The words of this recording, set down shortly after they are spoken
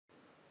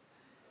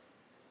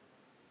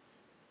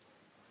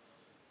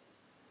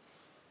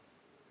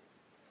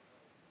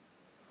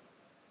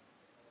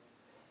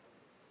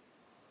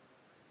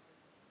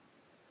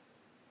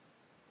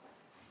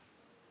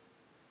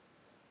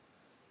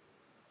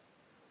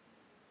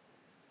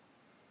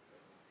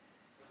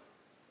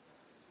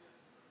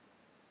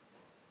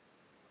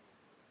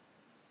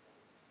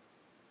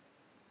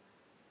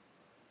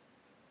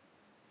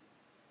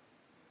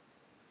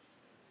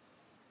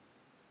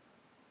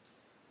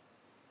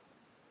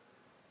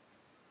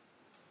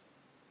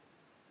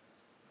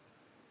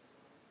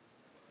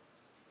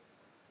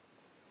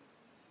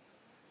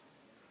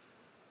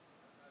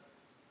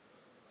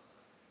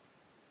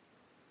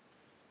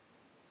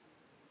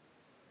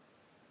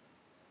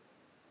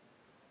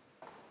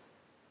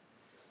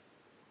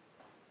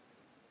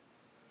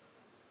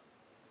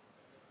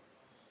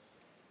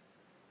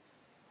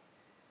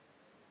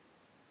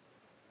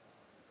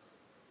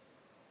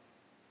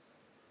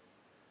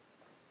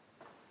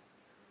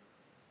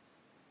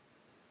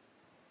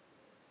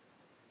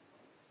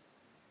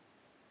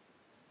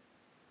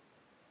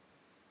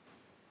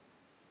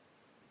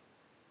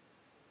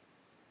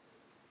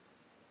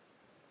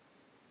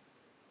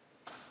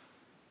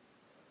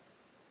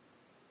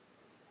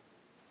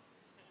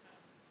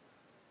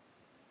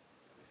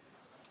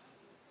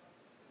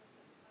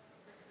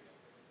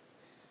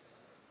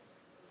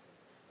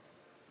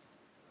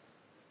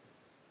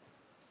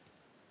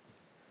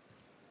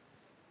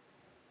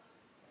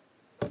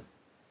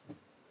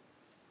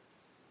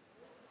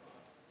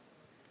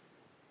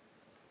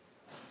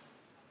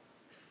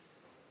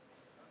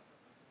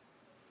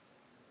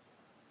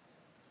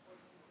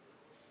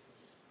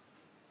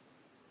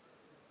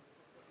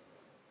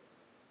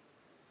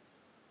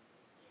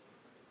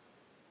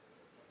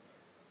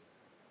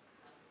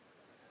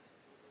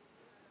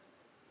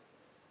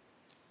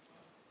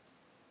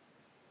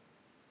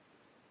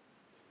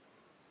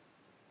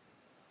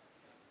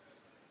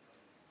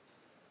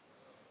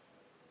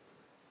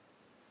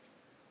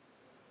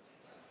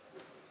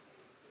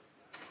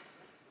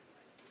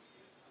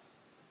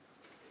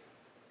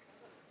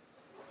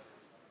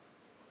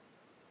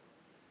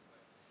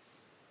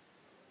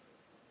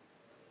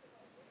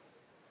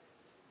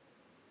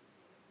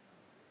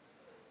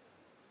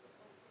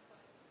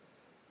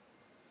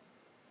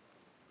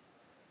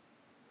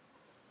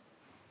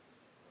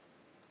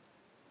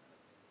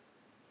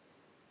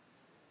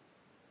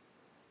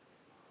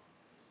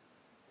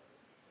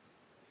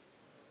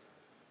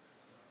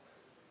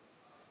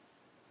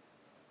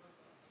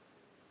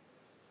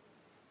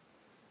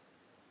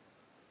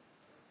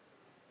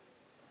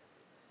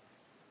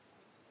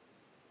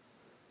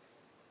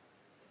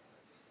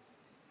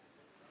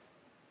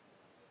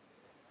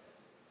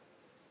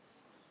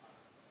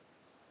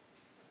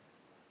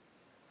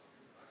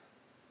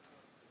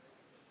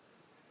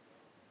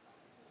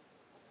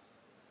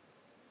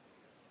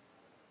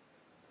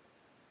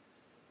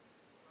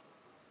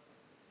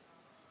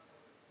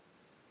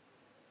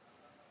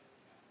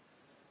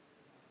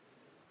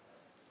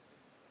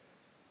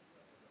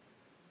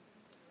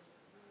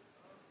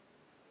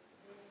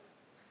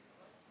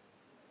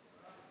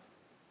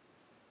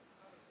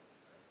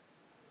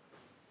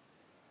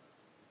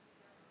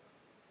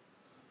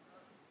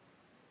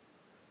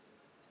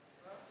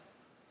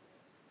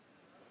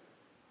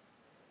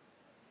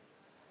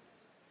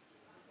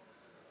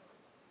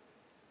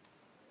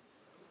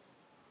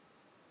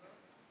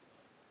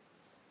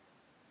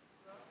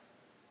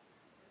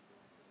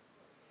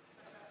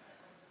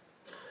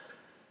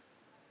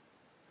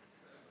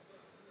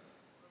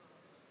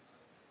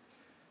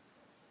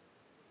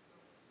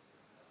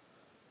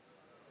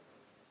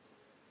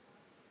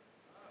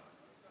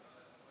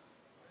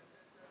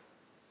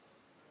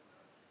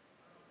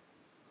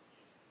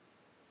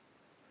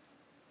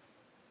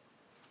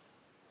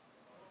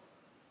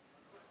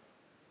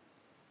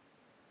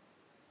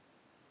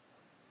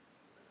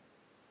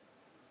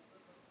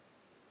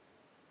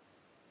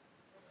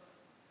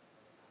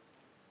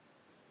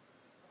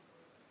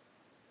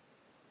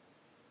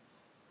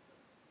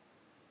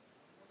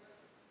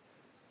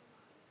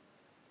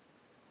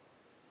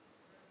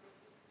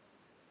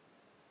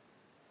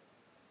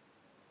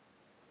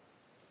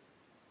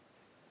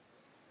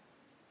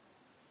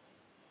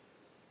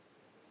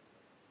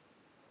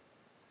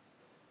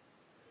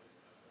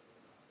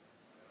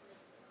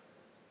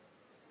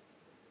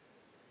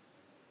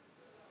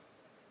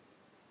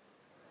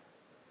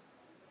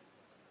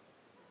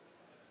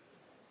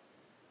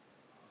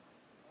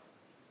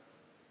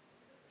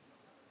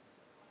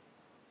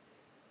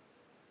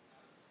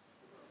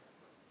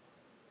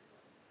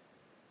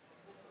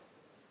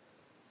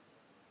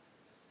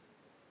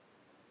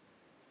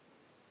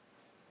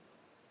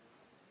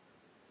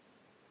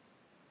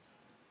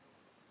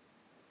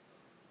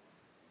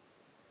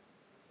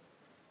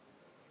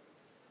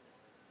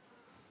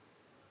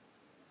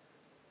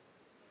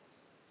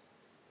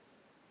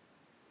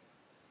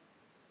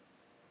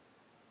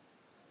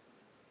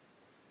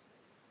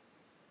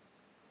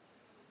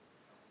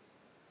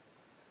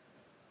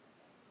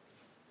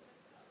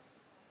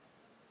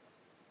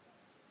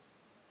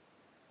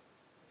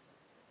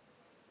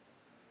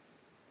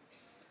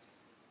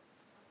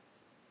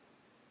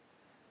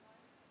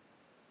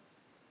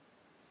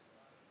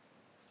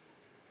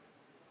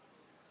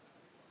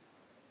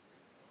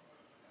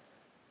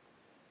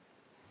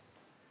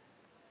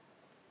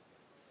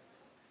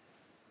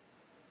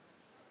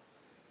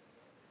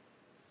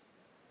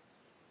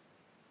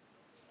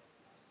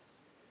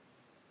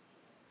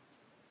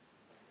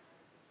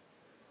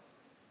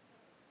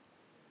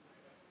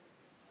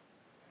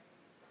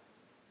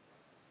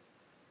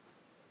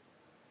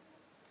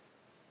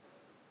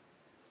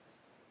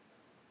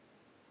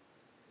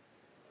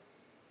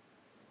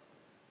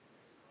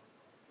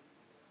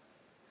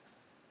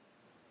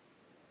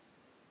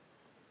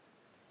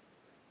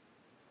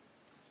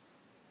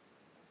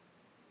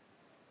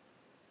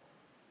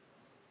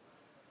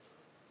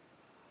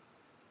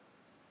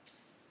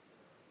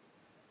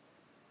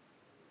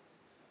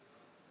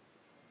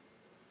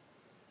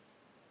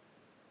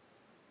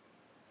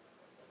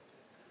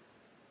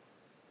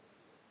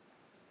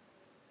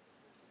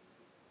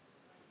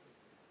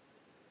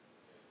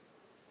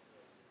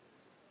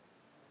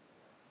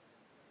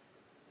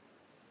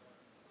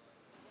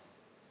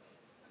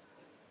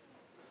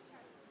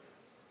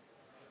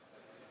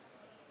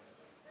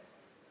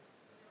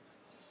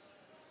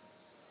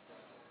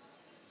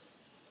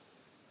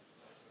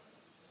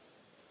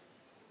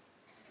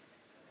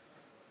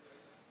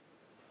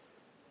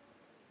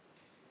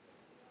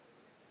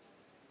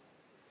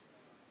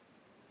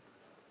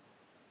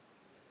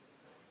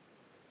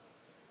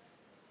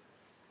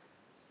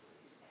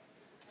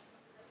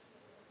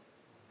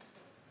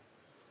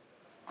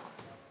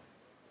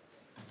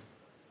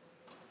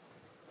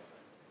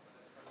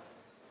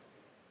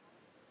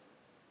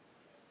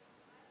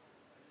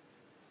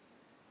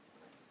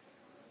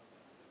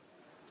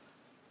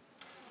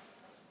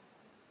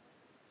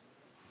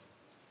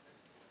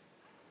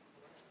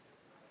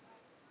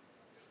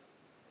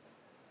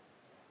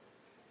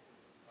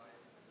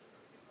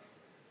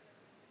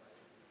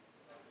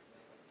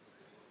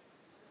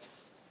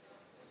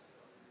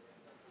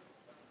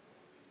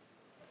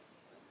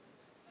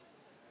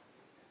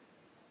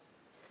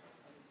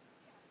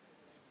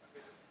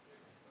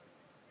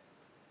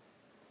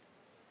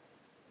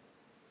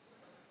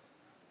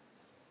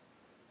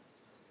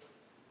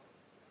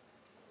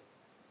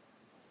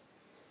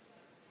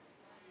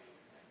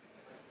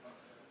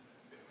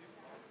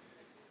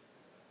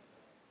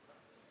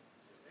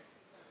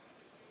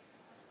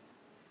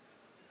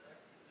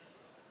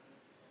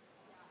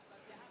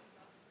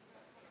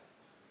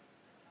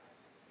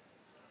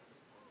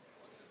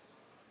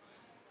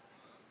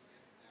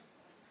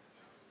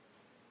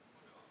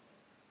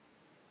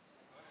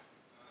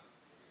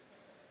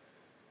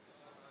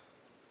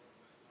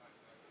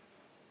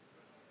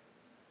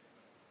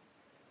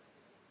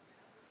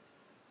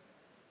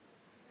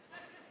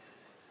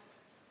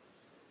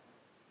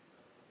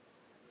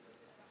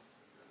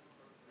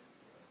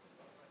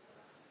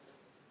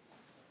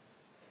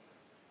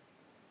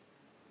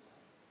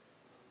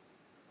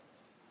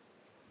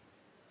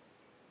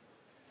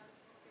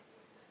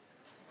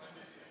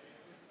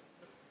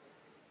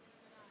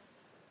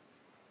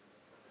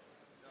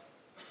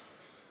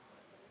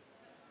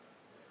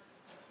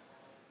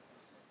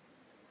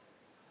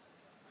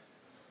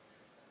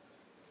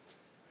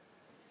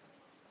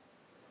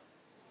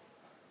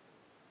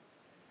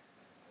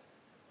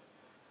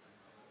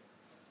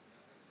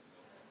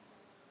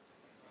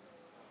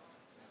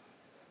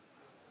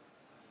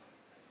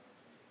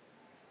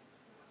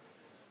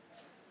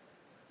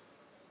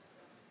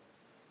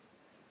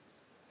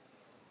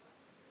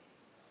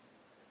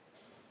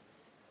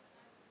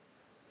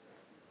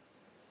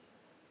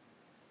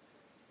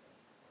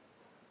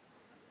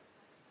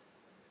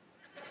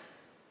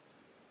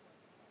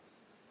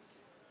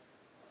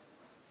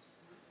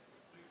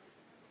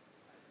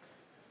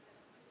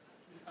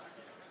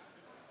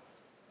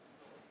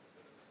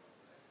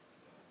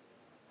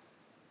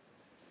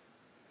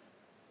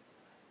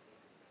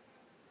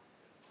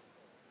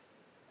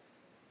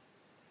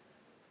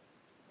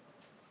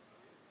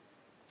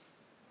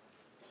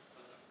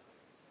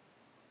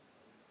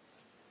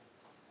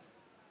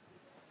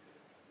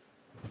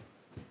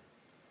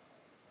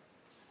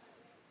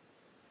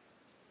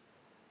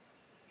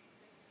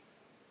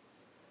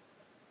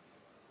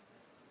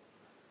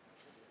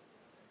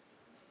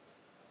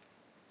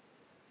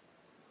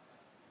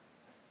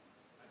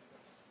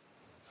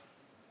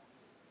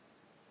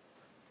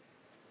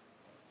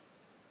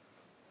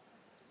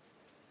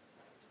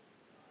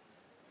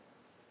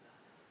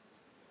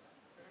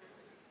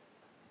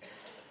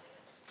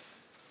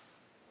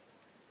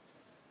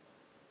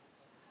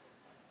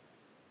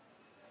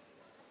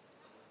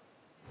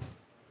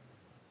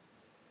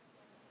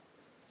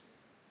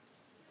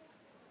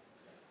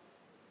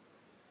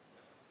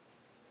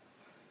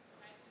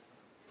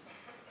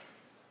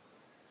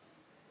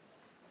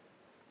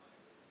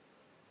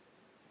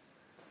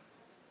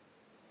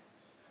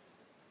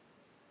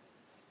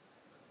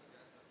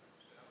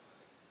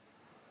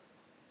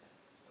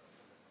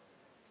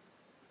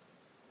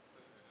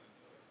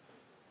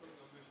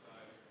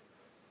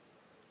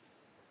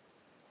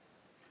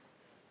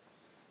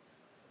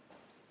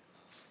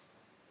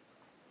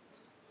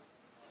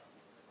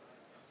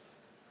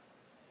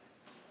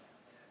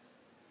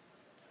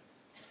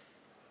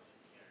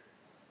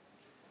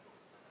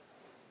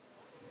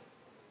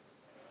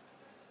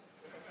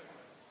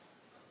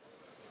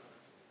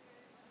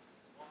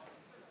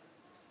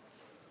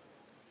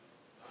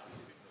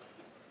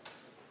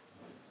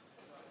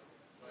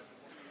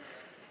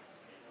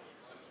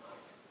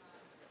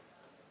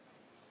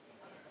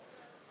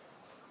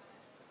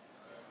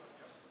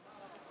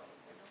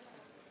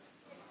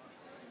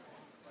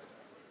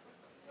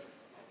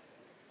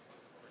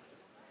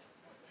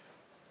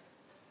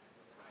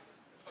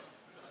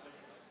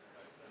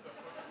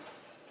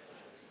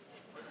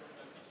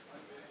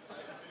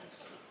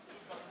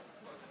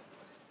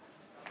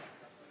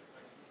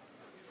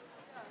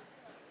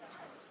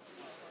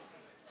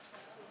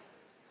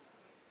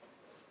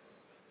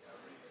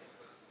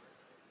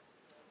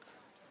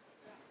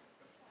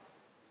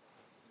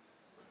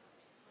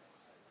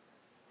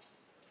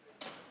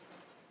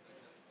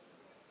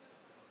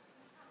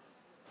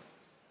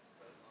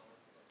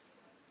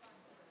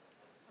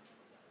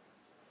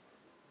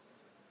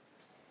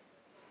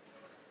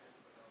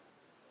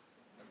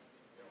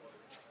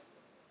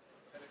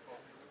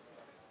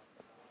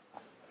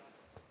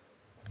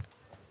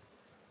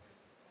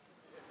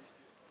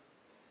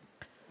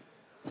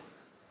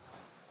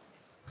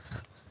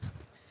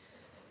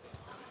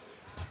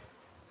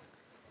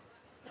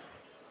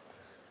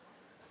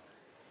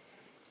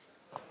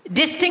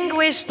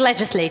Distinguished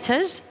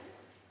legislators,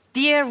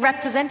 dear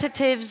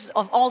representatives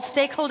of all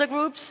stakeholder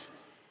groups,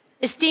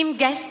 esteemed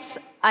guests,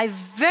 I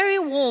very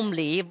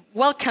warmly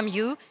welcome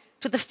you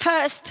to the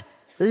first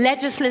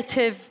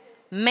legislative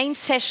main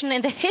session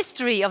in the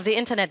history of the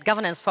Internet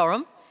Governance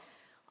Forum.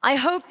 I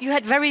hope you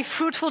had very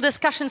fruitful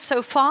discussions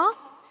so far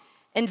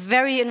and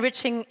very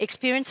enriching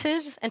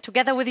experiences. And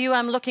together with you,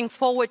 I'm looking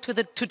forward to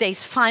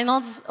today's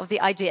finals of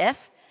the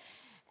IGF.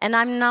 And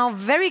I'm now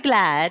very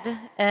glad,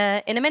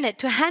 in a minute,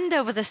 to hand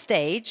over the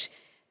stage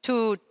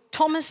to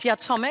Thomas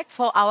Jacomek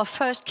for our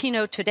first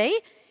keynote today.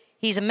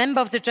 He's a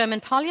member of the German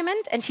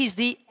Parliament, and he's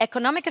the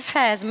Economic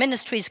Affairs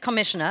Ministry's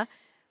Commissioner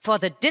for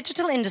the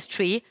Digital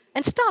Industry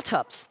and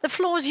Startups. The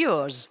floor is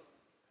yours.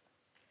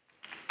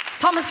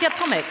 Thomas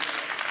Jacomek.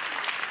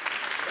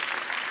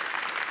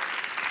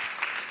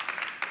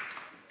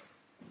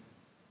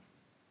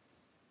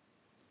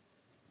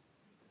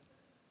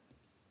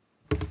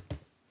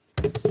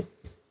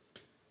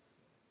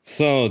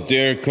 So,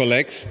 dear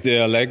colleagues,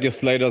 dear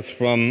legislators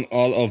from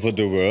all over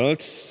the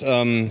world,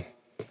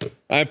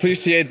 I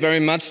appreciate very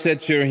much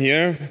that you're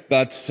here,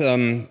 but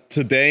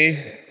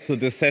today,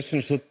 this session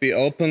should be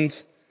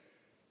opened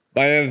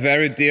by a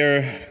very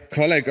dear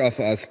colleague of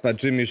us, by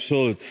Jimmy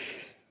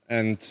Schulz.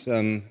 And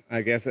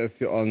I guess,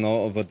 as you all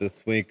know, over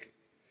this week,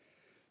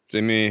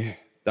 Jimmy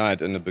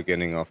died in the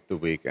beginning of the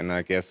week, and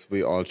I guess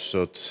we all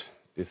should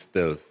be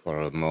still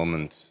for a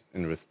moment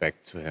in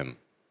respect to him.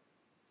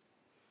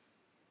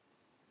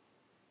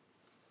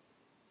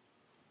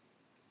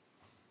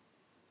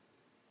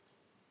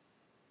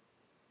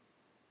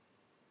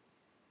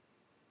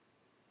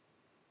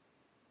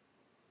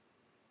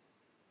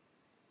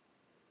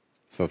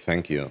 So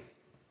thank you.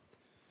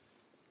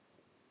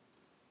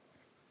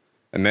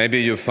 And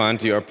maybe you find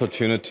the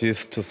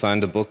opportunities to sign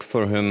the book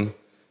for him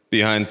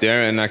behind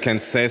there. And I can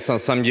say, so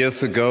some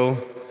years ago,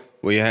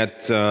 we had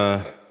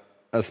a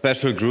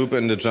special group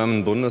in the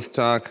German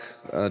Bundestag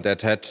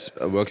that had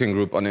a working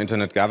group on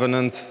internet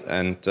governance.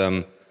 And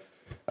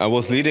I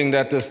was leading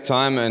that this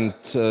time, and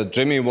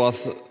Jimmy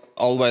was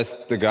always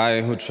the guy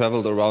who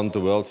traveled around the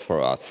world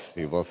for us.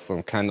 He was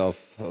some kind of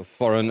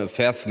foreign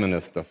affairs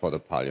minister for the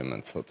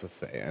parliament, so to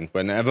say. And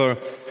whenever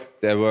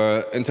there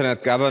were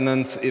internet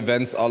governance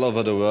events all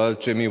over the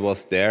world, Jimmy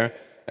was there,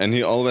 and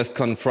he always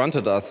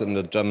confronted us in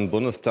the German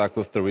Bundestag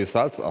with the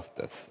results of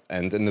this.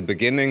 And in the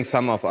beginning,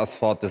 some of us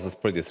thought this is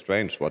pretty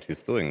strange what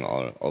he's doing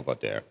all over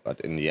there.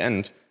 But in the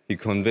end, he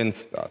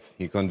convinced us.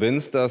 He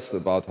convinced us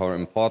about how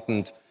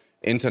important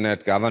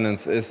internet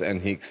governance is,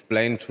 and he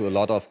explained to a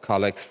lot of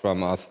colleagues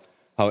from us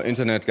how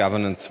internet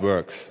governance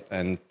works.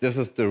 And this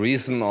is the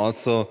reason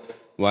also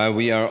why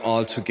we are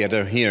all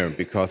together here,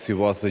 because he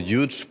was a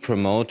huge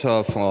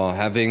promoter for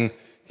having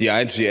the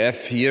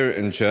IGF here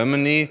in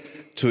Germany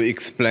to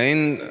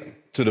explain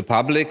to the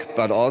public,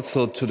 but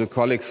also to the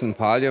colleagues in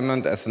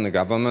parliament as in the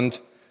government,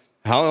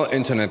 how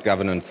internet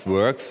governance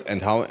works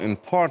and how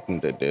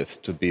important it is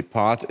to be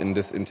part in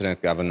this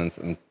internet governance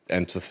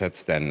and to set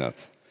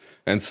standards.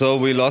 And so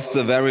we lost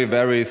a very,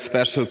 very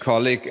special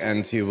colleague,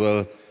 and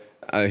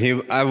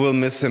I will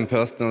miss him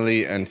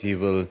personally, and he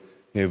will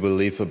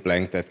leave a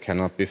blank that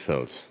cannot be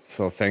filled.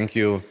 So thank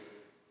you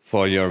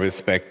for your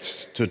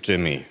respect to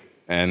Jimmy.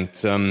 And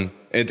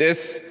it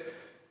is,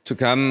 to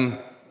come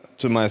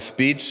to my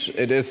speech,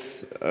 it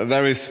is a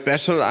very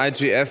special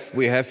IGF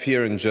we have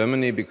here in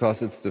Germany,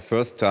 because it's the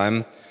first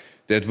time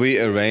that we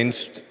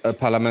arranged a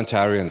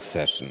parliamentarian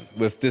session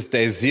with this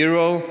day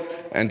zero,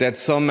 and that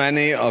so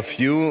many of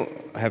you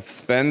have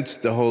spent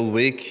the whole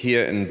week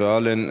here in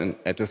Berlin and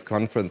at this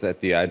conference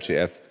at the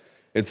IGF.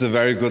 It's a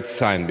very good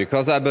sign,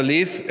 because I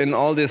believe in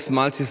all these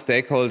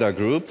multi-stakeholder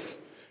groups,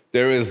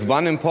 there is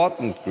one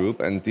important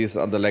group, and these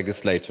are the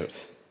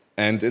legislators.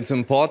 And it's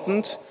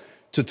important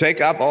to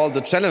take up all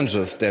the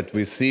challenges that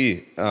we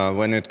see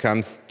when it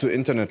comes to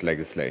internet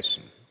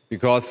legislation,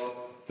 because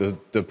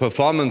the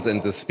performance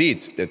and the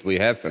speed that we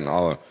have in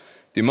our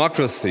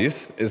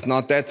democracies is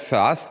not that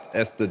fast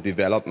as the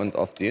development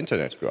of the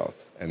internet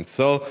grows. And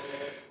so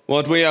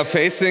what we are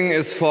facing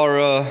is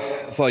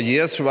for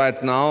years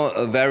right now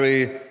a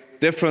very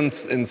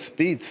difference in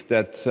speeds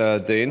that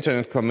the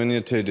internet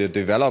community, the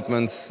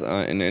developments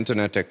in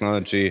internet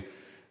technology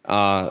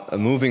are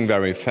moving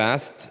very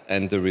fast,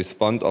 and the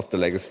response of the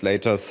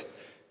legislators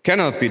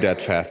cannot be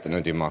that fast in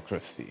a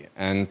democracy.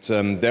 And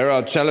there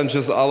are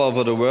challenges all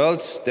over the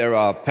world. There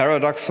are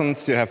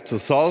paradoxes you have to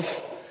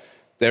solve.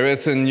 There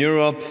is in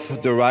Europe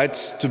the right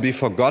to be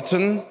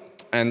forgotten,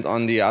 and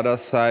on the other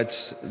side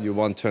you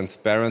want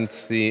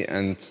transparency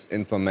and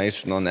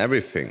information on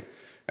everything.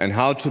 And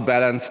how to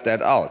balance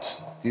that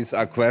out? These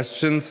are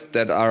questions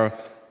that are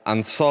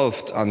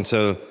unsolved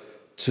until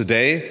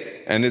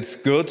today, and it's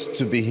good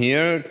to be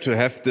here to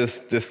have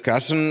this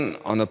discussion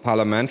on a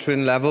parliamentary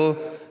level,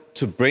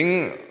 to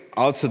bring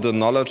also the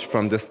knowledge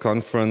from this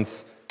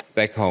conference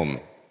back home.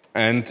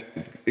 And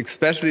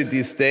especially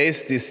these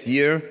days, this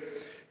year,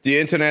 the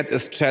internet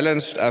is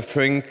challenged, I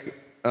think,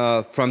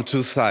 from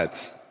two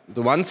sides.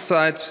 The one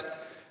side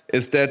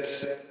is that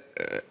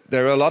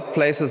there are a lot of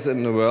places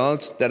in the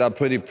world that are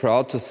pretty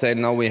proud to say,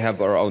 now we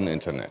have our own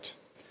internet.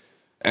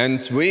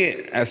 And we,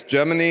 as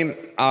Germany,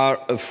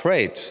 are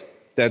afraid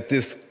that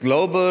this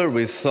global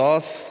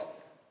resource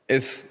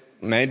is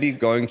maybe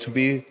going to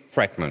be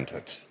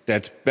fragmented,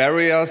 that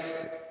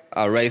barriers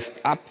are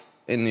raised up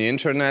in the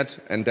internet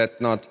and that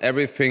not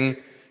everything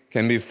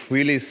can be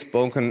freely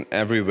spoken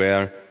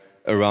everywhere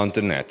around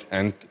the net.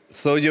 And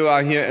so you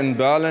are here in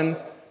Berlin,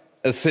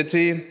 a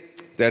city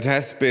that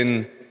has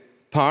been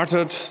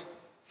parted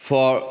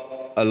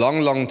for a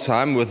long, long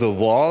time with a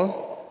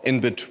wall in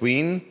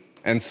between,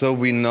 and so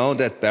we know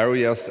that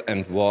barriers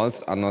and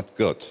walls are not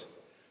good.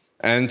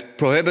 And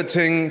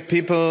prohibiting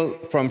people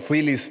from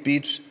freely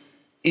speech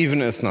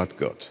even is not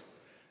good.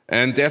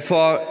 And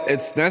therefore,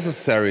 it's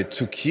necessary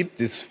to keep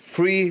this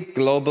free,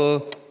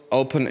 global,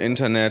 open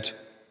internet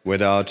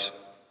without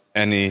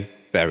any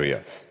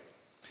barriers.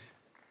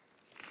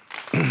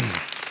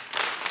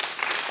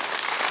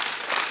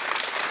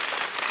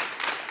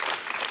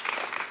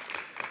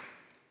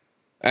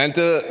 And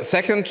the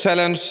second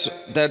challenge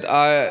that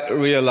I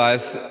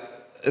realize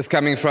is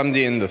coming from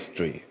the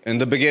industry. In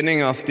the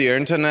beginning of the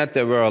internet,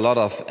 there were a lot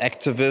of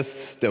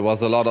activists, there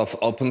was a lot of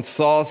open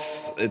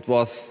source, it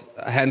was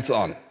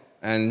hands-on.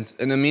 And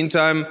in the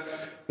meantime,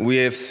 we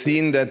have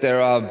seen that there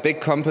are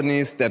big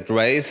companies that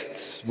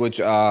raised,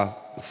 which are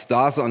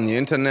stars on the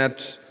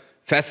internet,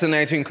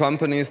 fascinating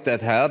companies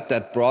that helped,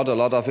 that brought a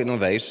lot of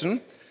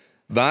innovation.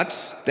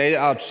 But they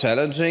are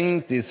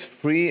challenging these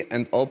free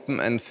and open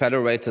and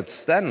federated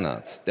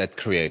standards that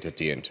created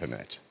the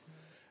internet.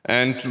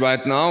 And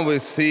right now we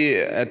see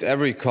at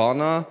every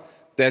corner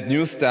that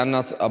new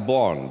standards are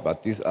born,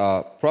 but these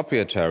are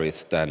proprietary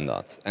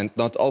standards and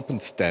not open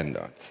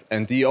standards.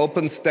 And the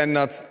open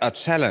standards are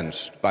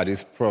challenged by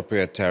these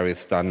proprietary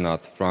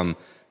standards from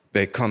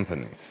big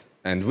companies.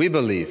 And we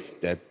believe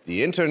that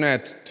the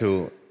internet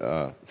to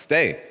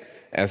stay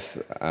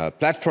as a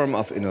platform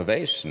of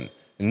innovation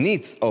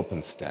needs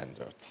open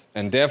standards.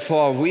 And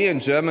therefore we in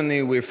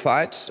Germany, we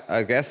fight,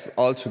 I guess,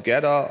 all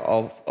together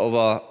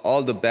over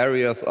all the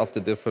barriers of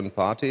the different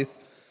parties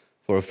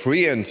for a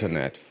free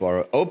internet,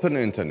 for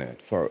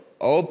internet, for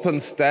open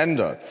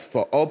standards,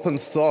 for open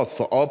source,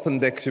 for open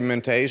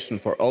documentation,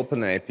 for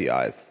open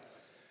APIs.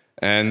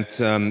 And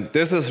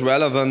this is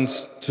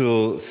relevant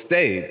to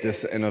stay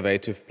this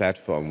innovative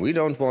platform. We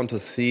don't want to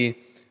see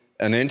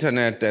an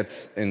internet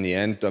that's in the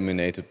end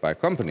dominated by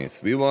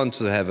companies. We want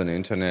to have an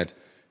internet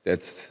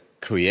that's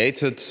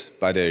created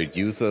by their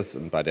users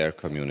and by their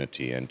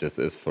community. And this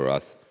is for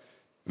us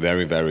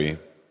very, very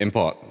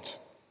important.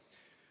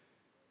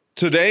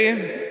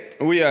 Today,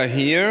 we are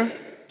here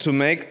to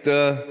make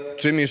the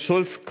Jimmy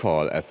Schulz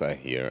call, as I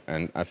hear.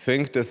 And I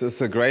think this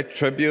is a great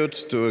tribute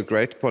to a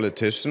great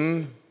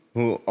politician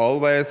who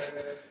always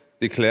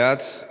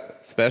declared,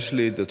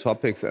 especially the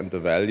topics and the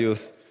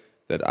values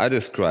that I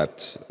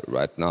described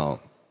right now.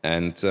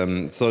 And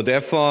so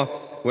therefore,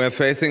 we're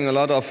facing a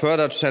lot of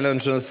further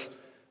challenges.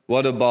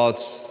 What about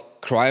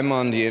crime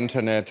on the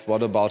internet?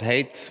 What about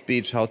hate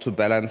speech? How to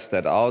balance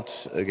that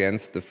out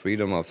against the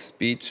freedom of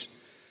speech?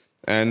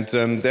 And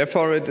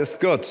therefore it is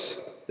good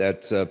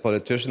that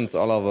politicians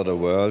all over the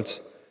world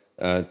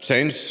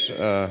exchange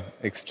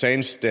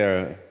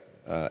their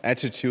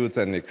attitudes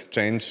and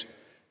exchange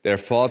their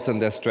thoughts and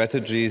their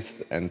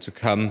strategies and to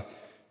come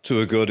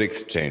to a good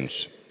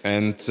exchange.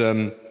 And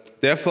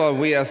therefore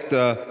we as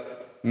the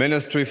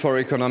Ministry for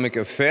Economic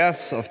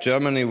Affairs of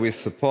Germany, we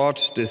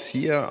support this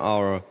year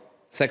our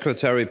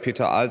Secretary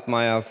Peter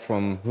Altmaier,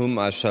 from whom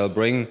I shall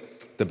bring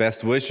the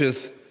best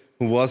wishes,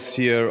 who was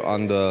here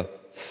on the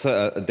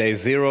day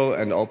zero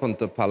and opened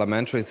the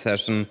parliamentary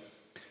session.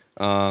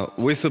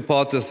 We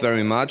support this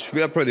very much.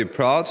 We are pretty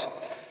proud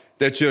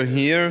that you're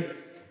here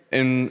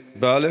in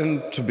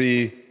Berlin to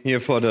be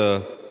here for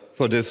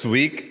this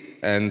week,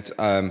 and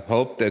I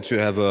hope that you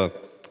have a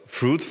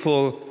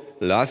fruitful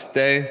last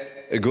day,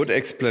 a good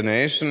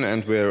explanation,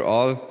 and we're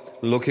all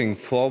looking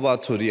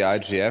forward to the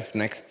IGF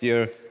next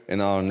year in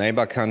our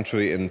neighbor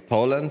country in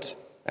Poland,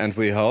 and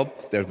we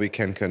hope that we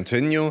can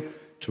continue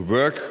to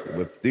work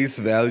with these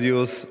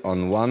values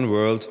on one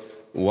world,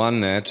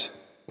 one net,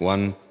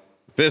 one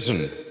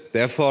vision.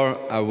 Therefore,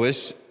 I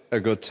wish a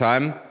good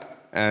time,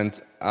 and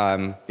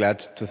I'm glad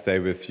to stay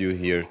with you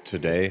here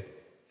today.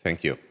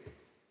 Thank you.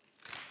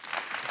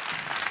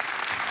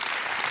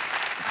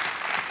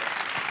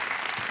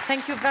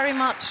 Thank you very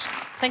much.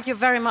 Thank you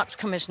very much,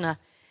 Commissioner.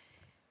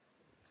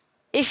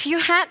 If you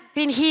had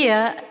been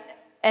here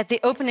at the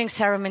opening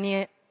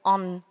ceremony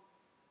on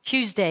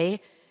Tuesday,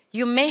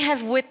 you may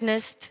have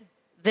witnessed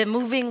the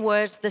moving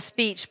words, the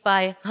speech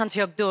by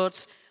Hans-Jörg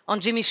Durz on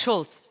Jimmy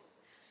Schulz.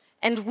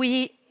 And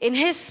in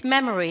his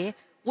memory,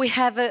 we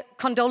have a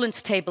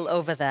condolence table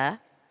over there.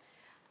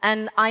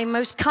 And I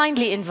most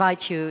kindly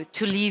invite you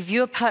to leave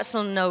your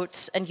personal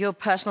notes and your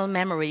personal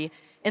memory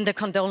in the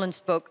condolence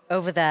book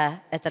over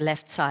there at the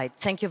left side.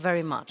 Thank you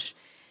very much.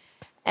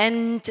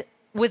 And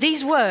with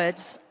these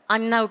words,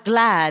 I'm now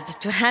glad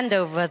to hand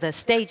over the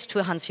stage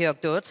to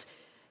Hans-Jörg Durz.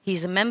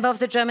 He's a member of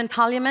the German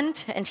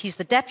Parliament and he's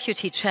the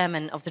deputy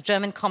chairman of the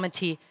German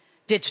Committee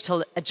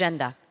digital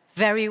agenda.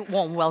 Very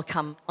warm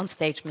welcome on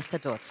stage, Mr.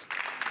 Durz.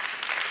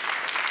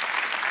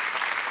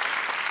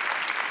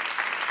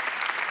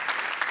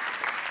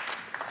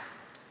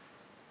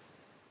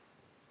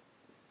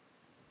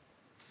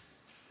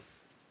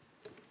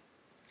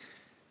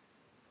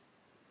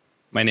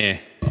 Meine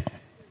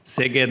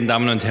sehr geehrten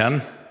Damen und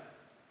Herren,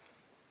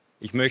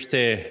 ich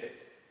möchte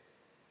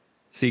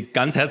Sie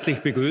ganz herzlich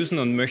begrüßen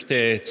und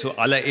möchte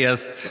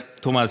zuallererst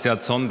Thomas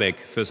Jarzombeck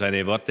für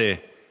seine Worte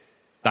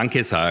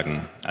Danke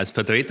sagen. Als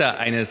Vertreter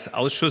eines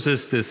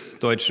Ausschusses des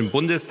Deutschen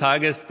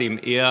Bundestages, dem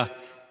er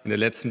in der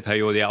letzten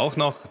Periode auch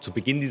noch, zu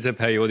Beginn dieser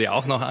Periode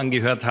auch noch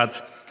angehört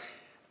hat,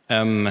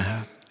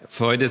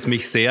 freut es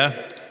mich sehr,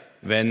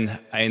 wenn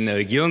ein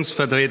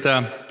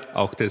Regierungsvertreter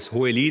auch das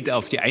hohe Lied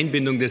auf die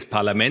Einbindung des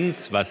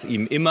Parlaments, was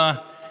ihm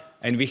immer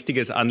ein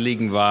wichtiges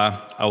Anliegen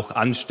war, auch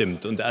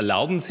anstimmt. Und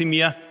erlauben Sie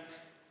mir,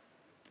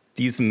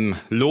 diesem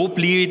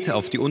Loblied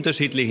auf die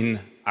unterschiedlichen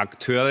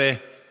Akteure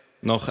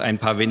noch ein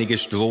paar wenige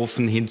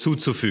Strophen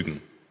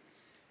hinzuzufügen.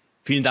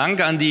 Vielen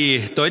Dank an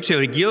die deutsche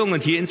Regierung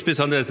und hier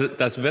insbesondere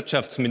das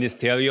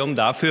Wirtschaftsministerium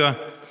dafür,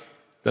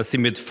 dass Sie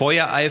mit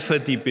Feuereifer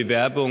die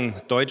Bewerbung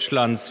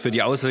Deutschlands für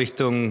die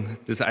Ausrichtung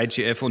des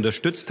IGF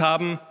unterstützt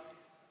haben,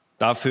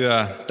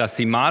 dafür, dass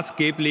Sie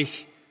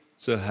maßgeblich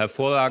zur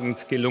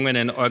hervorragend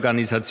gelungenen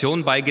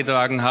Organisation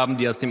beigetragen haben,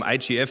 die aus dem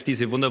IGF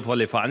diese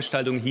wundervolle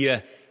Veranstaltung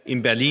hier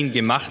in Berlin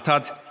gemacht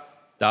hat,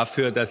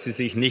 dafür, dass Sie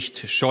sich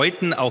nicht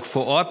scheuten, auch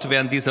vor Ort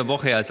während dieser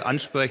Woche als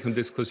Ansprech- und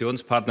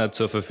Diskussionspartner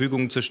zur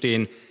Verfügung zu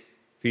stehen.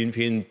 Vielen,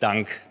 vielen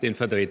Dank den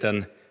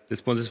Vertretern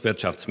des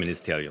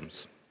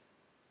Bundeswirtschaftsministeriums.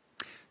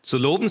 Zu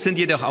loben sind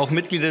jedoch auch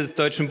Mitglieder des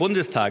Deutschen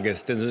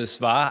Bundestages, denn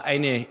es war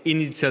eine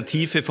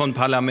Initiative von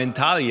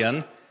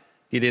Parlamentariern,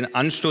 die den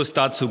Anstoß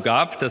dazu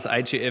gab, das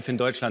IGF in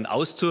Deutschland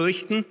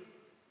auszurichten.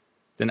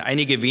 Denn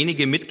einige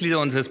wenige Mitglieder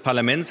unseres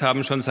Parlaments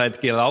haben schon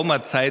seit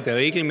geraumer Zeit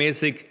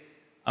regelmäßig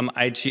am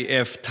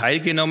IGF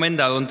teilgenommen,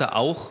 darunter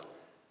auch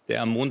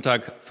der am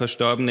Montag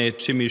verstorbene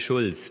Jimmy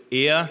Schulz.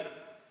 Er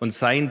und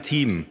sein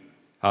Team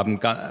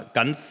haben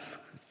ganz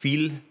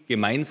viel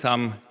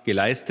gemeinsam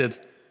geleistet,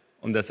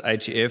 um das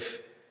IGF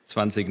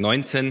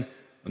 2019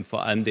 und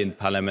vor allem den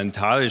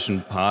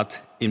parlamentarischen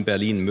Part in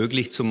Berlin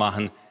möglich zu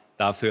machen.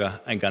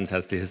 Dafür ein ganz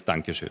herzliches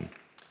Dankeschön.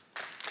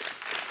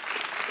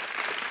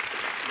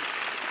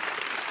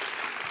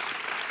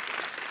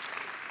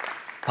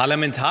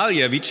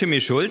 Parlamentarier wie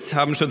Jimmy Schulz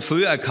haben schon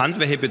früh erkannt,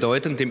 welche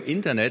Bedeutung dem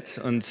Internet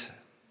und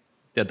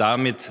der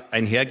damit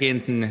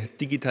einhergehenden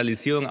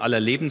Digitalisierung aller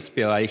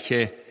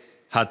Lebensbereiche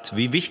hat.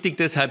 Wie wichtig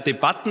deshalb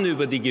Debatten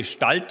über die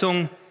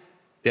Gestaltung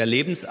der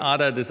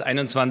Lebensader des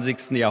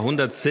 21.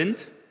 Jahrhunderts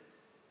sind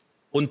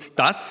und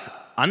dass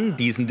an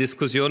diesen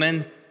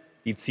Diskussionen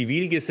die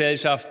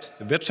Zivilgesellschaft,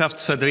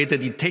 Wirtschaftsvertreter,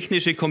 die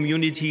technische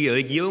Community,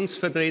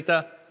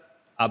 Regierungsvertreter,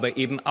 aber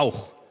eben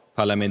auch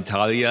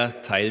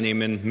Parlamentarier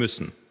teilnehmen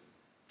müssen.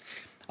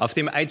 Auf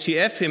dem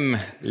IGF im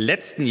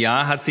letzten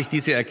Jahr hat sich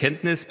diese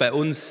Erkenntnis bei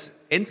uns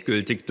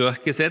endgültig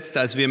durchgesetzt,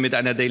 als wir mit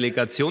einer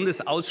Delegation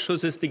des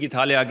Ausschusses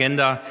Digitale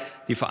Agenda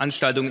die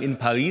Veranstaltung in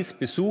Paris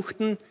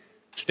besuchten,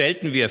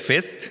 stellten wir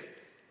fest,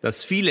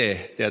 dass viele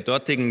der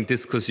dortigen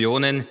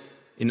Diskussionen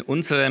in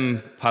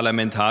unserem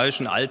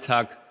parlamentarischen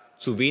Alltag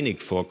zu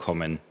wenig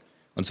vorkommen.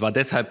 Und zwar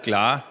deshalb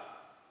klar,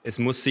 es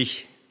muss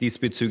sich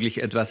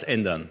diesbezüglich etwas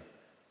ändern.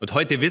 Und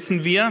heute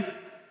wissen wir,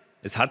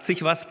 es hat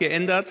sich was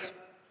geändert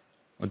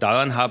und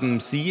daran haben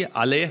Sie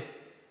alle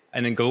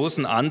einen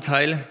großen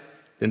Anteil,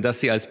 denn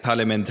dass Sie als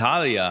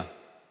Parlamentarier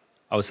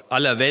aus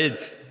aller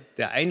Welt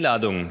der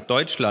Einladung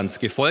Deutschlands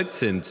gefolgt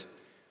sind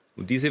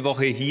und diese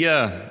Woche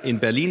hier in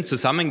Berlin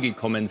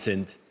zusammengekommen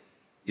sind,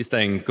 ist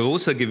ein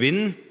großer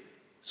Gewinn,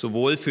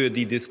 sowohl für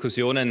die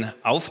Diskussionen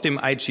auf dem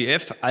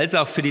IGF als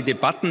auch für die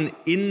Debatten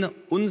in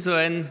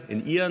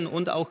Ihren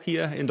und auch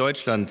hier in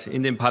Deutschland,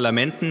 in den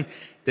Parlamenten.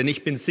 Denn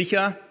ich bin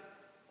sicher,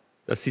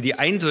 dass Sie die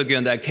Eindrücke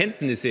und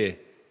Erkenntnisse,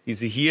 die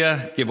Sie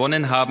hier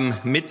gewonnen haben,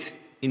 mit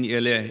in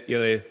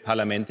Ihre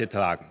Parlamente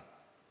tragen.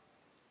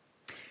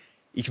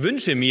 Ich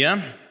wünsche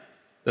mir,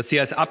 dass Sie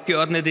als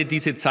Abgeordnete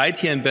diese Zeit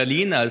hier in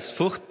Berlin als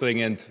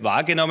fruchtbringend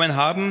wahrgenommen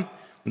haben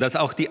und dass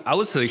auch die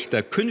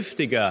Ausrichter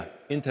künftiger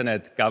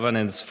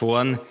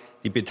Internet-Governance-Foren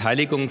die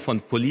Beteiligung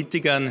von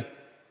Politikern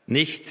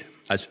nicht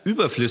als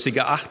überflüssig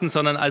erachten,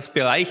 sondern als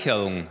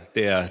Bereicherung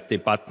der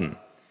Debatten.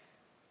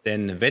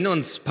 Denn wenn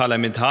uns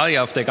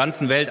Parlamentarier auf der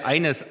ganzen Welt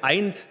eines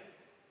eint,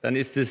 dann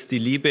ist es die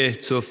Liebe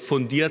zur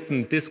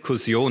fundierten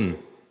Diskussion.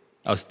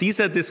 Aus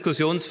dieser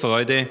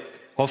Diskussionsfreude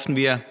hoffen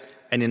wir,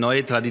 eine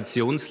neue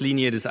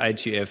Traditionslinie des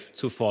IGF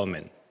zu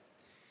formen.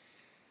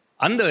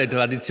 Andere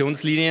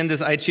Traditionslinien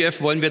des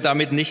IGF wollen wir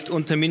damit nicht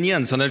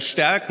unterminieren, sondern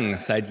stärken.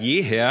 Seit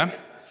jeher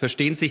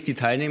verstehen sich die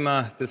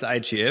Teilnehmer des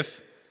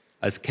IGF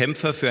als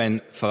Kämpfer für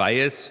ein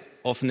freies,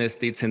 offenes,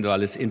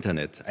 dezentrales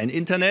Internet. Ein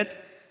Internet,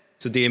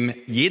 zu dem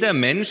jeder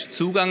Mensch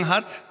Zugang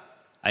hat,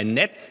 ein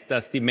Netz,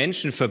 das die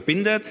Menschen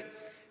verbindet,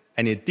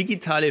 eine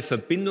digitale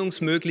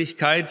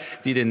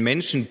Verbindungsmöglichkeit, die den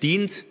Menschen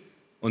dient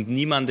und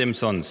niemandem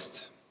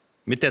sonst.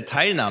 Mit der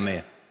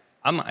Teilnahme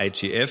Am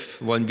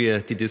IGF wollen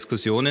wir die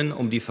Diskussionen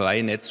um die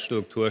freie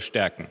Netzstruktur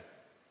stärken.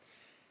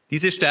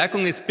 Diese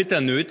Stärkung ist bitter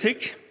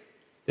nötig,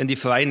 denn die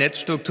freie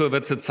Netzstruktur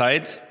wird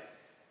zurzeit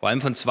vor allem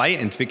von zwei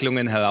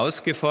Entwicklungen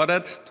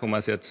herausgefordert.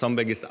 Thomas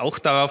Somberg ist auch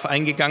darauf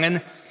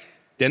eingegangen.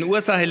 Deren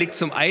Ursache liegt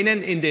zum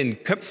einen in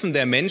den Köpfen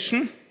der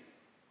Menschen,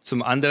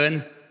 zum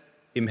anderen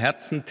im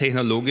Herzen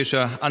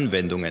technologischer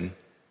Anwendungen.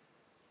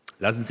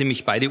 Lassen Sie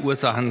mich beide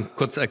Ursachen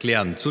kurz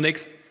erklären.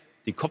 Zunächst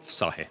die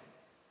Kopfsache.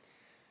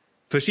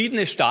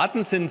 Verschiedene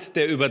Staaten sind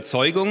der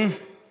Überzeugung,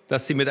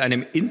 dass sie mit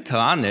einem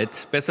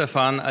Intranet besser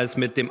fahren als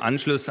mit dem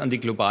Anschluss an die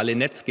globale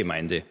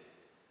Netzgemeinde.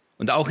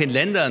 Und auch in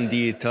Ländern,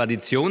 die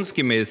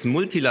traditionsgemäß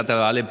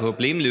multilaterale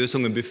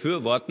Problemlösungen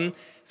befürworten,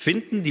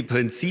 finden die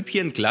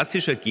Prinzipien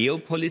klassischer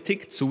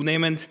Geopolitik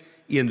zunehmend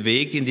ihren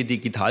Weg in die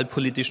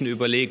digitalpolitischen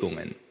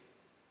Überlegungen.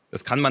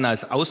 Das kann man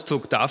als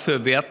Ausdruck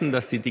dafür werten,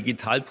 dass die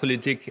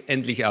Digitalpolitik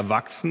endlich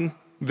erwachsen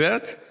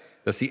wird,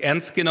 dass sie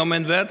ernst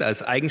genommen wird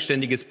als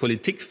eigenständiges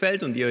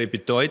Politikfeld und ihre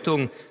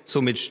Bedeutung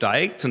somit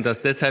steigt und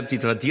dass deshalb die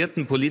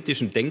tradierten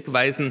politischen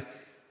Denkweisen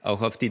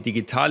auch auf die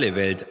digitale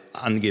Welt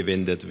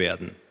angewendet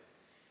werden.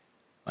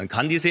 Man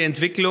kann diese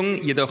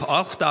Entwicklung jedoch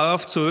auch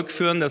darauf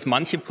zurückführen, dass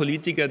manche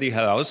Politiker die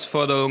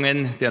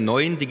Herausforderungen der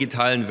neuen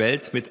digitalen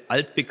Welt mit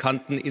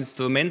altbekannten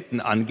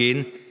Instrumenten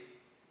angehen.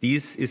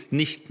 Dies ist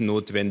nicht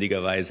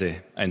notwendigerweise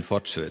ein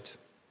Fortschritt.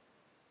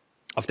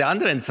 Auf der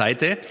anderen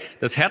Seite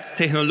das Herz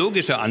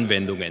technologischer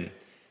Anwendungen.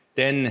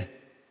 Denn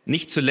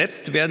nicht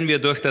zuletzt werden wir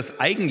durch das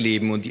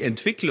Eigenleben und die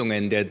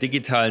Entwicklungen der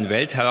digitalen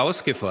Welt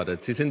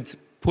herausgefordert. Sie sind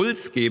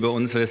Pulsgeber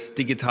unseres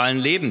digitalen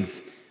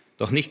Lebens.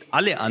 Doch nicht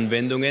alle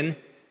Anwendungen,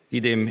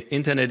 die dem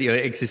Internet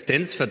ihre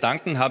Existenz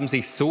verdanken, haben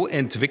sich so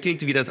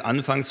entwickelt, wie das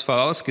anfangs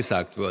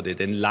vorausgesagt wurde.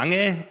 Denn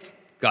lange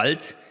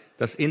galt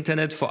das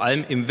Internet vor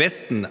allem im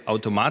Westen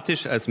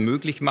automatisch als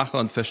Möglichmacher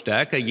und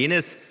Verstärker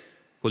jenes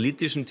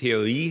politischen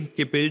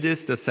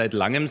Theoriegebildes, das seit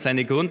langem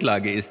seine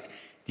Grundlage ist.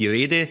 Die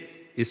Rede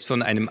ist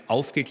von einem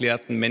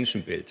aufgeklärten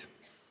Menschenbild.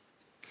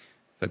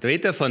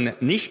 Vertreter von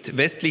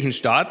nicht-westlichen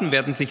Staaten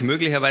werden sich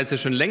möglicherweise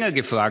schon länger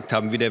gefragt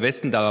haben, wie der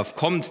Westen darauf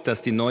kommt,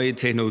 dass die neue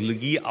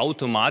Technologie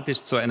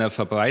automatisch zu einer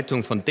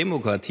Verbreitung von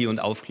Demokratie und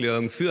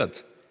Aufklärung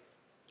führt.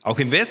 Auch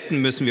im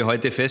Westen müssen wir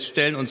heute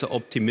feststellen, unser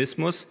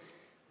Optimismus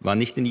war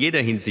nicht in jeder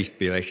Hinsicht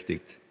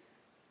berechtigt.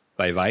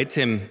 Bei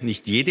weitem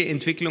nicht jede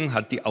Entwicklung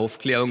hat die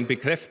Aufklärung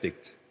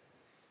bekräftigt.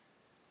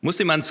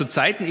 Musste man zu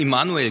Zeiten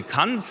Immanuel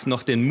Kants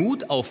noch den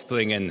Mut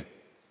aufbringen,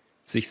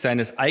 sich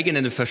seines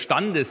eigenen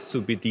Verstandes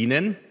zu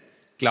bedienen,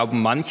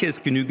 glauben manche,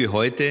 es genüge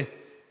heute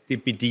die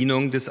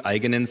Bedienung des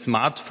eigenen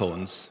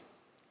Smartphones.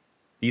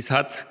 Dies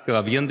hat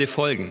gravierende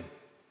Folgen.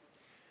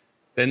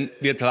 Denn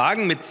wir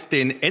tragen mit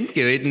den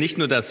Endgeräten nicht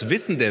nur das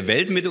Wissen der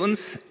Welt mit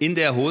uns in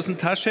der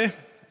Hosentasche,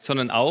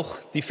 sondern auch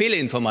die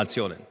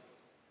Fehlinformationen.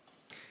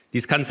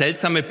 Dies kann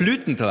seltsame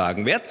Blüten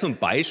tragen. Wer zum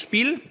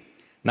Beispiel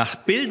nach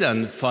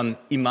Bildern von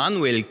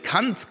Immanuel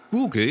Kant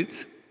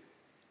googelt,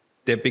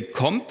 der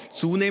bekommt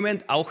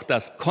zunehmend auch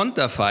das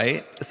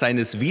Konterfei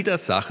seines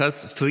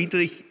Widersachers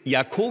Friedrich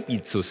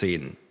Jacobi zu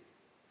sehen.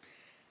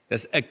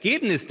 Das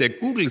Ergebnis der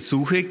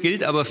Google-Suche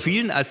gilt aber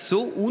vielen als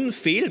so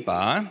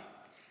unfehlbar,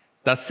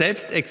 dass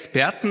selbst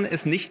Experten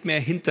es nicht mehr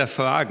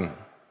hinterfragen.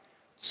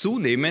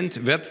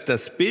 Zunehmend wird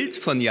das Bild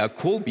von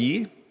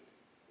Jacobi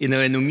in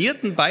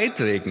renommierten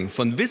Beiträgen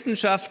von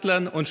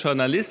Wissenschaftlern und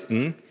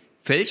Journalisten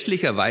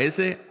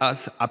fälschlicherweise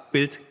als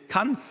Abbild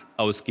Kants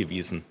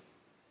ausgewiesen.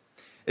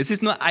 Es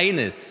ist nur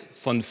eines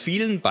von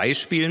vielen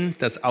Beispielen,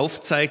 das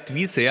aufzeigt,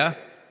 wie sehr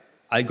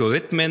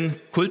Algorithmen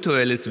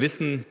kulturelles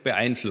Wissen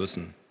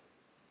beeinflussen,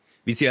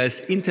 wie sie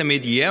als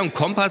Intermediär und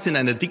Kompass in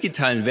einer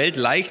digitalen Welt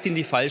leicht in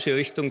die falsche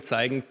Richtung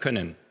zeigen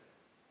können.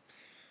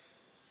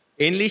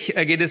 Ähnlich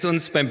ergeht es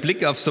uns beim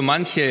Blick auf so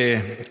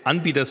manche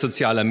Anbieter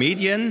sozialer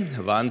Medien.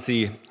 Waren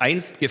sie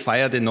einst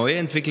gefeierte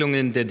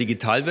Neuentwicklungen der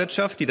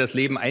Digitalwirtschaft, die das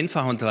Leben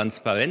einfacher und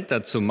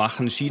transparenter zu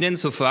machen schienen,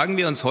 so fragen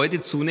wir uns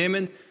heute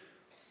zunehmend,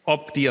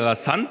 ob die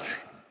rasant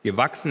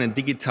gewachsenen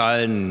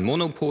digitalen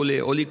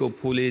Monopole,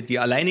 Oligopole die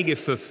alleinige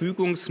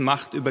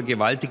Verfügungsmacht über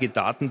gewaltige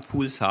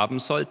Datenpools haben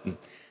sollten.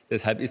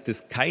 Deshalb ist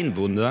es kein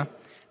Wunder,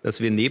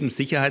 dass wir neben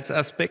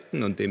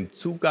Sicherheitsaspekten und dem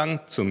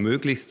Zugang zu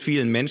möglichst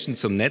vielen Menschen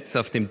zum Netz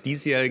auf dem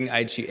diesjährigen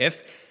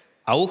IGF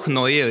auch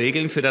neue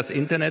Regeln für das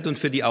Internet und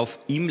für die auf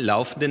ihm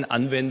laufenden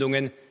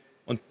Anwendungen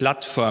und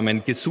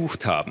Plattformen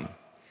gesucht haben.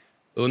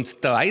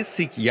 Rund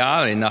 30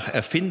 Jahre nach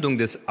Erfindung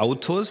des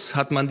Autos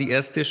hat man die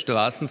erste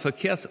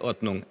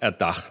Straßenverkehrsordnung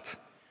erdacht.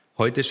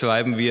 Heute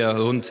schreiben wir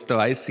rund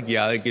 30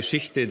 Jahre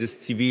Geschichte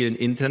des zivilen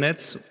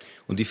Internets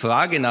und die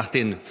Frage nach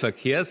den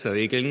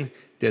Verkehrsregeln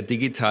der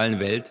digitalen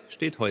Welt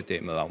steht heute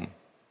im Raum.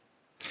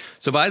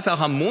 So war es auch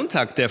am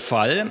Montag der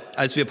Fall,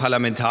 als wir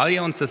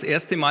Parlamentarier uns das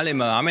erste Mal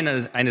im Rahmen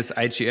eines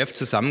IGF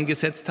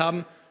zusammengesetzt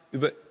haben,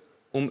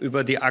 um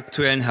über die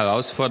aktuellen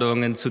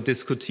Herausforderungen zu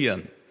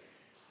diskutieren.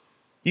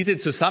 Diese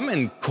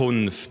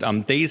Zusammenkunft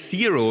am Day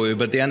Zero,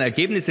 über deren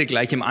Ergebnisse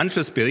gleich im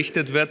Anschluss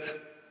berichtet wird,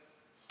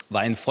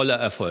 war ein voller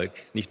Erfolg.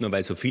 Nicht nur,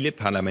 weil so viele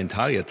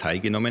Parlamentarier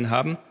teilgenommen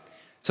haben,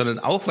 sondern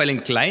auch, weil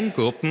in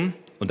Kleingruppen,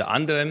 unter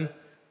anderem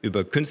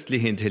über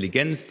künstliche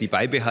Intelligenz, die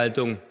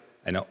Beibehaltung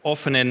einer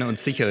offenen und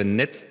sicheren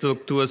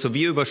Netzstruktur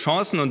sowie über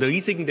Chancen und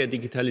Risiken der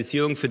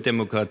Digitalisierung für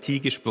Demokratie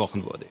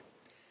gesprochen wurde.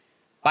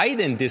 Bei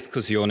den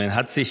Diskussionen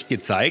hat sich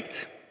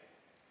gezeigt,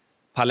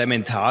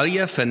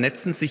 Parlamentarier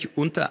vernetzen sich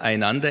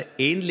untereinander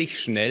ähnlich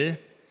schnell,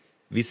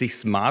 wie sich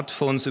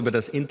Smartphones über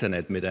das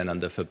Internet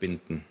miteinander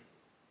verbinden.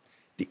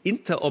 Die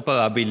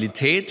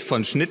Interoperabilität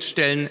von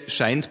Schnittstellen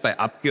scheint bei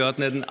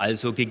Abgeordneten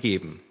also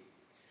gegeben.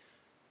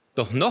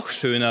 Doch noch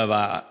schöner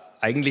war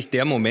eigentlich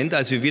der Moment,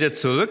 als wir wieder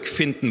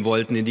zurückfinden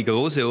wollten in die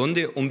große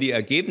Runde, um die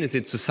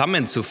Ergebnisse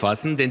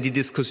zusammenzufassen, denn die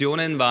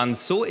Diskussionen waren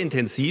so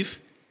intensiv,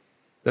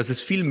 dass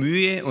es viel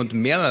Mühe und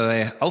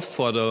mehrere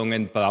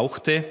Aufforderungen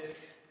brauchte,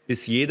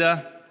 bis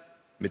jeder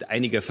mit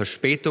einiger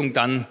Verspätung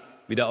dann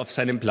wieder auf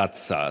seinem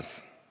Platz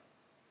saß.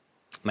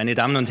 Meine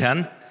Damen und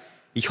Herren,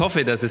 ich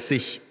hoffe, dass es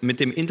sich mit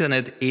dem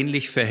Internet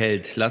ähnlich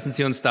verhält. Lassen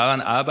Sie uns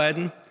daran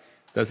arbeiten,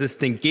 dass es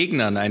den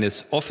Gegnern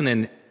eines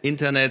offenen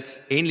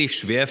Internets ähnlich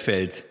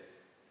schwerfällt,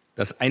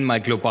 das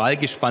einmal global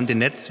gespannte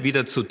Netz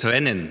wieder zu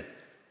trennen,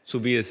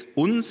 so wie es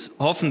uns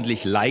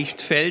hoffentlich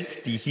leicht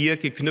fällt, die hier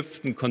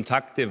geknüpften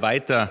Kontakte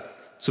weiter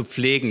zu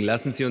pflegen.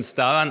 Lassen Sie uns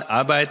daran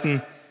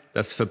arbeiten,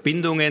 dass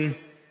Verbindungen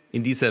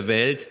in dieser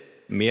Welt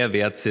mehr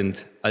wert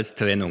sind als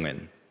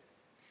Trennungen.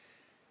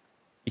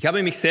 Ich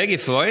habe mich sehr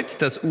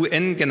gefreut, dass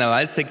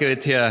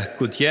UN-Generalsekretär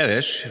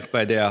Guterres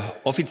bei der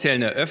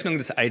offiziellen Eröffnung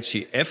des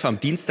IGF am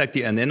Dienstag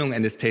die Ernennung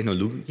eines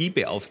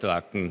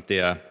Technologiebeauftragten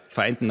der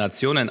Vereinten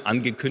Nationen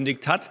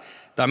angekündigt hat.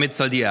 Damit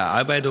soll die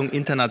Erarbeitung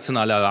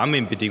internationaler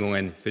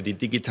Rahmenbedingungen für die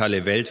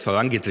digitale Welt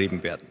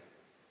vorangetrieben werden.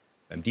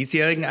 Beim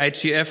diesjährigen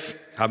IGF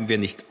haben wir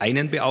nicht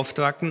einen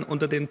Beauftragten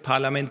unter den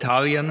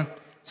Parlamentariern,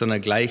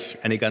 sondern gleich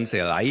eine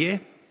ganze Reihe.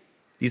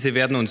 Diese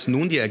werden uns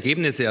nun die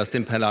Ergebnisse aus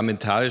den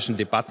parlamentarischen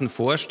Debatten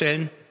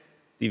vorstellen,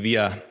 die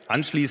wir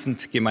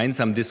anschließend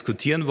gemeinsam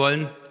diskutieren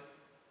wollen.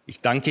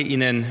 Ich danke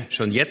Ihnen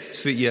schon jetzt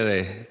für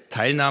Ihre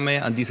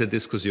Teilnahme an dieser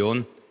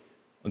Diskussion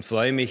und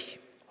freue mich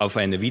auf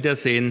ein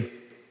Wiedersehen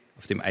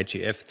auf dem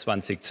IGF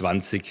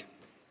 2020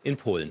 in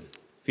Polen.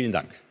 Vielen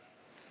Dank.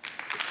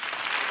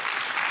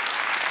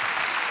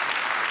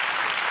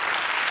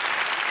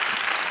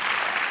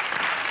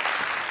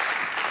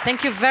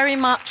 Thank you very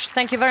much.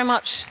 Thank you very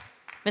much,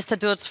 Mr.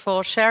 Dutz,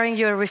 for sharing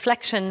your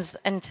reflections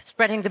and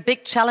spreading the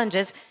big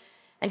challenges.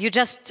 And you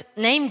just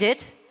named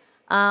it.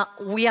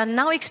 We are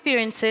now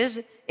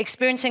experiencing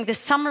the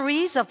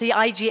summaries of the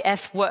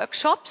IGF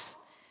workshops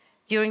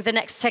during the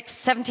next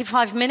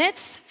 75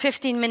 minutes,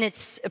 15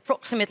 minutes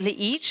approximately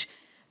each,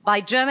 by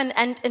German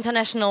and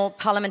international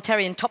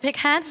parliamentarian topic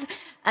heads.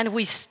 And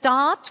we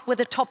start with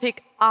the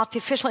topic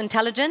artificial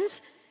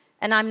intelligence.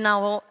 And I'm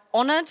now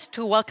honored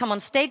to welcome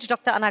on stage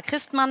Dr. Anna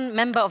Christmann,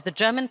 member of the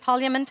German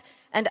Parliament,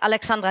 and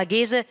Alexandra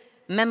Gese,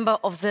 member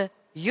of the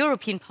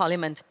European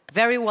Parliament.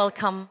 Very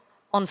welcome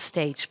on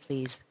stage,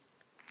 please.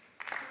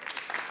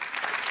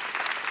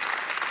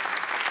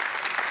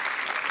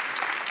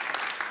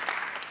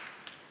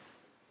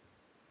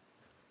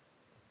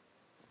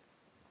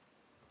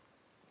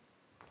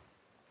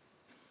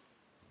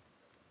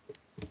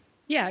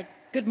 Yeah,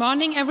 good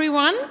morning,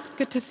 everyone.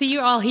 Good to see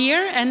you all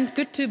here, and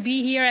good to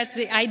be here at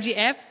the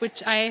IGF,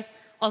 which I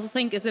also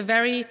think is a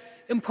very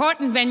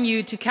important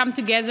venue to come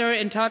together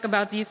and talk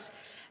about these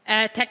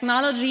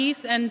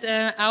technologies and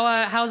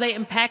how they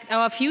impact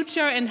our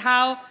future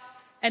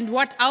and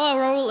what our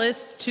role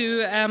is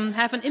to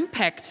have an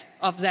impact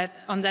of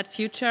on that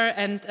future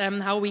and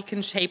how we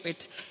can shape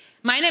it.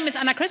 My name is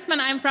Anna Christmann.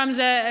 I'm from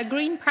the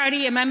Green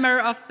Party, a member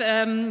of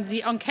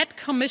the Enquete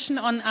Commission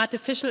on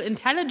Artificial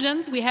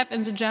Intelligence we have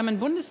in the German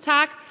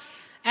Bundestag.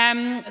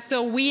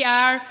 So we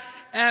are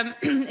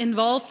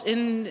involved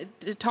in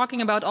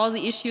talking about all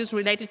the issues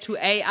related to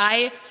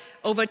AI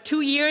over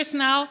 2 years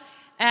now,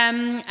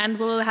 and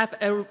we'll have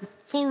a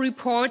full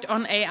report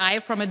on AI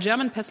from a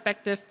German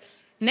perspective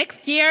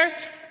next year.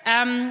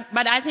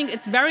 But I think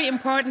it's very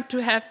important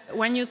to have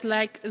venues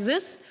like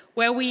this,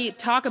 where we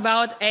talk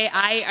about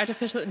AI,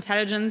 artificial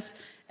intelligence,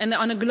 and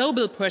on a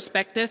global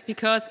perspective,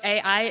 because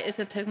AI is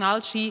a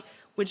technology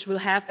which will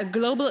have a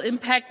global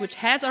impact, which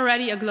has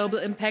already a global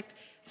impact.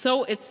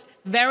 So it's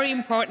very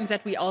important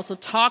that we also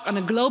talk on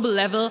a global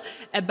level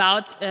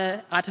about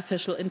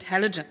artificial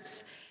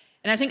intelligence.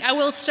 And I think I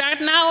will start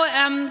now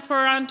for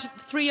around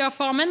 3 or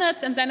 4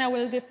 minutes, and then I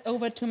will give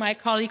over to my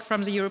colleague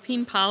from the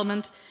European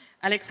Parliament,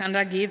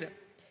 Alexandra Gese.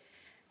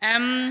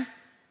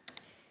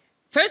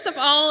 First of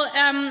all,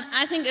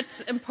 I think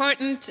it's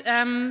important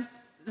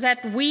that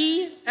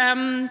we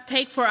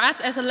take for us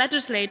as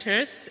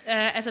legislators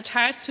as a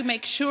task to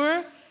make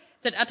sure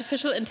that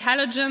artificial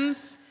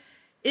intelligence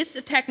is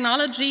a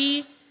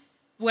technology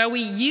where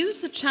we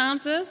use the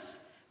chances,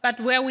 but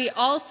where we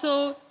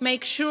also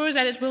make sure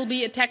that it will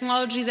be a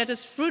technology that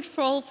is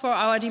fruitful for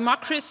our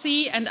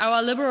democracy and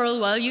our liberal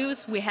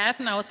values we have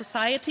in our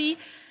society.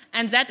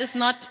 And that is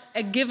not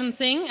a given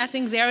thing. I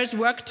think there is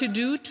work to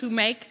do to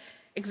make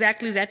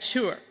exactly that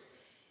sure.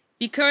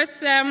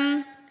 Because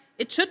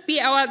it should be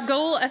our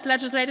goal as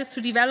legislators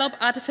to develop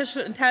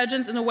artificial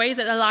intelligence in a way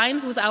that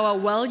aligns with our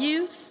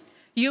values,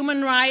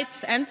 human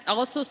rights, and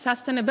also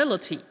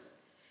sustainability.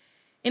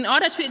 In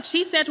order to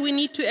achieve that, we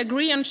need to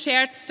agree on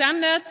shared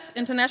standards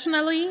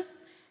internationally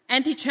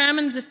and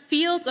determine the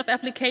fields of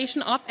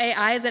application of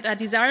AI that are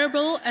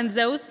desirable and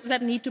those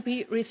that need to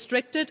be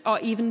restricted or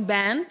even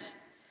banned,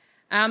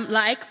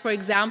 like, for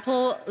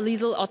example,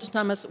 lethal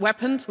autonomous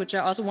weapons, which I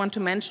also want to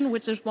mention,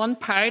 which is one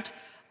part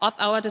of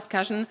our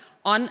discussion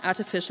on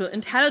artificial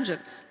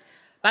intelligence.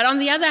 But on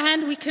the other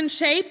hand, we can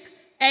shape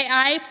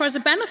AI for the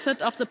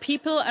benefit of the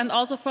people and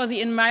also for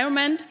the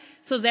environment.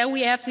 So there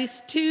we have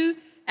these two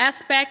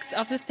aspects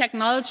of this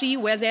technology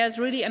where there's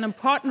really an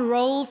important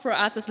role for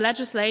us as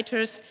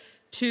legislators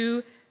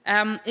to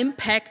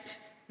impact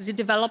the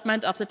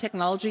development of the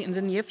technology in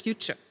the near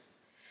future.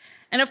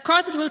 And of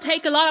course, it will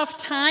take a lot of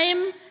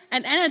time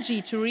and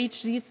energy to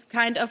reach these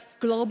kind of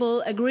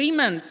global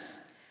agreements.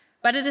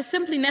 But it is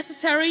simply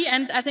necessary,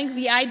 and I think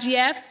the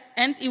IGF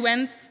and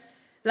events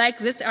like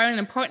this are an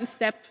important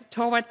step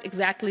towards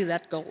exactly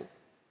that goal.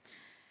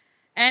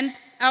 And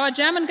our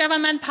German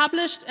government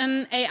published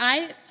an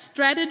AI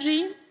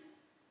strategy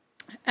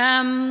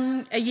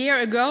a year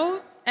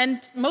ago,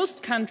 and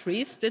most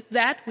countries did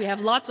that. We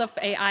have lots of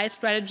AI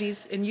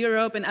strategies in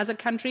Europe and other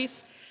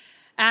countries.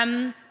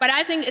 But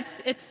I think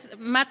it's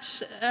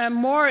much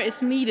more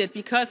is needed,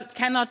 because it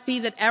cannot be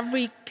that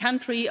every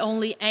country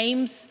only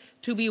aims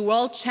to be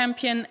world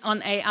champion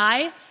on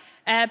AI.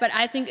 But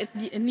I think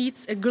it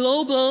needs a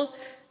global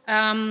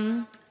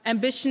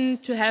ambition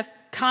to have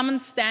common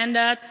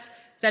standards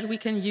that we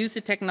can use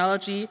the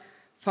technology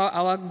for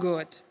our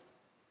good.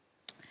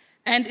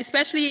 And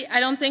especially, I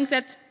don't think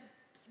that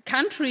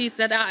countries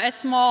that are as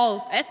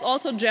small as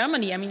also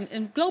Germany, I mean,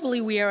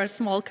 globally we are a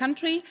small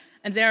country,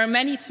 and there are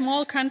many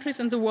small countries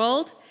in the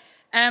world.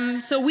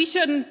 So we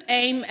shouldn't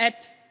aim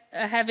at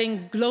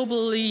having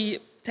globally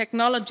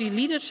technology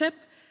leadership,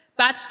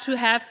 but to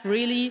have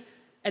really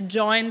a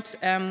joint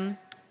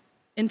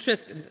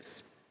interest in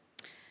this.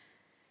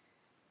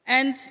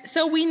 And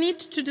so we need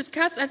to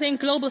discuss, I think,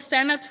 global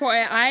standards for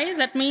AI.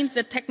 That means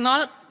the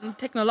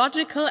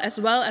technological as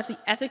well as the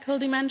ethical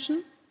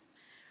dimension.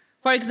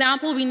 For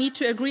example, we need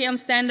to agree on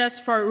standards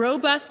for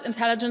robust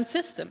intelligent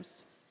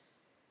systems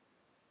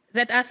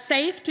that are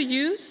safe to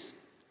use.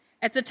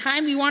 At the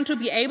time, we want to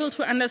be able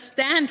to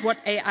understand what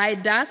AI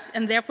does,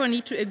 and therefore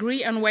need to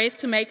agree on ways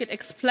to make it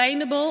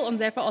explainable and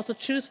therefore also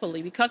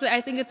truthfully. Because I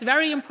think it's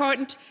very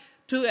important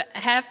to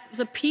have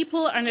the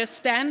people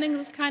understanding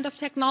this kind of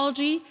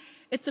technology.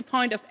 It's a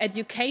point of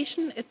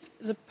education. It's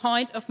the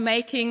point of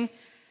making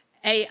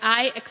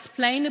AI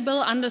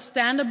explainable,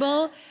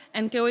 understandable,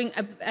 and going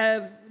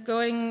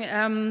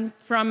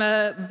from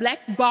a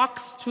black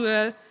box to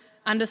a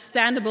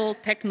understandable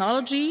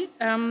technology.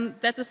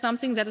 That is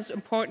something that is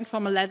important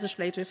from a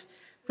legislative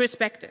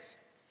perspective.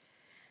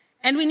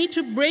 And we need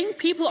to bring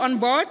people on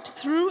board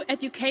through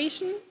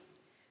education.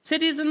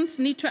 Citizens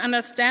need to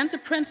understand the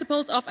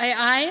principles of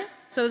AI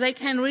so they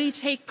can really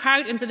take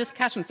part in the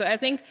discussion. So I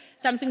think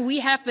something we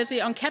have with the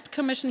Enquete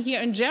Commission here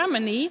in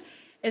Germany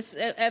is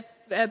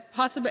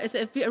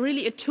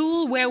really a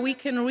tool where we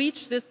can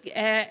reach this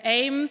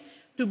aim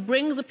to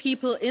bring the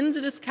people in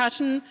the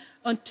discussion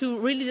and to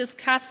really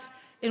discuss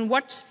in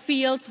what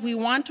fields we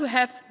want to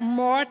have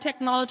more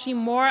technology,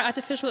 more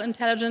artificial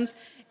intelligence,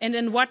 and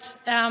in what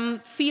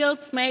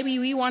fields maybe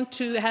we want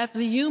to have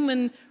the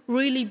human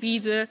really be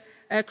the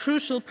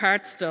crucial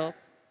part still.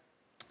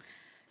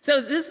 So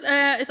this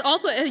is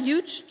also a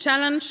huge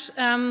challenge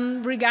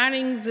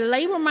regarding the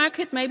labor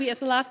market, maybe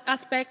as a last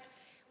aspect,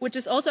 which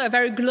is also a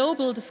very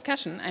global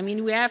discussion. I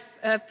mean, we have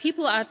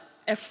people are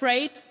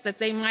afraid that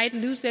they might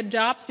lose their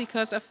jobs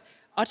because of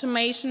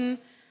automation,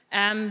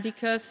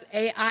 because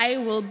AI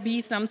will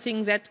be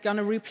something that's going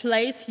to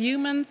replace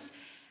humans.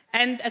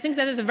 And I think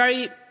that is a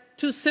very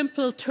too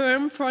simple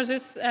term for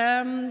this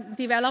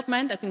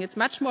development. I think it's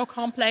much more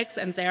complex,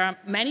 and there are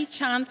many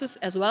chances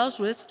as well as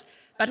risks.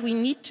 But we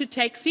need to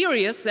take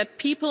serious that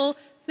people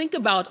think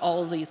about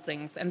all these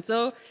things. And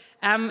so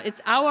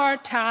it's our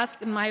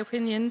task, in my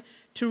opinion,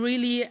 to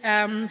really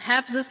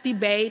have this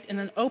debate in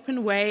an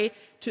open way,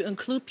 to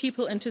include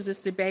people into this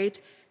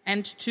debate,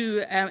 and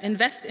to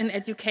invest in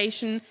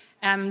education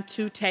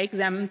to take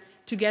them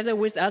together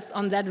with us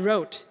on that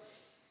road.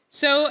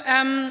 So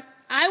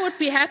I would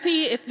be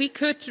happy if we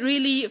could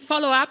really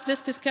follow up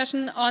this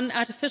discussion on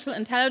artificial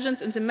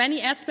intelligence in the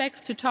many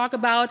aspects, to talk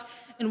about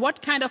in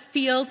what kind of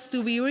fields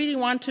do we really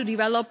want to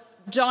develop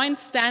joint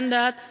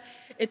standards.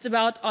 It's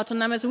about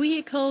autonomous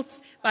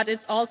vehicles, but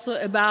it's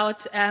also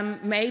about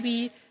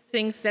maybe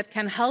things that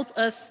can help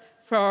us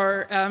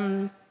for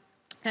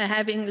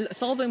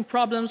solving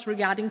problems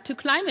regarding to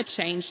climate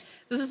change.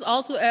 This is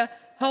also a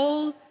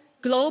whole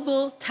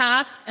global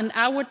task, and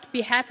I would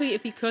be happy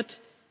if we could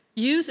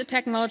use a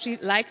technology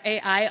like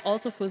AI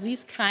also for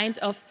these kind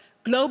of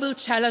global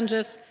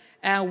challenges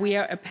we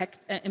are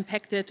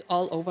impacted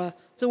all over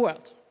the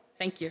world.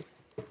 Thank you.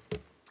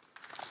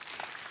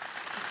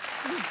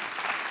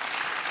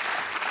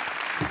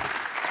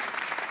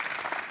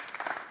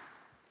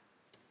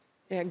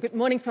 Yeah, good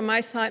morning from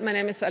my side. My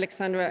name is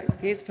Alexandra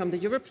Gees from the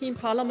European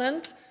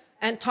Parliament.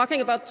 And talking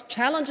about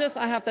challenges,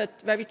 I have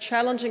that very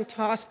challenging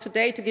task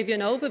today to give you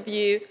an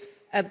overview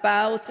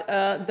about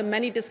the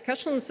many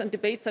discussions and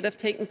debates that have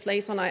taken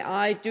place on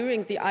AI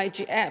during the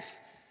IGF.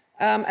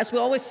 As we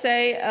always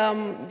say,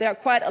 there are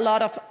quite a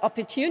lot of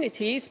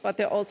opportunities, but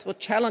there are also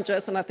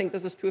challenges, and I think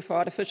this is true for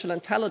artificial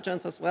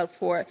intelligence as well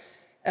for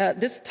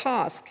this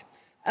task.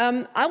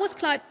 I was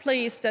quite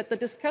pleased that the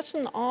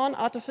discussion on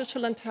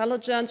artificial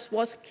intelligence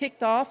was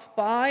kicked off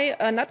by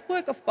a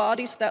network of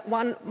bodies that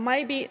one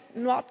maybe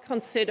not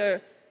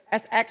consider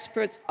as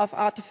experts of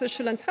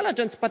artificial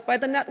intelligence, but by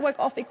the network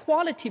of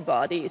equality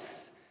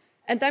bodies.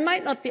 And they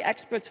might not be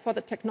experts for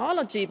the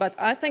technology, but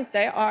I think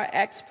they are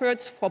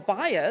experts for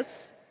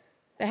bias.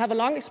 They have a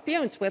long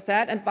experience with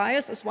that, and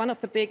bias is one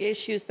of the big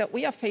issues that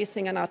we are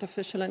facing in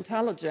artificial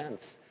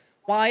intelligence.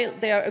 While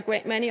there are a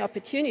great many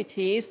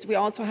opportunities, we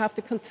also have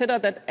to consider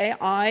that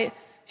AI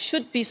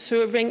should be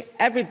serving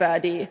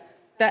everybody.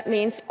 That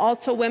means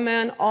also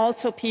women,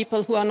 also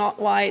people who are not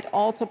white,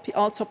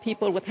 also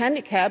people with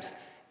handicaps.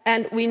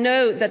 And we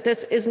know that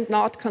this is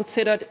not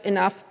considered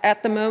enough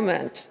at the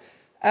moment.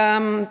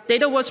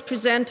 Data was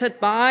presented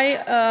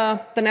by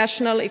the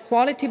National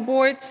Equality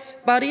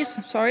bodies,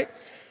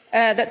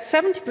 that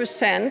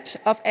 70%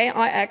 of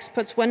AI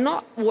experts were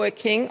not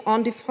working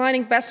on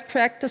defining best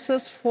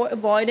practices for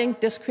avoiding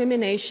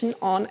discrimination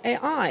on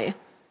AI.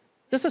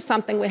 This is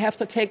something we have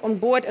to take on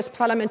board as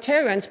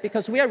parliamentarians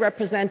because we are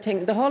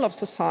representing the whole of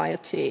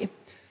society.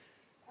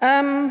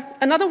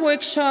 Another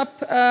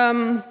workshop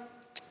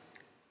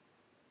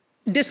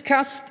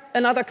discussed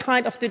another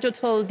kind of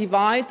digital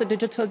divide, the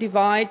digital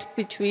divide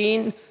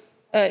between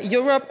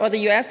Europe or the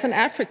US and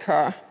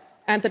Africa.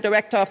 And the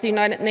director of the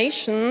United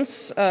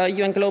Nations,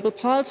 UN Global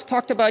Pulse,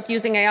 talked about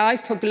using AI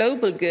for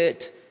global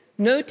good,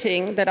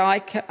 noting that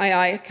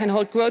AI can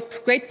hold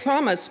great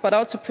promise, but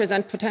also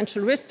present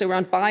potential risks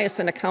around bias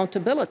and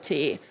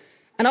accountability.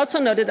 And also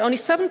noted only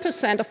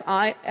 7% of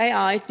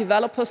AI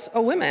developers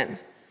are women.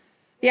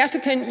 The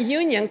African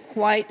Union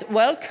quite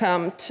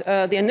welcomed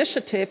the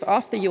initiative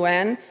of the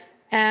UN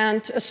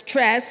and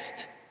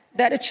stressed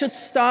that it should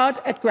start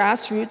at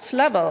grassroots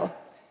level.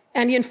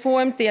 And he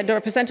informed the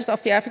representatives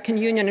of the African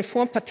Union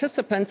informed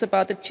participants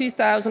about the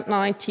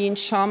 2019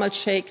 Sharm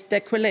el-Sheikh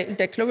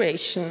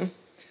Declaration.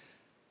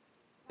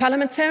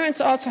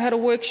 Parliamentarians also had a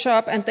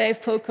workshop, and they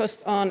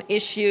focused on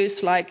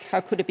issues like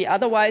how could it be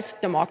otherwise,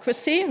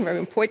 democracy, very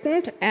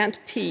important, and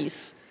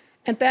peace.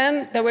 And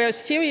then there were a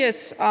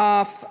series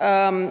of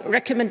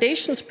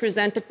recommendations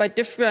presented by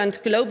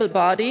different global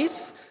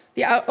bodies.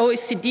 The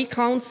OECD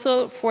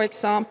Council, for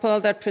example,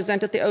 that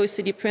presented the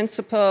OECD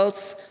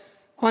principles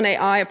on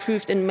AI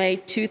approved in May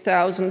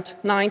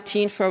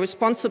 2019 for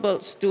responsible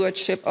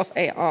stewardship of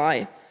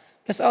AI.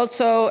 There's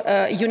also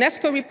a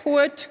UNESCO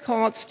report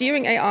called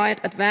Steering AI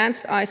at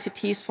Advanced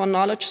ICTs for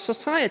Knowledge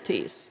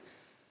Societies,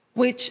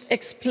 which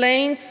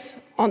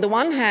explains, on the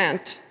one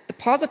hand, the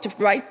positive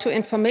right to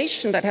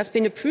information that has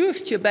been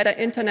approved to better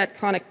internet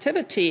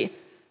connectivity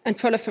and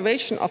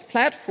proliferation of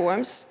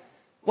platforms,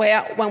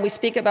 where when we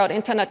speak about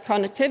internet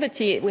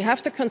connectivity, we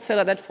have to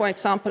consider that, for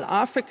example,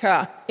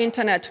 Africa,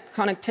 internet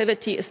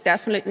connectivity is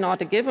definitely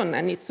not a given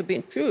and needs to be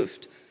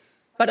improved.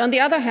 But on the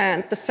other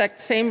hand, the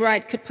same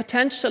right could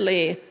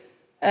potentially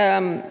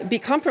be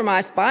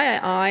compromised by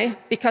AI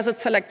because it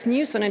selects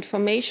news and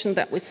information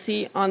that we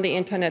see on the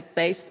internet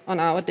based on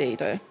our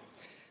data.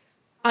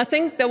 I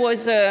think there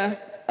was a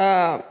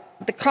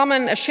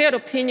shared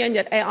opinion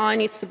that AI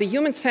needs to be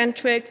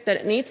human-centric, that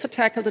it needs to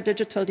tackle the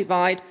digital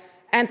divide,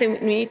 and they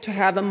need to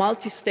have a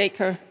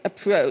multi-stakeholder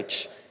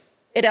approach.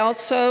 It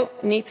also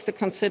needs to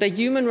consider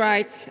human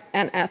rights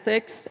and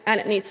ethics, and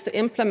it needs to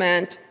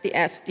implement the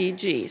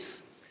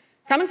SDGs.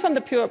 Coming from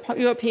the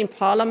European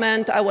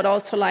Parliament, I would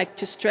also like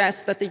to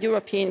stress that the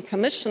European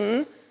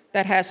Commission,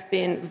 that has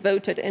been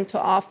voted into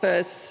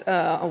office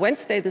on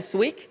Wednesday this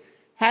week,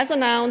 has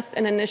announced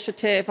an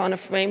initiative on a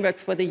framework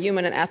for the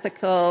human and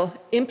ethical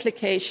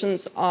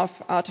implications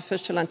of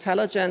artificial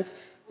intelligence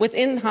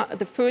within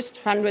the first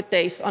 100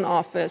 days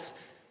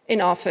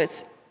in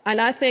office. And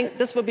I think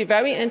this will be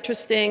very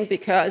interesting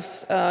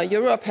because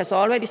Europe has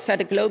already set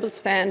a global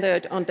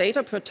standard on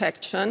data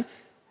protection,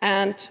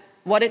 and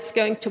what it's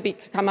going to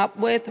come up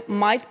with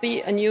might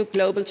be a new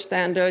global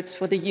standards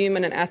for the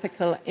human and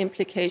ethical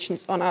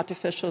implications on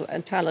artificial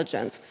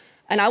intelligence.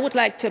 And I would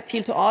like to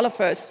appeal to all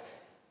of us.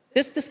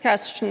 This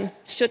discussion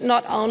should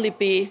not only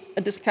be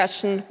a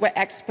discussion where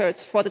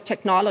experts for the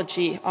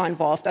technology are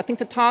involved. I think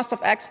the task of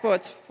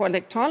experts for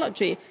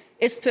technology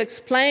is to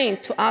explain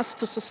to us,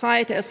 to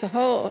society as a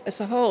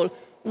whole,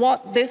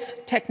 what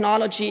this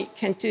technology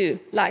can do,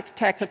 like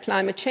tackle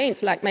climate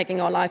change, like making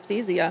our lives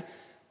easier.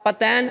 But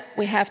then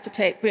we have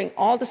to bring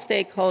all the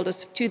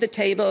stakeholders to the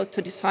table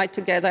to decide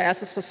together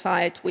as a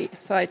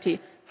society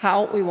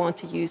how we want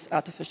to use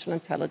artificial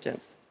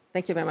intelligence.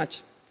 Thank you very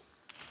much.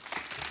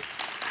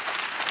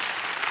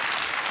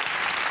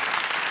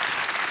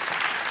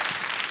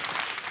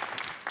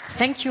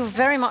 Thank you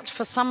very much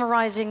for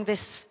summarizing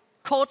this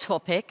core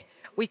topic.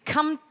 We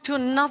come to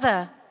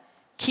another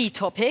key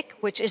topic,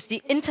 which is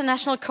the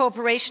international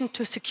cooperation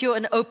to secure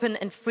an open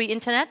and free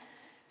internet.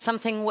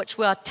 something which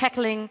we are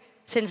tackling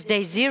since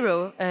day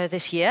zero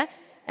this year.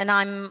 And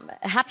I'm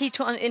happy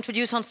to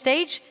introduce on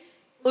stage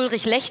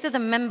Ulrich Lechte, the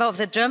member of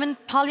the German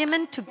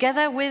Parliament,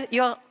 together with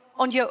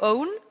on your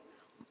own.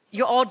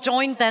 You're all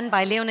joined then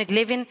by Leonid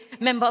Levin,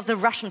 member of the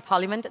Russian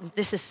Parliament. And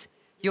this is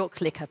your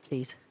clicker,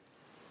 please.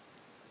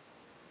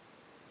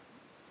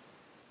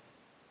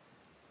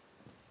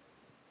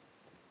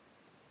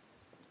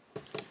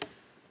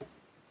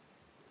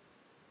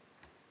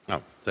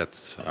 Ja,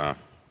 das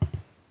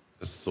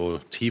ist so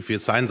tief, wie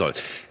es sein soll.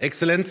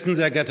 Exzellenzen,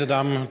 sehr geehrte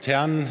Damen und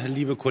Herren,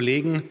 liebe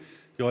Kollegen,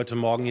 die heute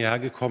Morgen hierher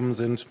gekommen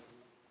sind.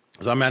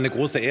 Es war mir eine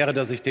große Ehre,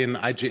 dass ich den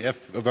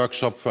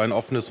IGF-Workshop für ein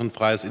offenes und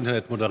freies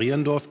Internet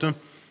moderieren durfte.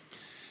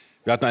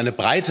 Wir hatten eine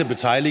breite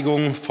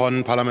Beteiligung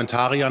von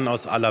Parlamentariern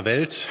aus aller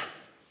Welt,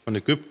 von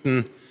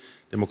Ägypten,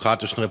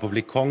 Demokratischen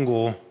Republik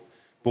Kongo,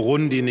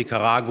 Burundi,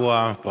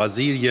 Nicaragua,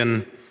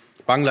 Brasilien,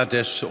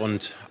 Bangladesch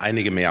und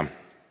einige mehr.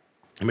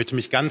 Ich möchte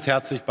mich ganz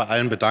herzlich bei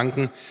allen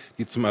bedanken,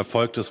 die zum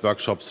Erfolg des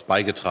Workshops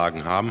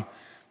beigetragen haben.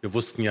 Wir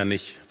wussten ja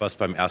nicht, was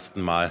beim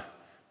ersten Mal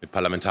mit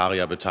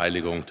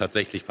Parlamentarierbeteiligung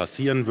tatsächlich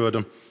passieren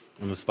würde.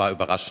 Und es war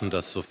überraschend,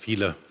 dass so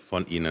viele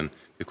von Ihnen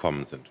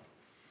gekommen sind.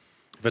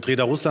 Der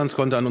Vertreter Russlands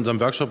konnte an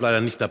unserem Workshop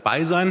leider nicht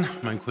dabei sein.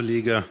 Mein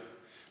Kollege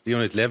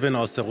Leonid Levin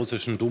aus der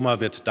russischen Duma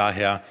wird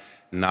daher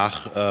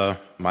nach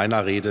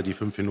meiner Rede, die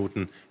 5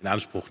 Minuten in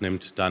Anspruch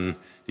nimmt, dann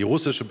die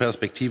russische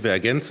Perspektive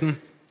ergänzen.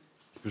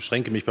 Ich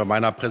beschränke mich bei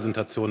meiner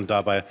Präsentation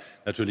dabei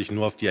natürlich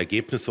nur auf die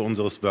Ergebnisse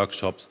unseres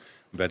Workshops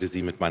und werde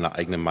Sie mit meiner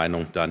eigenen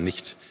Meinung da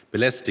nicht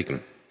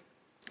belästigen.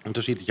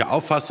 Unterschiedliche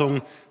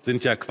Auffassungen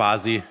sind ja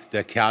quasi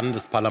der Kern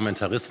des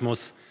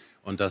Parlamentarismus.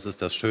 Und das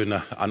ist das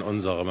Schöne an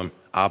unserer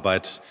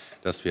Arbeit,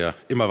 dass wir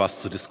immer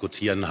was zu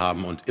diskutieren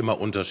haben und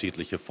immer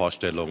unterschiedliche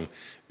Vorstellungen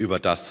über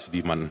das,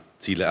 wie man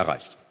Ziele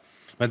erreicht.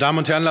 Meine Damen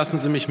und Herren, lassen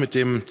Sie mich mit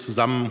dem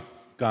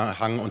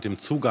Zusammenhang und dem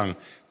Zugang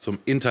zum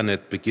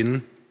Internet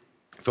beginnen.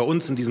 Für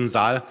uns in diesem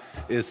Saal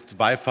ist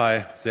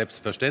Wi-Fi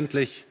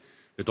selbstverständlich.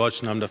 Wir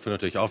Deutschen haben dafür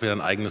natürlich auch wieder ein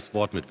eigenes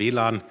Wort mit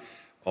WLAN.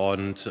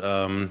 Und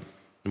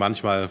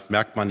manchmal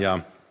merkt man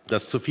ja,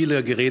 dass zu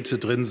viele Geräte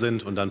drin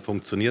sind und dann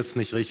funktioniert es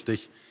nicht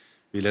richtig.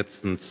 Wie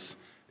letztens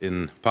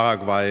in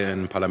Paraguay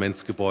im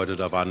Parlamentsgebäude,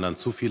 da waren dann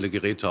zu viele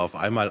Geräte auf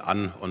einmal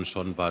an und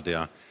schon war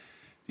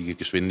die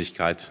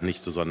Geschwindigkeit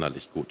nicht so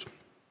sonderlich gut.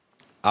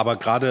 Aber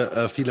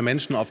gerade viele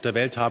Menschen auf der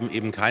Welt haben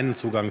eben keinen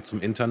Zugang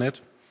zum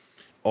Internet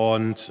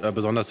und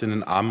besonders in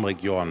den armen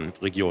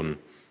Regionen.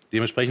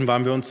 Dementsprechend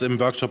waren wir uns im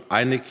Workshop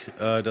einig,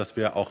 dass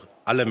wir auch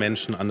alle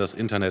Menschen an das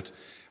Internet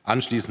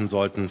anschließen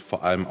sollten,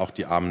 vor allem auch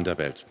die Armen der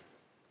Welt.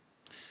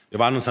 Wir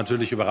waren uns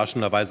natürlich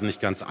überraschenderweise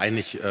nicht ganz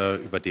einig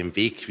über den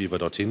Weg, wie wir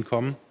dorthin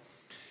kommen.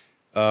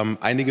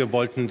 Einige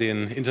wollten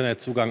den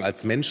Internetzugang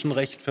als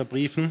Menschenrecht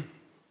verbriefen,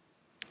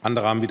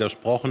 andere haben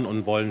widersprochen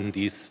und wollen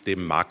dies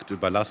dem Markt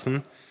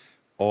überlassen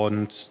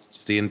und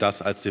sehen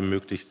das als den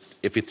möglichst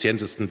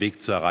effizientesten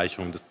Weg zur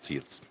Erreichung des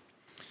Ziels.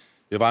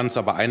 Wir waren uns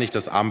aber einig,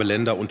 dass arme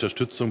Länder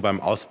Unterstützung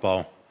beim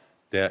Ausbau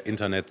der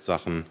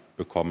Internetsachen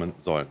bekommen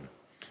sollen.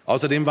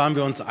 Außerdem waren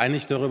wir uns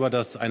einig darüber,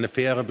 dass eine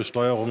faire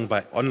Besteuerung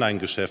bei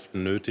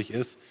Online-Geschäften nötig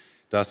ist,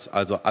 dass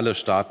also alle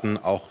Staaten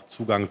auch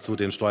Zugang zu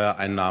den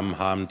Steuereinnahmen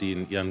haben, die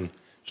in ihren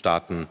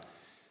Staaten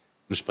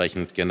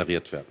entsprechend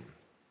generiert werden.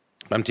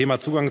 Beim Thema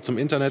Zugang zum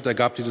Internet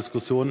ergab die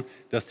Diskussion,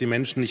 dass die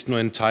Menschen nicht nur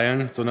in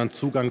Teilen, sondern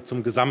Zugang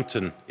zum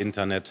gesamten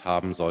Internet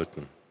haben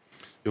sollten.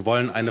 Wir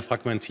wollen eine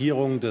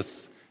Fragmentierung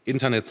des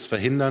Internets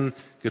verhindern,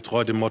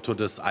 getreu dem Motto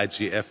des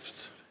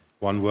IGFs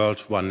One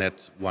World, One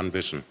Net, One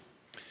Vision.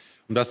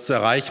 Um das zu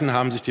erreichen,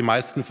 haben sich die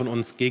meisten von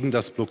uns gegen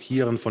das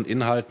Blockieren von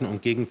Inhalten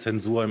und gegen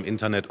Zensur im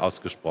Internet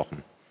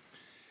ausgesprochen.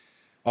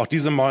 Auch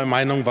diese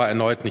Meinung war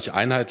erneut nicht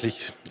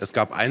einheitlich. Es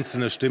gab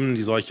einzelne Stimmen,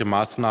 die solche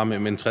Maßnahmen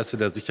im Interesse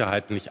der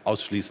Sicherheit nicht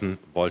ausschließen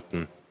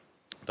wollten.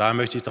 Daher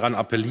möchte ich daran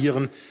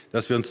appellieren,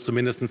 dass wir uns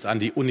zumindest an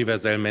die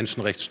universellen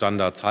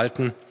Menschenrechtsstandards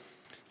halten.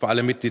 Für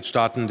alle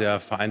Mitgliedstaaten der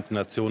Vereinten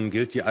Nationen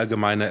gilt die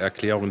Allgemeine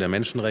Erklärung der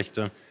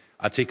Menschenrechte.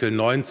 Artikel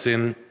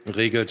 19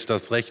 regelt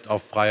das Recht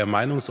auf freie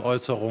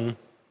Meinungsäußerung.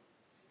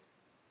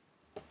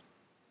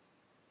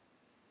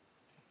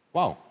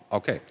 Wow,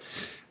 okay.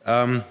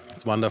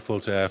 It's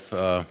wonderful to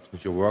have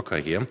your worker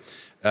here.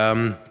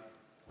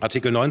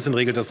 Artikel 19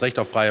 regelt das Recht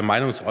auf freie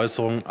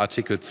Meinungsäußerung,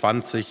 Artikel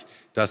 20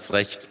 das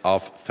Recht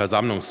auf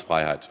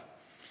Versammlungsfreiheit.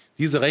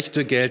 Diese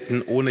Rechte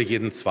gelten ohne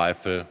jeden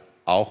Zweifel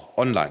auch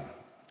online.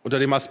 Unter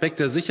dem Aspekt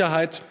der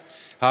Sicherheit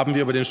haben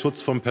wir über den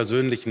Schutz von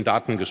persönlichen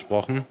Daten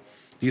gesprochen.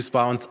 Dies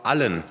war uns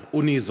allen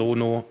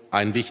unisono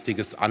ein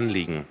wichtiges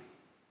Anliegen.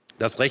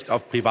 Das Recht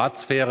auf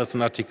Privatsphäre ist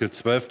in Artikel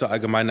 12 der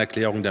Allgemeinen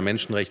Erklärung der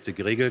Menschenrechte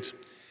geregelt.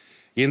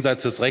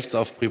 Jenseits des Rechts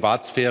auf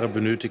Privatsphäre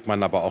benötigt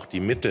man aber auch die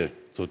Mittel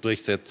zur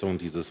Durchsetzung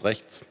dieses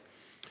Rechts.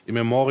 Im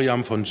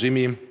Memoriam von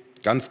Jimmy,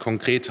 ganz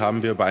konkret,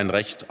 haben wir über ein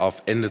Recht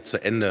auf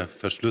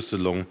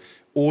Ende-zu-Ende-Verschlüsselung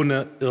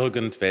ohne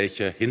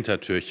irgendwelche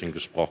Hintertürchen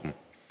gesprochen.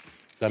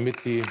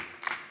 Damit die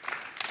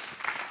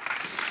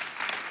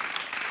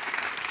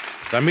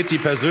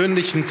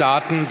persönlichen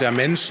Daten der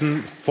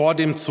Menschen vor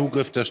dem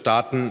Zugriff der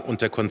Staaten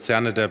und der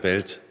Konzerne der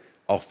Welt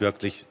auch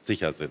wirklich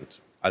sicher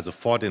sind. also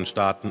vor den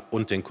Staaten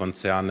und den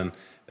Konzernen,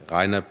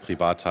 reine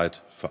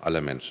Privatheit für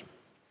alle Menschen.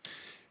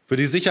 Für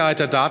die Sicherheit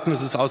der Daten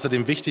ist es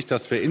außerdem wichtig,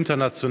 dass wir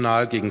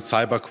international gegen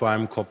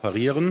Cybercrime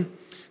kooperieren,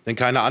 denn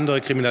keine andere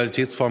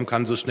Kriminalitätsform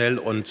kann so schnell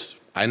und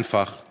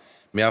einfach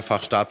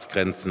mehrfach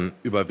Staatsgrenzen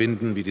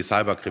überwinden wie die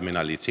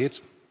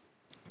Cyberkriminalität.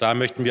 Da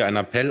möchten wir einen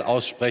Appell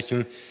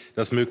aussprechen,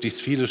 dass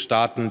möglichst viele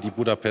Staaten die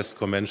Budapest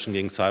Convention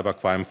gegen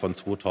Cybercrime von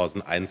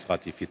 2001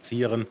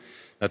 ratifizieren.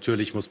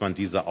 Natürlich muss man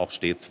diese auch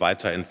stets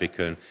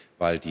weiterentwickeln,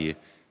 weil die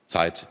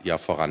Zeit ja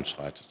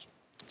voranschreitet.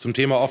 Zum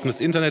Thema offenes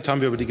Internet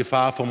haben wir über die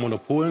Gefahr von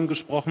Monopolen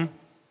gesprochen.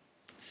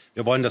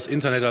 Wir wollen das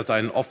Internet als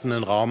einen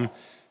offenen Raum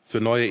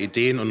für neue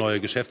Ideen und neue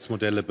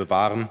Geschäftsmodelle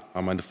bewahren,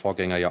 haben meine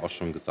Vorgänger ja auch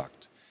schon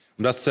gesagt.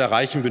 Um das zu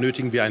erreichen,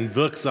 benötigen wir ein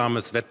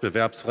wirksames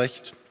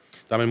Wettbewerbsrecht.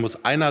 Damit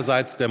muss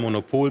einerseits der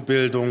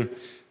Monopolbildung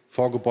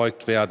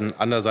vorgebeugt werden,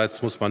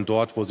 andererseits muss man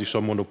dort, wo sich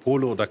schon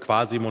Monopole oder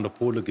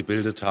Quasi-Monopole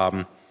gebildet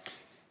haben,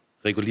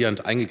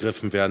 regulierend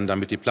eingegriffen werden,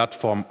 damit die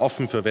Plattformen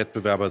offen für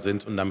Wettbewerber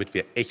sind und damit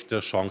wir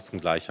echte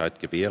Chancengleichheit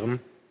gewähren.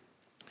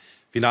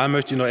 Final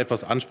möchte ich noch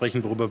etwas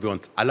ansprechen, worüber wir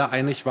uns alle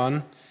einig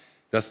waren.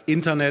 Das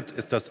Internet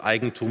ist das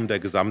Eigentum der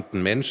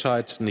gesamten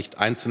Menschheit, nicht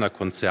einzelner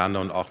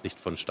Konzerne und auch nicht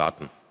von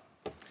Staaten.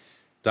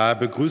 Daher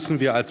begrüßen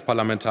wir als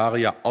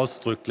Parlamentarier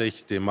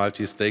ausdrücklich den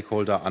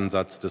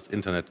Multi-Stakeholder-Ansatz des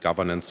Internet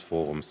Governance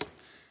Forums.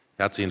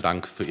 Herzlichen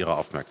Dank für Ihre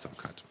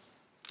Aufmerksamkeit.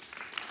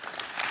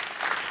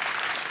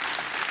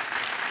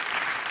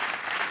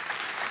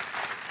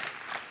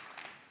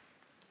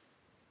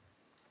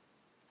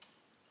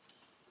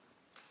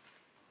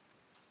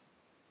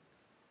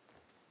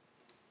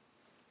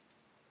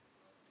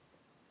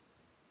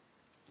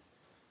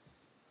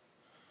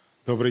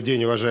 Добрый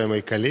день,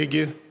 уважаемые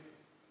коллеги.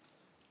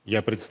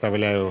 Я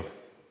представляю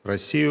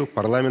Россию,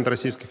 парламент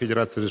Российской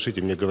Федерации.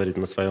 Разрешите мне говорить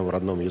на своем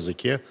родном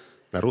языке,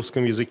 на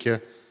русском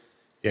языке.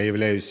 Я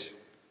являюсь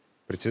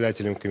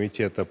председателем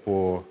комитета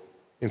по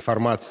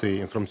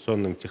информации,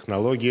 информационным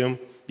технологиям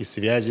и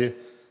связи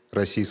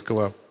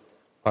российского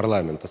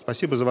парламента.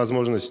 Спасибо за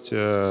возможность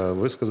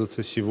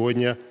высказаться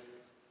сегодня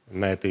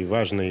на этой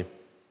важной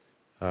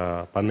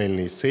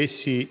панельной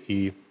сессии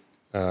и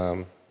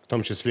в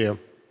том числе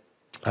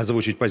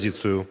озвучить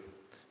позицию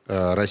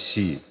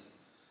России.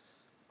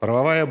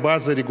 Правовая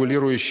база,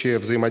 регулирующая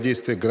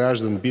взаимодействие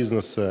граждан,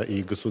 бизнеса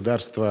и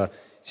государства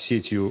с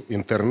сетью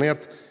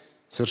интернет,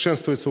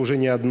 совершенствуется уже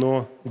не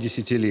одно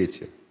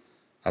десятилетие.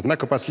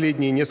 Однако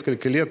последние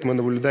несколько лет мы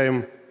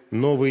наблюдаем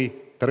новый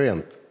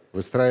тренд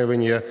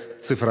выстраивания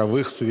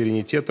цифровых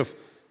суверенитетов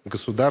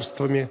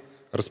государствами,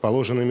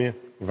 расположенными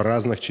в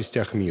разных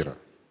частях мира.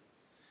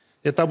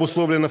 Это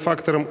обусловлено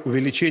фактором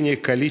увеличения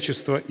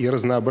количества и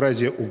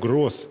разнообразия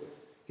угроз,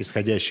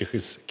 исходящих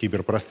из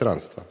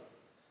киберпространства.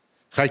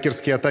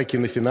 Хакерские атаки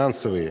на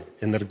финансовые,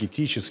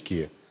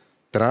 энергетические,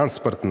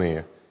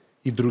 транспортные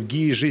и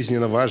другие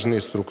жизненно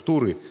важные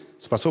структуры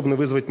способны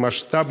вызвать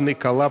масштабный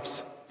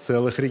коллапс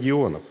целых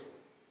регионов.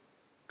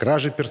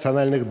 Кражи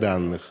персональных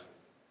данных,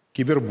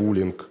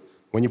 кибербуллинг,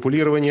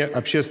 манипулирование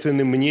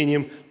общественным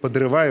мнением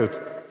подрывают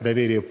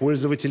доверие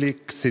пользователей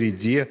к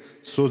среде,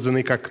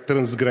 созданной как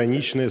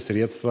трансграничное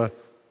средство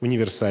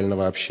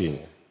универсального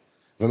общения.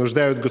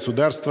 Вынуждают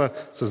государства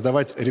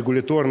создавать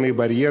регуляторные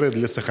барьеры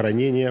для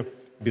сохранения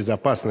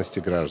безопасности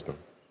граждан.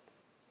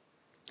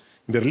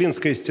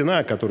 Берлинская стена,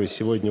 о которой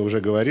сегодня уже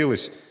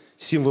говорилось,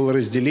 символ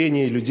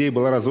разделения людей,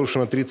 была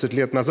разрушена 30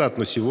 лет назад,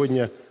 но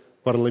сегодня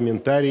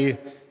парламентарии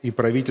и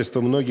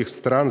правительства многих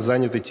стран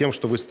заняты тем,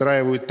 что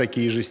выстраивают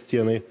такие же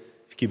стены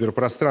в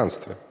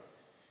киберпространстве.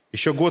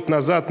 Еще год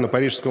назад на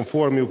Парижском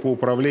форуме по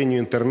управлению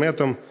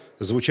интернетом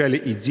звучали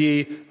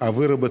идеи о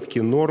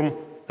выработке норм,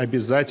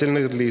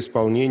 обязательных для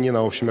исполнения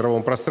на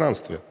общемировом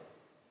пространстве.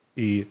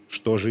 И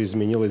что же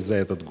изменилось за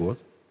этот год?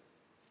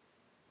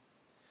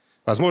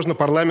 Возможно,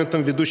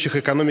 парламентам ведущих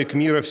экономик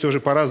мира все же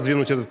пора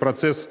сдвинуть этот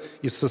процесс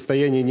из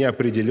состояния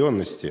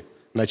неопределенности,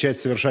 начать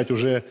совершать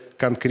уже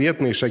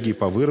конкретные шаги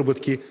по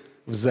выработке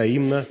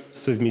взаимно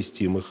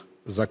совместимых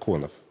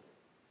законов.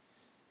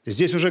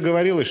 Здесь уже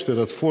говорилось, что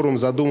этот форум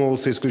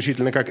задумывался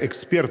исключительно как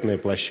экспертная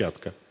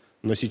площадка,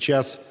 но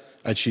сейчас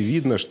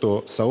очевидно,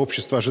 что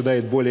сообщество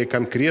ожидает более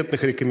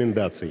конкретных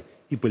рекомендаций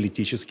и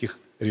политических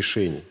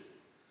решений.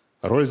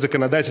 Роль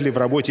законодателей в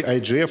работе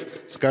IGF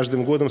с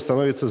каждым годом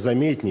становится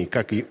заметней,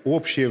 как и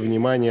общее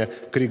внимание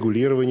к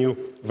регулированию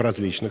в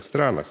различных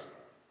странах.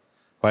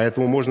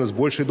 Поэтому можно с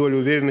большей долей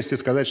уверенности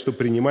сказать, что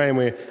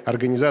принимаемые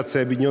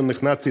Организацией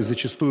Объединенных Наций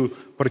зачастую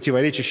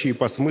противоречащие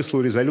по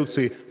смыслу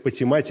резолюции по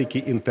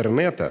тематике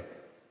интернета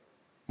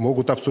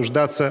могут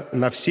обсуждаться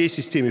на всей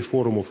системе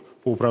форумов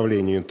по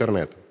управлению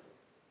интернетом.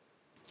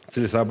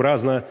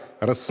 Целесообразно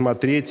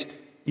рассмотреть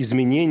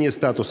изменение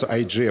статуса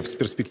IGF с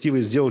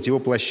перспективой сделать его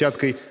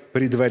площадкой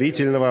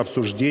предварительного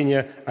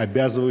обсуждения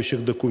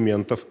обязывающих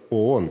документов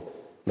ООН,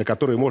 на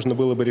которые можно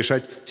было бы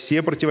решать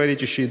все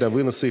противоречащие до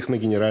выноса их на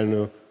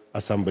Генеральную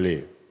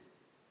Ассамблею.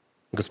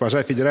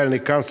 Госпожа федеральный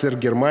канцлер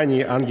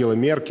Германии Ангела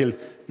Меркель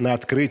на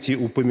открытии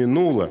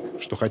упомянула,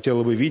 что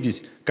хотела бы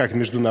видеть, как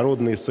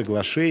международные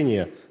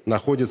соглашения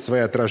находят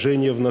свое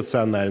отражение в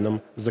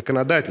национальном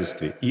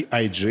законодательстве, и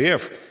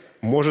IGF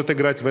может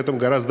играть в этом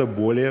гораздо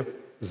более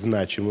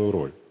значимую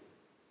роль.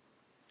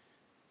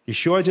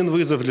 Еще один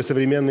вызов для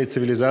современной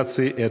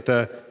цивилизации –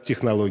 это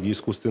технологии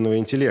искусственного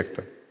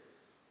интеллекта.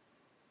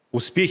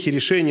 Успехи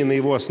решений на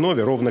его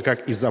основе, ровно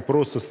как и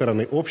запрос со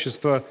стороны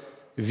общества,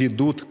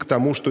 ведут к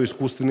тому, что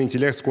искусственный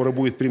интеллект скоро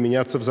будет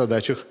применяться в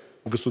задачах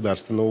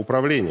государственного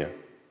управления.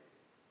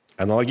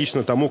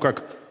 Аналогично тому,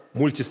 как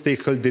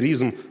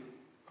мультистейкхолдеризм,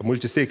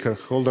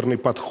 мультистейкхолдерный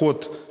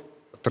подход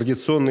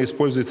традиционно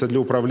используется для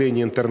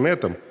управления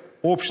интернетом,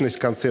 общность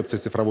концепции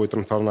цифровой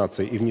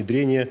трансформации и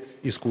внедрение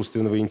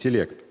искусственного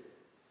интеллекта.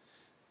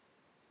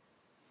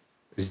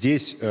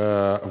 Здесь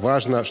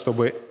важно,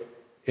 чтобы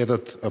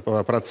этот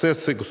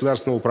процессы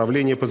государственного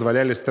управления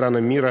позволяли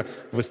странам мира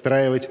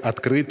выстраивать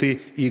открытые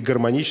и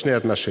гармоничные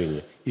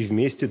отношения и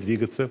вместе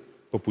двигаться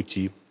по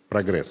пути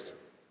прогресса.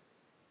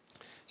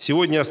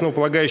 Сегодня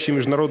основополагающий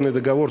международный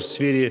договор в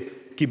сфере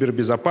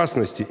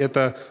кибербезопасности –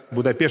 это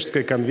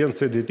Будапештская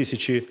конвенция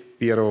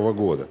 2001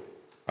 года.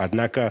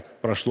 Однако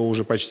прошло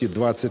уже почти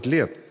 20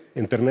 лет,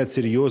 интернет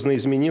серьезно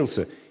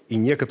изменился, и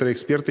некоторые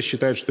эксперты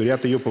считают, что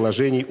ряд ее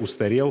положений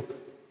устарел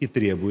и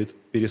требует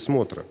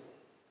пересмотра.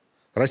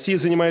 Россия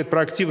занимает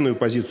проактивную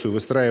позицию,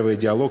 выстраивая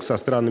диалог со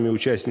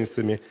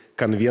странами-участницами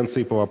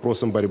Конвенции по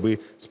вопросам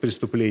борьбы с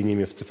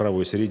преступлениями в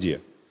цифровой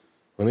среде.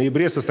 В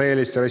ноябре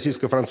состоялись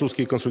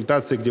российско-французские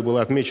консультации, где было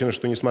отмечено,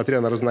 что,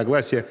 несмотря на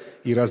разногласия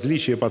и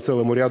различия по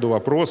целому ряду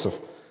вопросов,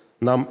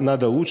 нам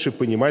надо лучше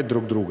понимать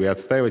друг друга и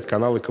отстаивать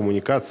каналы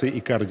коммуникации и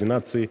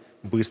координации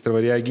быстрого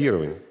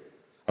реагирования.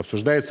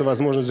 Обсуждается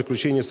возможность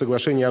заключения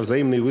соглашения о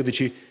взаимной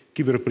выдаче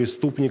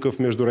киберпреступников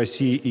между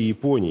Россией и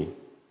Японией.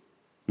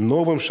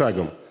 Новым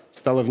шагом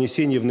стало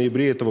внесение в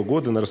ноябре этого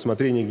года на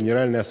рассмотрение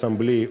Генеральной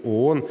Ассамблеи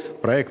ООН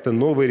проекта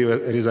новой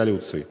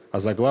резолюции,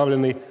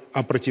 озаглавленной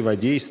 «О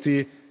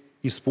противодействии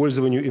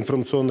использованию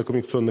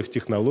информационно-коммуникационных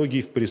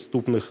технологий в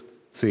преступных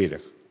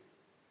целях».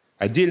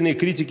 Отдельные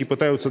критики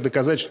пытаются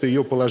доказать, что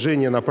ее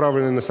положения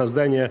направлены на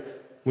создание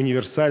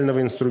универсального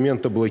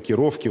инструмента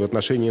блокировки в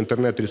отношении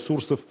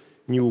интернет-ресурсов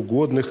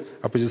неугодных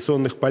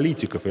оппозиционных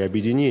политиков и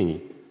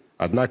объединений.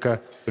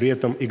 Однако при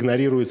этом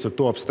игнорируется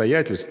то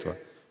обстоятельство,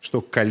 что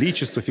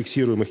количество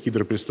фиксируемых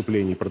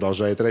киберпреступлений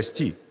продолжает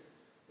расти.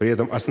 При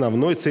этом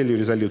основной целью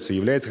резолюции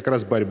является как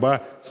раз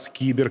борьба с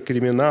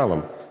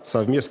киберкриминалом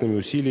совместными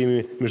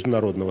усилиями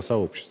международного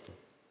сообщества.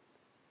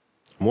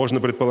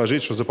 Можно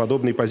предположить, что за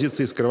подобной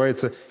позицией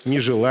скрывается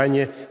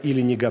нежелание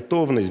или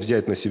неготовность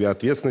взять на себя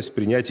ответственность в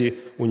принятии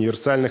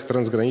универсальных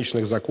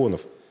трансграничных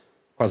законов,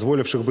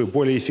 позволивших бы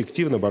более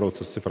эффективно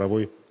бороться с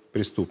цифровой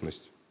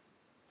преступностью.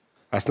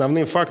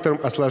 Основным фактором,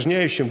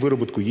 осложняющим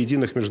выработку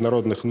единых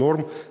международных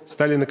норм,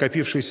 стали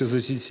накопившиеся за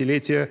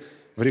десятилетия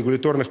в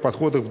регуляторных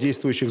подходах в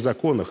действующих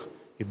законах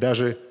и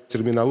даже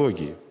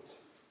терминологии.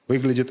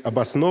 Выглядит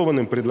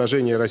обоснованным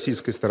предложение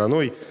российской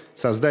стороной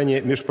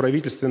создания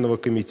межправительственного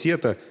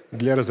комитета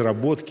для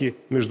разработки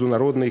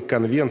международной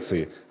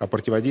конвенции о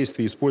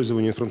противодействии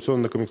использованию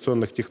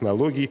информационно-коммуникационных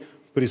технологий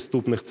в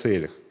преступных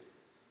целях,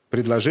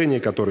 предложения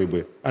которой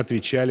бы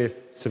отвечали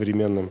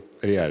современным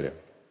реалиям.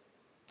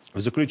 В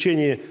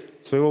заключение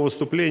своего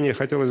выступления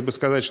хотелось бы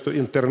сказать, что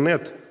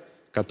интернет,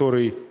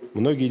 который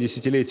многие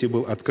десятилетия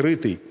был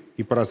открытой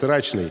и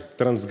прозрачной,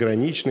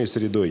 трансграничной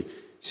средой,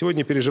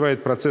 сегодня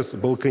переживает процесс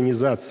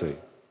балканизации,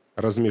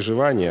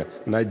 размежевания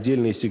на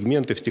отдельные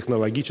сегменты в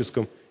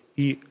технологическом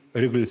и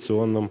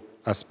регуляционном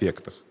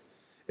аспектах.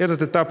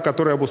 Этот этап,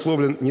 который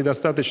обусловлен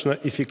недостаточно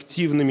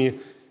эффективными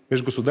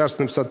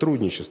межгосударственным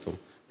сотрудничеством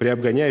при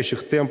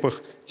обгоняющих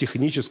темпах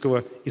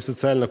технического и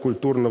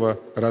социально-культурного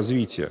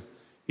развития,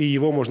 и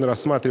его можно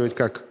рассматривать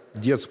как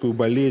детскую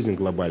болезнь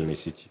глобальной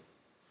сети.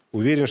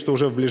 Уверен, что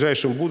уже в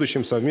ближайшем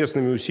будущем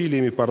совместными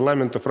усилиями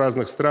парламентов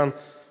разных стран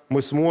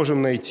мы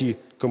сможем найти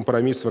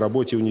компромисс в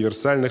работе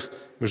универсальных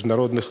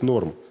международных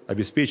норм,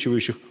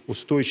 обеспечивающих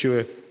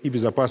устойчивое и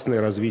безопасное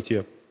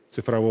развитие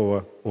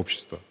цифрового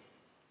общества.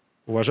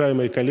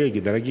 Уважаемые коллеги,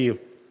 дорогие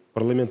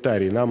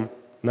парламентарии, нам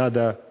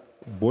надо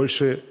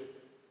больше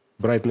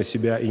брать на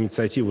себя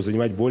инициативу,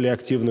 занимать более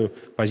активную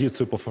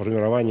позицию по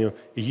формированию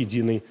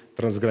единой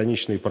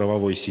трансграничной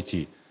правовой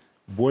сети,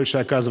 больше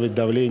оказывать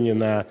давление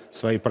на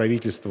свои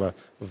правительства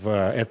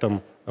в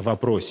этом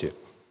вопросе.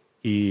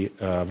 И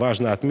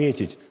важно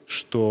отметить,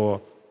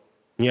 что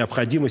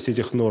необходимость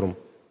этих норм,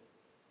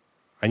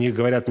 о них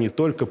говорят не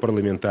только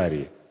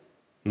парламентарии,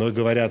 но и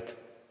говорят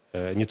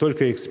не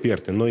только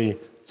эксперты, но и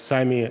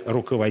сами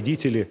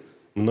руководители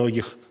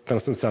многих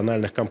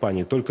транснациональных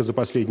компаний. Только за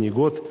последний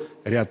год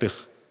ряд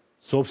их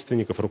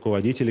собственников,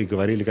 руководителей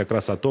говорили как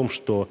раз о том,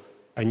 что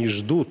они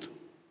ждут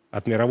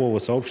от мирового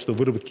сообщества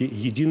выработки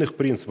единых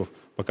принципов,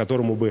 по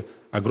которому бы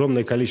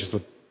огромное количество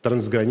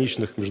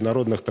трансграничных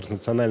международных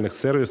транснациональных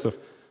сервисов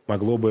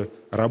могло бы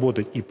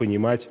работать и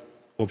понимать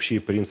общие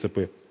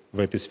принципы в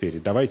этой сфере.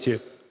 Давайте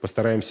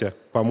постараемся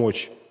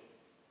помочь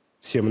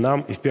всем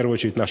нам и в первую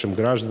очередь нашим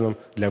гражданам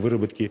для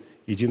выработки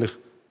единых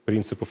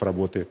принципов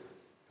работы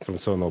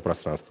информационного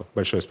пространства.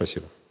 Большое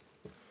спасибо.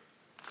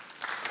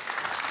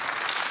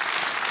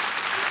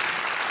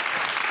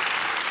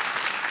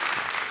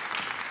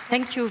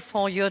 Thank you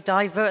for your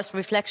diverse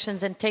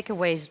reflections and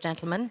takeaways,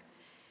 gentlemen.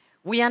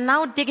 We are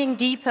now digging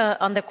deeper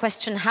on the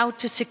question how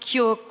to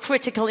secure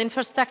critical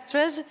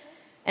infrastructures,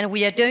 and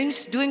we are doing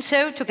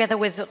so together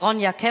with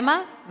Ronja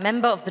Kemmer,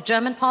 member of the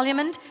German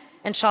Parliament,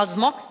 and Charles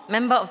Mock,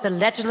 member of the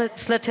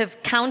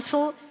Legislative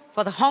Council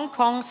for the Hong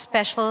Kong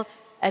Special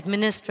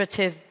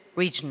Administrative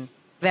Region.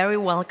 Very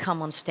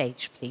welcome on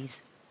stage,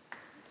 please.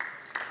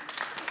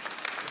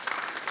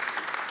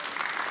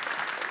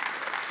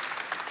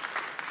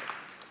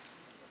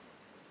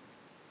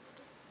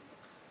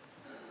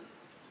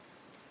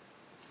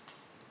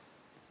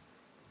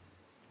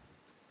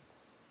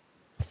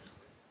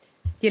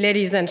 Dear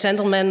ladies and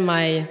gentlemen,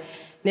 my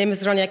name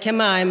is Ronja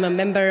Kemmer. I'm a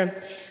member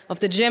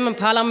of the German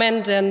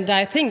Parliament, and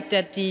I think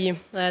that the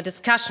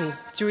discussion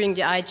during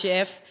the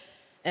IGF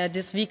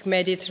this week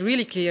made it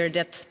really clear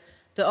that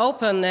the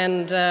open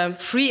and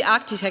free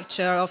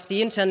architecture of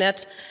the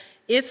Internet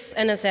is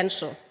an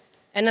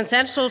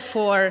essential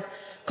for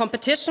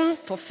competition,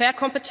 for fair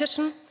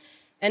competition,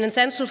 an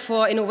essential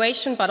for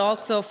innovation, but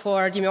also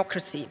for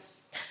democracy.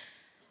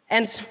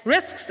 And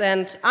risks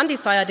and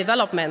undesired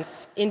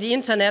developments in the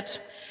Internet,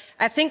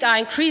 I think, are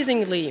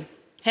increasingly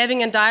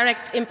having a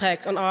direct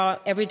impact on our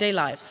everyday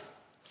lives.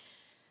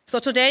 So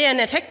today, an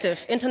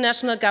effective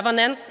international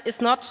governance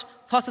is not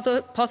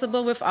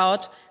possible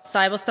without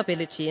cyber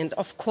stability. And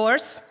of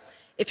course,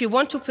 if you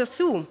want to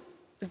pursue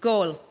the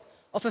goal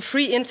of a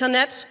free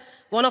Internet,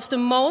 one of the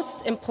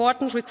most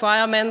important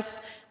requirements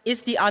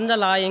is the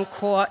underlying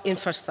core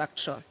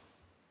infrastructure.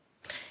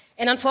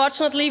 And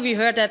unfortunately, we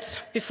heard that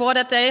before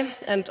that day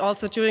and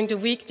also during the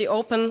week, the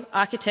open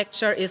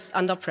architecture is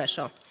under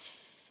pressure.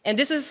 And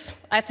this is,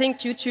 I think,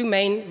 due to two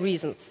main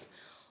reasons.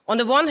 On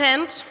the one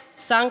hand,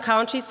 some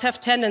countries have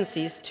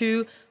tendencies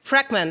to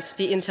fragment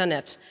the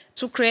Internet,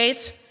 to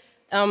create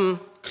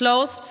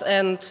closed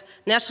and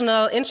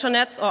national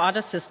intranets or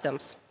other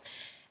systems.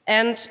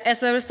 And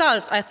as a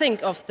result, I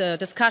think, of the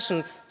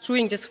discussions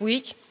during this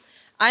week,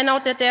 I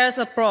note that there is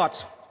a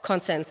broad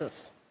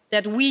consensus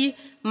that we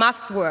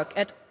must work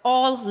at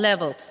all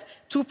levels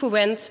to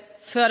prevent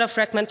further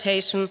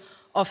fragmentation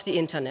of the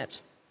Internet.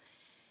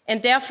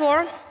 And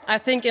therefore, I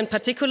think in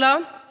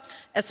particular,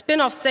 a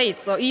spin-off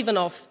states or even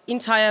of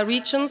entire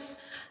regions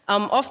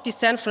of the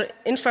central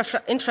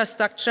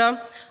infrastructure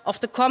of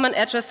the common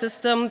address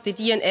system, the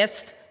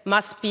DNS,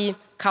 must be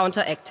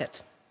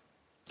counteracted.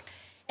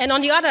 And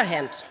on the other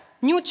hand,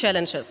 new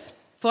challenges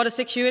for the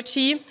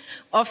security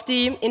of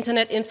the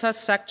Internet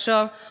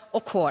infrastructure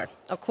occur,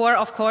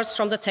 of course,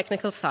 from the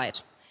technical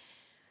side.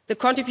 The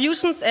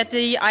contributions at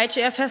the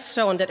IGF have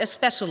shown that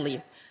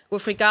especially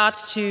with regard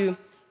to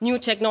new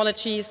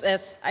technologies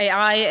as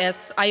AI,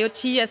 as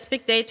IoT, as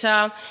big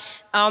data,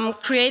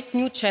 create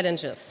new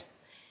challenges.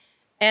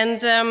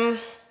 And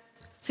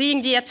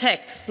seeing the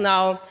attacks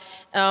now,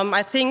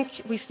 I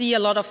think we see a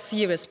lot of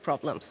serious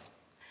problems.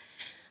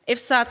 If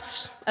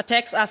such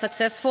attacks are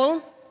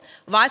successful,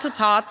 vital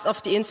parts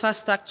of the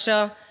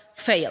infrastructure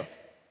fail.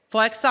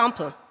 For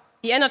example,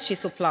 the energy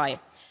supply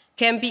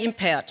can be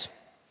impaired.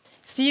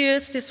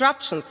 Serious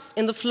disruptions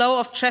in the flow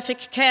of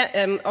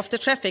the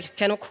traffic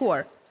can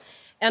occur.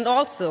 And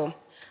also,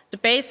 the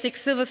basic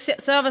civil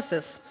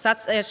services,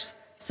 such as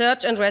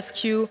search and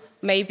rescue,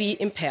 may be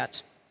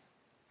impaired.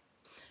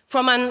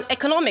 From an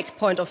economic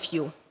point of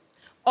view,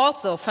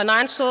 also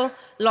financial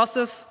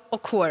losses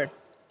occur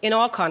in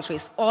all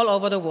countries, all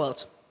over the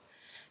world.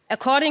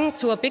 According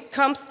to a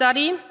BigCom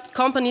study,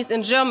 companies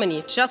in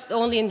Germany, just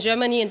only in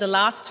Germany in the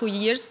last 2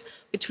 years,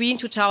 between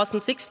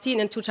 2016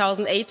 and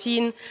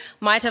 2018,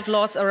 might have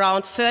lost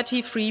around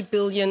 33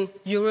 billion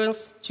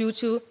euros due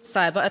to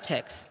cyber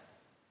attacks.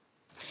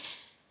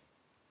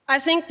 I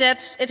think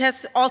that it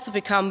has also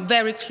become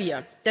very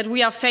clear that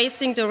we are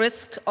facing the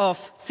risk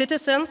of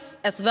citizens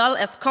as well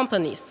as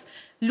companies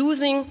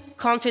losing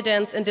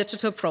confidence in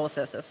digital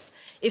processes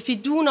if we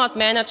do not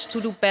manage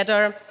to do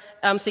better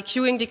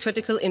securing the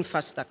critical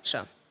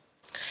infrastructure.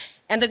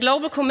 And the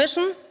Global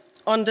Commission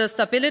on the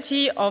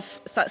Stability of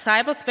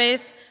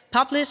Cyberspace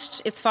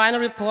published its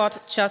final report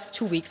just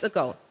 2 weeks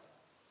ago.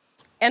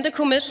 And the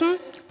Commission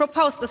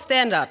proposed a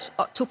standard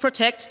to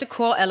protect the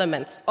core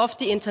elements of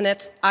the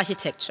Internet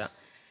architecture.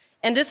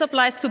 And this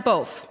applies to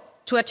both,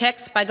 to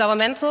attacks by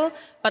governmental,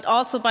 but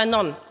also by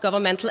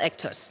non-governmental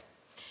actors.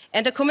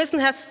 And the Commission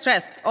has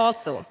stressed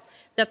also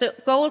that the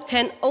goal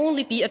can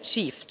only be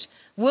achieved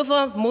with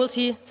a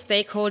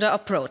multi-stakeholder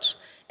approach,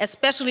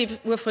 especially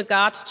with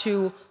regard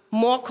to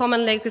more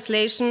common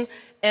legislation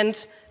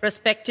and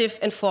respective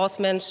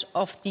enforcement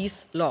of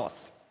these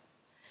laws.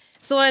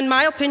 So in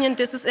my opinion,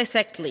 this is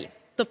exactly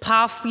the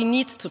path we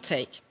need to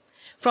take.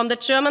 From the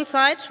German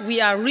side,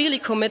 we are really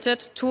committed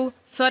to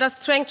further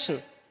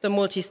strengthen the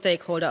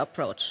multi-stakeholder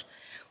approach.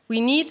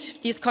 We need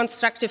these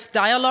constructive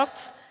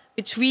dialogues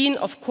between,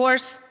 of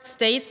course,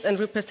 states and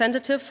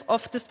representatives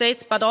of the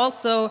states, but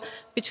also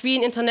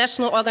between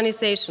international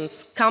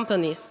organizations,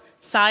 companies,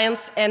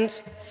 science and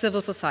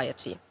civil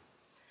society.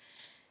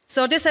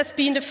 So this has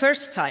been the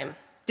first time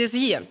this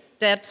year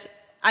that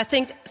I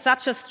think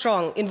such a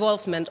strong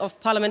involvement of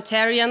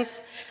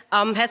parliamentarians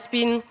has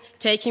been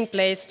taking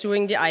place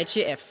during the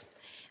IGF.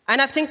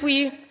 And I think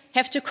we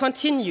have to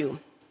continue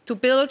to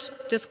build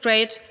this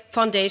great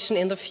foundation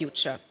in the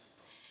future.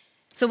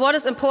 So what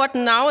is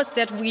important now is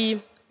that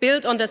we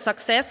build on the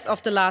success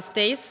of the last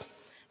days,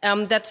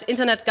 that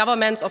internet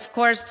governance, of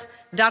course,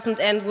 doesn't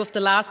end with the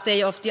last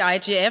day of the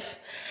IGF,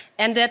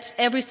 and that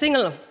every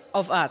single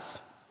of us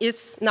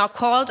is now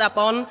called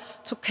upon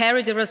to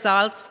carry the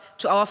results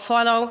to our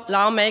fellow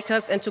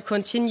lawmakers and to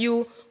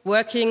continue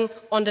working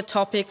on the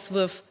topics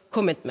with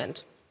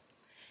commitment.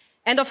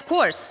 And of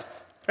course,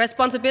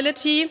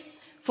 responsibility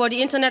for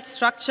the internet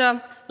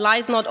structure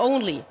lies not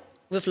only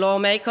with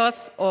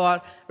lawmakers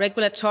or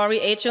regulatory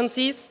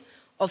agencies,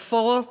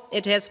 although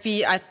it has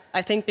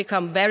I think,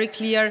 become very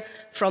clear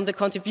from the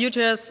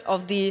contributors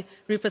of the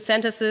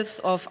representatives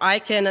of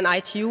ICANN and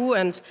ITU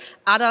and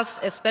others,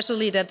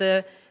 especially that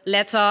the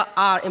latter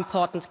are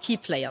important key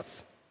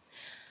players.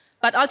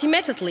 But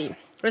ultimately,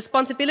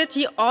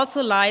 responsibility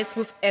also lies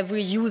with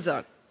every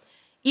user.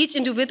 Each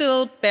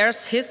individual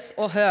bears his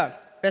or her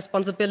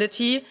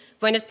responsibility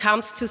when it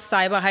comes to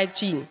cyber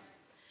hygiene.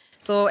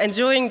 So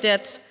ensuring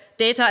that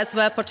data is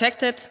well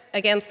protected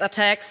against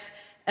attacks,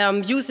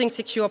 using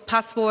secure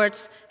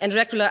passwords and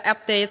regular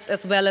updates,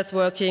 as well as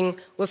working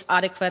with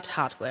adequate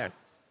hardware.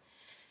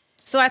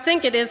 So I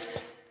think it is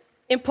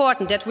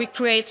important that we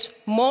create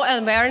more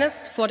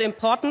awareness for the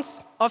importance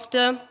of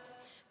the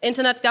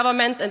internet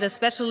governance and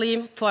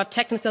especially for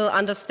technical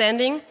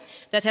understanding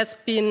that has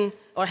been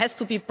or has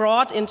to be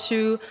brought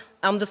into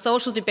the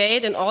social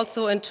debate and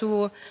also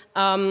into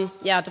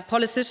the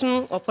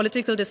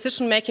political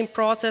decision-making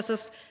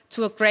processes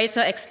to a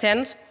greater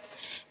extent.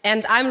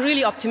 And I'm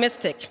really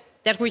optimistic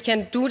that we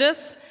can do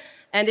this.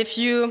 And if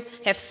you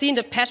have seen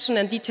the passion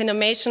and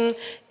determination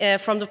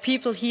from the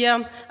people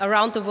here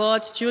around the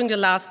world during the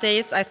last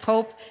days, I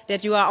hope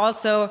that you are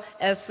also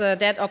as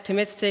that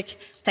optimistic.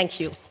 Thank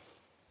you.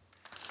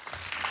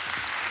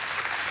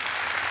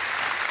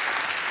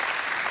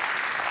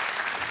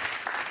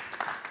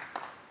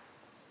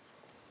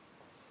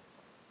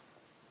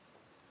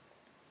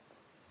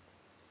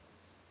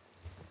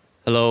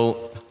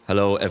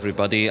 Hello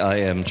everybody. I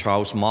am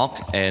Charles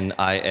Mock and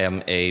I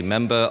am a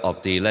member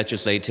of the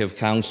Legislative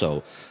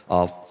Council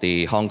of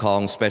the Hong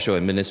Kong Special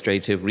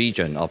Administrative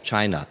Region of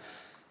China.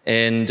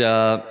 And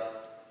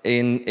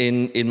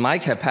in my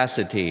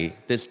capacity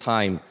this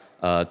time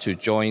to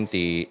join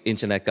the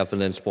Internet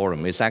Governance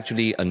Forum is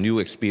actually a new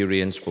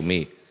experience for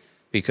me,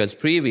 because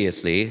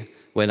previously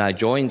when I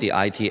joined the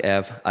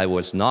ITF, I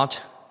was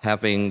not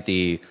having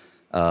the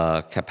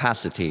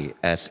capacity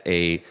as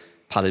a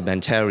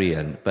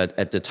parliamentarian, but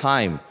at the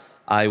time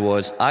I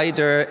was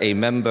either a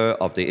member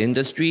of the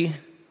industry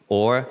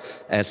or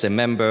as a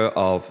member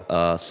of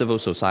civil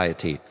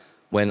society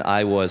when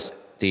I was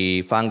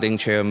the founding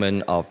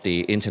chairman of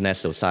the Internet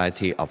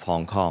Society of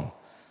Hong Kong.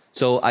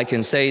 So I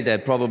can say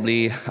that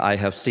probably I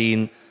have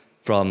seen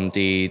from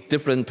the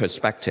different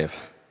perspective.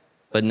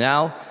 But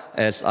now,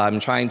 as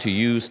I'm trying to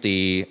use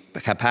the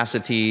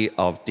capacity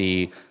of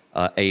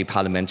a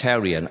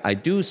parliamentarian, I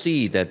do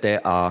see that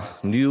there are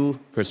new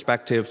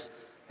perspectives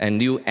and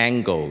new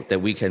angle that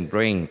we can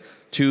bring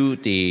to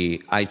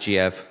the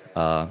IGF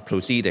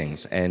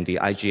proceedings and the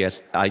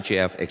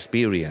IGF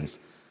experience.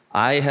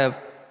 I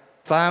have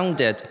found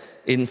that,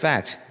 in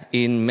fact,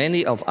 in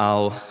many of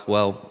our,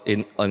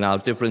 in our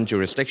different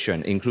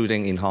jurisdictions,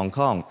 including in Hong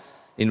Kong,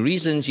 in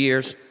recent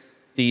years,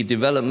 the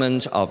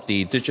development of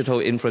the digital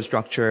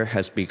infrastructure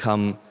has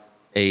become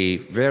a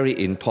very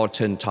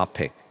important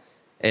topic.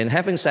 And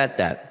having said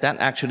that, that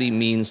actually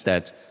means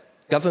that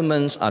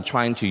governments are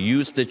trying to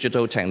use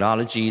digital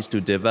technologies to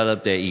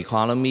develop their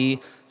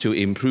economy, to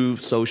improve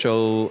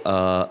social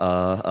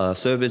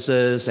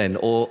services and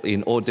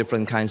in all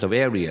different kinds of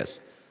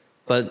areas.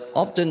 But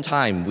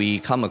oftentimes we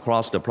come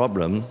across the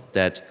problem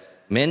that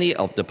many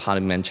of the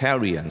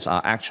parliamentarians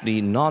are actually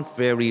not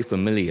very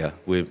familiar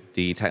with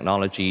the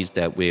technologies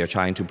that we are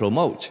trying to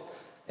promote.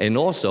 And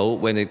also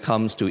when it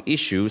comes to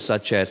issues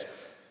such as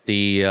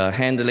the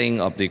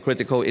handling of the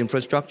critical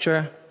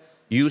infrastructure,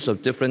 use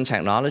of different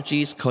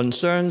technologies,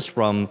 concerns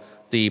from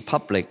the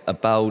public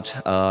about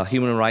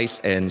human rights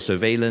and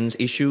surveillance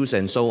issues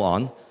and so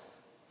on,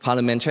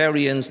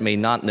 parliamentarians may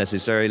not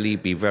necessarily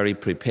be very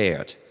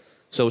prepared.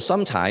 So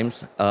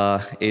sometimes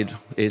it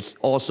is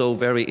also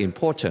very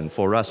important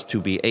for us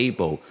to be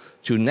able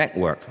to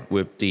network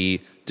with the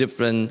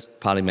different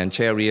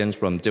parliamentarians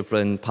from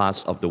different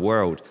parts of the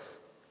world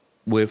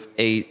with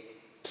a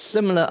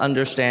similar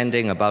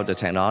understanding about the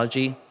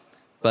technology,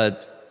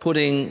 but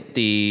putting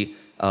the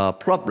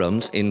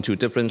problems into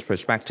different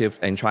perspectives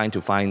and trying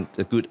to find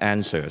the good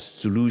answers,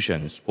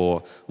 solutions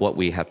for what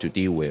we have to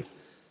deal with.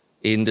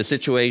 In the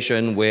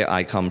situation where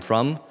I come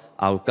from,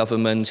 Our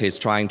government is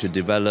trying to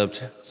develop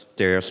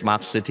their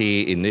smart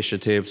city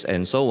initiatives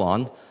and so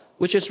on,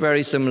 which is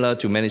very similar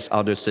to many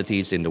other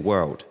cities in the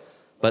world.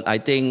 But I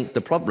think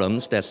the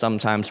problems that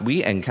sometimes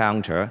we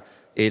encounter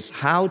is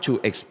how to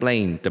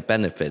explain the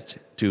benefits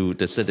to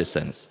the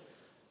citizens,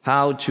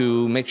 how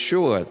to make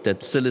sure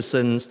that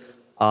citizens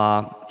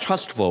are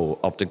trustful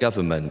of the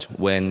government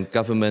when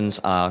governments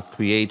are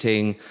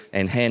creating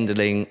and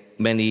handling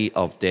many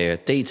of their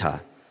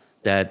data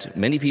that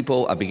many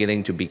people are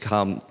beginning to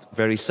become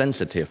very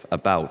sensitive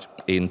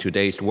about in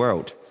today's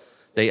world.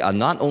 They are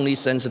not only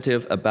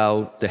sensitive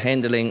about the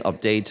handling of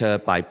data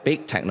by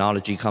big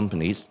technology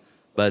companies,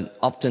 but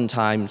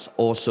oftentimes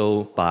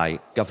also by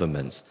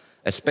governments,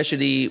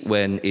 especially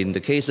when in the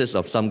cases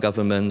of some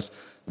governments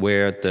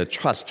where the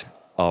trust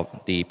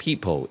of the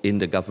people in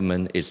the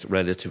government is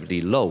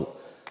relatively low.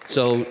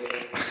 So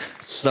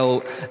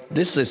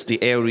this is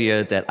the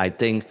area that I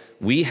think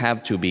we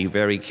have to be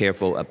very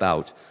careful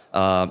about.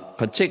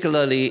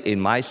 Particularly in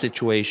my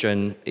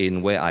situation,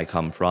 in where I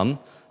come from,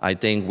 I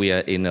think we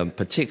are in a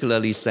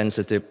particularly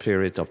sensitive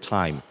period of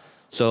time.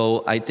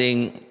 So I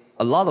think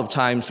a lot of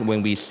times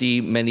when we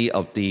see many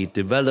of the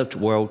developed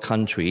world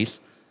countries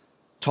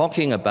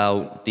talking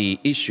about the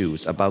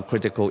issues about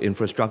critical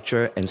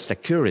infrastructure and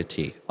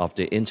security of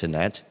the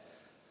internet,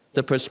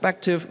 the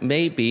perspective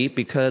may be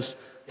because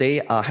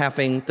they are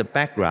having the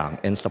background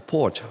and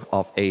support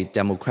of a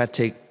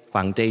democratic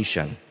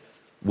foundation,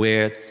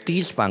 where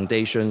these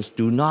foundations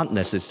do not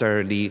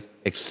necessarily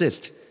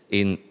exist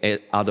in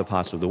other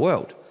parts of the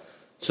world.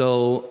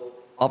 So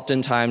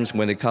oftentimes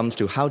when it comes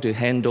to how to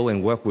handle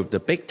and work with the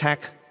big tech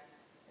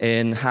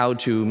and how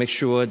to make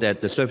sure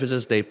that the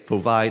services they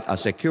provide are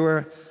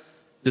secure,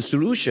 the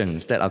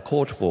solutions that are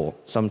called for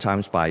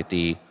sometimes by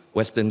the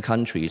Western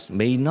countries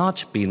may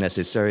not be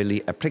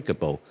necessarily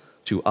applicable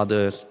to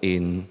others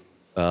in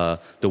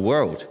the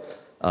world.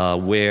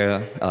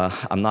 Where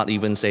I'm not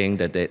even saying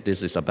that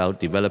this is about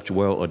developed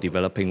world or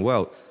developing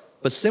world,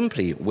 but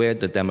simply where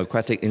the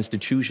democratic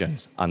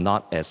institutions are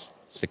not as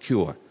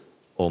secure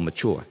or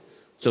mature.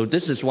 So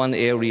this is one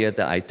area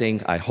that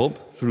I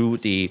hope through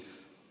the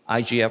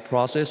IGF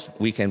process,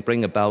 we can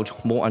bring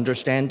about more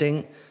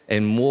understanding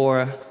and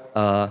more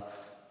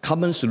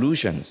common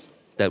solutions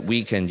that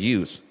we can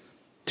use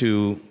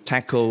to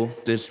tackle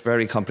this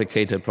very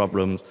complicated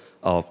problems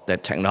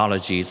that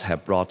technologies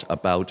have brought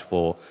about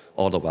for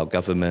all of our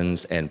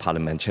governments and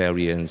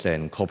parliamentarians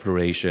and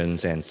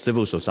corporations and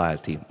civil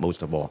society,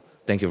 most of all.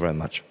 Thank you very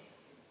much.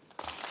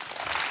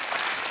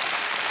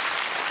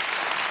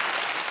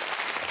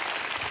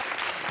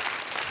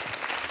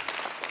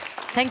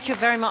 Thank you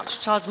very much,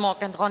 Charles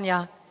Mock and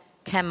Ronja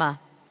Kemmer.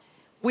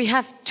 We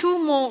have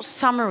two more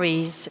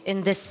summaries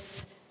in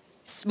this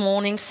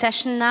morning's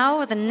session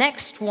now. The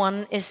next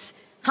one is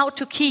how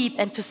to keep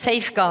and to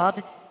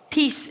safeguard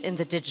peace in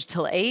the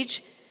digital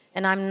age.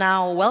 And I'm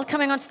now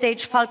welcoming on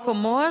stage Falko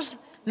Moors,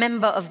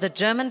 member of the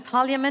German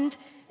Parliament,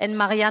 and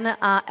Marianne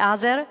A.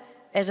 Azer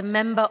as a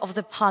member of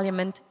the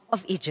Parliament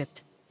of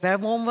Egypt. Very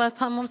warm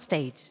welcome on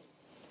stage.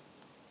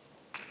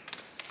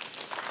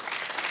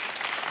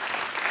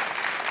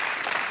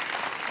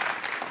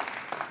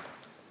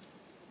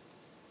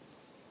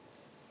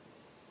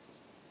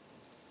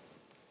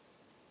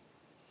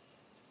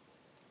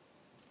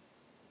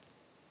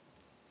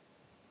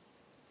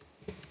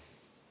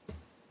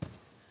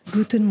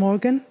 Guten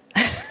Morgen.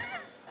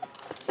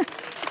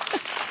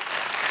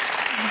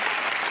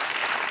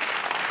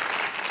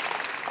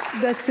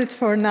 That's it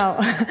for now.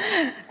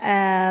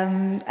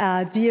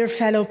 Dear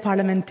fellow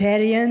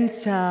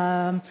parliamentarians,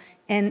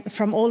 and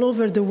from all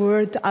over the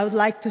world, I would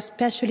like to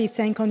especially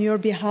thank on your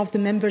behalf the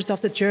members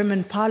of the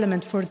German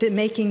Parliament for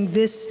making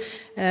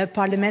this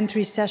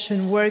parliamentary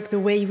session work the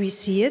way we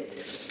see it.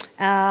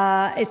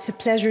 It's a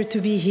pleasure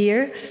to be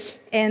here.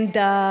 And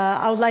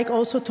I would like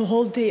also to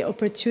hold the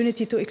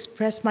opportunity to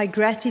express my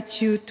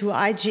gratitude to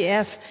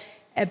IGF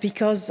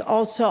because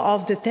also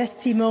of the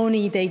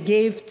testimony they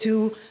gave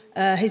to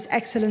His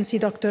Excellency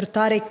Dr.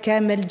 Tariq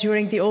Kamel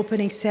during the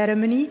opening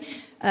ceremony.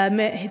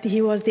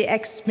 He was the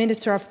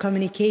ex-Minister of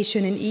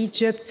Communication in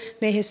Egypt.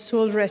 May his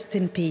soul rest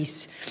in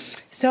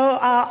peace. So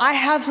I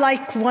have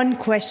one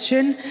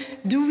question.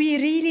 Do we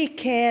really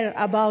care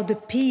about the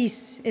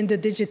peace in the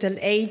digital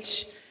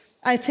age?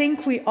 I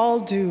think we all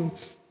do.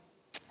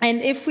 And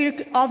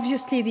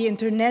obviously the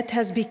internet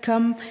has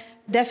become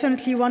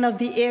definitely one of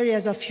the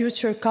areas of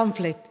future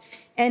conflict.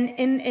 And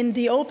in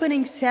the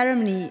opening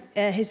ceremony,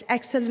 His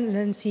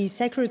Excellency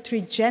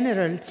Secretary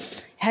General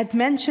had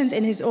mentioned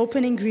in his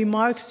opening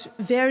remarks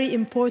very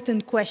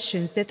important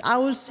questions that I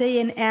will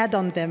say and add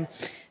on them.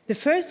 The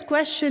first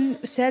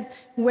question said,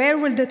 where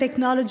will the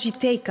technology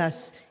take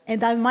us?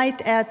 And I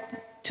might add,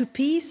 to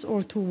peace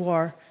or to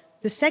war?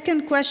 The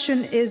second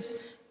question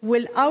is,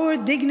 will our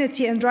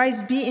dignity and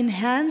rights be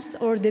enhanced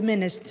or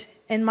diminished?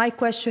 And my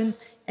question,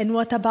 and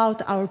what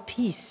about our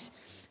peace?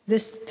 The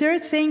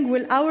third thing,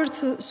 will our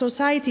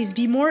societies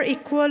be more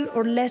equal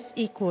or less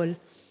equal?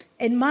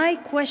 And my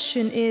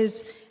question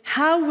is,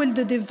 how will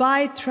the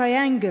divide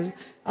triangle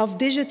of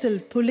digital,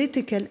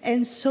 political,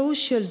 and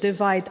social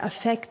divide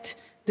affect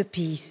the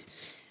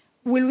peace?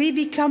 Will we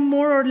become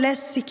more or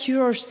less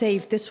secure or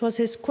safe? This was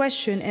his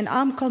question, and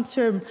I'm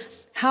concerned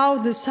how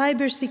the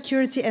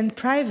cybersecurity and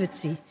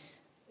privacy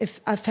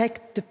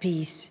affect the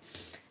peace.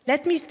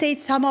 Let me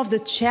state some of the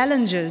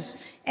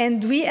challenges,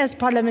 and we as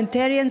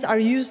parliamentarians are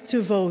used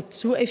to vote.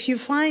 So if you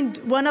find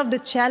one of the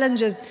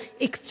challenges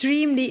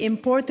extremely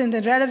important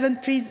and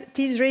relevant,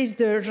 please raise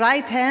the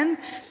right hand.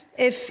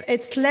 If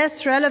it's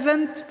less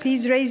relevant,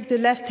 please raise the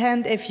left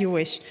hand if you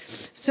wish.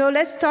 So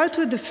let's start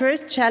with the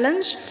first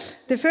challenge.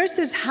 The first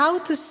is how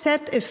to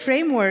set a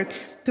framework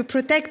to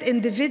protect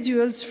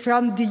individuals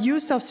from the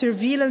use of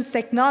surveillance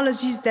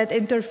technologies that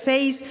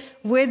interface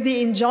with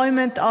the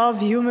enjoyment of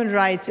human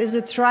rights. Is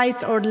it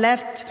right or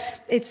left?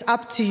 It's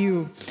up to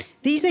you.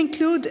 These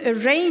include a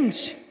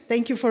range,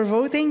 thank you for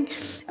voting,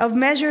 of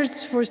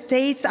measures for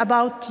states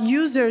about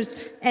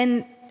users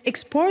and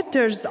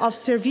exporters of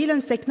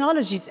surveillance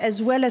technologies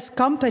as well as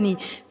companies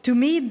to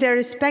meet their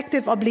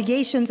respective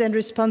obligations and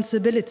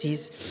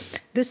responsibilities.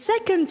 The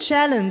second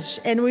challenge,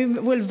 and we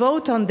will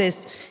vote on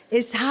this,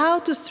 is how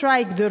to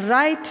strike the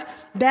right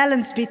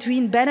balance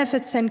between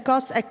benefits and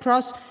costs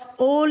across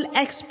all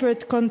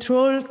export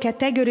control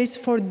categories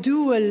for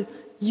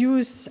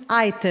dual-use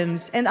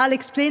items. And I'll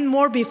explain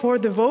more before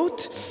the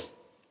vote.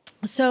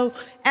 So,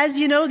 as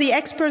you know, the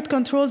export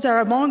controls are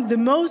among the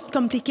most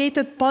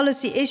complicated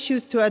policy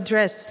issues to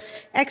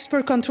address.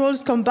 Export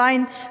controls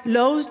combine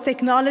laws,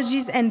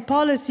 technologies, and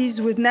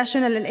policies with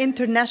national and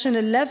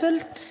international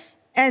levels,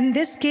 and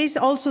this case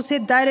also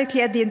sit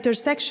directly at the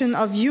intersection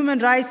of human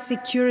rights,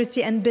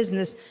 security, and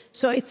business.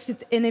 So it's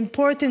an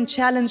important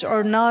challenge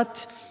or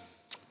not.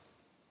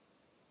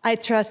 I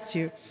trust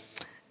you.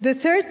 The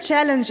third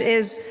challenge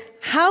is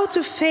how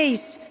to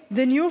face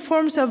the new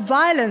forms of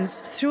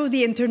violence through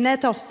the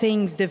Internet of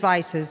Things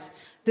devices.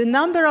 The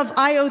number of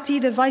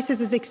IoT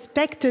devices is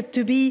expected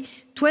to be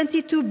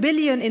 22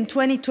 billion in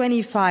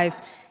 2025.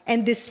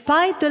 And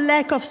despite the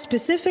lack of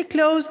specific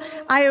laws,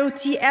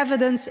 IoT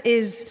evidence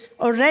is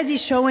already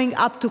showing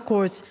up to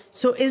courts.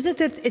 So is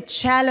it a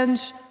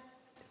challenge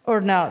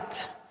or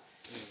not?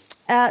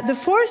 The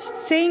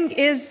fourth thing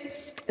is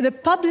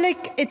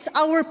it's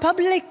our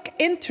public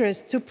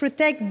interest to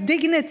protect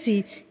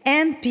dignity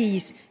and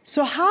peace.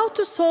 So how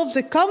to solve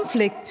the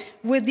conflict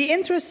with the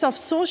interests of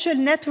social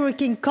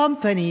networking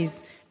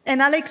companies?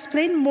 And I'll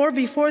explain more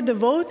before the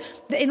vote.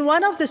 In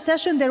one of the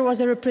sessions, there was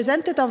a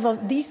representative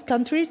of these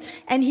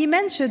countries, and he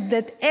mentioned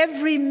that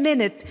every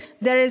minute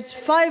there is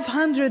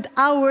 500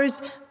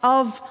 hours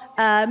of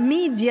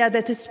media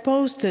that is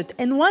posted,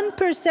 and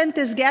 1%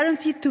 is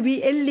guaranteed to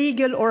be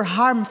illegal or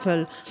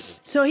harmful.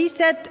 So he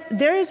said,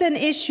 there is an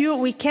issue,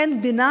 we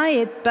can't deny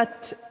it,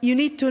 but you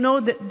need to know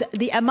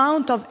the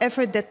amount of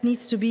effort that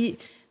needs to be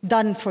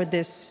done for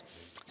this.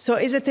 So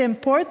is it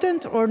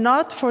important or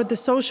not for the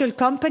social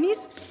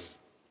companies?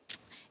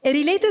 A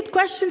related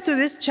question to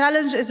this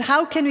challenge is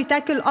how can we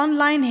tackle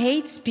online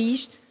hate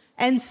speech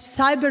and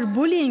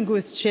cyberbullying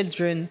with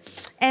children?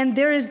 And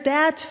there is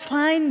that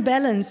fine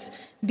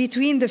balance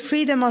between the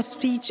freedom of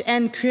speech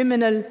and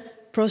criminal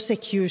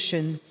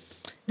prosecution.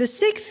 The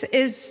sixth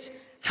is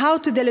how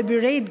to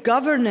deliberate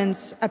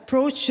governance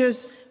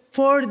approaches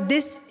for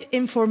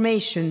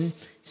disinformation.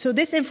 So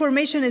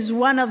disinformation is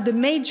one of the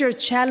major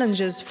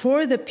challenges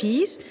for the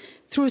peace.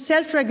 Through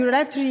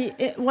self-regulatory,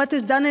 what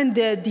is done in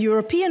the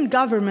European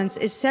governments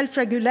is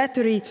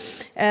self-regulatory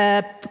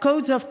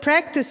codes of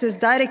practices,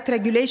 direct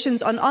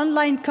regulations on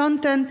online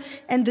content,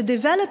 and the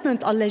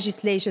development of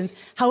legislations.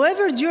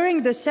 However,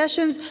 during the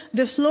sessions,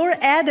 the floor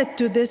added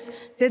to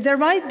this that there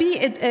might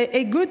be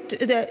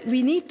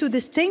we need to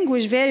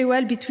distinguish very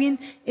well between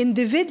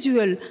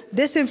individual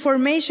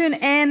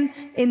disinformation and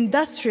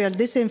industrial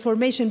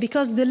disinformation,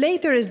 because the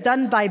latter is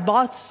done by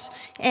bots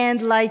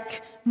and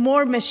like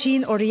more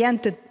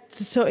machine-oriented.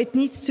 So it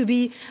needs to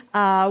be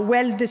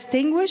well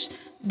distinguished.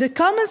 The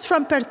comments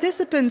from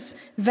participants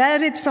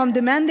varied from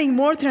demanding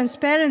more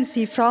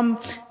transparency from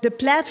the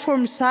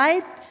platform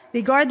side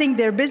regarding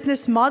their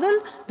business model,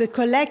 the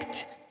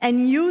collect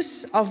and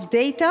use of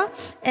data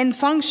and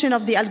function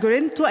of the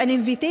algorithm, to an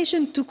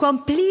invitation to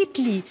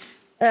completely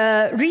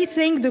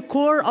rethink the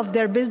core of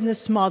their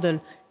business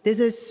model. This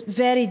is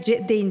very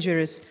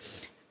dangerous.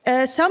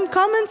 Some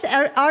comments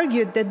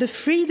argued that the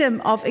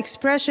freedom of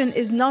expression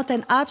is not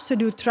an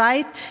absolute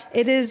right.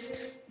 It is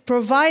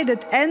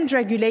provided and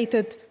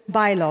regulated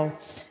by law.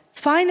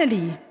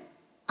 Finally,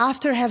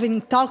 after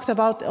having talked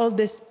about all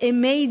this, a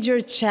major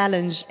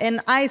challenge,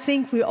 and I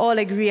think we all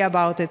agree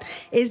about it,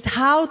 is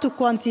how to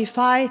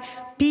quantify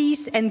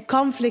peace and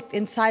conflict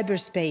in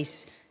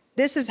cyberspace.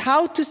 This is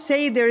how to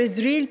say there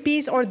is real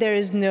peace or there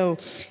is no.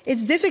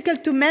 It's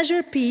difficult to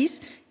measure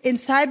peace in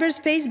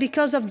cyberspace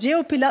because of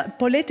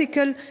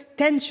geopolitical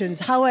tensions.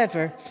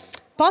 However,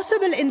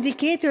 possible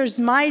indicators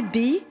might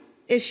be,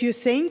 if you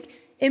think,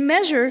 a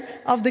measure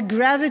of the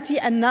gravity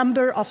and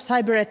number of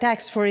cyber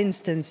attacks, for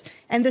instance.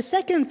 And the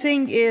second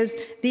thing is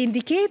the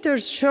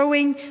indicators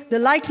showing the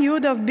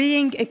likelihood of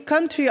being a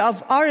country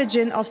of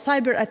origin of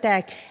cyber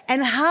attack,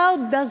 and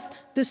how does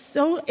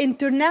the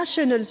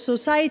international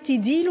society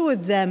deal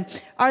with them?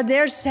 Are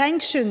there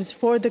sanctions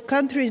for the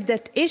countries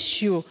that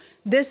issue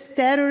this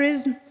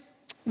terrorism?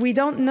 We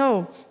don't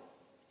know.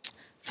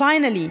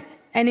 Finally,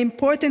 an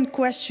important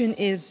question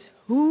is,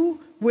 who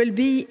will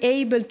be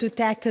able to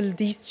tackle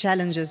these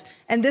challenges?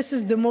 And this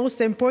is the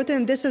most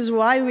important. This is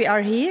why we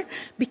are here,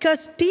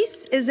 because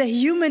peace is a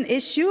human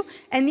issue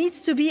and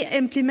needs to be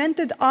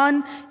implemented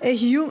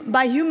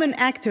by human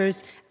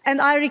actors.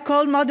 And I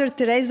recall Mother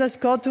Teresa's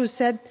quote who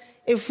said,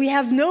 if we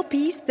have no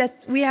peace,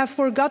 that we have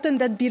forgotten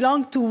that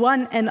belong to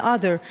one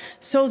another.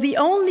 So the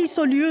only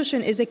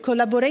solution is a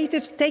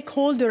collaborative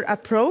stakeholder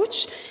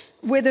approach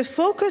with a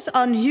focus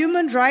on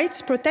human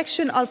rights,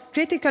 protection of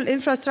critical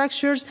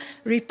infrastructures,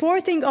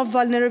 reporting of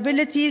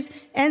vulnerabilities,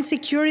 and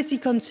security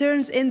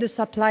concerns in the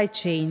supply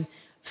chain.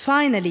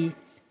 Finally,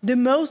 the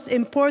most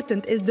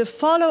important is the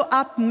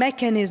follow-up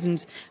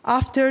mechanisms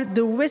after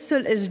the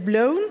whistle is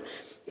blown,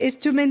 is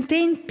to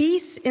maintain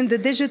peace in the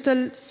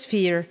digital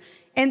sphere.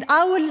 And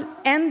I will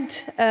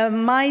end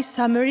my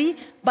summary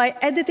by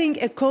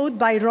editing a quote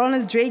by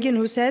Ronald Reagan,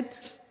 who said,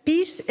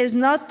 "Peace is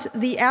not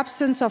the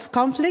absence of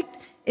conflict,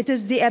 it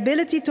is the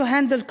ability to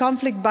handle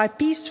conflict by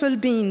peaceful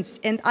means."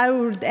 And I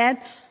would add,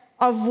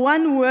 of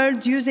one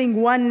world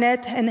using one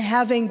net and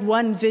having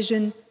one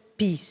vision,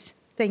 peace.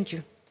 Thank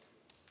you.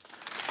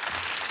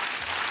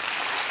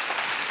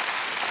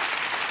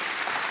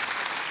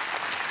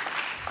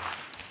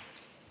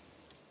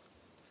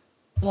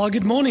 Well,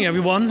 good morning,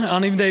 everyone.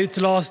 And even though it's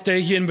the last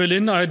day here in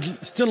Berlin,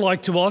 I'd still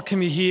like to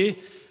welcome you here.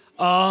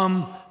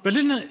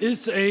 Berlin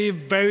is a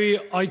very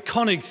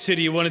iconic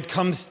city when it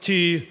comes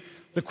to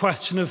the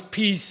question of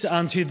peace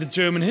and to the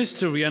German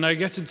history. And I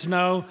guess it's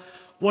now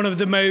one of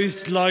the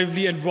most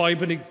lively and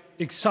vibrant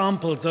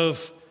examples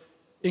of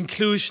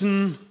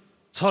inclusion,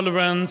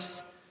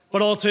 tolerance,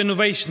 but also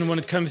innovation when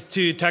it comes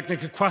to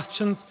technical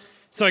questions.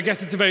 So I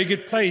guess it's a very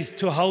good place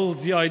to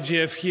hold the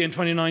IGF here in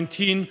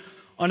 2019.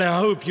 And I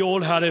hope you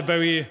all had a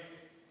very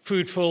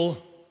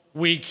fruitful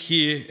week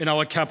here in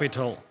our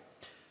capital.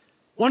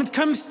 When it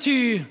comes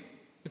to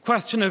the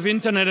question of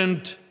internet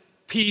and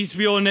peace,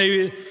 we all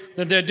know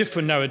that there are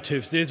different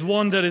narratives. There's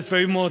one that is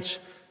very much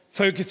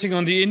focusing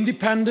on the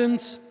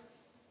independence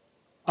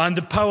and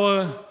the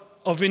power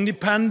of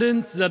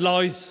independence that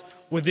lies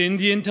within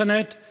the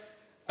internet,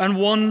 and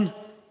one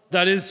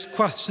that is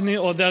questioning,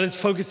 or that is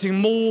focusing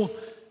more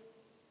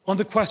on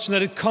the question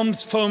that it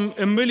comes from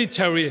a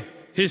military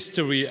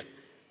history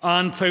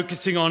and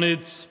focusing on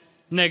its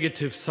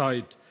negative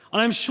side.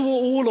 And I'm sure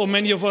all or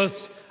many of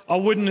us are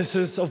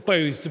witnesses of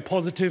both the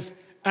positive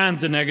and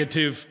the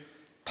negative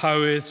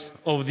powers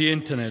of the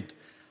internet.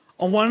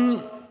 And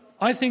when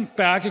I think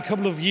back a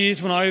couple of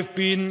years when I've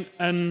been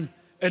an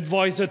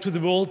advisor to the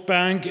World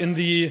Bank in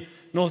the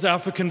North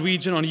African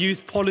region on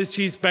youth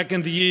policies back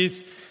in the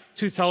years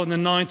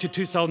 2009 to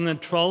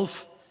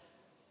 2012,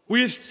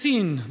 we have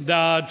seen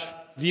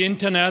that the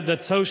internet,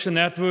 that social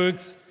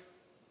networks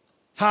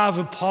have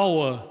a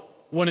power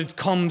when it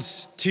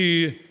comes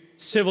to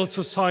civil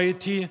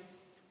society,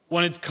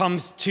 when it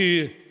comes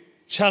to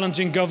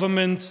challenging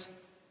governments,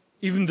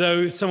 even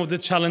though some of the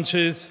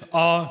challenges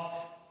are,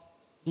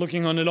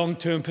 looking on a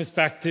long-term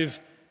perspective,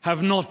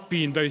 have not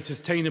been very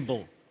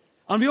sustainable.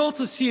 And we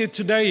also see it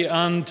today,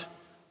 and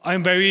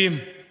I'm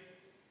very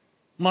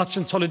much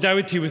in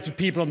solidarity with the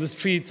people on the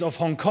streets of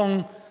Hong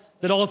Kong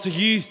that also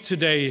use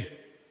today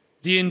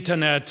the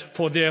internet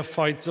for their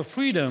fights of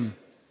freedom.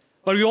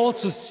 But we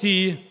also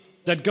see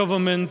that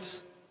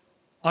governments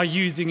are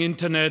using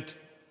internet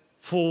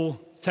for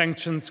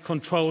sanctions,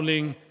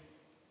 controlling,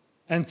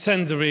 and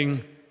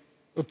censoring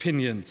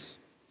opinions.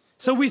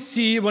 So we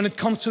see when it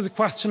comes to the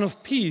question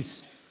of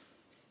peace,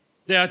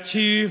 there are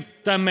two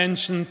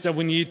dimensions that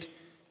we need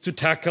to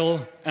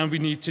tackle and we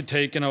need to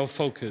take in our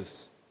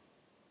focus.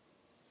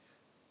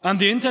 And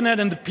the internet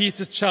and the peace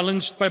is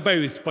challenged by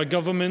both, by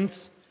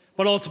governments,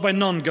 but also by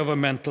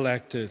non-governmental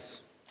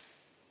actors.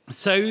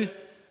 So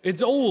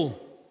it's all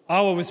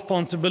our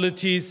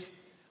responsibilities,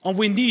 and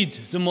we need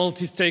the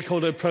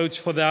multi-stakeholder approach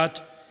for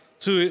that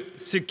to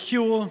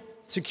secure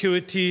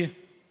security,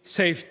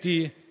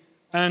 safety,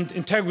 and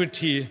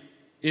integrity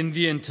in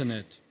the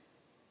internet.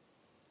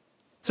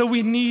 So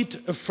we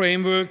need a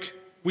framework,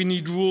 we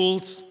need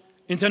rules,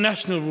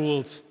 international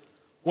rules,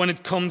 when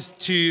it comes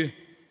to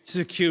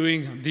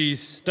securing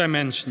these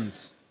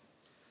dimensions.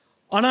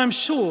 And I'm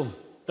sure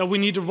that we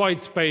need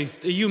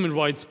a human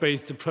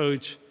rights-based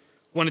approach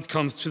when it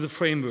comes to the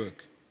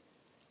framework.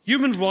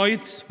 Human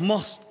rights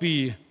must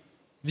be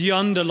the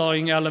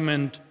underlying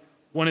element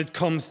when it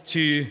comes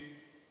to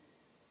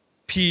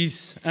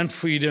peace and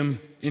freedom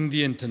in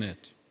the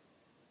internet.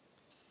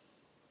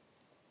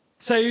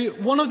 So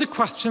one of the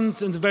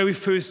questions in the very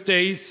first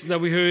days that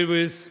we heard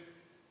was,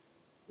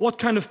 what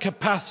kind of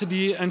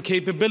capacity and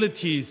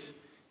capabilities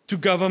do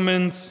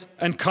governments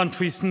and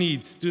countries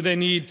need? Do they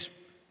need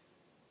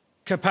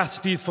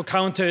capacities for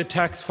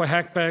counterattacks, for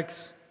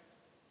hackbacks?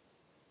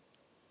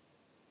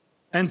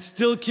 And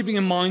still keeping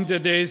in mind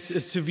that there is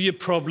a severe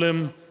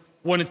problem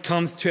when it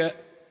comes to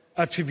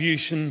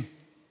attribution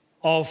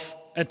of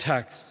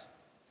attacks.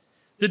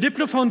 The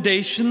Diplo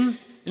Foundation,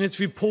 in its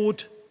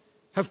report,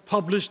 have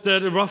published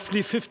that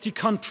roughly 50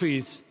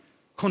 countries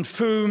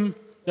confirm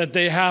that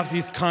they have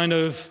these kind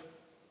of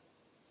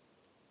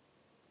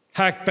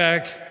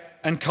hackback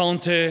and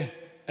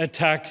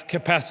counter-attack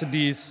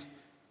capacities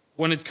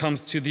when it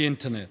comes to the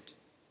internet.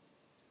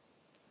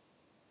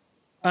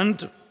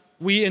 And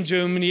we in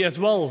Germany as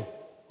well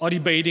are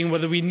debating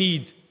whether we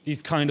need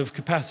these kind of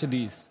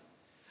capacities.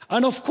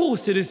 And of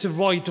course, it is the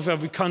right of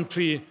every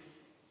country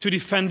to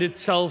defend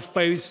itself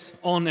both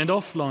on and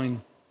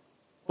offline.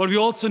 But we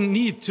also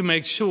need to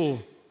make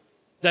sure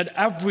that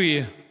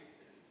every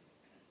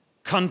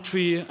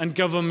country and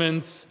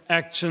government's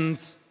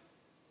actions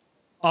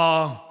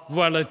are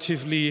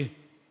relatively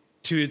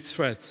to its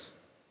threats.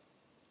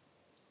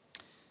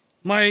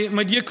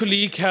 My dear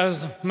colleague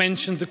has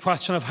mentioned the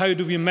question of how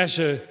do we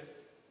measure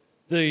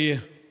the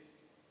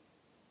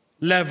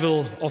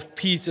level of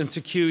peace and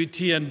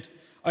security, and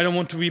I don't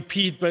want to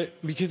repeat,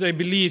 but because I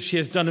believe she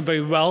has done it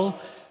very well.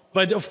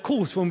 But of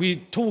course, when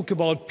we talk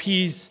about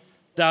peace,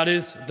 that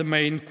is the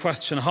main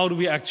question. How do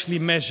we actually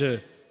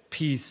measure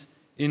peace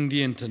in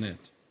the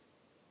internet?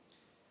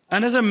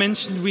 And as I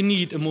mentioned, we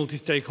need a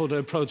multi-stakeholder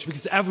approach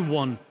because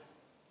everyone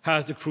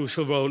has a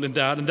crucial role in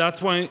that. And that's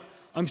why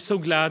I'm so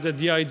glad that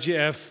the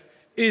IGF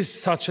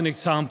is such an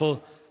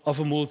example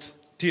of a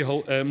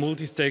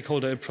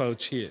multi-stakeholder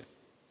approach here.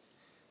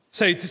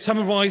 So to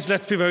summarize,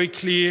 let's be very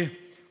clear.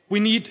 We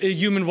need a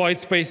human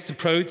rights-based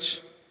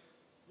approach.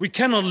 We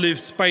cannot leave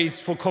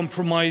space for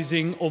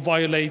compromising or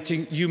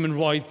violating human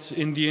rights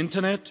in the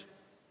internet.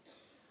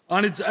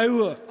 And it's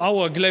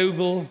our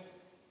global,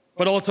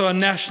 but also our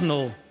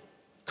national,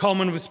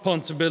 common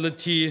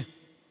responsibility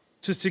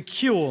to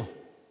secure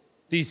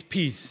this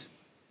peace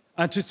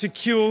and to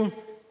secure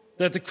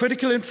that the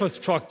critical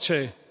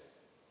infrastructure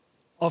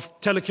of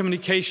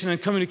telecommunication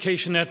and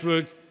communication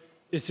network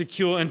is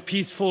secure and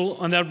peaceful,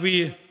 and that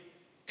we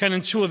can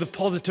ensure the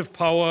positive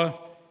power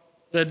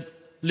that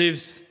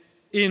lives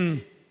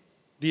in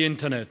the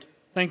internet.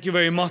 Thank you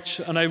very much,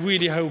 and I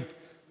really hope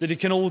that you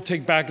can all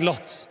take back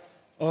lots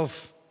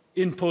of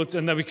input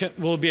and that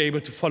we'll be able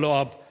to follow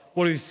up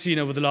what we've seen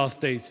over the last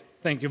days.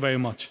 Thank you very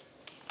much.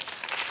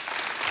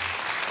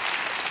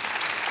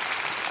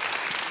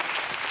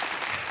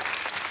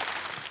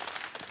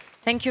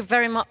 Thank you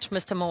very much,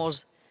 Mr.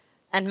 Moors.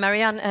 And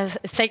Marianne,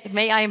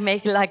 may I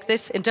make like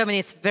this? In Germany,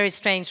 it's very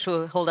strange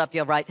to hold up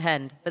your right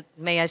hand, but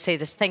may I say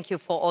this? Thank you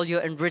for all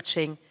your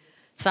enriching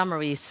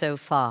summaries so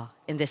far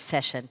in this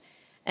session.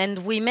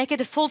 And we make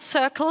it a full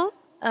circle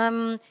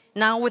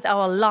now with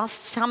our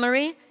last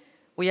summary.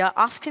 We are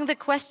asking the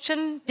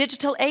question,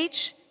 digital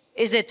age,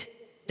 is it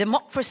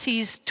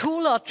democracy's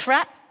tool or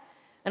trap?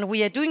 And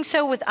we are doing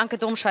so with Anke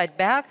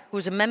Domscheit-Berg, who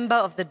is a member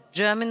of the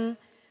German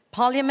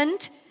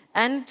Parliament,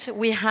 and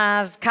we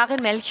have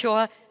Karin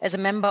Melchior as a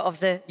member of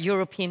the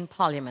European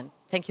Parliament.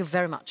 Thank you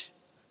very much.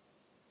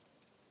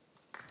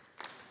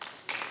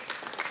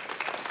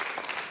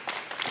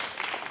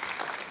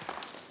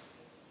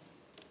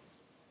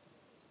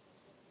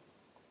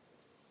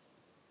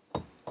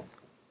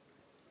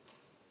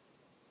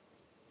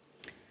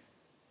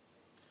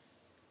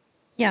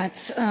 Yeah,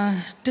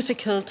 it's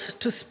difficult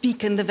to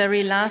speak in the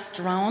very last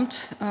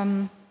round.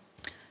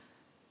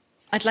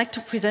 I'd like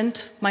to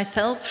present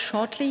myself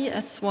shortly.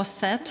 As was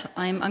said,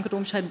 I'm Anke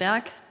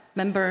Domscheit-Berg,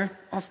 member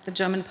of the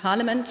German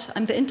Parliament.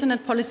 I'm the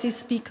Internet Policy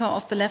Speaker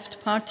of the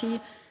Left Party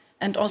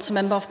and also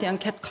member of the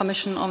Enquete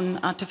Commission on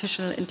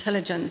Artificial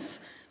Intelligence,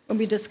 when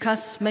we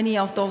discuss many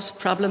of those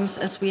problems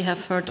as we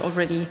have heard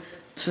already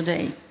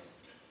today.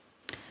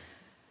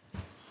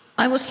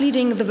 I was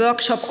leading the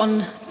workshop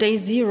on day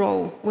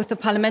 0 with the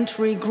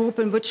parliamentary group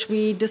in which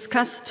we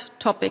discussed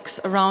topics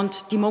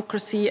around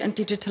democracy and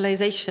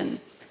digitalization.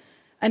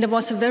 And it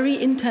was a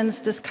very intense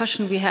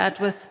discussion we had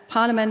with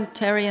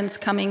parliamentarians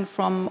coming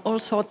from all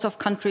sorts of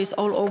countries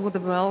all over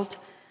the world,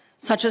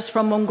 such as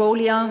from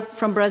Mongolia,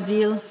 from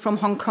Brazil, from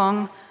Hong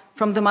Kong,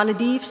 from the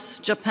Maldives,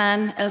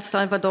 Japan, El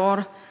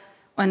Salvador,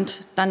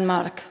 and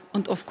Denmark,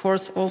 and of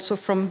course also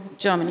from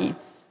Germany.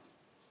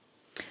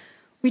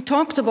 We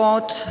talked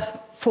about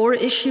 4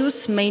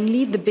 issues,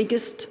 mainly the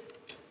biggest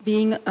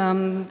being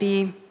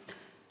the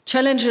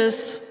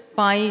challenges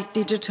by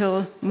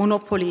digital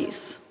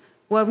monopolies,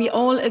 where we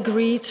all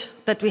agreed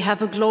that we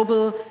have a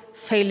global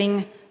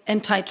failing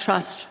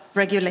antitrust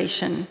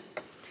regulation.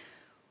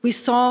 We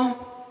saw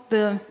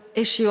the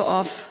issue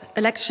of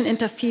election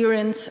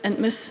interference and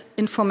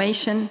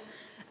misinformation,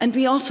 and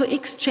we also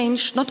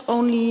exchanged not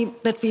only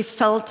that we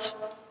felt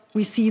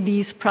we see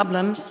these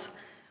problems,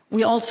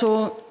 we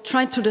also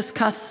tried to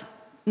discuss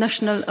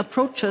national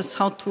approaches,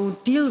 how to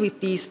deal with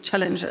these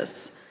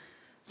challenges.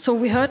 So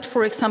we heard,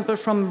 for example,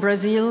 from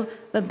Brazil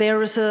that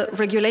there is a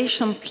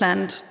regulation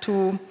planned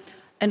to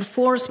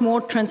enforce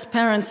more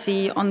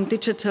transparency on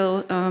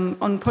digital,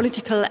 on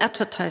political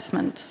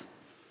advertisements.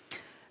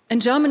 In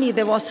Germany,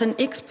 there was an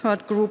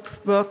expert group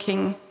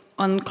working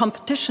on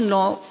competition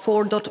law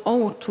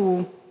 4.0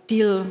 to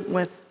deal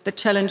with the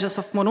challenges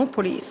of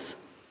monopolies.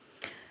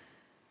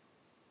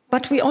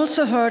 But we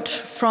also heard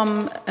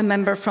from a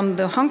member from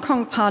the Hong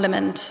Kong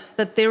Parliament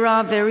that there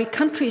are very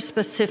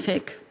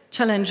country-specific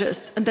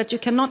challenges and that you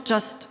cannot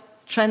just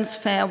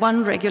transfer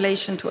one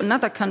regulation to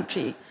another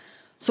country.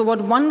 So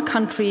what one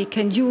country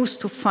can use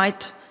to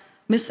fight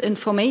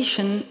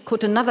misinformation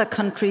could another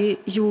country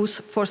use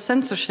for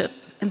censorship,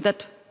 and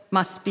that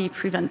must be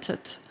prevented.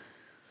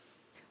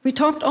 We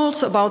talked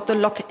also about the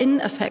lock-in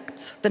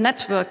effects, the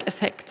network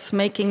effects,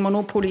 making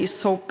monopolies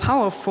so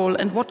powerful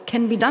and what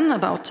can be done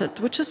about it,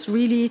 which is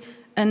really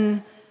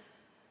a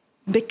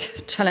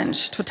big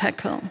challenge to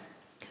tackle.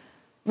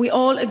 We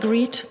all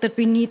agreed that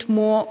we need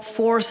more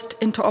forced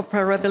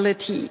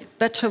interoperability,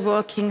 better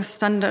working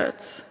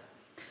standards.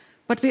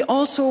 But we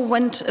also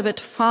went a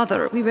bit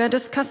farther. We were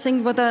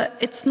discussing whether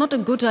it's not a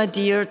good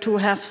idea to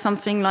have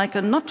something like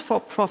a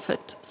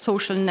not-for-profit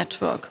social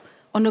network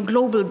on a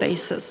global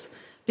basis,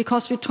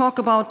 because we talk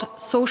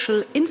about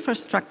social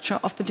infrastructure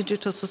of the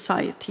digital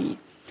society.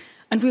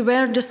 And we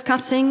were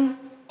discussing,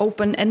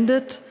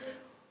 open-ended,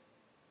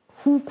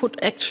 who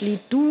could actually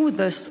do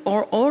this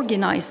or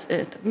organize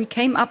it. We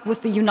came up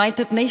with the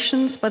United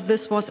Nations, but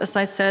this was, as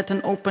I said,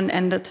 an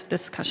open-ended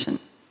discussion.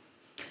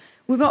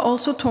 We were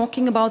also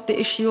talking about the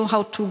issue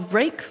how to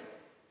break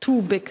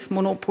two big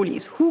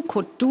monopolies. Who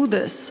could do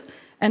this?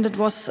 And it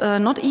was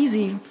not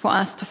easy for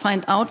us to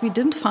find out. We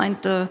didn't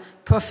find the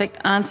perfect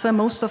answer.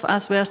 Most of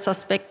us were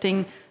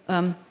suspecting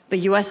the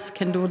US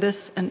can do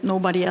this and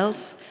nobody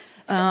else.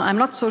 I'm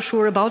not so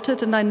sure about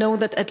it, and I know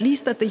that at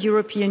least at the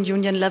European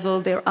Union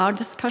level there are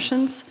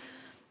discussions,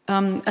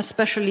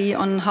 especially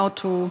on how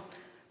to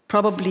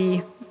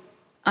probably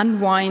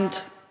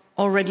unwind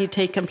already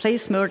taken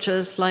place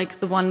mergers like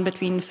the one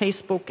between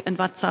Facebook and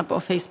WhatsApp or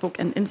Facebook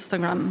and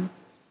Instagram.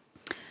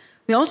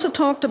 We also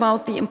talked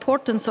about the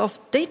importance of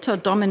data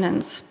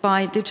dominance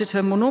by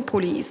digital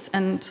monopolies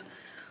and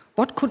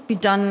what could be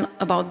done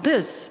about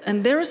this.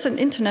 And there is an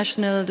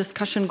international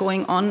discussion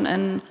going on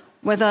and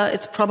whether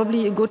it's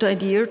probably a good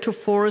idea to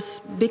force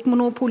big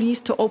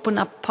monopolies to open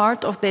up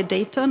part of their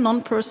data,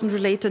 non-person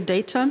related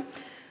data.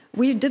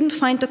 We didn't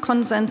find a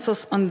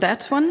consensus on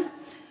that one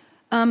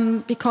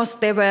because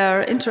there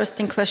were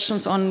interesting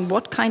questions on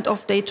what kind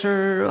of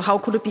data, how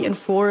could it be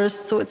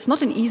enforced. So it's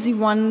not an easy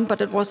one, but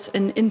it was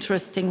an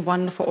interesting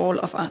one for all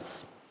of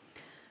us.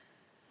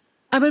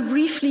 I will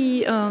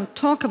briefly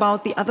talk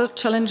about the other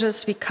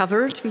challenges we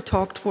covered. We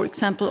talked, for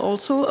example,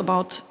 also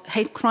about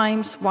hate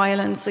crimes,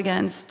 violence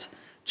against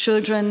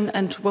children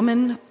and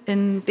women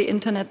in the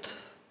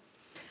internet,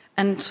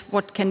 and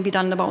what can be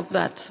done about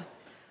that.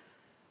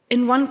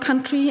 In one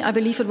country, I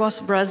believe it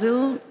was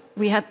Brazil,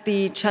 we had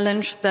the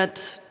challenge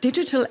that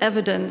digital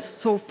evidence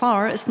so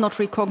far is not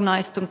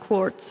recognized in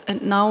courts,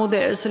 and now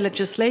there is a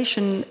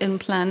legislation in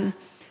plan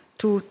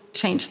to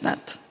change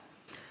that.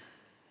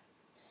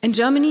 In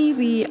Germany,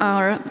 we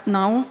are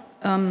now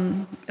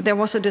there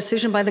was a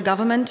decision by the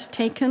government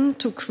taken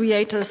to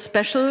create a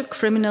special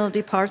criminal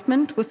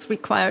department with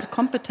required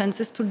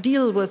competences to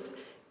deal with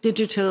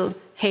digital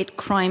hate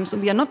crimes.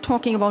 And we are not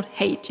talking about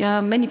hate.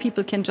 Yeah? Many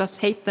people can just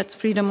hate, that's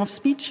freedom of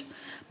speech.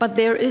 But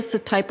there is a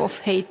type of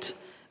hate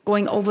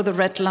going over the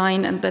red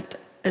line, and that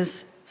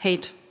is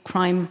hate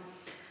crime,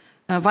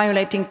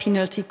 violating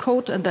penalty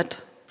code, and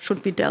that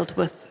should be dealt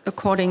with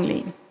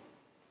accordingly.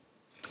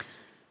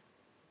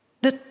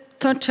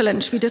 Third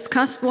challenge we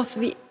discussed was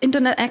the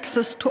internet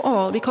access to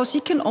all, because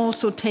you can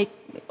also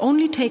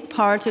only take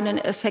part in an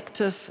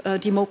effective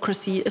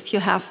democracy if you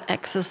have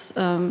access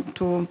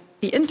to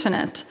the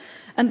internet.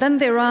 And then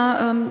there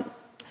are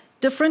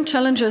different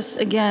challenges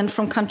again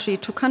from country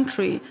to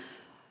country.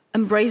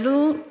 In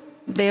Brazil,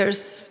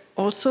 there's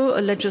also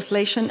a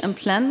legislation and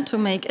plan to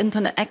make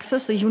internet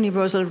access a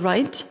universal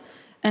right.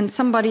 And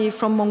somebody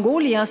from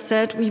Mongolia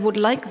said we would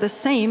like the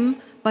same,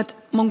 but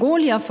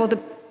Mongolia, for the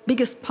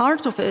biggest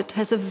part of it,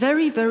 has a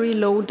very, very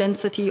low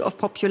density of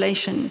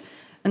population.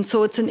 And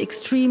so it's an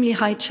extremely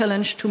high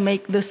challenge to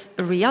make this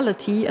a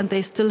reality, and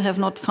they still have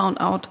not found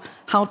out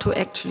how to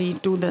actually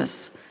do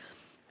this.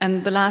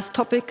 And the last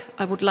topic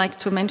I would like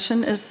to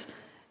mention is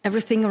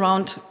everything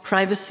around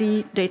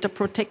privacy, data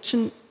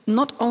protection,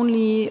 not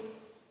only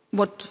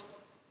what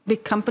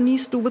big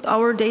companies do with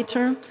our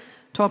data,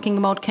 talking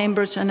about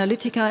Cambridge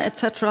Analytica,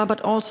 etc.,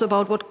 but also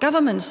about what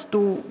governments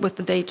do with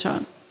the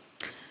data.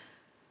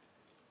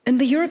 In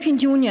the European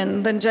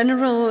Union, the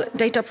General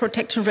Data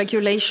Protection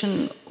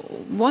Regulation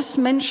was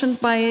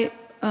mentioned by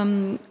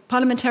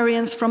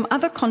parliamentarians from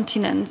other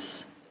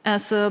continents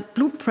as a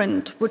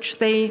blueprint, which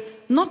they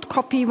not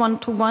copy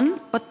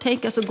one-to-one, but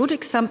take as a good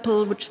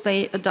example, which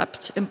they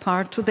adapt in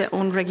part to their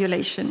own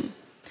regulation.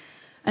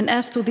 And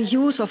as to the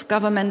use of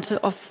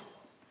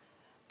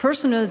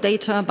personal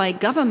data by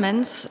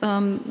governments,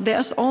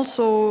 there's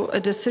also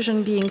a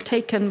decision being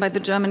taken by the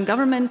German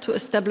government to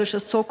establish a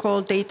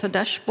so-called data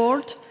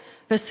dashboard,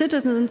 where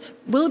citizens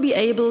will be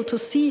able to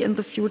see in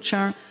the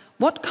future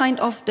what kind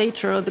of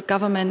data the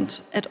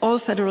government at all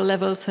federal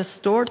levels has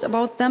stored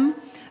about them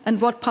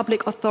and what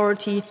public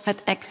authority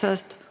had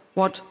accessed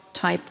what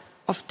type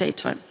of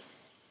data.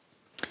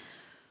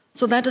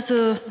 So that is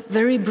a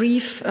very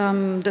brief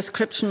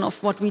description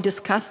of what we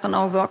discussed on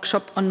our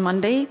workshop on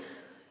Monday.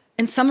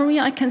 In summary,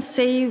 I can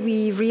say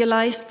we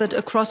realized that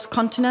across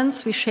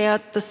continents we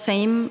shared the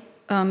same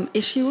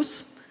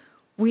issues.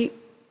 We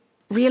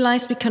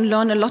realized we can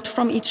learn a lot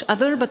from each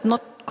other, but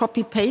not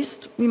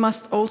copy-paste. We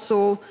must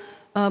also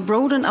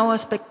broaden our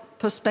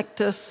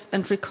perspectives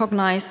and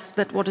recognize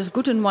that what is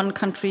good in one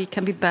country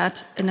can be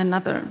bad in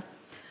another.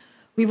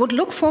 We would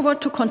look forward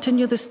to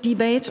continue this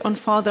debate on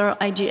further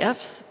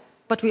IGFs,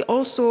 but we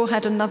also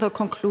had another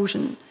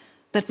conclusion,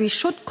 that we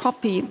should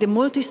copy the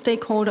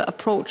multi-stakeholder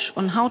approach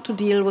on how to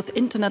deal with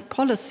internet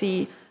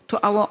policy to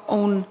our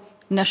own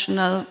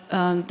national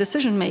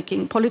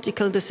decision-making,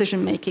 political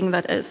decision-making,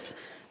 that is.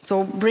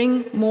 So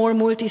bring more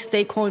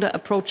multi-stakeholder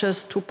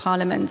approaches to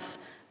parliaments.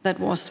 That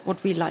was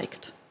what we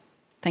liked.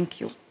 Thank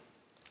you.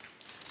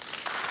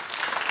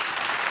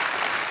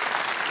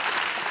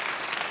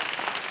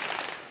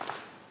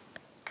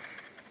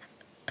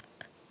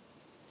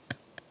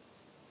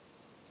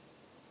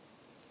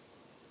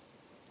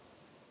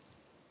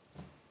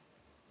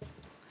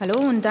 Hallo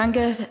und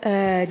danke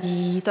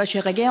die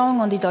deutsche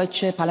Regierung und die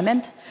deutsche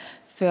Parlament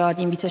für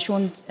die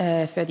Invitation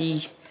für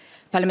die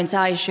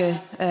parlamentarische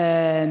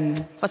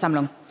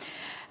Versammlung.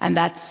 And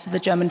that's the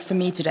German for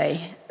me today.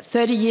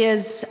 30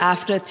 years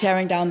after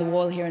tearing down the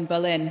wall here in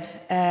Berlin,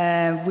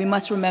 we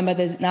must remember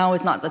that now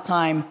is not the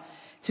time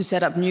to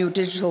set up new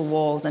digital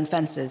walls and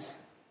fences.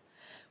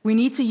 We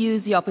need to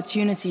use the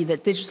opportunity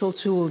that digital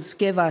tools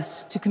give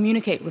us to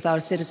communicate with our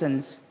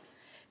citizens.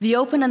 The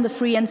open and the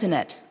free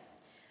internet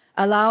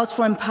allows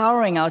for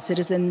empowering our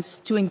citizens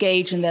to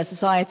engage in their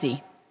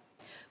society.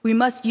 We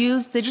must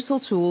use digital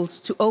tools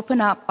to open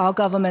up our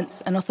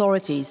governments and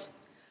authorities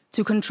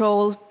to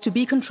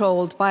be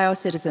controlled by our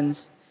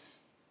citizens.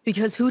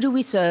 Because who do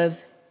we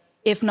serve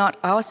if not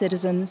our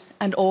citizens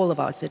and all of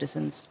our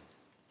citizens?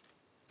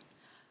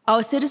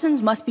 Our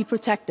citizens must be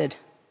protected,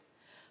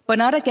 but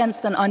not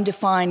against an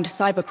undefined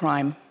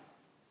cybercrime.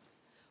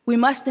 We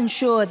must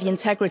ensure the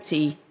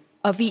integrity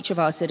of each of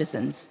our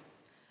citizens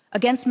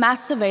against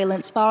mass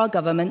surveillance by our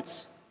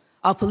governments,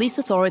 our police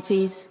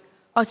authorities,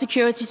 our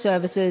security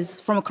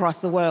services from across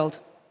the world,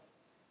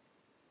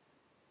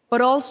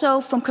 but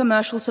also from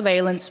commercial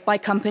surveillance by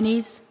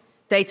companies,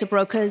 data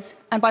brokers,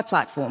 and by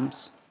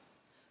platforms.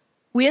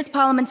 We as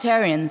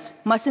parliamentarians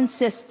must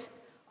insist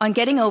on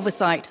getting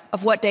oversight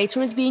of what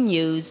data is being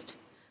used,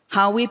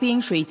 how we're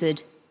being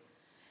treated,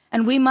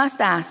 and we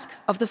must ask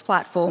of the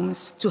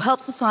platforms to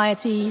help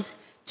societies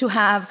to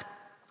have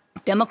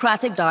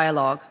democratic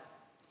dialogue.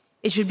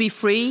 It should be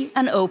free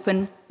and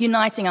open,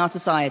 uniting our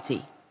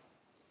society,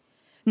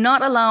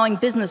 not allowing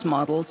business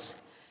models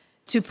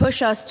to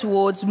push us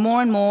towards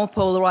more and more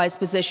polarized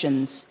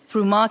positions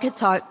through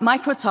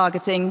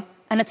micro-targeting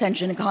and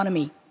attention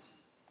economy.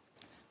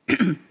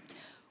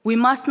 We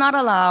must not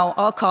allow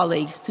our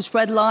colleagues to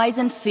spread lies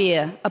and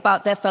fear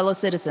about their fellow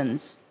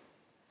citizens.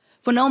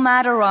 For no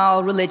matter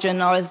our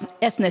religion or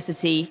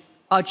ethnicity,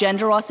 our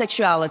gender or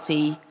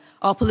sexuality,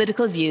 our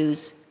political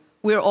views,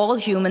 we're all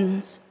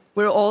humans,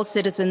 we're all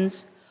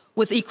citizens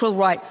with equal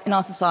rights in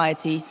our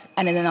societies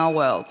and in our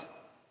world.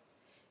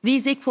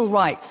 These equal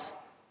rights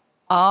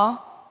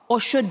are or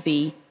should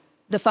be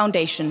the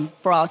foundation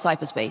for our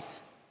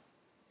cyberspace.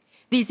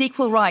 These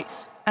equal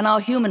rights and our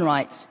human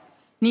rights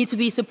need to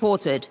be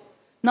supported,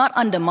 not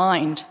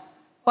undermined,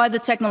 by the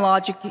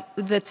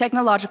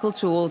technological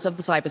tools of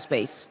the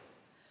cyberspace,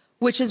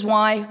 which is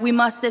why we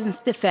must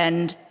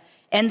defend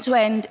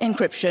end-to-end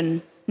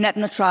encryption, net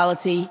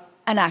neutrality,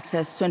 and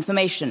access to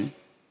information.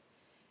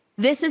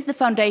 This is the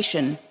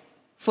foundation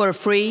for a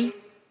free,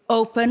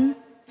 open,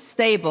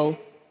 stable,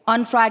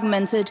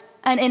 unfragmented,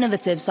 and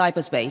innovative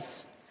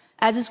cyberspace,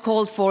 as is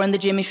called for in the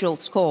Jimmy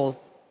Schultz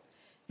call.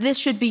 This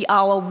should be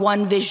our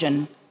one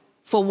vision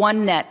for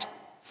one net,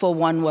 for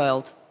one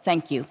world.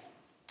 Thank you.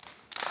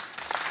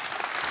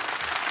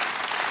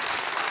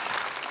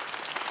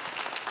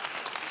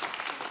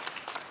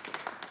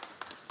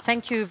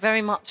 Thank you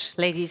very much,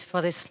 ladies,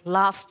 for this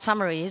last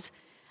summaries.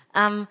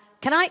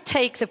 Can I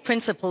take the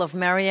principle of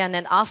Marianne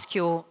and ask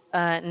you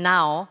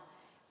now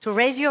to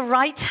raise your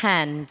right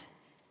hand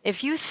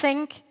if you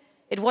think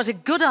it was a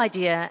good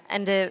idea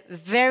and a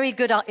very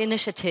good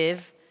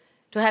initiative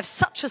to have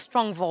such a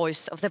strong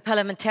voice of the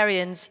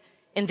parliamentarians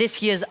in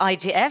this year's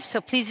IGF.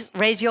 So please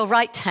raise your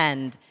right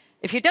hand.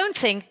 If you don't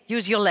think,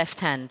 use your left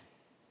hand.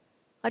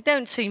 I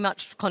don't see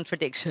much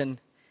contradiction.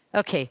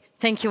 Okay,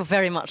 thank you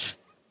very much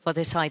for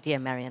this idea,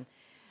 Marianne.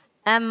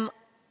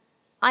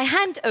 I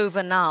hand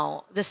over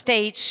now the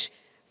stage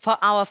for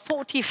our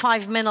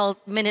 45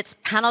 minutes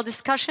panel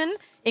discussion,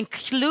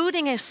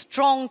 including a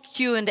strong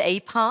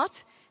Q&A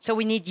part. So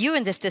we need you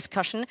in this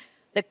discussion.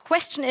 The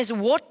question is,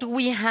 what do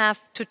we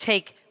have to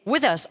take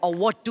with us, or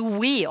what do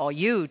we or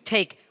you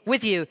take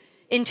with you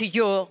into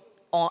your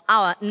or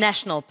our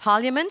national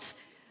parliaments?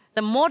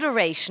 The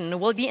moderation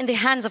will be in the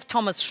hands of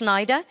Thomas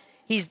Schneider.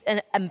 He's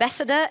an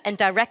ambassador and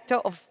director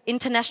of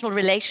international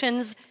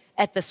relations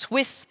at the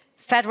Swiss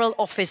Federal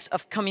Office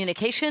of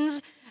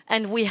Communications.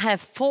 And we have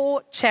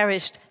 4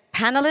 cherished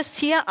panelists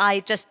here.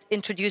 I just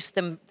introduced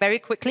them very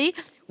quickly.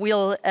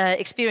 We'll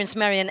experience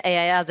Marian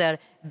Ayazer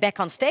back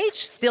on stage,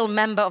 still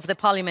member of the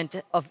Parliament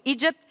of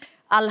Egypt,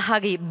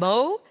 Al-Hagi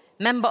Mo,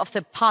 member of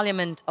the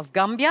Parliament of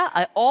Gambia.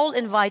 I all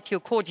invite you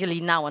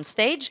cordially now on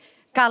stage.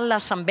 Carla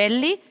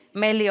Zambelli,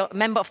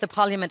 member of the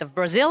Parliament of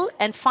Brazil.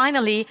 And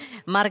finally,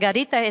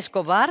 Margarita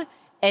Escobar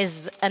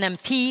as an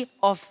MP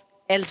of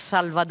El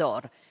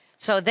Salvador.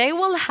 So they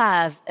will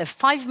have a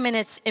 5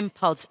 minutes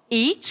impulse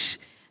each.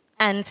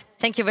 And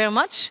thank you very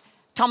much.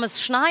 Thomas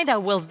Schneider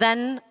will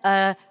then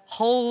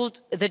hold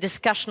the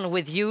discussion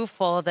with you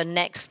for the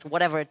next,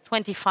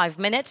 25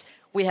 minutes.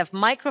 We have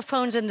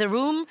microphones in the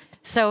room,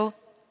 so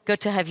good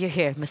to have you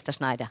here, Mr.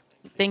 Schneider.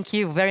 Thank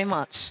you very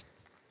much.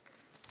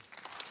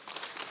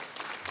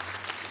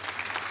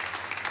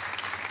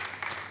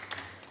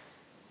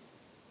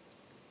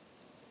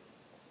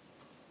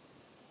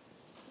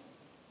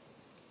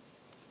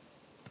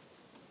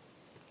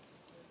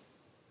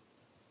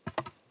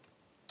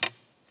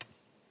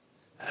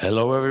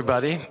 Hello,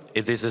 everybody.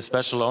 It is a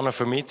special honor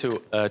for me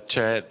to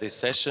chair this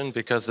session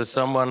because as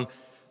someone,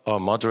 or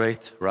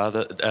moderate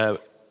rather,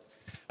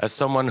 as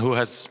someone who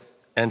has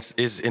and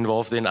is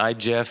involved in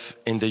IGF,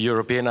 in the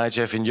European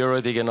IGF, in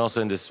Eurodig, and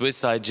also in the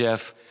Swiss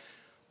IGF,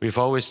 we've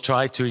always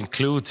tried to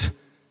include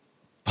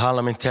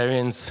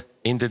parliamentarians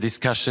in the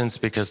discussions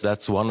because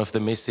that's one of the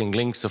missing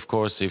links, of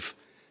course, if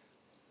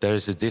there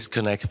is a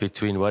disconnect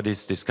between what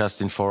is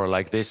discussed in fora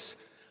like this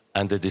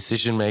and the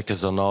decision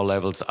makers on all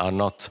levels are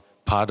not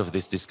part of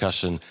this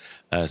discussion.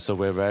 So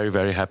we're very,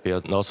 very happy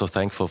and also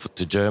thankful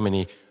to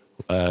Germany,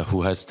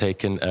 who has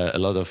taken a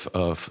lot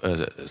of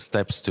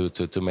steps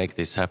to make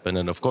this happen.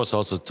 And of course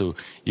also to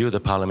you, the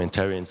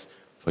parliamentarians,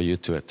 for you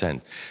to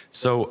attend.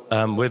 So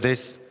with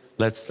this,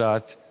 let's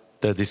start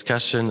the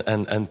discussion.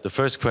 And the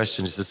first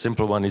question is a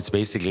simple one. It's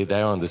basically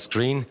there on the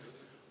screen.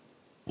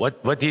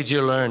 What did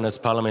you learn as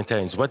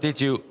parliamentarians? What did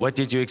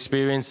you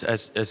experience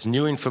as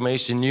new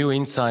information, new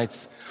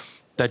insights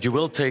that you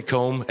will take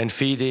home and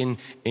feed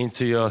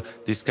into your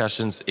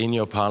discussions in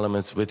your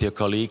parliaments with your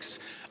colleagues?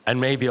 And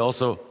maybe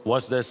also,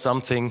 was there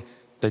something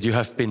that you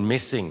have been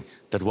missing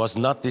that was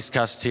not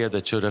discussed here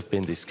that should have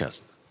been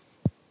discussed?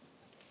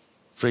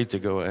 Free to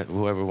go ahead.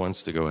 Whoever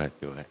wants to go ahead,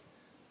 go ahead.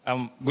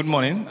 Good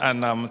morning,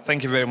 and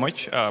thank you very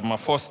much.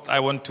 First, I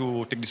want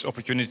to take this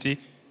opportunity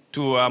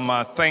to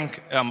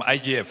thank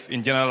IGF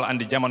in general and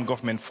the German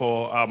government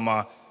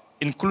for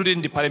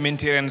including the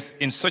parliamentarians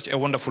in such a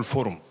wonderful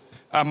forum.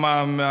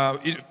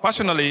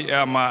 Personally,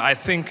 I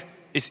think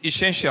it's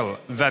essential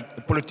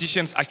that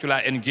politicians actually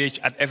are engaged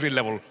at every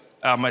level,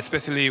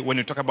 especially when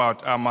you talk about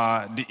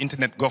the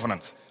internet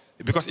governance.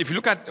 Because if you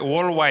look at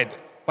worldwide,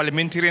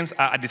 parliamentarians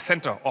are at the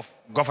center of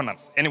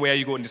governance, anywhere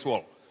you go in this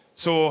world.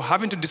 So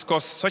having to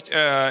discuss such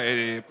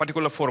a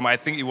particular forum, I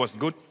think it was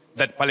good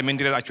that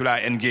parliamentarians actually are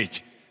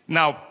engaged.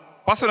 Now,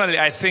 personally,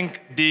 I think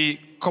the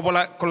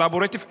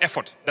collaborative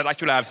effort that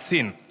actually I've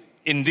seen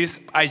in this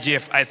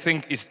IGF, I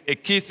think is a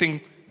key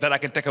thing that I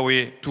can take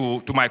away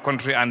to my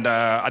country and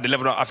at the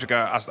level of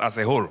Africa as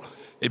a whole.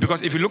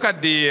 Because if you look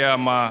at the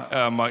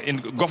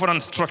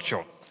governance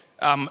structure,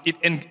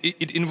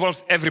 it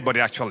involves everybody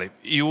actually.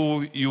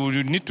 You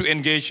need to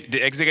engage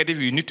the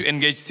executive, you need to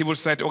engage civil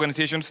society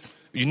organizations,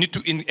 you need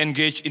to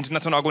engage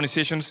international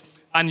organizations,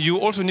 and you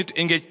also need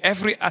to engage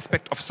every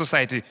aspect of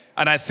society.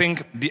 And I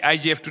think the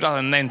IGF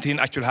 2019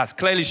 actually has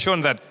clearly shown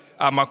that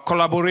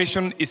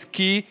collaboration is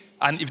key,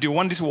 and if they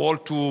want this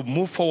world to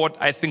move forward,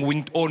 I think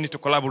we all need to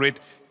collaborate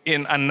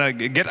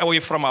and get away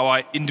from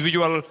our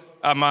individual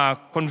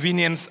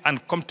convenience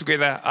and come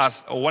together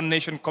as one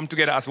nation, come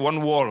together as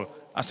one world,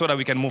 so that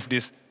we can move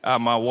this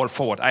world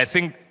forward. I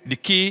think the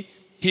key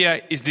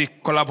here is the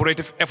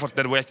collaborative effort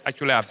that we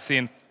actually have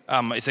seen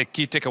is a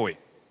key takeaway.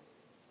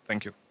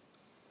 Thank you.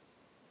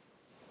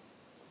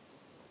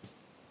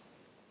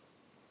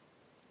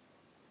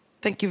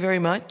 Thank you very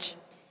much.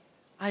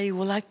 I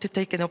would like to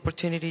take an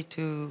opportunity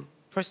to,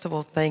 first of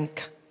all,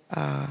 thank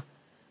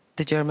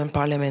the German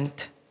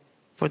Parliament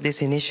for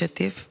this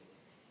initiative,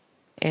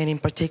 and in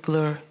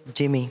particular,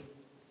 Jimmy,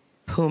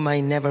 whom I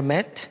never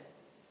met,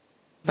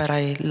 but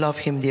I love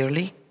him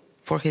dearly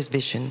for his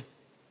vision.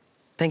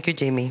 Thank you,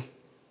 Jimmy.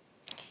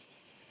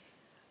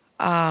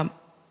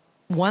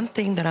 One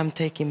thing that I'm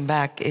taking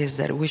back is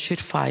that we should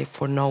fight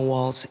for no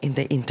walls in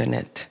the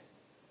internet.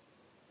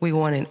 We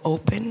want an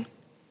open,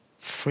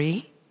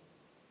 free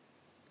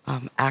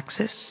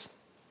access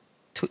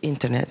to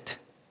internet.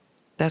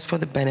 That's for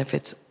the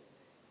benefits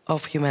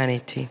of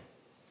humanity.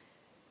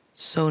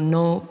 So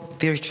no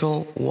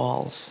virtual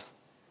walls,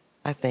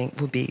 I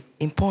think, would be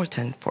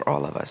important for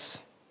all of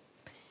us.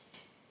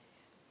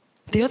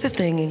 The other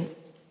thing,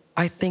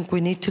 I think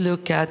we need to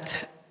look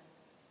at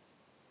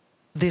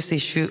this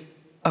issue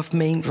of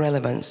main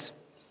relevance.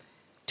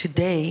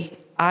 Today,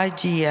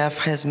 IGF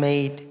has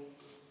made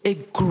a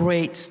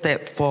great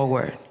step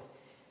forward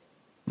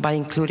by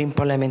including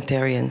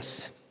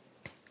parliamentarians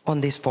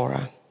on this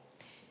fora.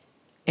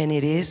 And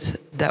it is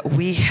that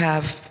we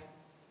have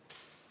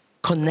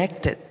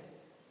connected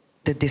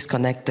the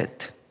disconnected.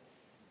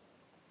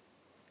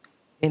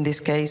 in this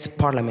case,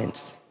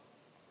 parliaments,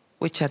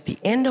 which at the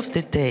end of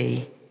the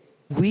day,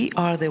 we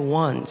are the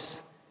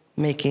ones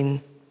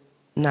making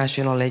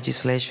national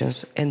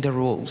legislations and the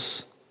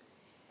rules.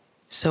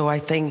 So I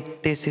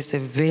think this is a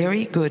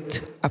very good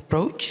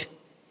approach,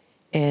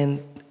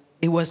 and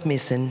it was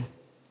missing.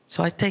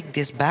 So I take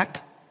this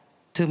back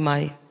to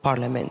my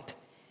parliament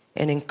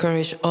and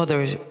encourage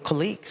other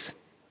colleagues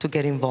to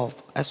get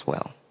involved as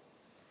well.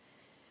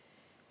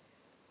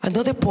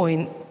 Another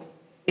point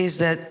is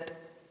that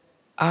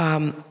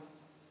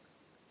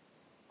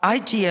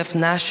IGF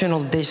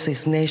national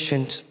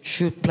designations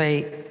should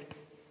play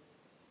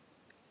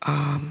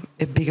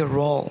a bigger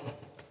role.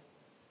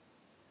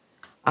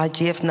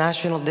 IGF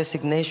national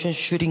designations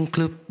should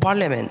include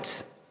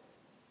parliaments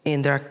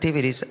in their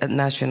activities at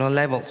national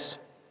levels.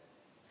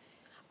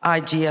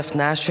 IGF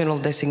national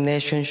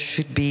designations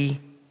should be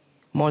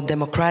more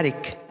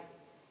democratic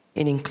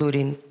in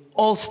including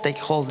all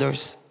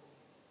stakeholders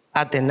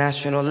at the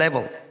national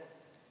level,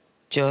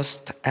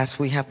 just as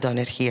we have done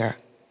it here.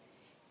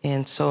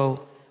 And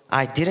so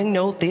I didn't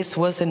know this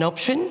was an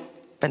option,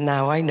 but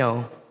now I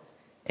know.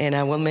 And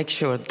I will make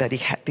sure that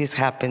this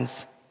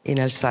happens in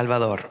El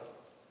Salvador.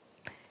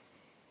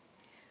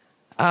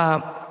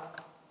 I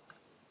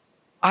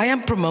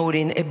am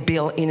promoting a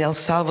bill in El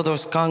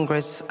Salvador's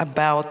Congress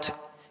about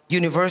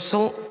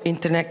universal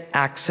internet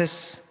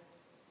access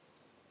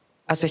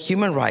as a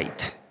human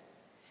right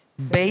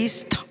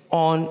based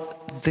on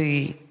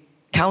the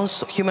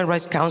Human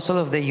Rights Council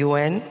of the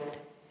UN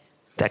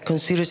that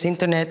considers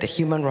internet a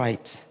human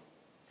right.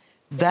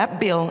 That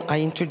bill,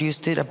 I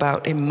introduced it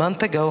about a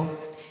month ago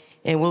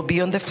and will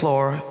be on the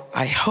floor,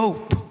 I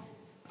hope,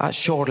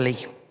 shortly.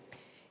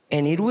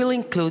 And it will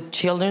include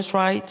children's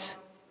rights,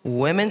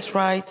 women's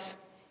rights,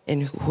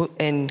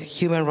 and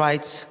human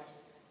rights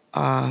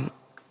on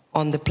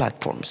the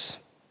platforms.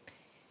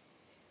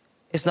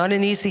 It's not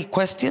an easy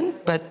question,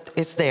 but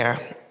it's there.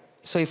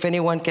 So if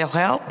anyone can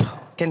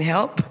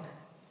help,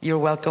 you're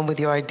welcome with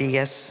your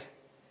ideas.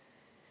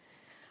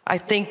 I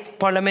think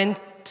Parliament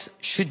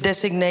should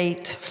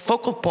designate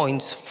focal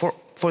points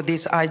for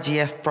this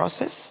IGF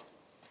process,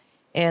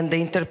 and the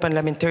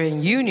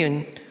Interparliamentary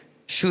Union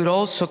should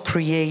also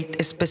create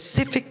a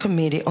specific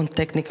committee on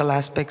technical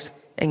aspects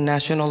and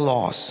national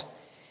laws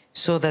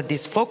so that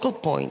these focal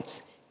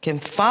points can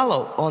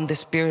follow on the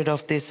spirit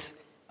of this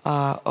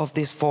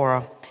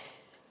forum.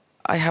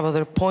 I have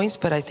other points,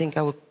 but I think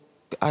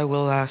I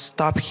will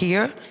stop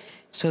here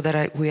so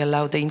that we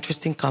allow the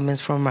interesting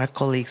comments from our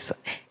colleagues.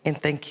 And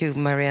thank you,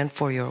 Marianne,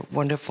 for your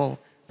wonderful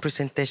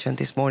presentation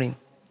this morning.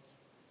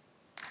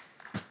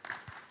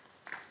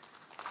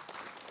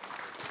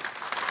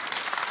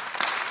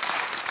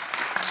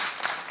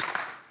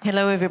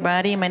 Hello,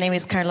 everybody. My name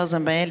is Carla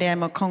Zambelli.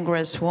 I'm a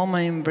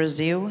congresswoman in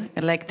Brazil,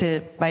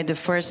 elected by the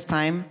first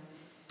time.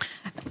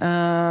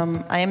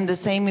 I am the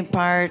same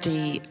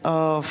party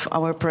of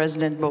our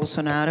President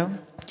Bolsonaro.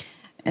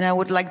 And I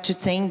would like to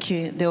thank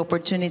you the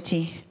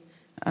opportunity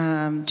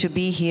to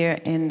be here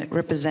and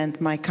represent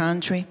my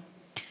country.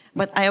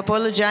 But I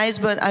apologize,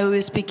 but I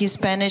will speak in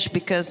Spanish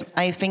because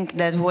I think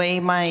that way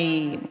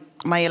my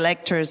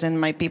electors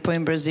and my people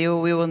in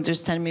Brazil will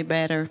understand me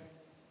better.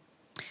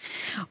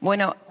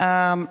 Bueno,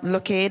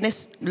 lo que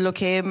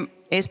he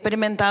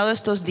experimentado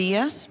estos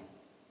días,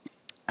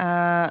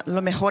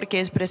 lo mejor que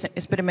he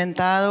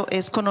experimentado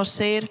es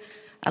conocer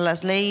a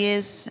las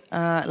leyes,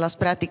 las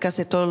prácticas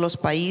de todos los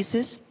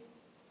países.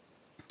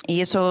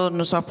 Y eso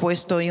nos ha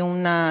puesto en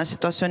una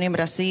situación en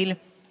Brasil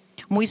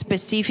muy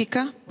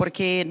específica,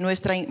 porque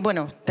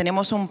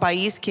tenemos un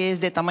país que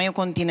es de tamaño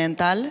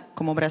continental,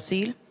 como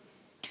Brasil.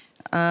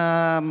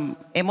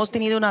 Hemos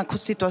tenido una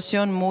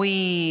situación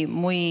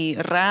muy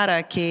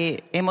rara,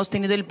 que hemos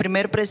tenido el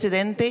primer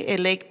presidente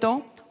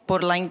electo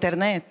por la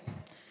Internet.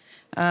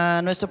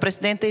 Nuestro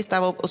presidente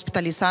estaba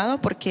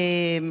hospitalizado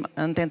porque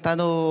han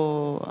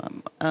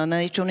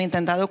hecho un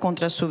intentado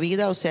contra su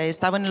vida, o sea,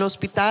 estaba en el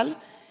hospital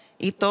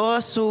y toda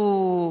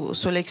su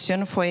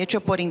elección fue hecha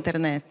por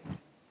Internet.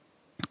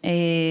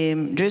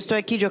 Yo estoy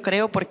aquí, yo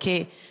creo,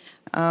 porque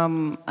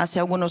hace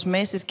algunos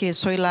meses que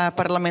soy la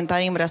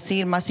parlamentaria en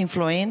Brasil más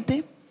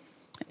influente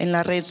en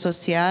la red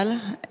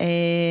social,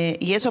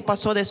 y eso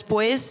pasó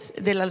después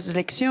de las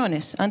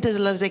elecciones. Antes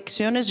de las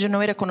elecciones yo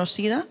no era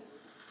conocida,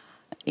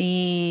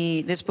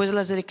 y después de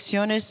las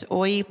elecciones,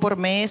 hoy por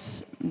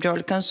mes, yo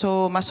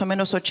alcanzo más o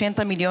menos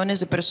 80 millones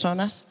de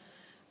personas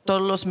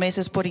todos los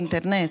meses por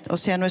Internet. O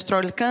sea, nuestro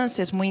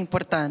alcance es muy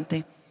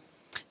importante.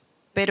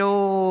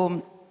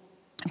 Pero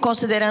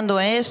considerando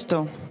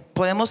esto,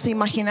 podemos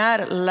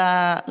imaginar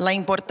la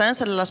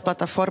importancia de las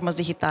plataformas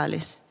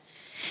digitales.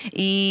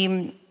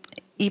 Y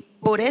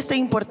por esta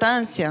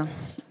importancia,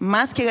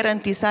 más que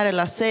garantizar el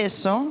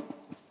acceso,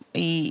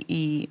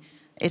 y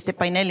este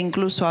panel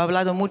incluso ha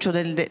hablado mucho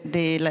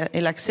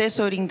del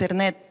acceso al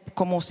Internet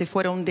como si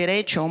fuera un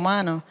derecho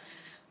humano,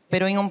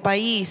 pero en un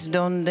país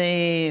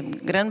donde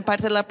gran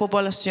parte de la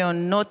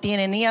población no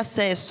tiene ni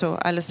acceso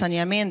al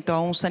saneamiento, a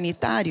un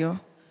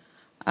sanitario,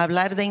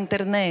 hablar de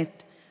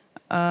Internet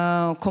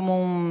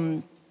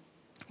como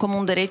como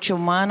un derecho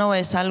humano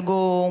es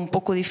algo un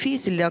poco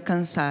difícil de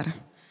alcanzar.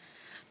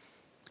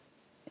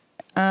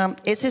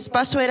 Ese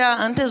espacio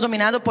era antes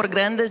dominado por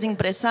grandes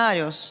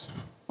empresarios,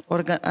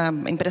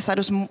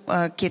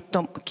 que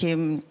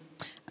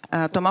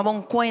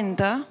tomaban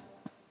cuenta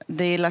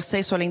del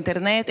acceso al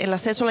Internet, el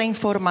acceso a la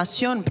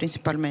información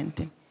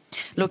principalmente.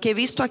 Lo que he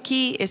visto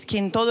aquí es que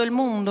en todo el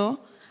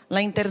mundo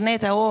la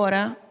Internet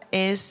ahora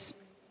es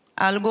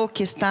algo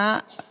que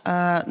está,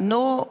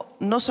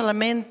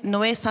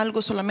 no es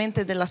algo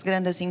solamente de las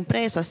grandes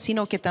empresas,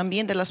 sino que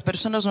también de las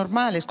personas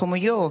normales como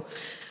yo.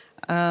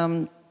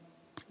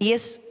 Y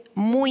es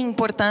muy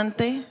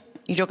importante,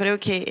 y yo creo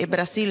que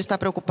Brasil está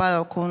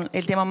preocupado con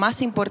el tema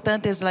más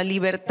importante, es la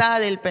libertad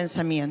del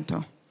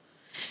pensamiento.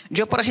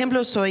 Yo, por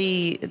ejemplo,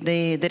 soy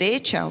de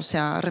derecha, o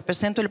sea,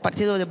 represento el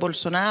partido de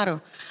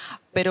Bolsonaro,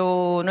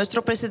 pero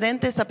nuestro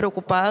presidente está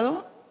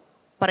preocupado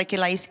para que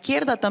la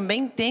izquierda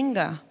también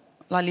tenga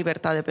la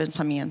libertad de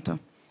pensamiento.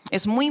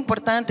 Es muy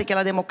importante que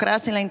la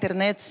democracia en la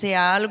Internet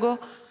sea algo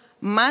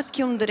más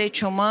que un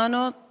derecho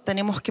humano.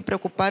 Tenemos que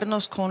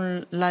preocuparnos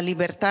con la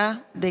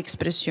libertad de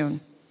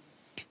expresión.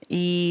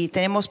 Y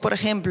tenemos, por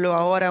ejemplo,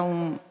 ahora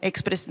un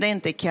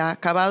expresidente que ha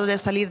acabado de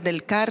salir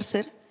del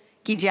cárcel,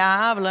 que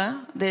ya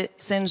habla de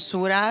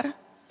censurar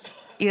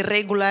y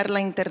regular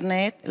la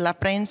Internet, la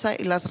prensa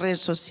y las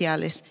redes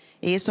sociales.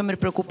 Y eso me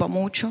preocupa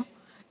mucho.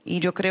 Y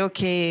yo creo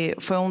que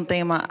fue un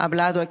tema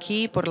hablado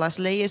aquí por las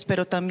leyes,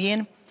 pero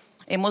también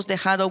hemos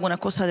dejado alguna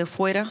cosa de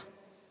fuera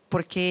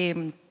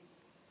porque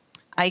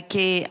hay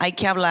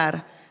que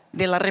hablar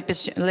de la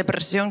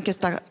represión que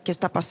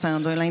está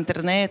pasando en la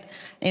Internet.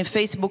 En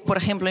Facebook, por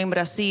ejemplo, en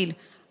Brasil,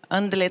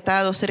 han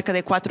deletado cerca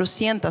de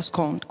 400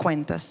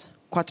 cuentas.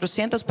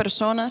 400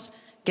 personas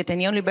que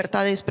tenían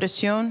libertad de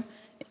expresión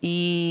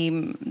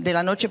y de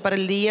la noche para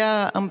el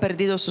día han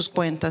perdido sus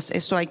cuentas.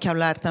 Eso hay que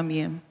hablar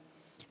también.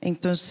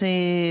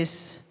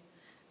 Entonces,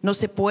 no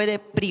se puede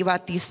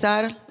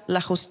privatizar la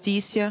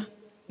justicia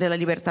de la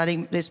libertad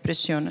de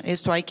expresión.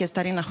 Esto hay que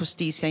estar en la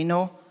justicia y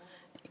no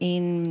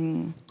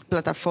en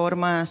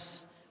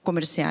plataformas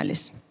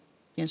comerciales.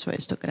 Pienso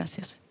esto.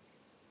 Gracias.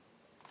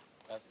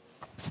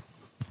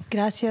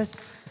 Gracias.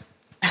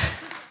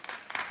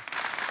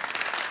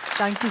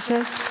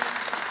 Dankeschön.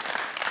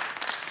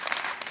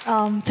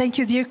 Thank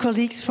you, dear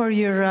colleagues, for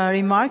your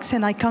remarks.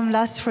 And I come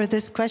last for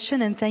this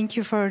question, and thank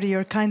you for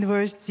your kind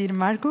words, dear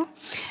Margot.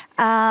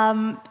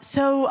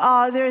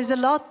 There is a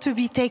lot to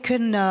be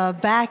taken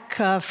back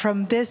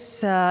from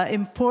this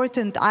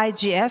important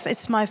IGF.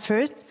 It's my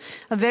first.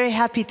 I'm very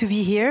happy to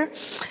be here.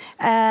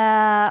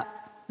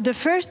 The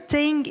first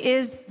thing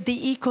is the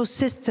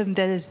ecosystem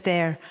that is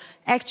there.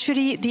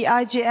 Actually, the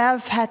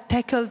IGF had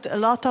tackled a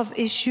lot of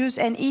issues,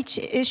 and each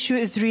issue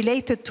is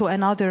related to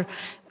another,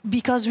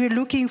 because we're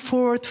looking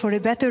forward for a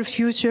better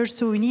future,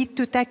 so we need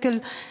to tackle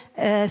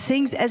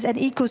things as an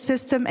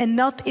ecosystem and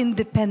not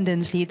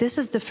independently. This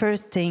is the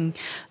first thing.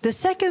 The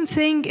second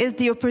thing is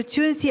the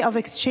opportunity of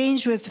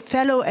exchange with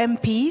fellow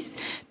MPs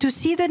to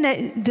see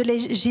the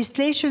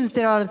legislations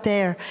that are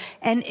there.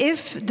 And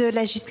if the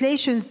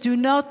legislations do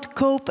not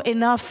cope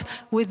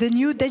enough with the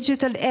new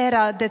digital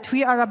era that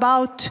we are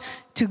about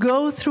to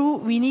go through,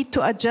 we need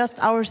to adjust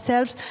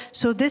ourselves.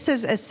 So this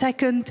is a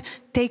second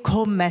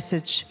take-home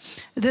message.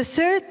 The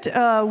third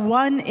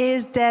one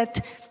is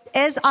that,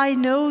 as I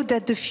know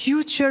that the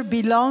future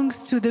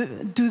belongs to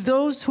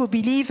those who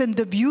believe in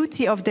the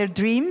beauty of their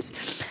dreams,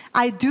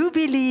 I do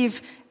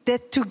believe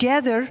that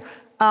together,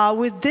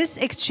 with this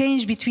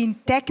exchange between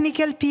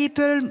technical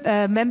people,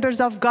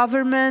 members of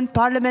government,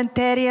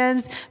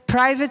 parliamentarians,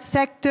 private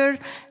sector,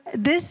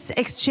 this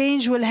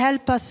exchange will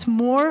help us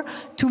more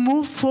to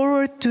move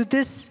forward to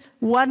this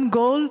one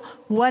goal,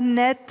 one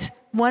net,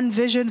 one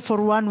vision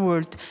for one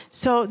world.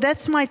 So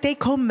that's my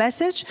take-home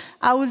message.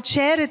 I will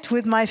share it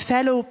with my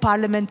fellow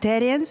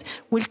parliamentarians.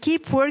 We'll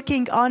keep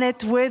working on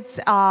it with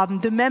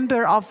the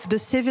member of the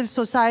civil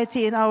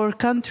society in our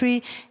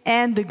country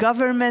and the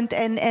government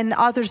and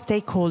other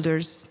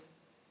stakeholders.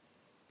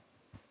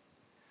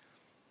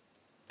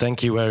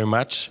 Thank you very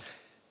much.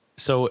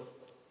 So,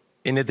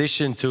 in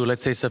addition to,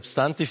 let's say,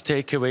 substantive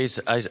takeaways,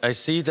 I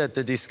see that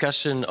the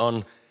discussion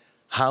on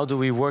how do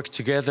we work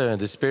together in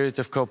the spirit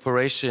of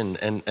cooperation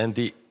and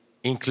the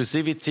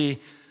inclusivity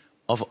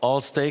of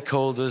all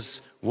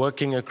stakeholders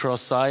working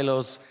across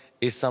silos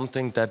is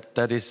something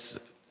that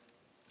is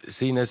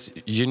seen as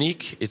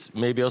unique. It's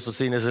maybe also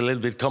seen as a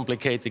little bit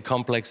complicated,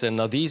 complex, and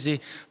not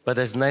easy, but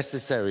as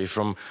necessary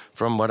from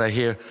what I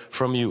hear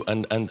from you.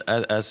 And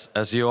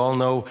as you all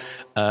know,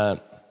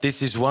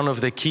 this is one of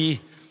the key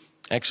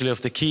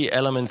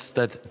elements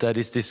that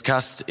is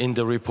discussed in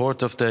the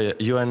report of the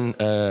UN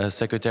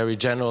Secretary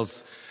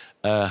General's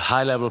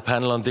high-level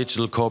panel on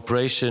digital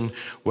cooperation,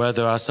 where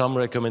there are some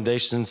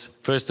recommendations.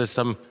 First, there's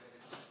some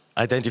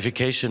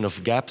identification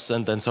of gaps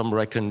and then some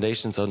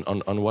recommendations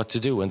on what to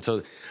do. And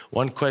so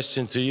one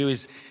question to you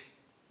is,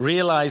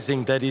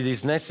 realizing that it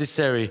is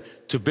necessary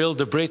to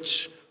build a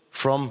bridge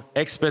from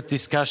expert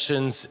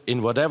discussions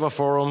in whatever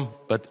forum,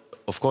 but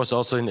of course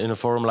also in a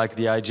forum like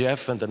the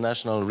IGF and the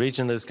national and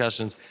regional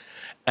discussions,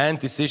 and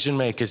decision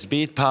makers,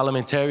 be it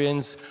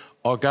parliamentarians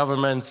or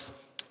governments,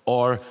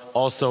 or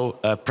also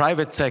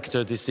private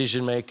sector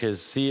decision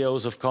makers,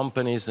 CEOs of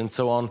companies and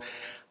so on.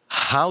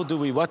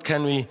 What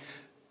can we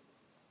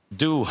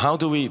do? How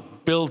do we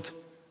build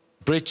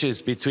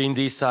bridges between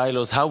these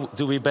silos? How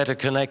do we better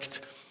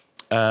connect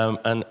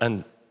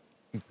and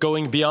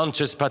going beyond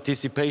just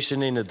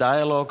participation in a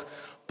dialogue,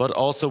 but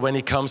also when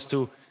it comes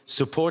to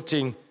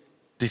supporting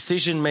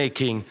decision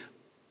making,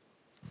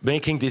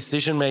 making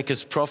decision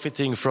makers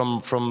profiting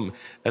from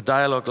a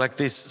dialogue like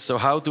this. So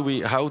how do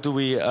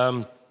we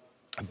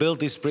build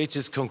these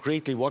bridges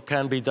concretely? What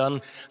can be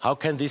done? How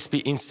can this be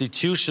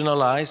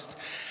institutionalized?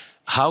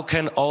 How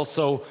can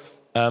also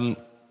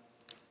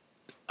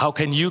how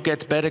can you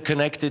get better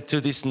connected to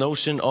this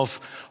notion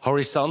of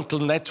horizontal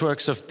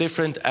networks of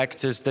different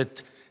actors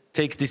that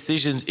take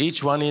decisions,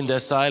 each one in their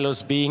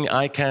silos, be it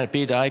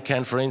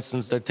ICANN, for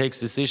instance, that takes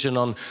decision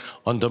on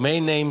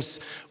domain names,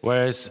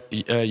 whereas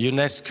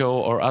UNESCO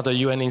or other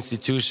UN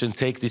institutions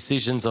take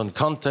decisions on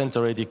content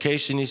or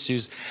education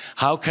issues.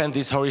 How can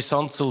these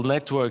horizontal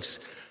networks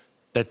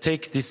that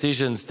take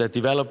decisions, that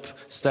develop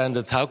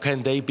standards, how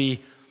can they be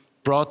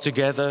brought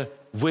together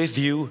with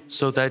you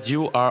so that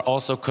you are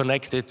also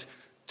connected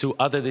to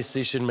other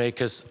decision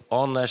makers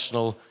on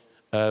national,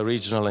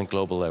 regional and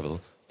global level?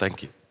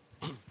 Thank you.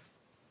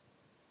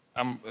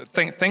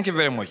 Thank you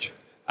very much.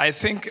 I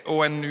think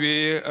when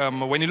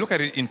you look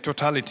at it in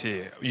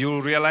totality,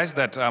 you realize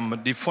that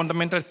the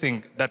fundamental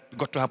thing that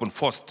got to happen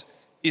first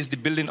is the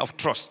building of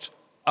trust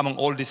among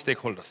all the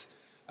stakeholders.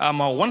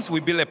 Once we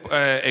build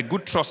a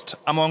good trust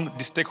among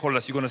the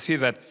stakeholders, you're going to see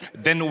that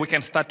then we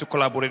can start to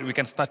collaborate, we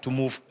can start to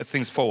move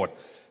things forward.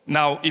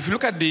 Now, if you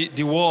look at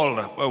the world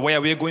where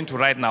we're going to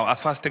right now, as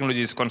far as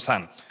technology is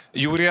concerned,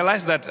 you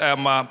realize that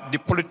the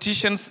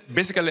politicians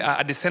basically are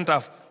at the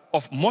center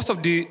of most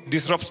of the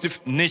disruptive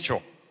nature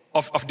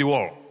of the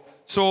world.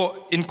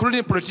 So,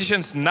 including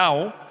politicians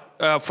now,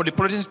 for the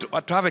politicians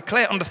to have a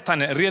clear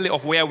understanding really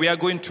of where we are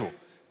going to.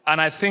 And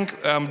I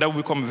think that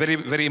will become very,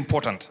 very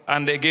important.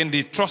 And again,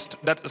 the trust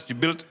that is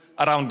built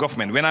around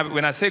government.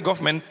 When I say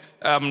government,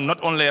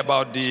 not only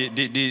about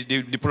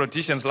the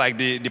politicians like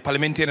the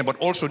parliamentarian, but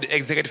also the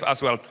executive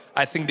as well.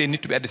 I think they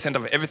need to be at the center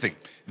of everything.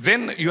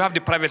 Then you have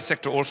the private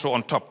sector also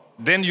on top.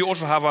 Then you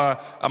also have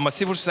a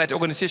civil society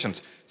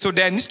organizations. So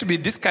there needs to be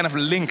this kind of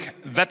link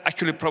that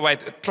actually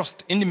provides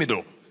trust in the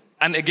middle.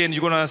 And again,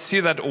 you're going to see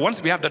that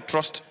once we have that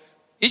trust,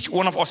 each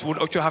one of us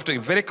would actually have to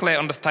have a very clear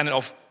understanding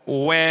of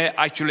where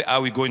actually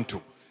are we going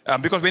to.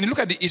 Because when you look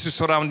at the issues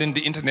surrounding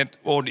the internet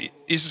or the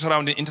issues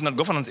surrounding internet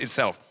governance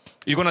itself,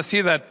 you're going to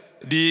see that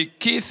the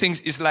key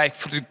things is like,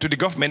 to the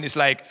government, is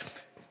like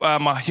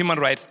human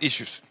rights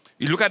issues.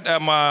 You look at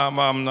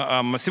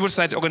civil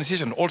society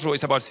organization, also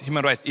it's about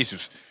human rights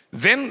issues.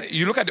 Then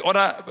you look at the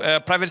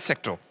other private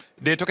sector,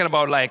 they're talking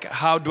about like,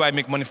 how do I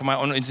make money for my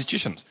own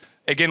institutions?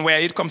 Again, where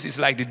it comes is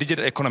like the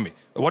digital economy.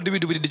 What do we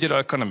do with the digital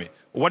economy?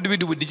 What do we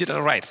do with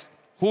digital rights?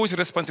 Who is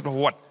responsible for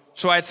what?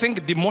 So I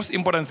think the most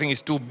important thing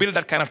is to build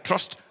that kind of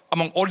trust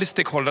among all the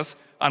stakeholders.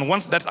 And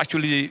once that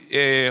actually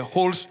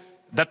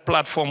that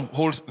platform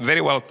holds very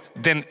well,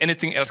 then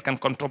anything else can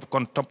come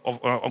on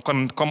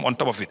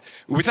top of it.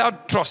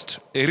 Without trust,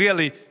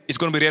 really, it's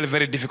going to be really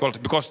very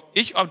difficult because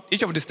each of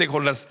the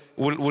stakeholders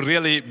will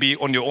really be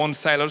on your own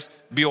silos,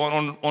 be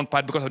on own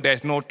part because there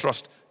is no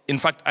trust. In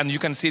fact, and you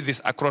can see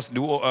this across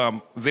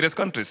the various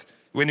countries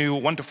when you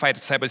want to fight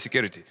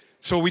cybersecurity.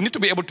 So we need to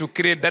be able to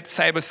create that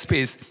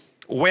cyberspace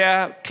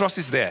where trust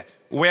is there,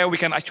 where we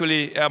can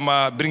actually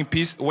bring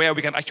peace, where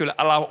we can actually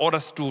allow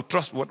others to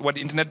trust what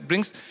the internet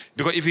brings.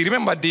 Because if you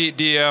remember,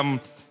 the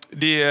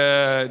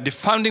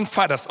founding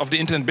fathers of the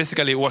internet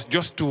basically was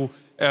just to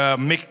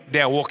make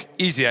their work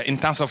easier in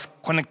terms of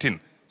connecting.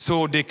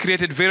 So they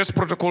created various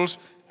protocols,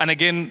 and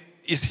again,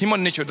 it's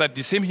human nature that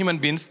the same human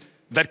beings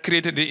that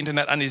created the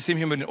internet and the same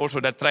human beings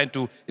also that tried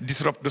to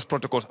disrupt those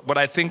protocols. But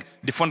I think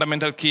the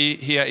fundamental key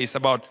here is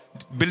about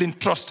building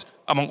trust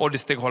among all the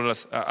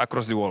stakeholders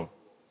across the world.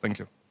 Thank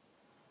you.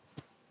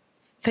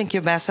 Thank you,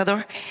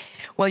 Ambassador.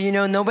 Well, you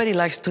know, nobody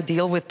likes to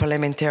deal with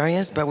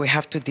parliamentarians, but we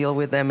have to deal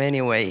with them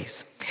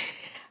anyways.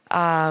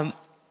 I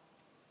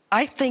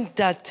think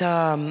that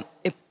a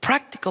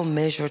practical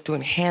measure to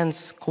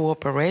enhance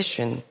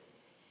cooperation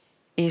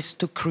is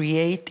to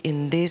create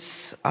in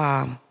this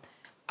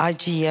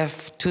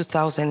IGF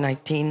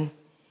 2019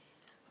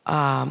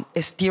 a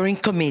steering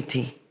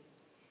committee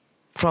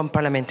from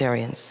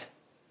parliamentarians,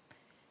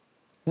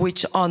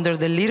 which under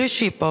the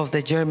leadership of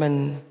the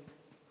German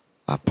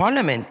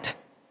Parliament,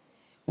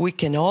 we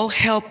can all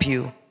help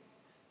you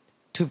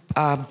to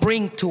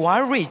bring to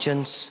our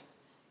regions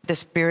the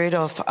spirit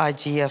of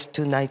IGF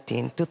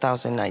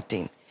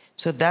 2019.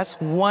 So that's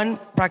one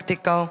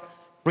practical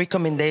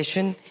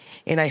recommendation,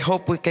 and I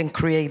hope we can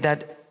create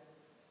that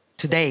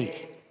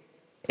today,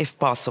 if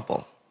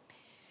possible.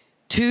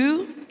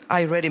 Two,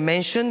 I already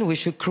mentioned, we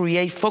should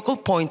create focal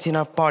points in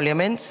our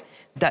parliaments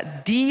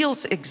that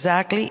deals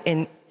exactly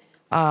in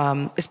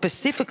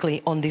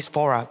specifically on this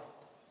fora,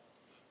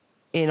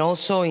 and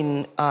also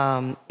in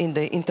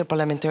the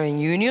Interparliamentary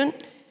Union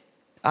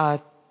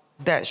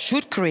that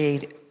should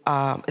create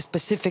a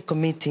specific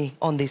committee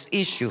on this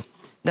issue.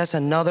 That's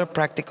another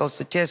practical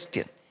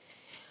suggestion.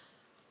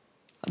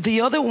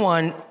 The other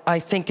one I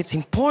think it's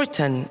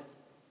important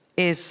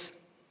is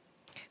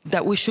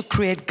that we should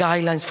create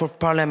guidelines for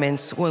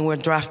parliaments when we're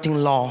drafting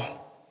law.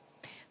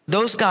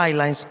 Those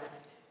guidelines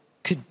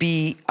could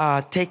be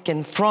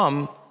taken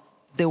from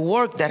the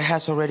work that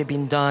has already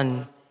been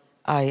done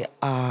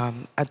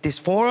at this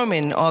forum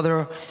and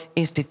other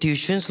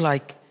institutions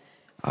like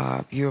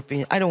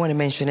European, I don't want to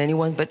mention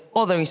anyone, but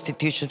other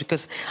institutions,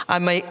 because I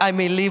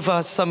may leave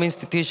some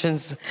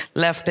institutions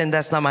left, and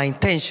that's not my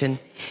intention.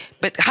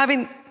 But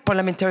having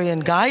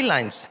parliamentarian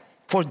guidelines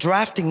for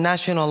drafting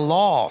national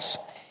laws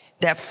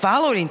that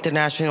follow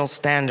international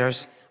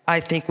standards, I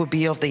think would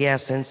be of the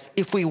essence.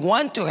 If we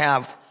want to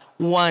have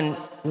one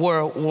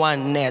world,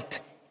 one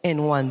net,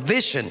 and one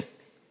vision,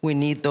 we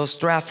need those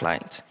draft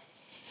lines.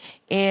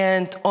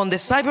 And on the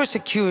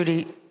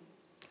cybersecurity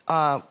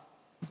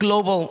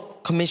Global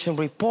Commission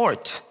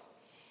report,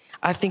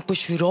 I think we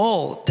should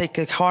all take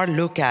a hard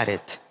look at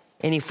it.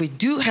 And if we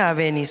do have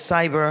any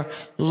cyber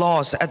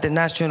laws at the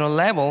national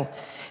level,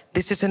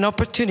 this is an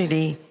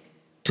opportunity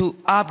to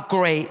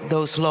upgrade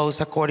those laws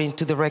according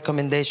to the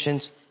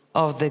recommendations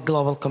of the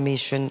Global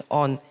Commission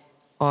on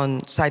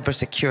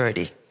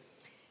cybersecurity.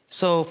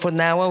 So for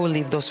now, I will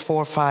leave those 4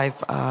 or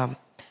 5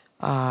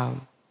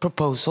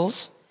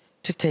 proposals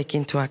to take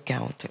into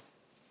account.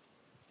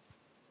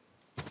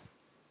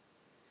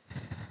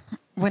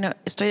 Bueno,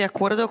 estoy de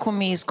acuerdo con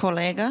mis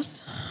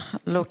colegas,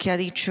 lo que ha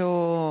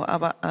dicho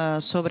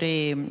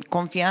sobre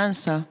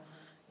confianza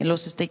en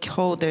los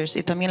stakeholders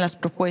y también las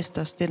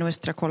propuestas de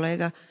nuestra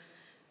colega.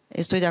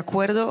 Estoy de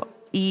acuerdo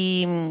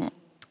y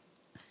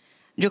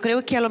yo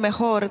creo que a lo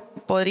mejor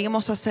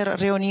podríamos hacer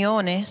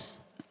reuniones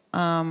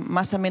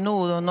más a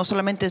menudo, no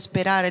solamente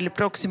esperar el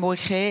próximo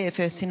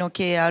IGF, sino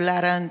que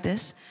hablar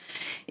antes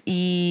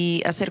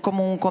y hacer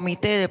como un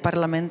comité de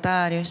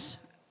parlamentarios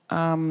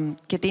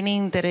que tiene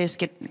interés,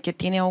 que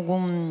tiene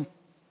algún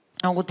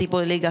tipo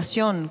de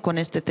ligación con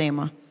este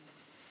tema.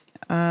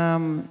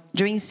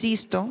 Yo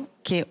insisto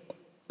que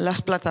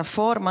las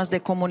plataformas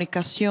de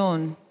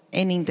comunicación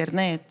en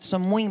Internet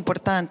son muy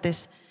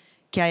importantes,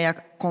 que haya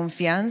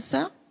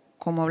confianza,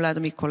 como ha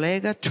hablado mi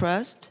colega,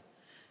 trust.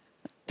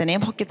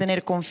 Tenemos que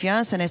tener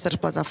confianza en estas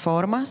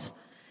plataformas.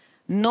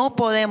 No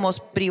podemos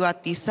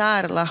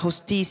privatizar la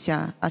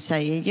justicia hacia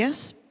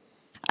ellas.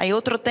 Hay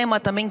otro tema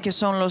también que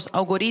son los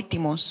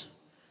algoritmos,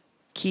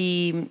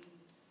 que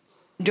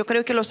yo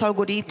creo que los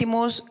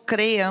algoritmos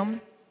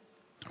crean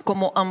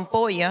como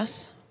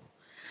ampollas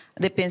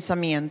de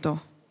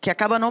pensamiento que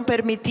acaban no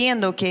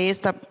permitiendo que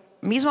esta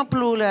misma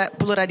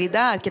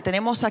pluralidad que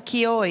tenemos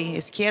aquí hoy,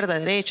 izquierda,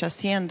 derecha,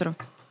 centro,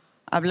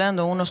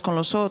 hablando unos con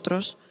los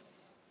otros,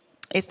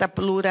 esta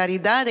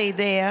pluralidad de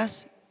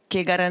ideas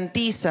que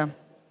garantiza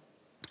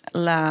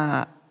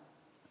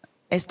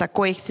esta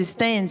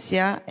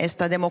coexistencia,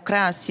 esta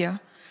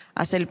democracia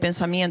hacia el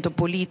pensamiento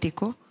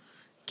político,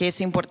 que es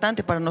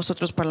importante para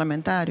nosotros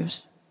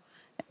parlamentarios.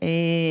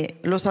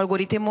 Los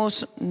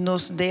algoritmos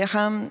nos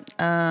dejan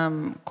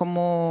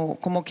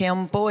como que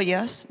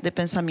ampollas de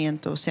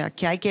pensamiento, o sea,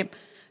 que hay que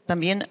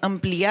también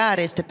ampliar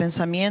este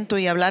pensamiento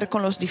y hablar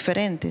con los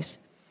diferentes.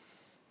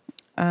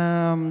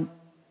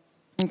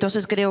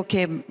 Entonces creo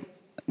que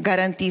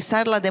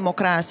garantizar la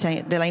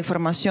democracia de la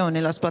información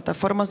en las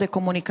plataformas de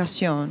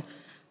comunicación,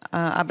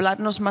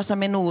 hablarnos más a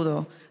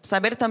menudo,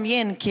 saber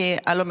también que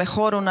a lo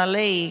mejor una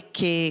ley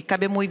que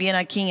cabe muy bien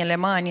aquí en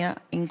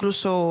Alemania,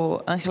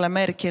 incluso Angela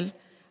Merkel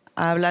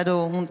ha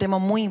hablado un tema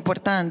muy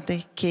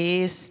importante,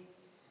 que es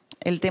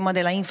el tema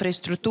de la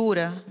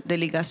infraestructura de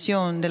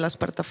ligación de las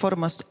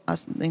plataformas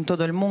en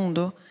todo el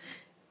mundo,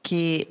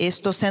 que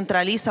esto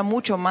centraliza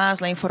mucho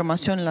más la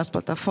información en las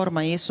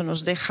plataformas y eso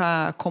nos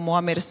deja como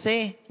a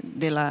merced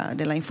de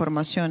la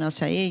información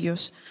hacia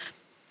ellos.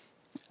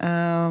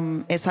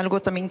 Es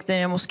algo también que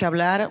tenemos que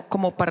hablar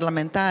como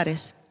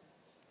parlamentarios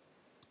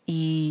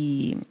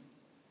y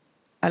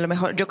a lo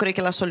mejor yo creo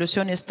que la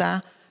solución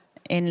está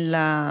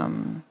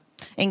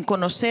en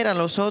conocer a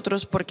los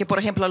otros, porque por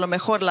ejemplo a lo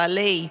mejor la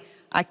ley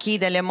aquí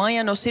de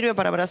Alemania no sirve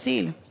para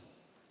Brasil.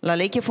 La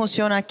ley que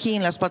funciona aquí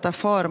en las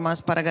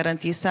plataformas para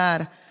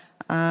garantizar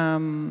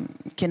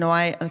que no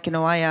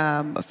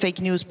haya fake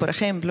news, por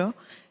ejemplo,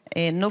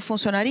 no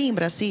funcionaría en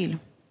Brasil,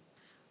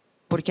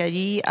 porque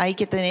allí hay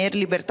que tener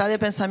libertad de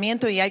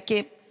pensamiento y hay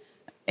que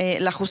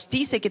la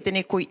justicia que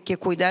tiene que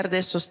cuidar de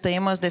esos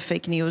temas de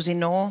fake news y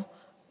no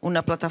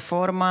una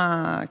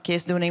plataforma que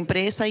es de una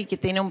empresa y que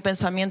tiene un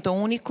pensamiento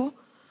único.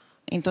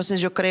 Entonces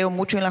yo creo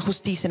mucho en la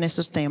justicia en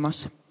estos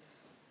temas.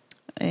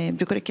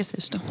 Yo creo que es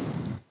esto.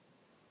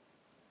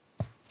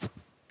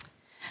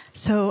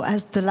 So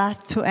as the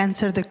last to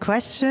answer the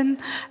question,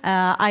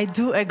 I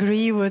do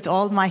agree with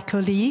all my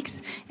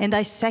colleagues, and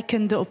I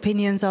second the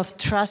opinions of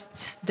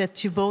trust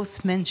that you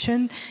both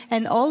mentioned,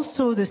 and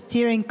also the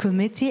steering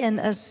committee. And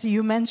as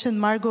you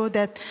mentioned, Margot,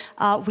 that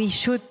we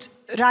should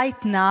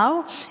right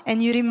now,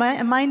 and you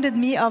reminded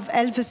me of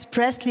Elvis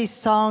Presley's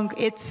song,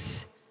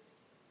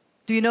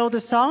 do you know the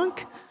song?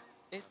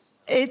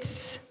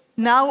 It's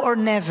now or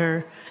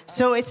never.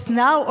 So it's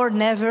now or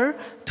never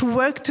to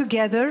work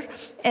together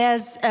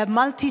as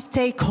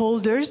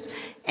multi-stakeholders.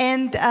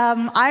 And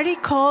I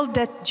recall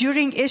that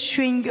during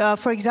issuing,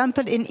 for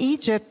example, in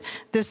Egypt,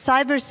 the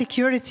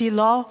cybersecurity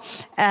law,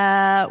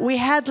 we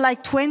had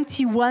like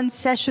 21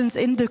 sessions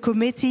in the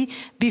committee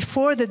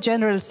before the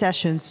general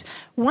sessions.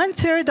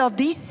 1/3 of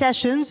these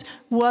sessions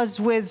was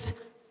with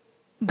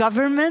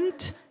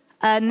government,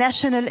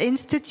 national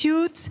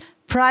institutes,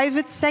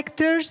 private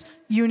sectors,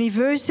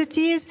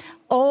 universities,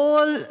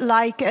 all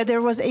like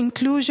there was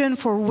inclusion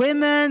for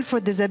women, for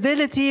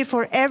disability,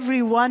 for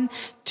everyone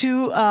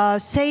to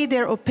say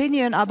their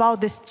opinion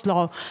about this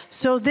law.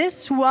 So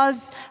this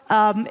was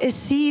a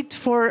seed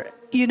for,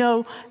 you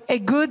know, a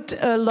good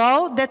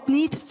law that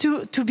needs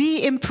to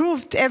be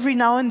improved every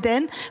now and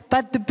then.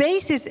 But the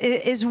basis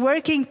is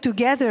working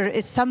together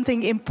is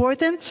something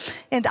important.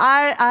 And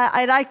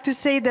I like to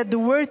say that the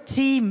word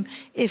team,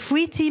 if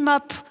we team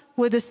up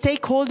with the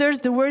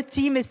stakeholders, the word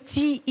team is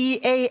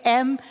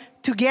T-E-A-M.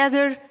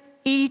 Together,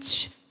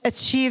 each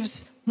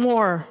achieves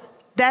more.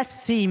 That's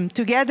team.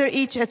 Together,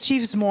 each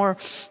achieves more.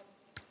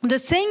 The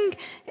thing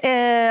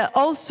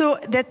also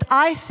that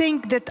I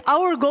think that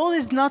our goal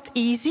is not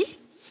easy.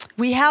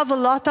 We have a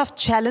lot of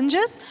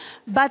challenges,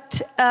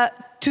 but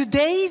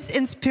today's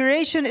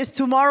inspiration is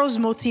tomorrow's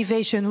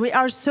motivation. We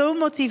are so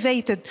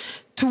motivated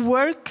to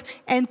work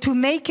and to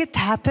make it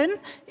happen.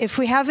 If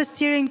we have a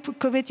steering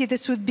committee,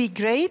 this would be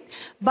great.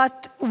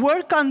 But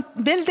work on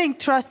building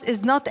trust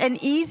is not an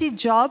easy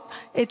job.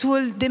 It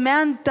will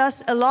demand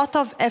us a lot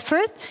of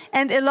effort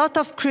and a lot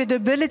of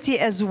credibility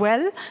as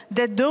well,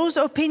 that those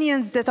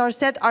opinions that are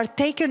said are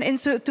taken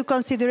into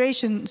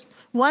consideration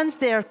once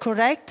they are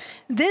correct.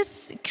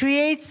 This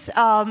creates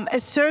a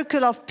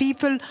circle of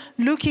people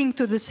looking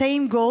to the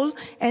same goal.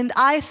 And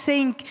I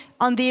think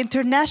on the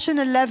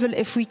international level,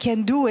 if we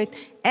can do it,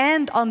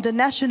 and on the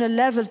national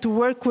level to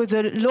work with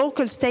the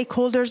local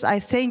stakeholders, I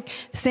think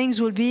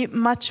things will be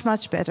much,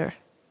 much better.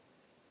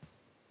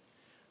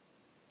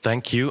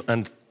 Thank you.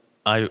 And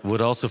I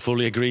would also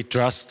fully agree,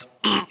 trust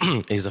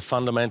is a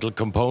fundamental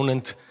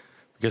component,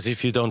 because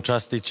if you don't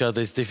trust each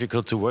other, it's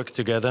difficult to work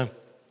together.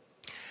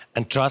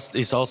 And trust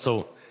is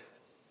also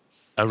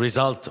a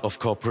result of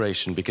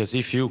cooperation, because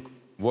if you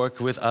work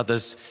with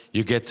others,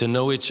 you get to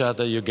know each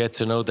other, you get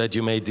to know that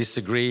you may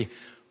disagree,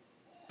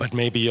 but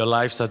maybe your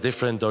lives are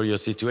different or your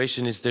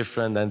situation is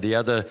different, and the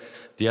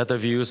other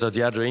views or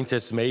the other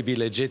interests may be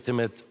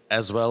legitimate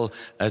as well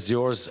as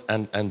yours,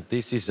 and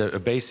this is a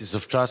basis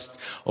of trust.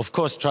 Of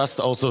course, trust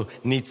also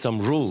needs some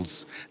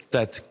rules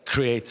that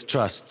create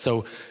trust.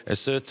 So a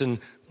certain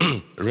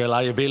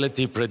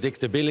reliability,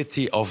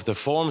 predictability of the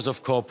forms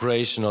of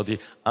cooperation or the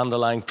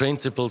underlying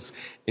principles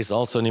is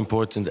also an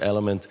important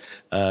element,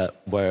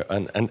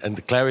 and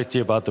the clarity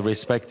about the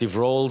respective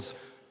roles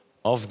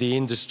of the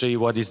industry.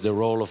 What is the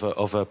role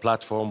of a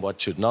platform?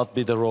 What should not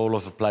be the role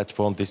of a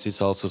platform? This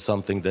is also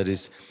something that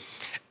is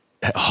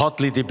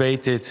hotly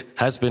debated,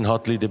 has been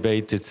hotly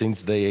debated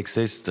since they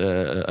exist,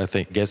 I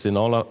guess in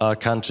all our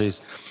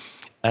countries.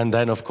 And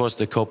then, of course,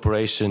 the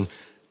cooperation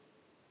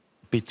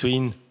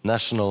between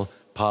national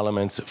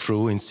parliaments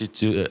through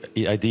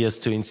ideas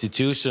to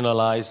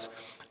institutionalize,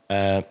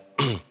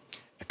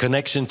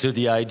 connection to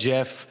the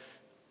IGF,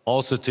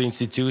 also to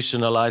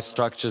institutionalize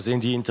structures in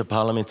the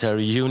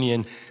Interparliamentary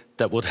Union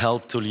that would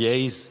help to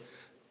liaise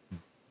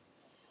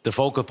the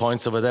focal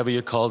points, or whatever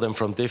you call them,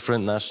 from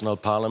different national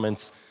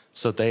parliaments,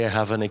 so they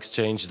have an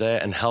exchange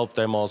there and help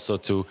them also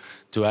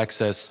to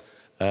access,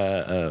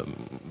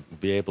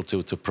 be able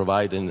to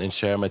provide and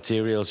share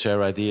material,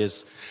 share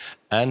ideas.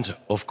 And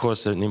of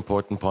course, an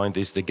important point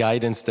is the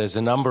guidance. There's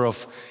a number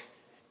of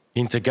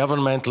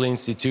intergovernmental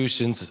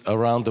institutions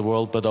around the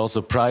world, but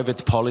also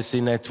private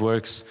policy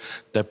networks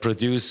that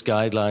produce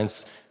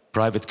guidelines,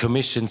 private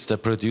commissions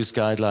that produce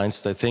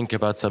guidelines, that think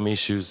about some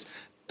issues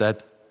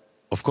that,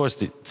 of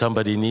course,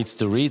 somebody needs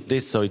to read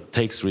this, so it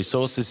takes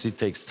resources, it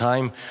takes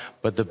time,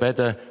 but the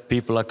better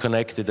people are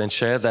connected and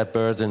share that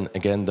burden,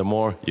 again, the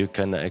more you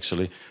can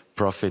actually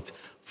profit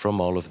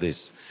from all of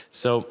this.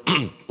 So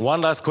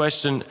one last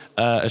question,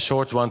 a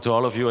short one to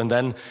all of you, and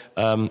then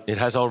it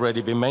has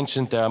already been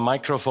mentioned, there are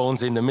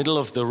microphones in the middle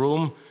of the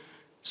room,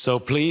 so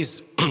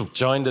please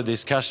join the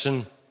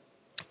discussion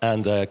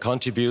and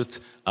contribute,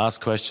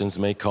 ask questions,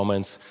 make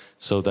comments,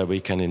 so that we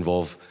can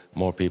involve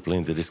more people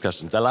in the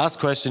discussion. The last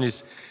question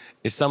is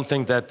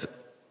something that,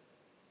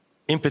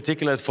 in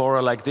particular at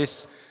fora like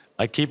this,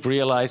 I keep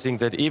realizing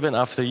that even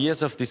after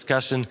years of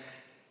discussion,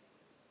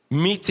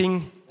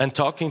 meeting and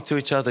talking to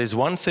each other is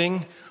one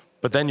thing,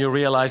 but then you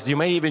realize you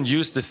may even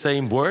use the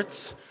same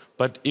words,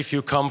 but if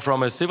you come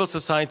from a civil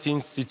society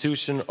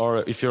institution,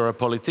 or if you're a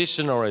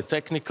politician or a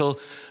technical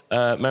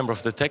member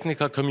of the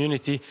technical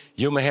community,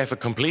 you may have a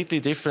completely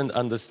different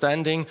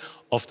understanding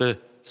of the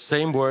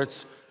same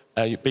words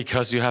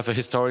because you have a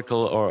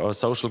historical or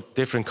social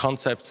different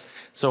concepts.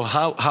 So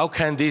how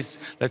can this,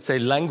 let's say,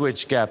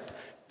 language gap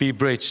be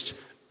bridged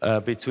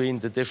between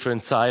the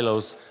different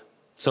silos,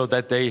 so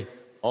that they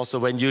also,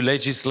 when you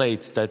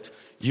legislate, that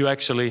you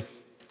actually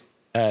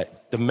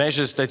the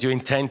measures that you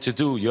intend to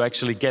do, you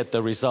actually get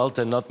the result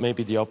and not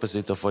maybe the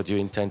opposite of what you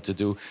intend to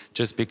do,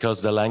 just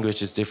because the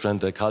language is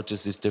different, the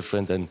cultures is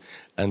different,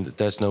 and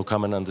there's no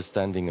common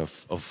understanding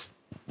of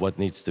what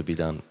needs to be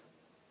done.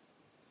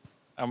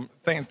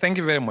 Thank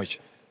you very much.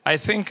 I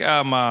think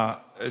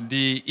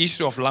the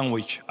issue of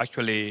language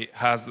actually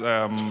has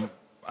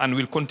and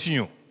will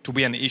continue to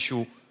be an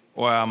issue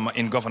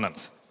in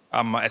governance,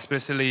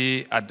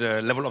 especially at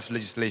the level of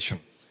legislation.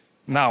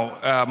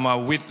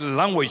 Now, with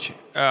language,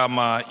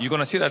 you're going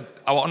to see that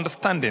our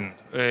understanding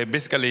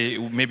basically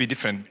may be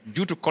different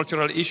due to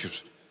cultural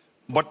issues.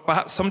 But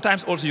perhaps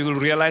sometimes also you will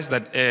realize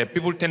that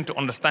people tend to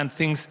understand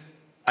things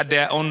at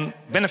their own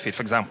benefit,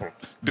 for example,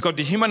 because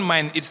the human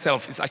mind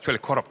itself is actually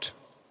corrupt.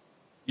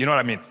 You know what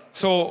I mean?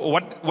 So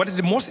what is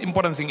the most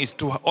important thing is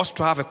to us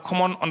to have a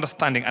common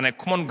understanding and a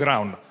common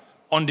ground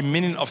on the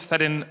meaning of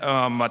certain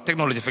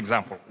technology, for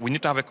example. We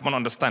need to have a common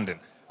understanding.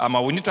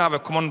 We need to have a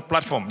common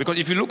platform. Because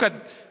if you look at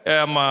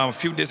a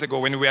few days ago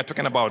when we were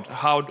talking about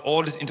how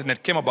all this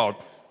internet came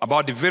about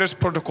the various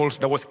protocols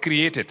that was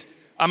created.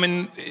 I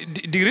mean,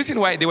 the reason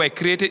why they were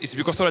created is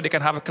because so that they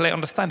can have a clear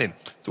understanding.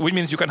 So which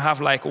means you can have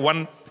like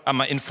one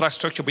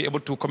infrastructure be able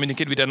to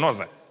communicate with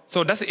another.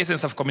 So that's the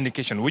essence of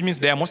communication, which means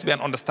there must be an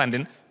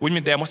understanding, which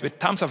means there must be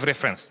terms of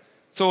reference.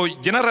 So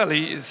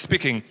generally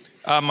speaking,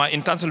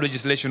 in terms of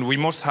legislation, we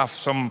must have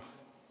some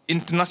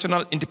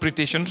international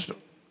interpretations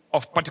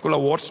of particular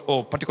words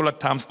or particular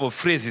terms or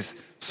phrases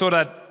so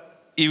that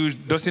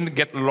it doesn't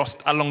get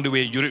lost along the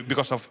way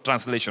because of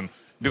translation.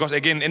 Because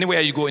again,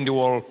 anywhere you go in the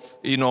world,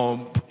 you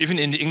know, even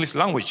in the English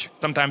language,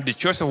 sometimes the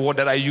choice of word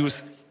that I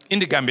use in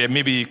the Gambia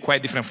may be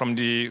quite different from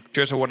the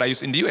choice of word I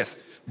use in the US.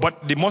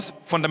 But the most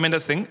fundamental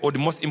thing or the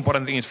most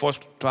important thing is for us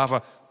to have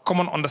a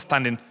common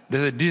understanding.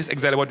 This is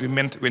exactly what we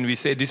meant when we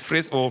say this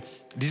phrase, or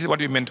this is what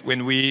we meant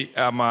when we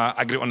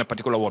agree on a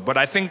particular word. But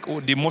I think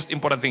the most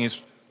important thing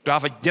is to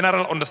have a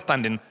general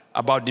understanding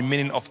about the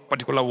meaning of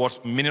particular words,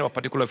 meaning of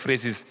particular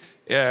phrases.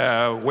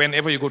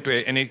 Whenever you go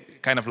to any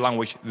kind of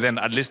language, then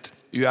at least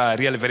you are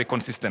really very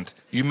consistent.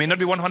 You may not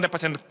be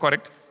 100%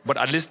 correct, but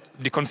at least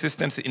the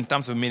consistency in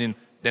terms of meaning,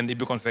 then it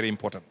becomes very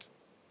important.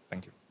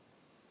 Thank you.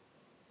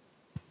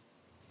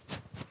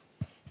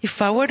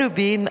 If I were to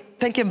be,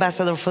 thank you,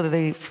 Ambassador, for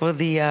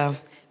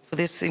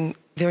this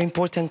very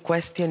important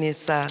question.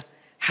 Is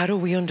how do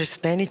we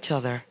understand each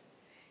other?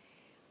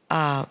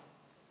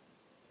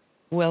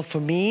 Well, for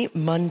me,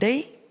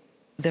 Monday,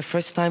 the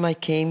first time I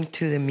came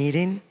to the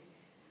meeting,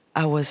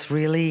 I was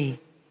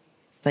really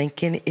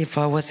thinking if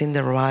I was in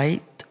the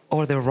right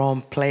or the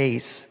wrong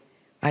place.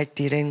 I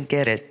didn't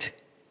get it.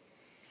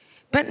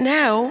 But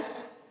now,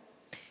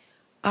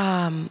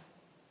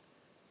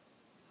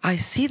 I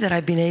see that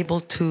I've been able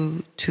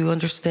to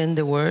understand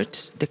the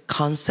words, the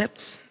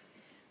concepts,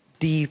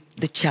 the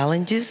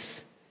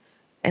challenges,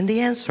 and the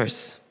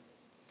answers.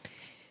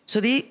 So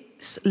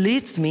this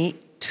leads me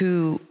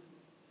to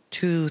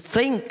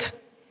think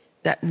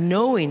that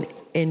knowing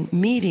and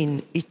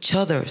meeting each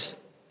other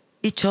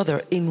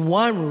in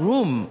one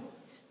room,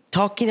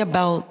 talking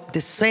about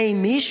the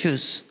same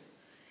issues,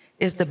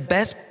 is the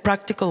best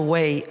practical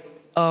way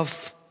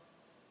of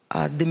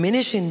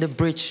diminishing the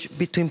bridge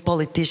between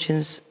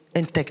politicians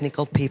and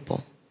technical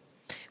people.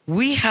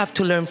 We have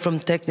to learn from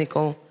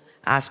technical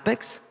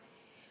aspects,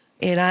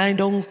 and I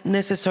don't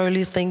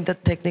necessarily think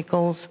that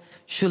technicals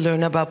should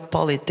learn about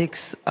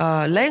politics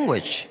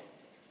language.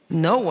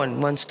 No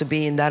one wants to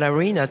be in that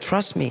arena,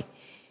 trust me,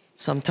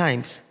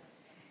 sometimes.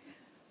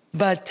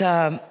 But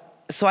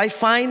so I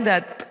find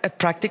that a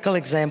practical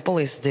example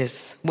is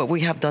this, what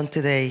we have done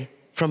today,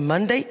 from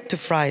Monday to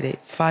Friday,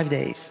 5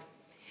 days.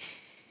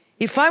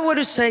 If I were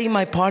to say in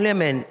my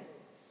parliament,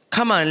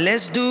 come on,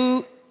 let's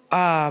do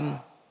Law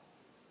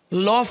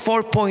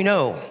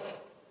 4.0,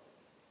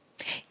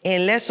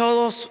 and let's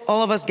all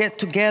of us get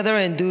together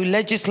and do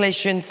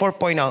legislation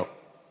 4.0,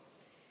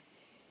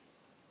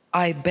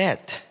 I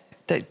bet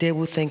that they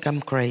would think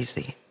I'm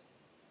crazy.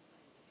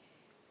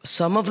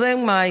 Some of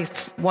them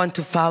might want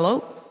to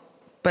follow,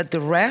 but the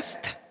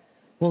rest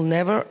will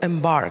never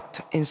embark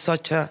in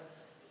such a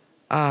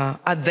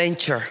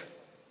adventure.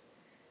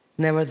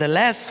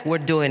 Nevertheless, we're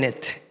doing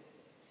it.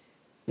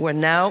 We're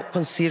now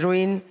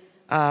considering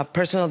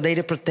personal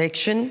data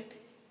protection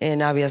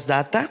and habeas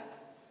data.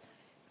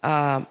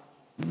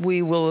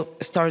 We will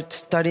start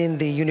studying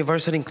the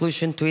universal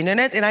inclusion to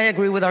internet, and I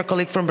agree with our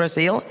colleague from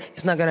Brazil.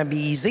 It's not going to be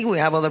easy. We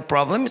have other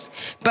problems,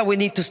 but we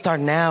need to start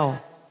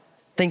now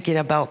thinking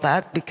about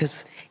that,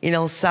 because in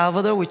El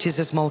Salvador, which is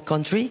a small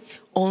country,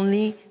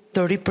 only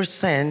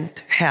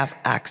 30% have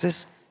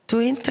access to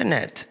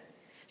internet.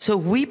 So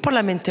we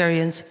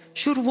parliamentarians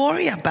should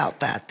worry about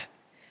that,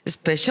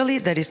 especially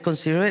that is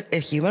considered a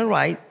human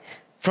right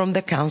from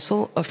the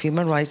Council of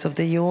Human Rights of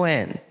the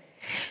UN.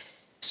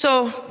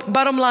 So,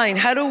 bottom line,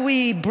 how do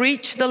we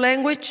breach the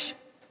language?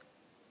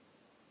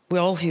 We're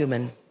all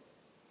human.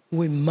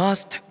 We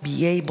must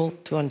be able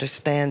to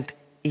understand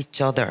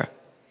each other.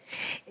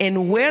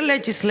 And where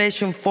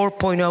legislation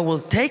 4.0 will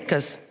take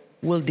us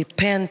will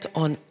depend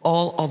on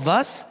all of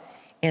us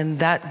and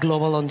that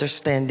global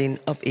understanding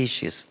of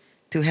issues.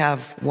 to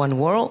have one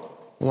world,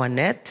 one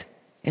net,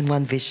 and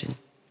one vision.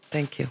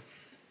 Thank you.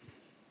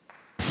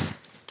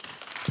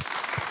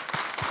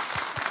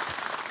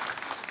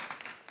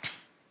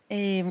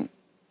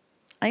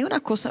 Hay una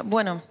cosa,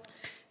 bueno,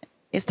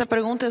 esta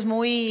pregunta es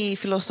muy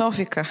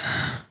filosófica,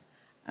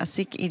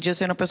 así que, y yo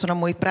soy una persona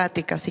muy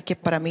práctica, así que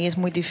para mí es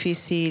muy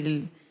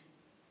difícil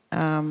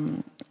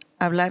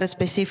hablar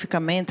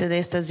específicamente de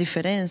estas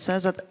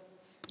diferencias,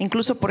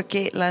 incluso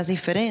porque las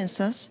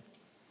diferencias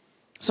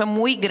son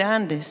muy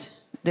grandes,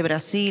 de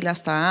Brasil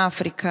hasta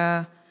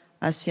África,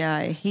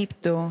 hacia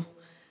Egipto.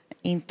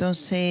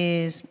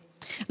 Entonces,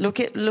 lo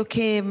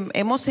que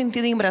hemos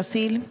sentido en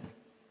Brasil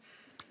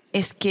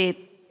es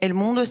que el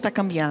mundo está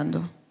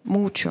cambiando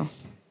mucho.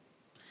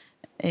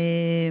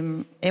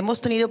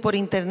 Hemos tenido por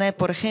internet,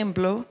 por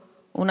ejemplo,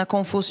 una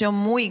confusión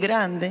muy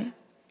grande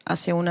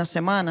hace unas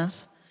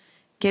semanas,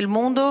 que el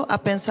mundo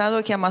ha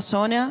pensado que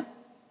Amazonia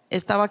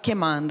estaba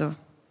quemando.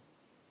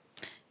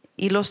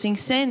 Y los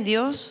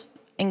incendios,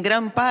 en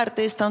gran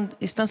parte,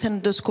 están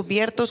siendo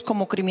descubiertos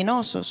como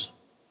criminosos.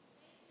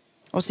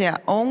 O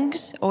sea,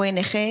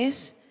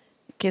 ONGs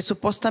que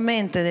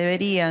supuestamente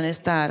deberían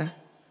estar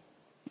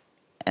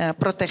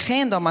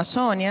protegiendo a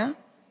Amazonia,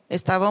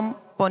 estaban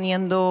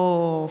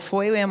poniendo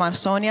fuego en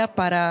Amazonia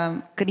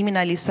para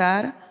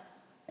criminalizar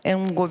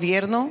un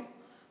gobierno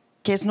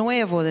que es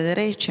nuevo, de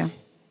derecha.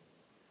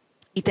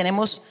 Y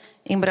tenemos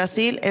en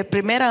Brasil es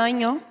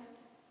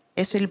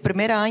el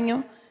primer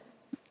año,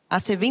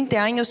 hace 20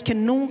 años que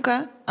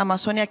nunca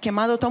Amazonia ha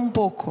quemado tan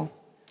poco.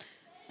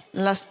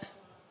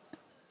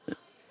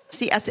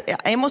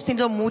 Hemos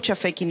tenido mucha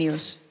fake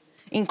news.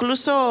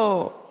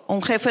 Incluso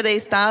un jefe de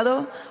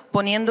Estado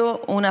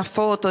poniendo una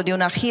foto de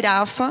una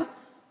jirafa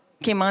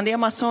quemando en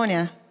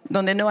Amazonia,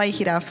 donde no hay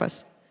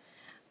jirafas.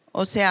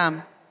 O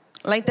sea,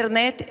 la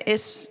Internet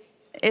es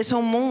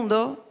un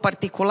mundo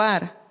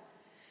particular.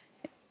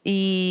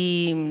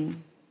 Y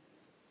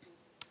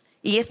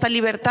esta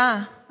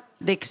libertad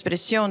de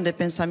expresión, de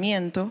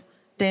pensamiento,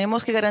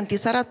 tenemos que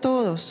garantizar a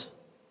todos,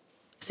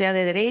 sea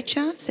de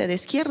derecha, sea de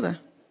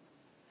izquierda.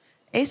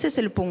 Ese es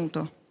el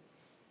punto.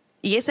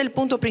 Y es el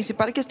punto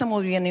principal que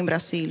estamos viviendo en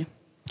Brasil.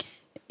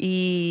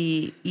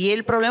 Y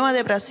el problema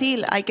de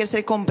Brasil hay que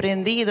ser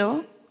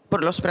comprendido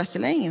por los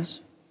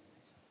brasileños.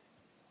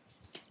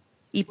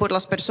 Y por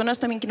las personas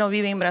también que no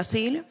viven en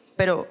Brasil,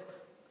 pero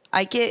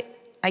hay que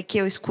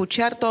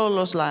escuchar todos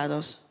los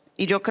lados.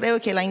 Y yo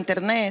creo que en la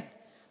Internet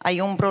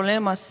hay un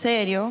problema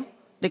serio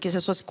de que se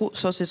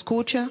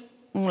escucha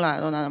un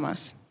lado nada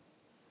más.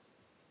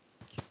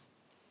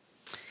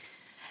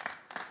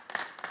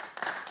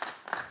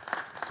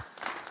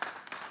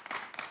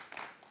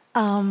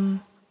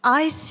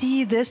 I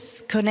see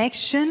this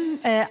connection.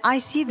 I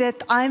see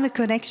that I'm a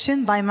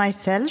connection by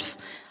myself.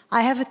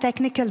 I have a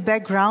technical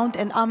background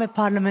and I'm a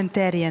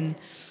parliamentarian.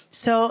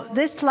 So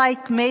this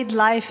made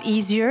life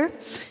easier.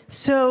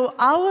 So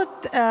I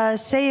would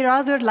say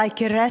rather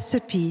like a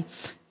recipe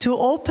to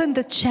open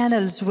the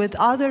channels with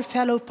other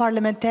fellow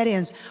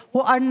parliamentarians who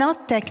are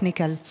not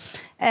technical.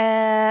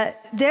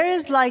 There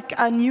is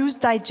a news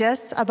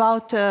digest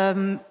about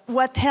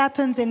what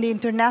happens in the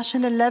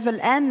international level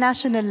and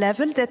national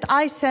level that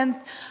I send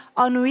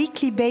on a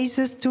weekly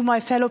basis to my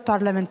fellow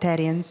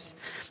parliamentarians.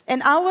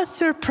 And I was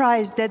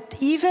surprised that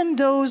even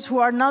those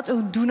who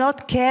do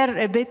not care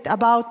a bit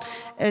about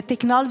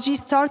technology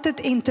started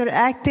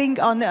interacting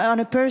on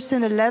a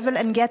personal level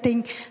and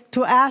getting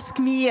to ask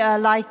me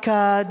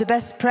the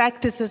best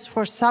practices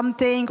for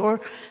something,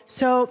 or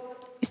so.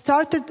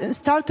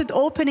 Started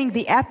opening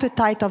the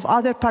appetite of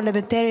other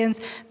parliamentarians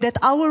that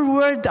our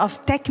word of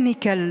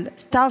technical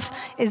stuff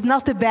is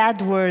not a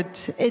bad word.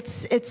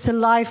 It's a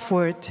life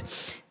word.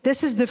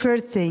 This is the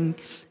first thing.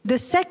 The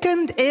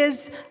second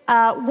is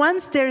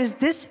once there is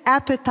this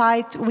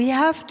appetite, we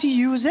have to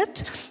use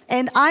it.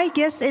 And I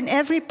guess in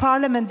every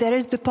parliament there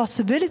is the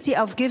possibility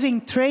of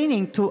giving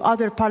training to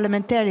other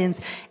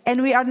parliamentarians.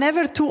 And we are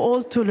never too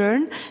old to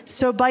learn.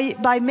 So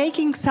by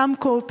making some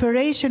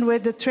cooperation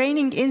with the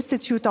Training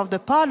Institute of the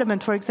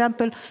Parliament, for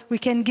example, we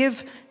can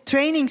give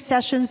training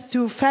sessions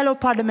to fellow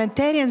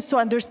parliamentarians to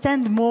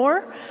understand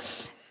more.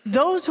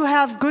 Those who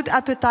have good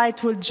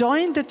appetite will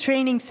join the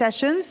training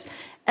sessions.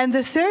 And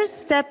the third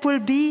step will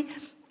be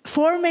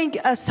forming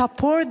a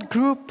support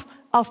group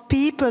of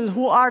people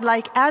who are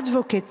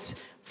advocates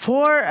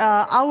for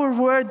our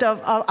world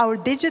of our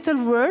digital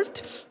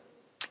world.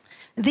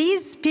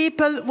 These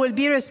people will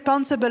be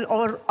responsible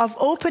of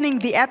opening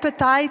the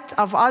appetite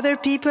of other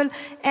people,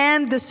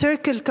 and the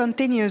circle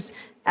continues.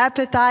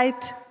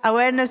 Appetite,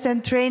 awareness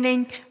and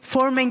training,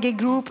 forming a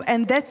group,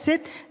 and that's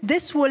it.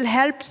 This will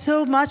help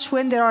so much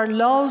when there are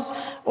laws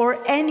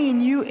or any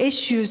new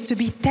issues to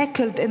be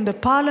tackled in the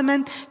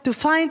parliament, to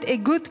find a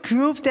good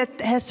group that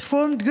has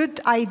formed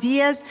good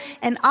ideas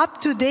and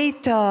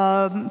up-to-date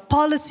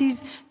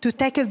policies to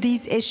tackle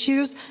these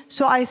issues.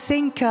 So I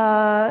think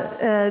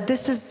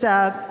this is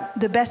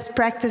the best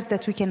practice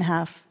that we can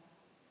have.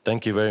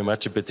 Thank you very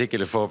much, in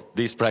particular for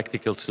these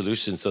practical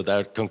solutions, so there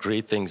are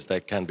concrete things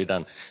that can be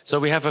done. So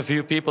we have a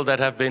few people that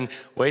have been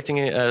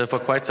waiting for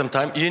quite some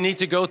time. You need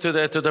to go to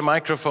the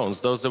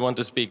microphones, those that want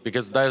to speak,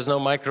 because there's no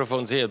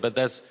microphones here, but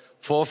there's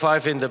 4 or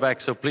 5 in the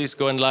back, so please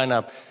go and line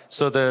up.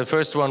 So the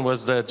first one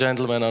was the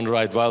gentleman on the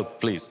right. Well,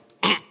 please.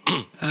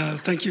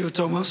 Thank you,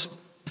 Thomas.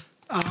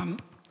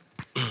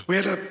 We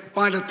had a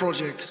pilot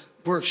project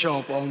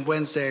workshop on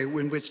Wednesday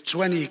in which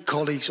 20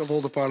 colleagues of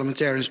all the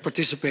parliamentarians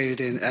participated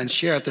in and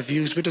shared the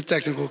views with the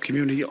technical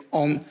community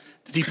on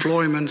the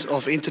deployment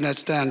of internet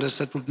standards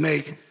that would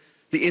make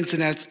the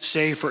internet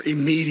safer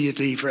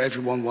immediately for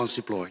everyone once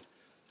deployed.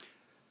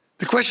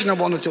 The question I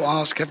wanted to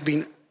ask have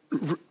been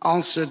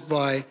answered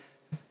by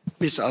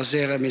Ms.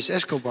 Azera and Ms.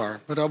 Escobar,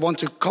 but I want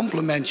to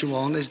compliment you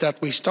on is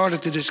that we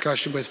started the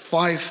discussion with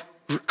 5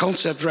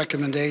 concept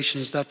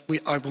recommendations that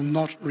I will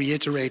not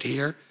reiterate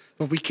here,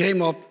 but we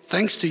came up,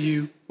 thanks to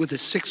you, with the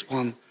 6th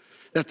one,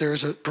 that there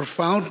is a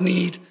profound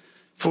need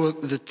for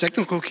the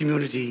technical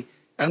community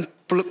and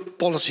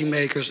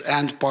policymakers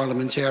and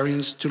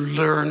parliamentarians to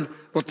learn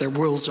what their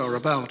worlds are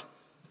about,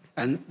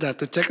 and that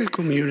the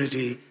technical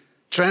community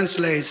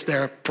translates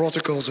their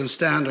protocols and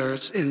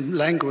standards in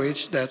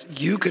language that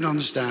you can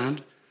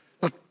understand,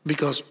 but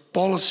because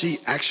policy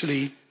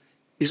actually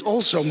is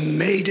also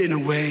made in a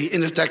way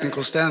in the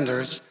technical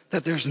standards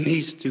that there's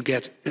need to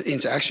get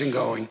into action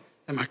going.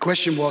 And my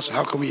question was,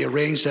 how can we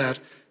arrange that?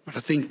 But I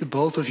think the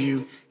both of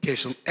you gave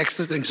some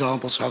excellent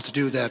examples how to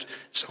do that.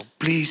 So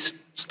please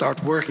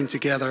start working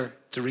together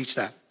to reach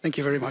that. Thank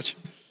you very much.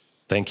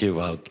 Thank you.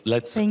 Well,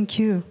 Thank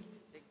you.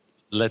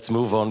 Let's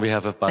move on. We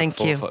have about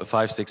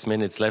 5-6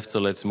 minutes left, so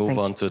let's move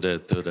on to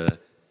the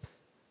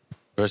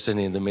person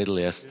in the middle,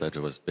 yes, that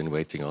has been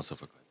waiting also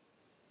for quite.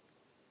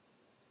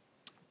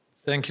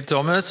 Thank you,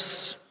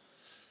 Thomas.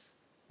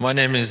 My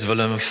name is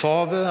Willem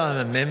Faber. I'm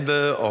a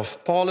member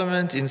of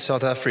Parliament in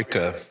South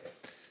Africa.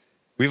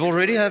 We've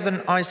already have an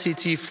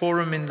ICT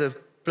forum in the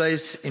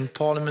place in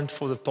Parliament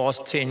for the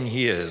past 10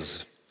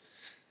 years.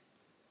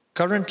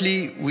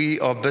 Currently,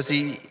 we are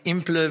busy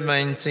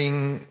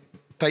implementing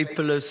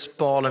paperless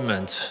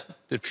Parliament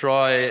to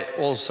try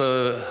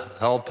also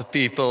help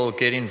people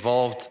get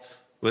involved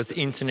with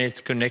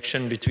internet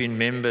connection between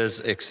members,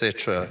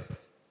 etc.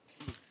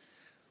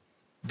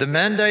 The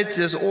mandate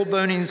has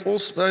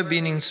also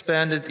been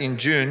expanded in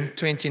June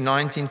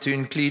 2019 to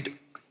include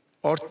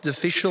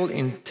artificial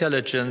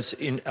intelligence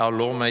in our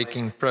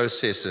lawmaking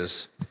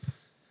processes.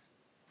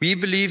 We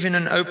believe in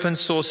an open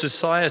source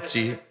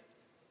society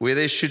where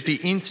there should be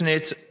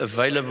internet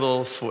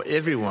available for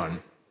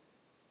everyone.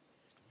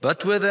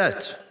 But with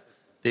that,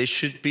 there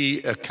should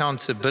be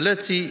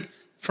accountability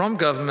from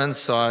government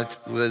side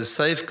with a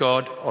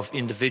safeguard of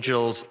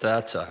individuals'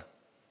 data.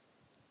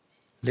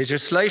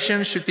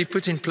 Legislation should be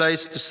put in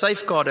place to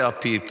safeguard our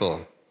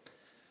people,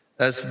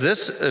 as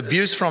this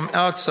abuse from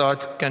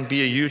outside can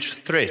be a huge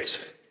threat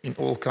in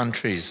all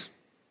countries.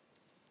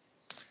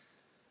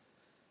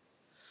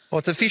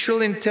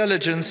 Artificial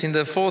intelligence in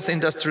the 4th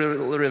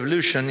industrial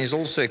revolution is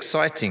also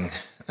exciting,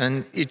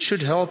 and it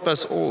should help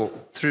us all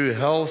through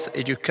health,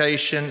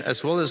 education,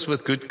 as well as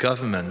with good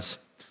governments.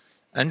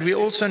 And we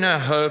also now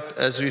hope,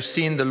 as we've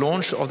seen the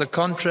launch of the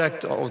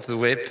contract of the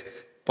web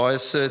by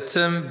Sir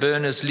Tim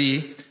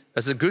Berners-Lee,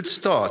 as a good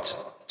start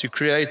to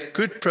create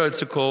good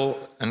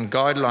protocol and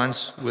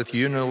guidelines with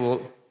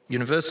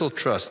universal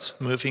trust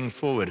moving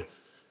forward.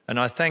 And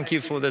I thank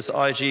you for this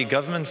IG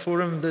Government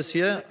Forum this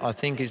year. I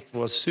think it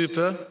was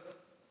super.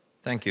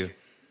 Thank you.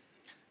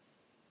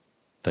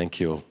 Thank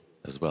you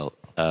as well.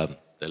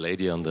 The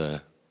lady on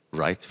the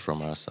right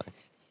from our side.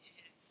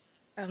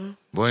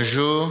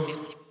 Bonjour.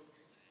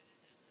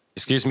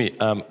 Excuse me,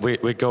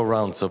 we go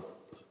round, so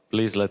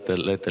please let the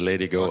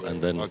lady go,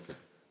 and then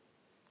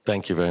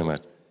thank you very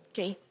much.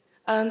 Okay,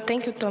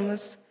 thank you,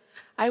 Thomas.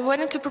 I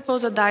wanted to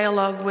propose a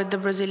dialogue with the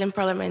Brazilian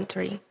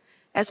parliamentary.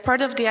 As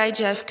part of the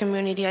IGF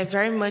community, I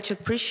very much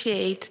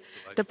appreciate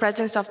the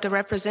presence of the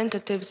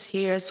representatives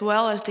here, as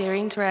well as their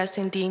interest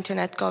in the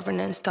internet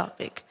governance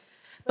topic.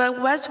 But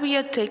as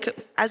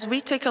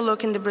we take a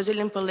look in the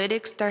Brazilian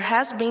politics, there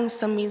has been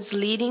some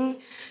misleading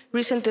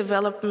recent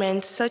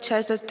developments, such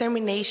as the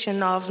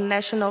termination of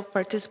national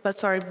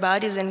participatory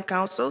bodies and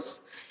councils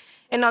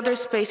and other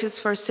spaces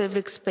for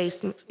civic space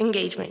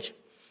engagement.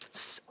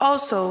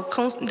 Also,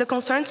 the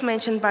concerns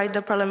mentioned by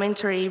the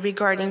parliamentary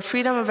regarding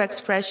freedom of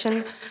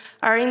expression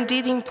are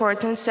indeed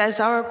important,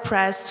 as our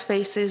press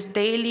faces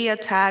daily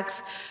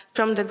attacks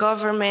from the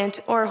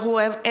government, or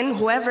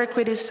whoever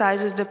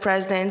criticizes the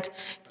president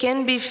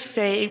can be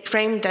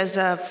framed as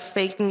a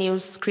fake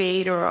news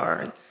creator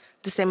or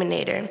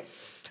disseminator.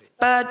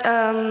 But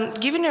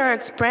given your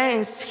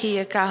experience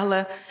here,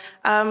 Carla,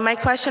 my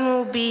question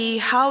will be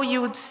how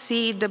you would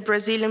see the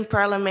Brazilian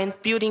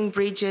parliament building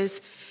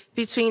bridges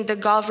between the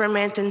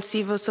government and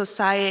civil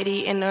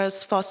society and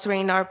us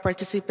fostering our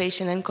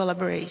participation and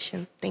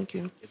collaboration. Thank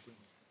you.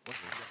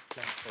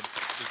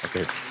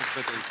 Okay.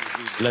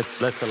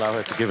 Let's allow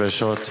her to give a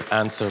short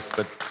answer,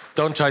 but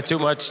don't try too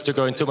much to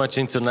go too much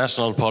into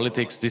national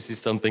politics. This is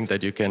something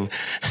that you can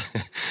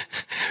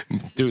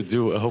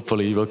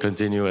hopefully you will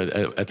continue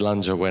at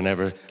lunch or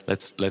whenever.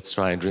 Let's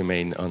try and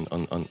remain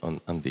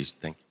on these.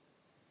 Thank you.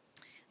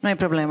 No hay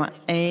problema.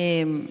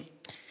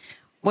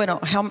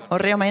 Bueno,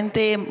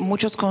 realmente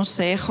muchos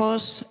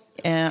consejos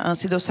han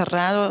sido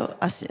cerrados,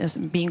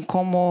 bien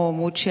como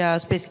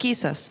muchas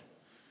pesquisas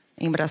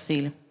en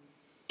Brasil.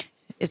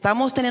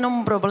 Estamos teniendo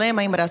un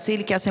problema en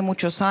Brasil que hace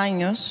muchos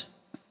años.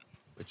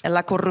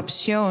 La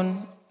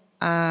corrupción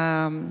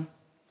ha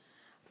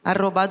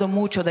robado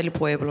mucho del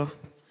pueblo.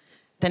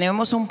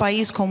 Tenemos un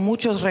país con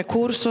muchos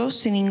recursos,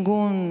 sin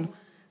ningún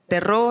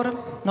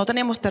terror. No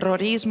tenemos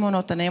terrorismo,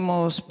 no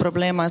tenemos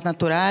problemas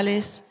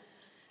naturales.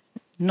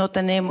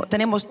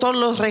 Tenemos todos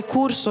los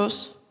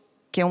recursos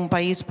que un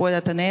país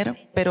pueda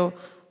tener, pero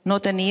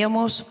no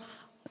teníamos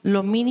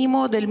lo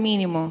mínimo del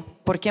mínimo,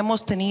 porque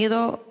hemos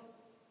tenido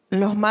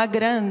los más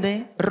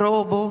grandes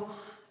robos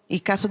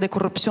y casos de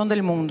corrupción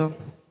del mundo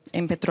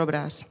en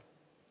Petrobras.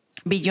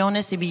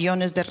 Billones y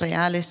billones de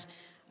reales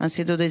han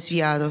sido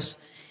desviados.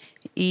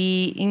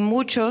 Y en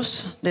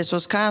muchos de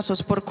esos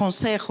casos, por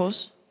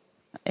consejos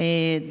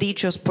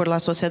dichos por la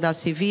sociedad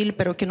civil,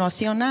 pero que no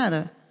hacían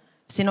nada,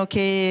 sino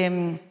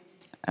que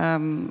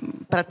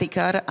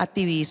practicar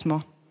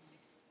activismo.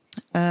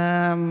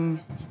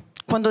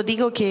 Cuando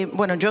digo que,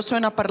 bueno, yo soy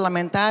una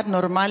parlamentar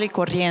normal y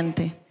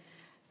corriente,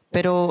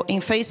 pero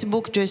en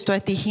Facebook yo estoy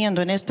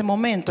exigiendo en este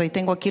momento, y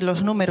tengo aquí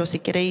los números, si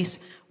queréis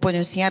puedo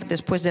enseñar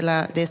después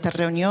de esta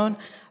reunión,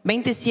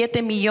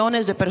 27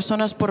 millones de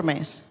personas por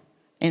mes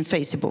en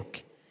Facebook.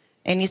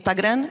 En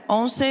Instagram,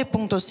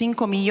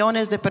 11.5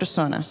 millones de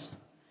personas.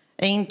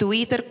 En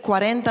Twitter,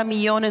 40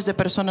 millones de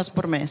personas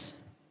por mes.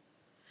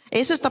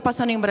 Eso está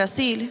pasando en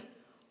Brasil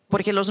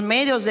porque los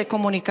medios de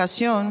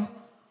comunicación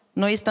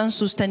no están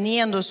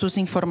sosteniendo sus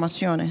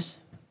informaciones.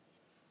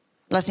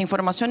 Las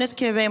informaciones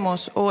que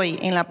vemos hoy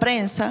en la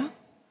prensa,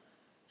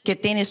 que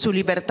tiene su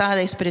libertad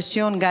de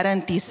expresión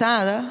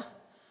garantizada,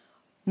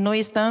 no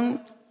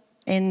están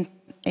en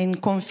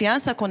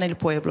confianza con el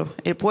pueblo.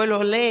 El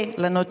pueblo lee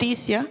la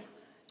noticia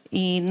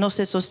y no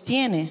se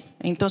sostiene.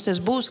 Entonces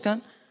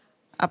buscan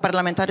a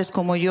parlamentarios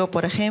como yo,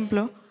 por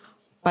ejemplo,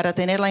 para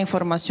tener la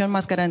información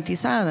más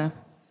garantizada.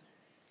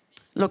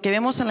 Lo que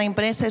vemos en la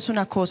imprensa es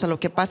una cosa, lo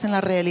que pasa en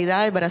la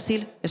realidad de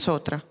Brasil es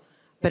otra.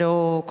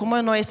 Pero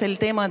como no es el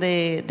tema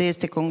de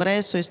este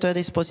congreso, estoy a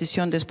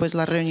disposición después de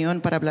la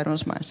reunión para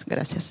hablarnos más.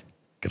 Gracias.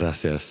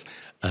 Gracias.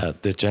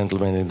 The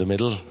gentleman in the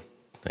middle.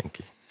 Thank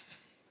you.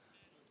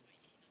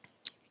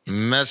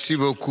 Merci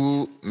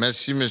beaucoup.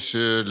 Merci,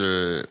 monsieur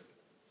le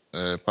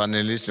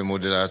panéliste, le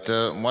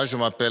modérateur. Moi, je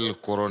m'appelle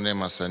Koroné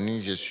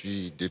Massani. Je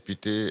suis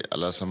député à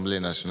l'Assemblée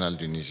nationale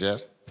du Niger.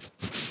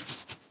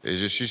 Et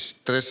je suis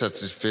très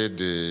satisfait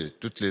de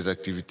toutes les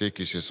activités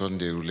qui se sont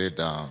déroulées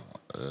dans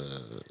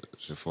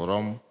ce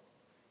forum.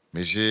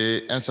 Mais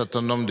j'ai un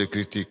certain nombre de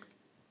critiques.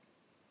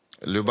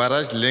 Le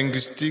barrage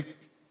linguistique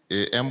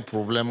est un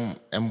problème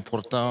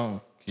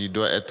important qui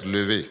doit être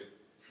levé.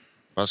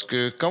 Parce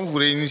que quand vous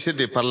réunissez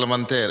des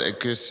parlementaires et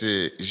que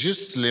c'est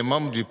juste les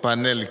membres du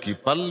panel qui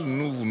parlent,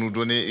 vous nous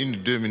donnez 1 ou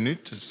 2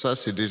 minutes, ça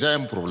c'est déjà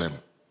un problème.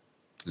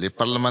 Les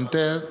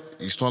parlementaires,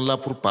 ils sont là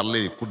pour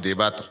parler, pour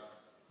débattre.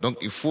 Donc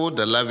il faut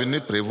dans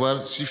l'avenir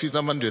prévoir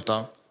suffisamment de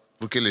temps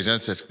pour que les gens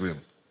s'expriment.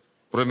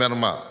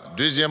 Premièrement.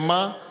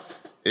 Deuxièmement,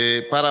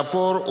 par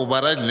rapport au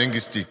barrage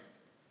linguistique,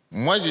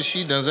 moi je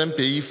suis dans un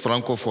pays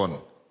francophone.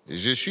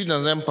 Je suis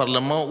dans un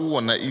parlement où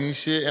on a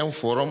initié un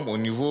forum au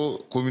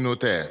niveau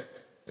communautaire.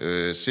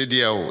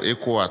 CEDEAO,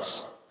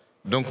 ECOWAS.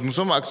 Donc nous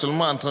sommes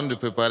actuellement en train de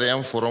préparer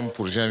un forum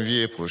pour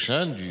janvier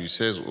prochain, du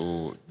 16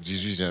 au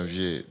 18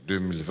 janvier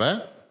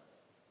 2020.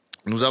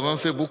 Nous avons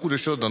fait beaucoup de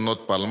choses dans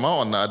notre Parlement,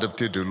 on a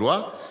adopté des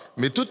lois,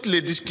 mais toutes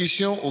les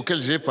discussions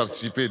auxquelles j'ai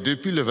participé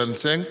depuis le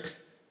 25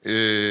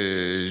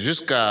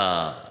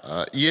 jusqu'à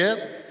hier,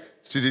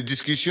 c'est des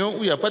discussions où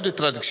il n'y a pas de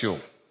traduction.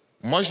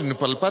 Moi, je ne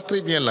parle pas très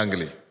bien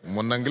l'anglais.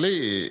 Mon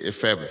anglais est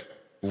faible.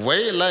 Vous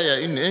voyez, là, il y a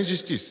une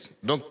injustice.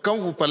 Donc quand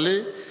vous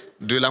parlez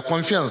de la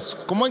confiance.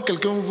 Comment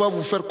quelqu'un va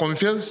vous faire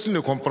confiance s'il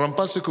ne comprend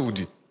pas ce que vous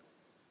dites?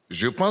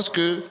 Je pense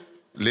que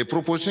les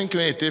propositions qui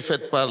ont été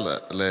faites par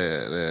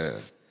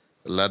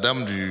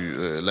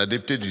la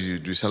députée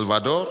du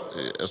Salvador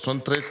sont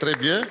très très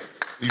bien.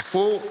 Il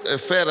faut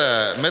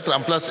mettre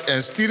en place un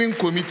steering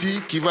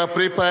committee qui va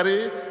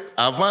préparer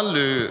avant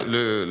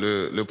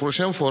le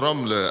prochain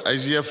forum, le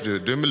IGF de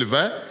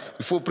 2020,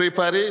 il faut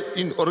préparer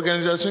une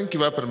organisation qui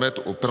va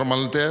permettre aux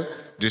parlementaires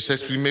de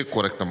s'exprimer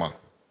correctement.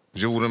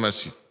 Je vous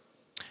remercie.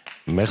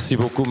 Merci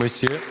beaucoup,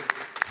 monsieur.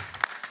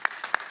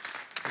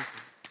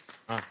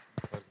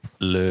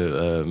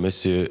 Le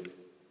monsieur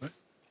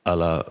à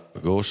la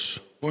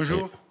gauche.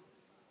 Bonjour.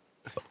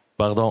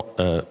 Pardon.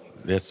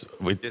 Yes,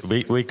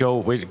 we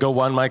go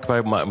one mic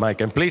by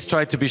mic, and please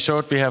try to be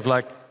short. We have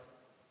like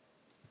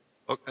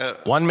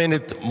 1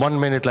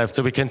 minute left,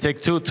 so we can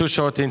take two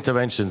short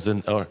interventions.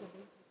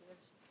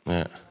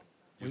 Yeah.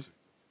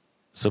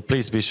 So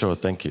please be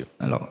short. Thank you.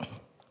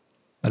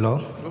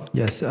 Hello?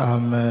 Yes,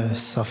 I'm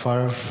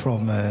Safar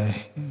from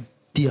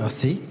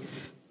DRC.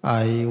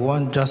 I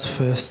want just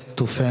first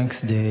to thank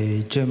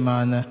the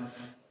German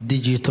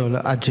Digital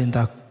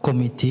Agenda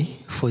Committee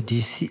for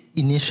this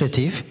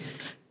initiative,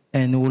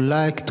 and would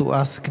like to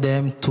ask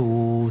them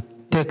to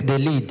take the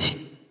lead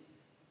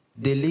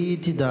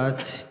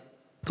that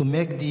to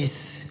make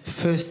this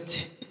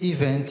first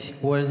event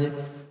where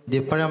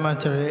the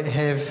parliamentary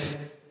have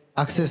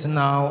access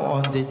now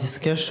on the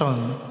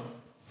discussion,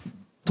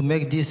 to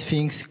make these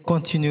things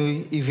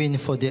continue even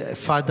for the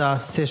further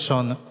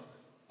session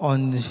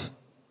on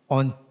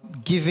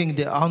giving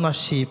the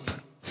ownership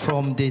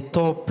from the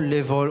top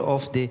level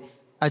of the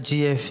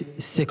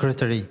IGF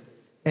secretary,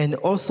 and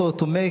also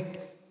to make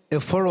a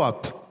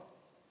follow-up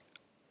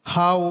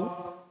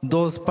how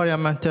those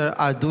parliamentarians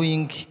are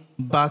doing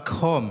back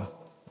home.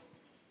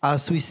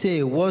 As we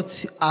say,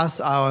 what as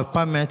our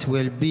parliament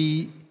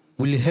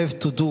will have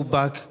to do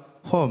back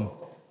home.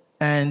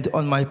 And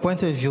on my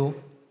point of view,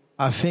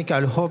 I think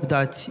I'll hope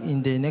that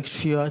in the next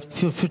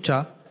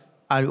future,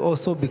 I'll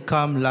also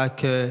become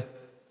like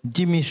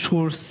Jimmy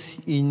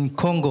Schulz in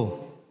Congo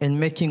and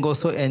making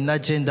also an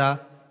agenda,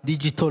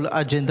 digital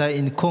agenda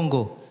in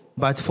Congo.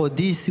 But for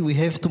this, we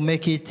have to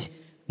make it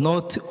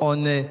not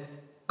on a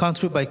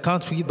country by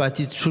country, but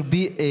it should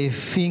be a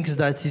thing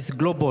that is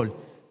global,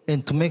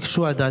 and to make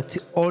sure that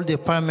all the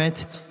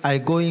parliaments are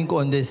going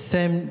on the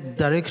same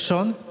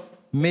direction,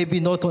 maybe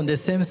not on the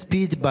same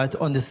speed, but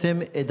on the same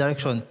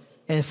direction.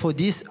 And for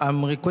this,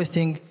 I'm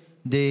requesting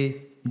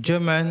the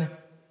German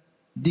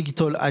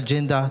digital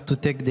agenda to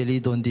take the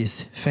lead on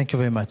this. Thank you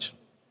very much.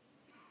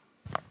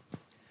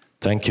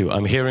 Thank you.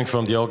 I'm hearing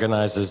from the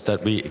organizers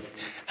that we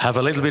have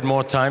a little bit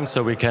more time,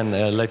 so we can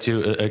let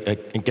you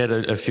get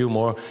a few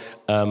more.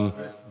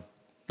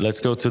 Let's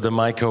go to the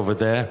mic over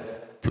there.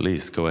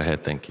 Please go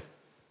ahead. Thank you.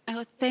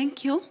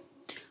 Thank you.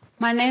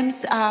 My name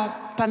is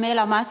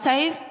Pamela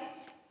Masai,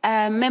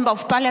 Member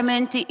of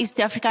Parliament, East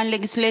African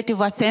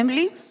Legislative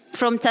Assembly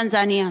from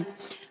Tanzania.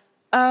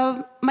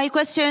 My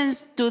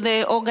questions to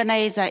the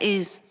organizer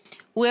is,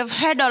 we have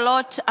heard a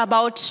lot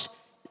about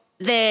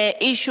the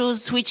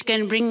issues which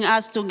can bring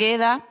us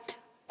together,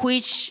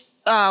 which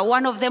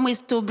one of them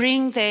is to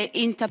bring the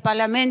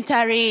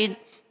interparliamentary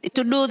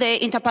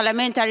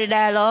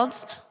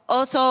dialogues.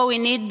 Also, we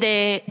need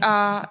the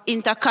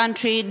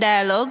inter-country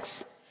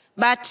dialogues.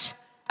 But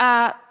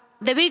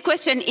the big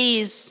question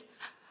is,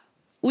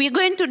 we're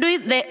going to do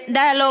the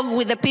dialogue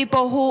with the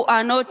people who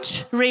are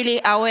not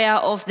really aware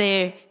of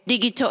the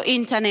digital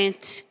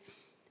internet.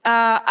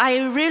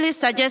 I really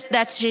suggest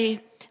that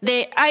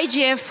the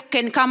IGF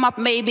can come up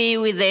maybe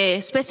with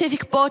a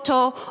specific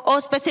portal or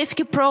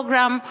specific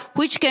program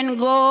which can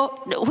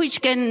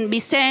be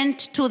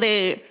sent to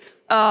the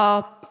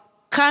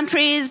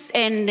countries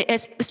and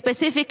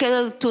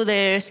specifically to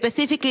the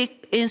specific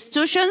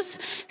institutions,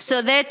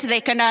 so that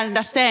they can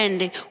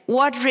understand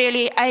what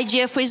really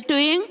IGF is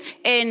doing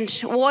and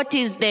what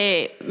is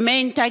the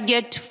main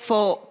target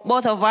for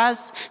both of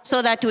us,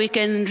 so that we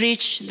can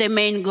reach the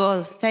main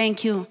goal.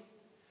 Thank you.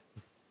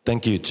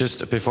 Thank you.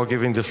 Just before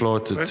giving the floor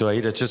to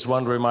Aida, just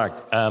one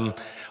remark on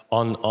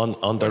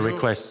the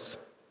requests.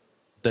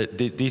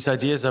 These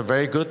ideas are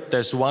very good.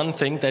 There's one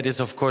thing that is,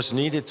 of course,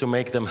 needed to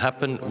make them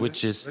happen,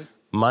 which is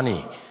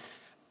money.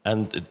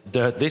 And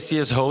this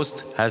year's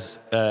host has,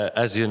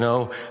 as you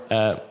know,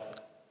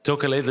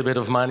 took a little bit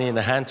of money in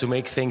the hand to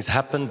make things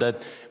happen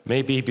that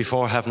maybe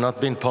before have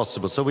not been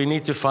possible. So we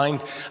need to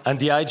find, and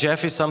the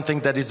IGF is something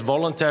that is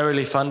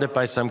voluntarily funded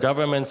by some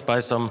governments,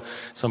 by some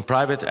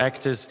private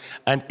actors,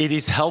 and it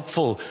is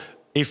helpful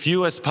if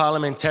you as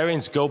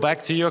parliamentarians go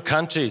back to your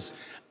countries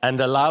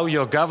and allow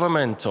your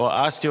government or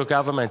ask your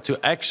government to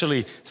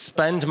actually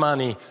spend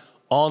money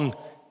on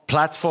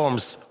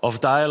platforms of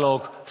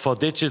dialogue for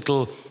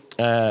digital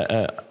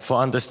for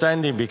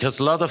understanding, because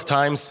a lot of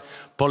times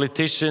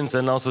politicians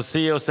and also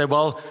CEOs say,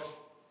 well,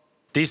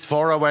 these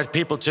fora where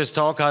people just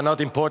talk are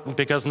not important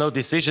because no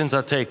decisions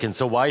are taken,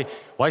 so why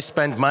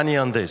spend money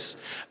on this?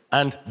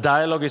 And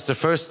dialogue is the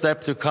first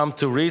step to come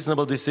to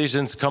reasonable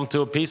decisions, come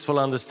to a peaceful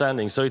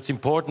understanding. So it's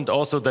important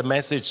also the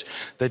message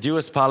that you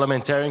as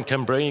parliamentarian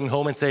can bring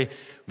home and say,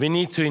 we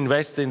need to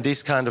invest in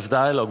this kind of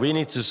dialogue. We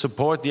need to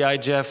support the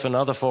IGF and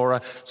other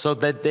fora so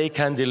that they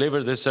can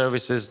deliver the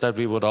services that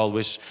we would all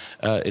wish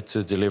it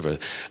to deliver.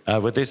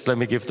 With this, let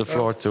me give the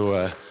floor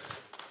to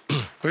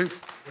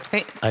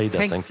Aida.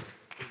 Thank you.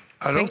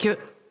 Thank you.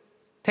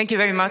 Thank you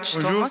very much,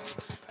 Thomas.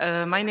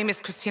 My name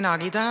is Christina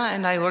Arida,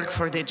 and I work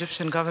for the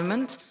Egyptian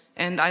government.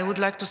 And I would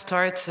like to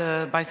start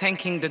by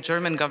thanking the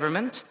German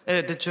government,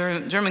 and the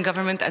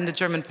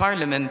German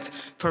parliament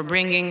for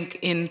bringing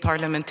in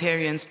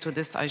parliamentarians to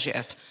this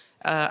IGF.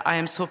 I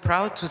am so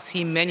proud to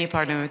see many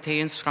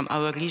parliamentarians from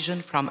our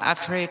region, from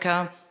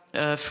Africa,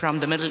 from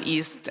the Middle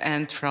East,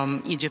 and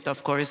from Egypt,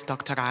 of course,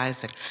 Dr.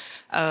 Aizer.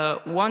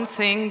 One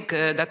thing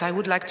that I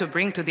would like to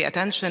bring to the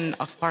attention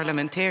of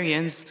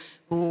parliamentarians,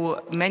 who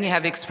many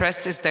have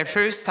expressed is their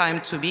first time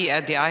to be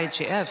at the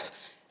IGF,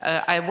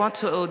 I want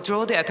to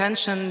draw the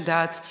attention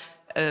that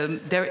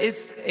there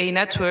is a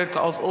network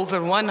of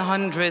over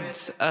 100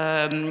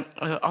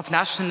 of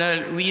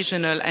national,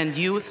 regional, and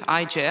youth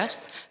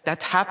IGFs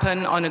that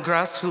happen on a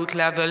grassroots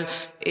level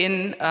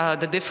in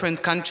the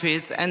different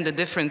countries and the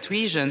different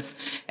regions.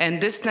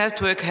 And this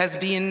network has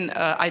been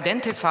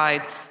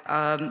identified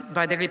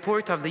by the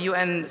report of the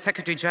UN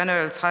Secretary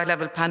General's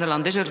High-Level Panel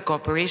on Digital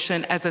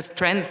Cooperation as a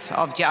strength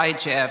of the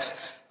IGF.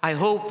 I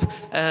hope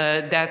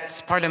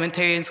that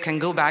parliamentarians can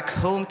go back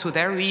home to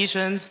their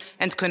regions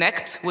and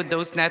connect with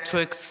those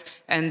networks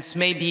and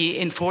maybe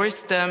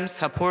enforce them,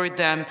 support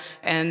them,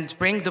 and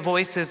bring the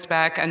voices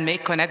back and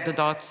connect the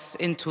dots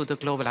into the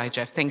global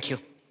IGF. Thank you.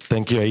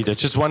 Thank you, Aida.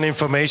 Just one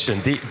information.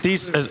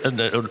 These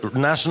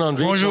national and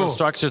regional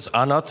structures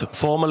are not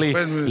formally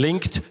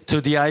linked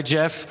to the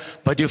IGF,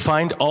 but you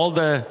find all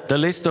the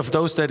list of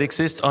those that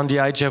exist on the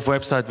IGF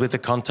website with the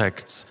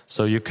contacts,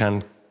 so you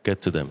can get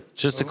to them.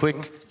 Just a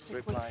quick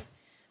reply.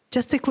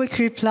 Just a quick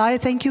reply.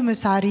 Thank you,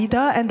 Ms.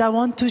 Arida. And I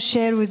want to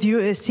share with you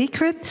a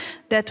secret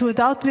that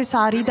without Ms.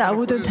 Arida, I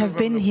wouldn't have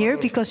been here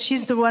because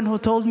she's the one who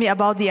told me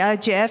about the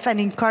IGF and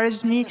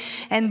encouraged me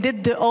and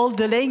did all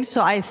the links.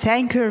 So I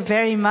thank her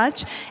very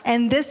much.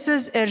 And this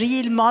is a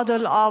real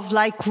model of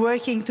like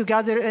working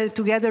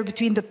together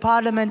between the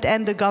parliament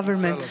and the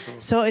government.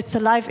 So it's a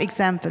live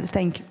example.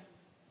 Thank you.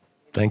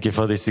 Thank you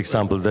for this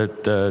example.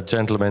 That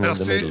gentleman in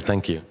the middle.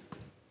 Thank you.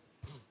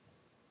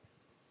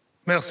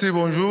 Merci,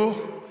 bonjour.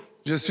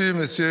 Je suis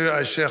M.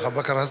 Aïcher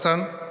Abakar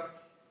Hassan,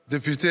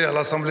 député à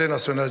l'Assemblée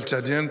nationale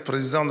tchadienne,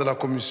 président de la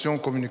commission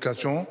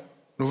communication,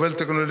 nouvelles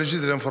technologies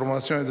de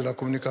l'information et de la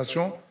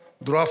communication,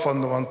 droits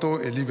fondamentaux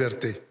et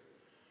libertés.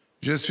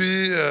 Je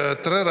suis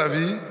très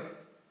ravi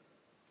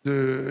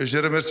je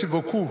remercie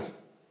beaucoup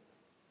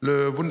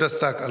le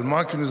Bundestag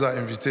allemand qui nous a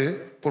invités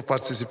pour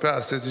participer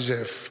à cet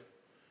IGF.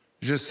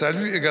 Je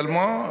salue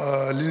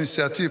également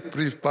l'initiative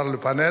prise par le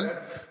panel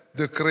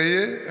de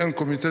créer un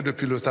comité de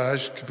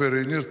pilotage qui peut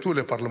réunir tous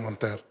les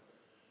parlementaires.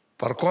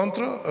 Par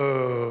contre,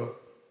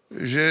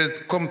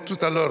 comme tout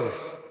à l'heure,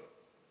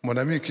 mon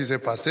ami qui s'est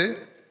passé,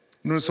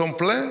 nous sommes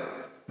pleins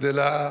de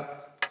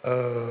la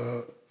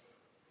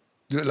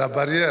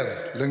barrière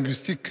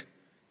linguistique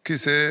qui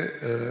s'est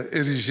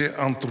érigée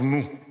entre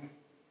nous,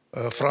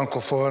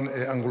 francophones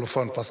et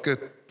anglophones, parce que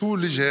tout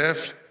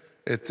l'IGF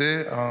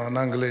était en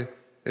anglais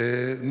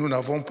et nous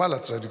n'avons pas la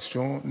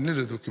traduction ni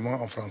le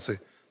document en français.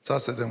 Ça,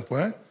 c'est un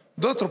point.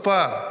 D'autre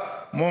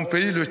part, mon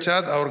pays, le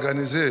Tchad, a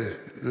organisé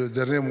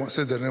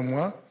ces derniers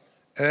mois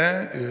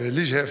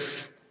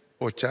l'IGF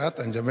au Tchad,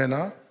 en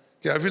N'Djamena,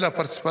 qui a vu la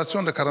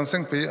participation de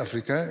 45 pays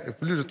africains et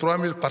plus de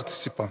 3000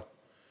 participants.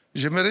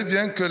 J'aimerais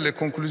bien que les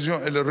conclusions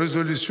et les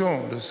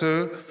résolutions de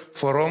ce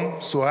forum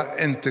soient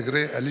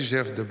intégrées à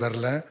l'IGF de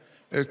Berlin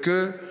et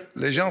que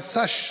les gens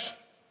sachent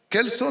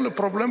quels sont les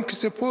problèmes qui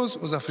se posent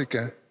aux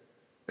Africains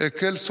et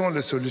quelles sont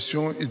les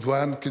solutions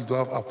idoines qu'ils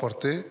doivent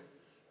apporter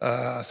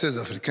à ces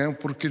Africains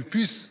pour qu'ils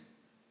puissent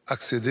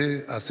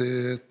accéder à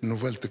ces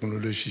nouvelles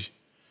technologies.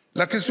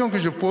 La question que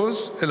je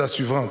pose est la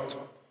suivante.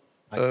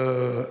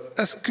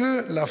 Est-ce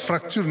que la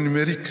fracture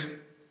numérique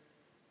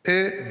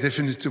est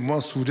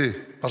définitivement soudée?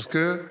 Parce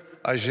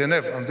qu'à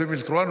Genève, en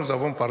 2003, nous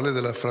avons parlé de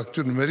la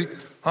fracture numérique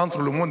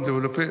entre le monde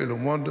développé et le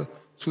monde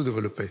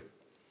sous-développé.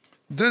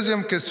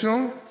 Deuxième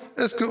question,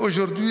 est-ce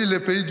qu'aujourd'hui les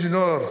pays du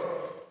Nord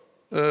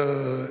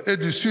et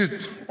du Sud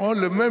ont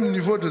le même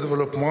niveau de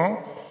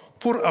développement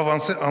pour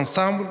avancer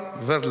ensemble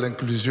vers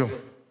l'inclusion?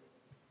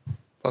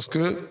 Parce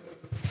que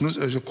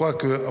je crois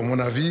qu'à mon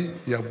avis,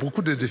 il y a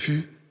beaucoup de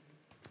défis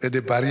et de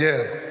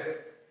barrières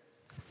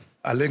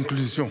à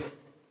l'inclusion.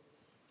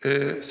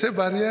 Et ces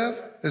barrières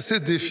et ces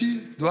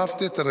défis doivent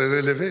être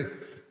relevés,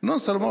 non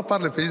seulement par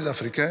les pays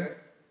africains,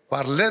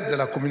 par l'aide de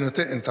la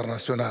communauté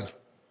internationale.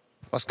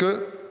 Parce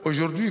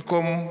qu'aujourd'hui,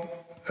 comme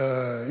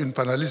une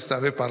panéliste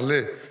avait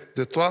parlé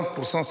de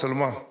 30%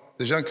 seulement,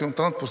 des gens qui ont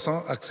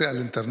 30% accès à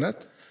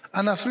l'Internet,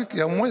 en Afrique, il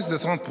y a moins de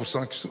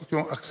 30% qui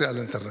ont accès à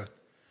l'Internet.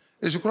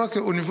 Et je crois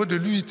qu'au niveau de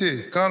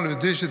l'UIT, quand le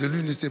DG de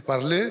l'UNIT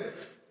parlait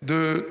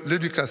de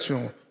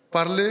l'éducation,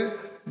 parlait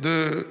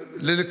de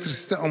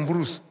l'électricité en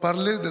brousse,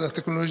 parlait de la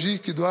technologie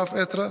qui doivent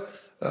être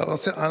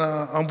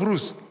en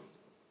brousse,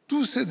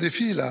 tous ces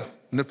défis-là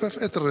ne peuvent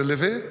être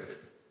relevés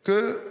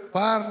que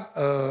par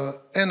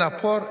un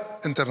apport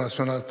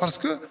international. Parce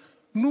que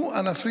nous,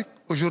 en Afrique,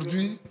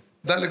 aujourd'hui,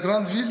 dans les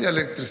grandes villes, il y a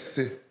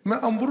l'électricité. Mais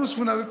en brousse,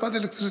 vous n'avez pas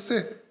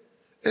d'électricité.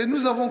 Et nous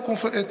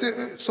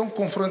sommes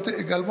confrontés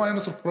également à un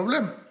autre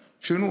problème.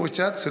 Chez nous, au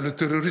Tchad, c'est le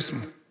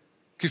terrorisme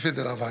qui fait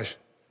des ravages.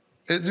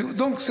 Et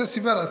donc, ces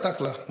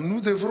cyberattaques-là,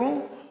 nous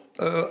devrons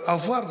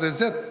avoir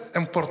des aides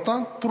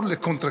importantes pour les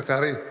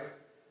contrecarrer.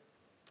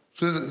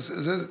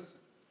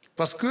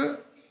 Parce que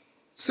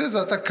ces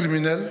attaques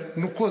criminelles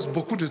nous causent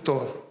beaucoup de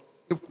tort,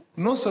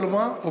 non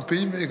seulement au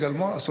pays, mais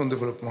également à son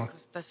développement.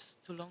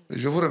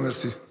 Je vous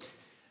remercie.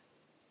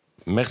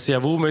 Merci à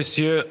vous,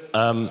 monsieur.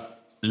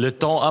 Le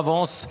temps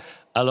avance,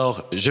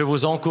 alors je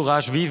vous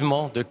encourage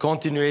vivement de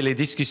continuer les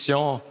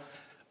discussions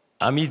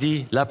à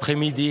midi,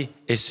 l'après-midi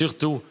et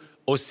surtout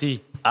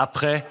aussi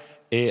après.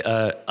 Et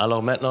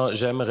alors maintenant,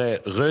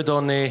 j'aimerais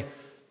redonner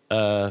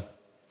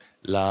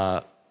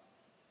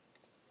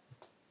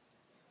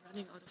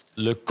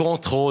le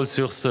contrôle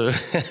sur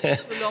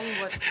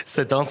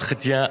cet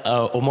entretien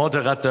au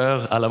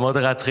modérateur, à la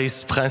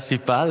modératrice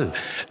principale.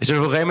 Je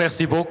vous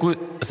remercie beaucoup.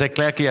 C'est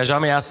clair qu'il n'y a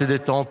jamais assez de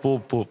temps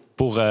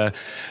pour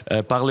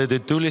parler de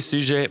tous les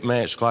sujets,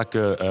 mais je crois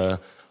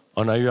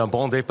qu'on a eu un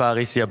bon départ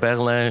ici à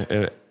Berlin.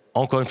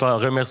 Encore une fois, un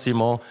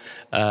remerciement.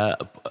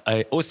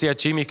 Et aussi à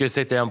Jimmy, que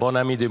c'était un bon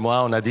ami de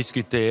moi. On a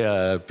discuté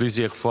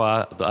plusieurs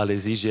fois à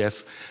les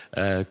IGF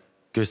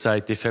que ça a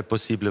été fait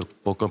possible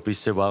pour qu'on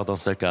puisse se voir dans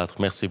ce cadre.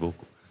 Merci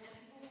beaucoup.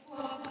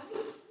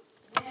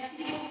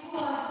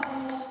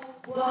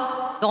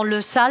 Dans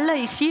le salle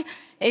ici,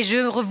 et je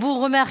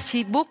vous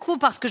remercie beaucoup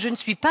parce que je ne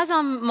suis pas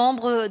un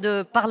membre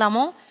de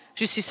Parlement,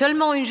 je suis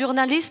seulement une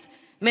journaliste,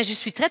 mais je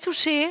suis très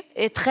touchée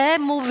et très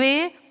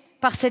mauvais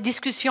par cette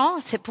discussion.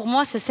 Pour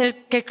moi, c'est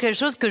quelque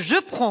chose que je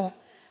prends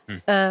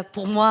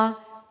pour moi,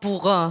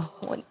 pour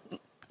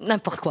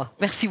n'importe quoi.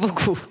 Merci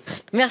beaucoup.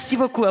 Merci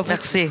beaucoup à vous.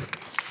 Merci.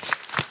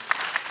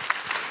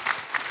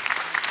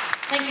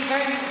 Thank you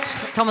very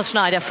much, Thomas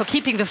Schneider, for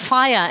keeping the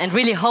fire and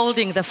really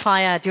holding the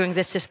fire during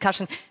this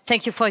discussion.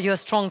 Thank you for your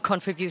strong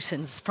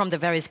contributions from the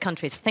various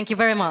countries. Thank you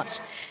very much.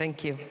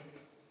 Thank you.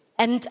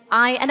 And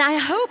I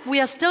hope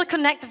we are still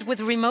connected with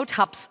remote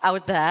hubs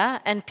out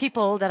there and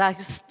people that are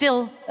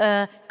still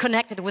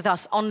connected with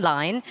us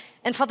online.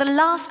 And for the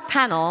last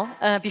panel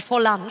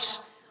before lunch,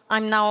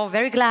 I'm now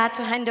very glad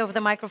to hand over the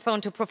microphone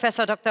to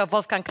Professor Dr.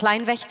 Wolfgang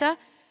Kleinwächter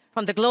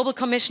from the Global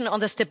Commission on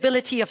the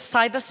Stability of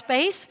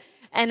Cyberspace.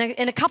 And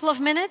in a couple of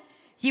minutes,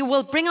 he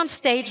will bring on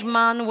stage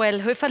Manuel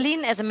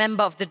Höferlin as a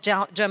member of the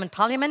German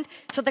Parliament.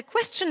 So the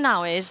question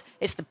now is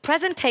the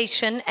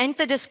presentation and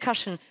the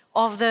discussion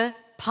of the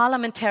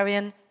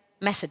parliamentarian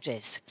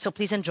messages. So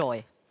please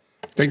enjoy.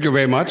 Thank you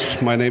very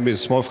much. My name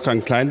is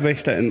Wolfgang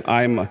Kleinwächter, and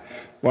I'm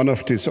one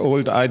of these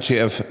old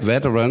IGF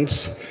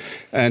veterans.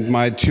 And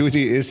my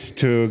duty is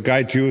to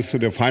guide you through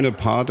the final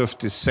part of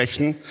this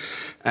session.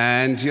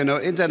 And, you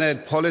know,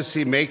 internet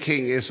policy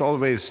making is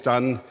always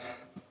done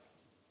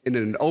in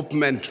an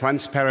open and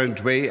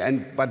transparent way,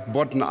 but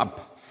bottom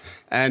up.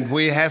 And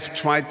we have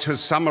tried to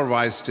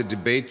summarize the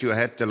debate you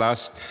had the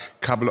last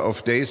couple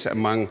of days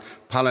among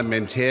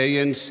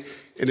parliamentarians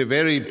in a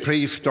very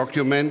brief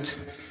document,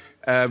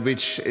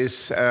 which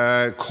is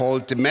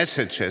called The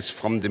Messages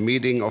from the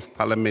Meeting of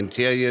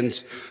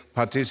Parliamentarians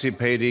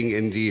Participating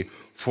in the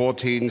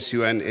 14th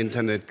UN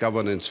Internet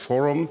Governance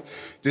Forum.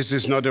 This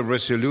is not a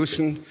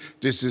resolution,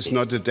 this is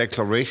not a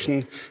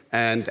declaration,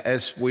 and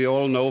as we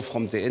all know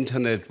from the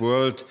internet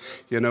world,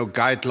 you know,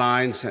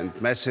 guidelines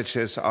and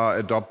messages are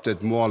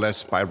adopted more or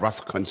less by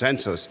rough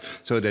consensus.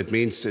 So that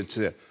means it's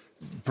a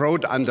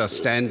broad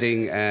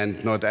understanding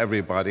and not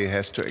everybody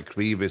has to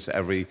agree with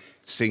every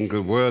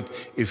single word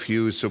if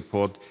you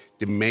support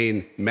the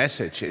main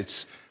message.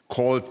 It's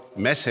called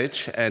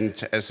message,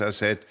 and as I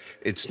said,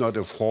 it's not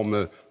a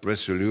formal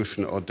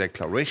resolution or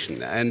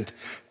declaration. And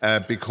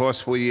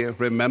because we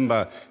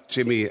remember,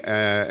 Jimmy,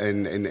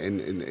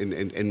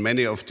 in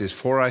many of these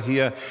fora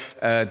here,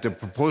 the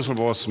proposal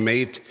was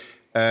made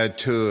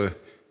to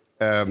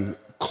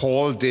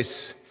call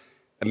these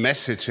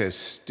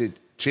messages the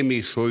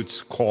Jimmy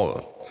Schulz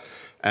call.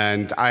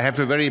 And I have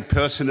a very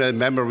personal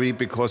memory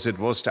because it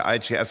was the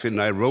IGF in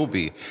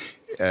Nairobi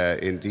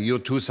in the year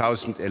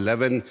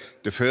 2011,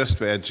 the first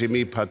where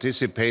Jimmy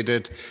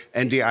participated,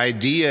 and the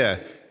idea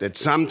that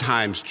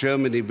sometimes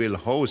Germany will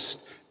host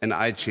an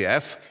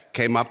IGF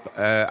came up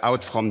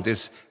out from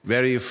this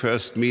very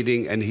first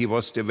meeting, and he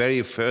was the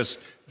very first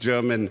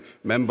German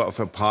member of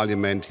a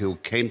parliament who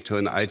came to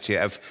an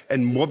IGF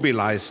and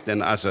mobilized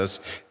then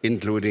others,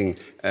 including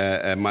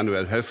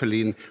Manuel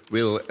Höferlin,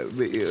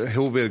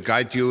 who will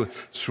guide you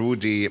through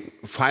the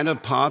final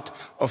part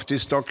of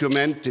this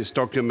document. This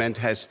document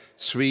has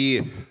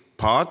 3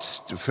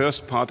 parts. The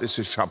first part is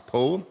a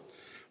chapeau.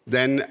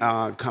 Then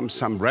come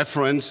some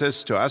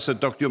references to other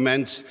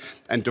documents,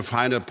 and the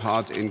final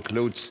part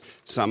includes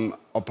some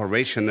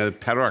operational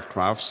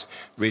paragraphs,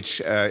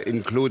 which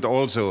include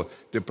also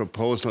the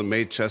proposal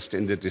made just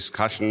in the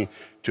discussion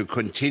to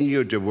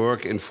continue the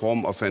work in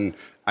form of an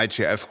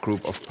IGF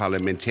group of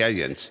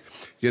parliamentarians.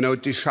 You know,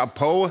 the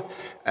chapeau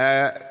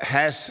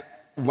has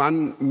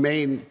one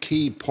main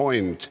key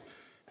point,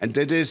 and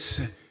that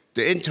is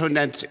the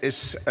internet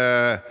is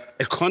a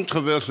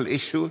controversial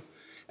issue.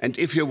 And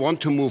if you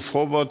want to move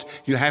forward,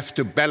 you have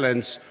to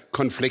balance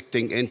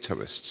conflicting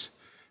interests.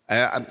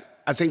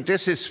 I think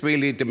this is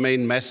really the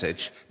main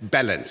message,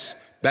 balance.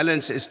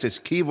 Balance is this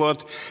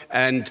keyword,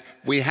 and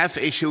we have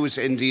issues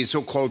in the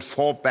so-called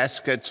 4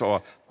 baskets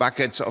or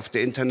buckets of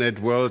the internet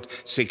world: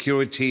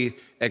 security,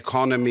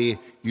 economy,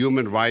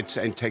 human rights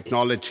and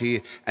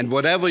technology. And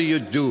whatever you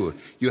do,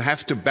 you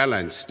have to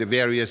balance the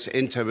various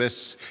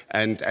interests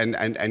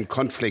and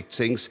conflict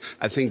things.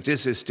 I think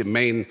this is the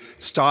main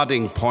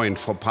starting point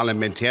for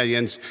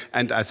parliamentarians.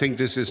 And I think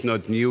this is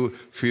not new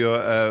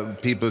for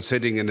people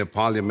sitting in the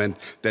parliament,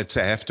 that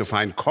they have to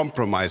find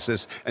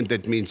compromises, and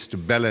that means to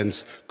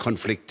balance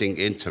conflicting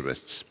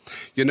interests.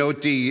 You know,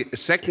 the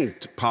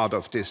second part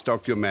of this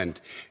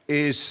document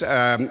is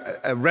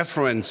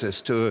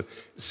references to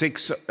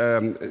 6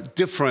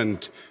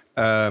 different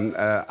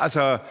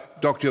other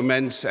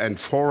documents and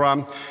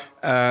fora.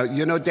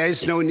 You know, there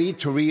is no need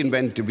to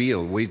reinvent the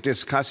wheel. We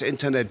discuss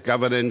internet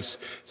governance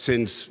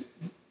since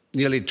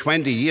nearly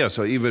 20 years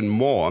or even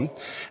more,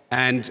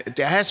 and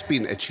there has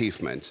been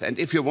achievements. And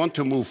if you want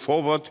to move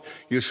forward,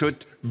 you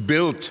should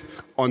build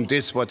on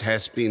this what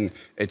has been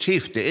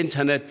achieved. The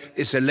internet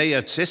is a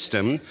layered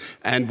system,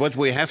 and what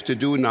we have to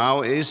do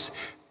now is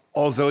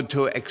although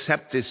to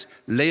accept this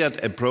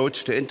layered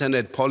approach to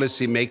internet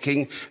policy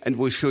making, and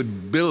we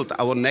should build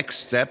our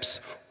next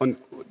steps on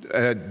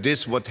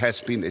this what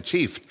has been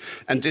achieved.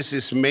 And this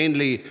is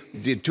mainly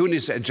the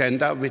Tunis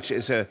agenda, which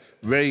is a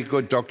very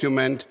good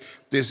document.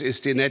 This is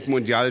the Net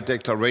Mundial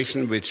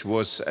Declaration, which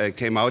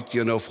came out,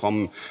 you know,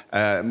 from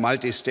a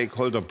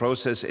multi-stakeholder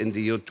process in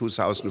the year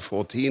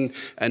 2014,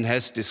 and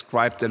has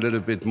described a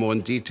little bit more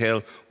in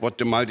detail what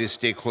the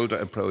multi-stakeholder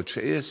approach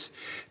is.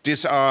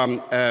 These are,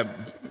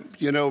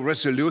 you know,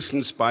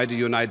 resolutions by the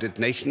United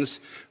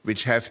Nations,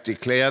 which have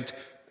declared,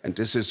 and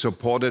this is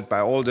supported by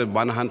all the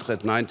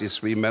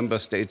 193 member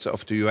states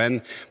of the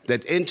UN,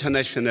 that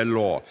international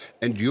law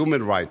and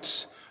human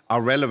rights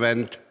are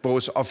relevant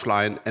both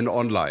offline and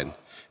online.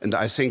 And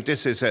I think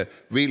this is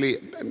really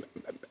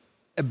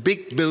a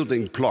big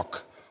building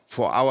block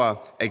for our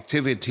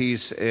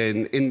activities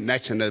in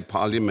national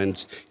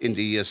parliaments in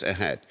the years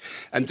ahead.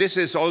 And this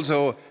is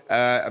also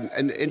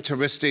an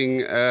interesting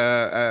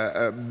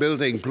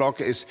building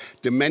block is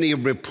the many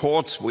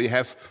reports we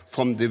have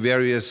from the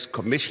various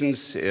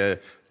commissions.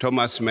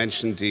 Thomas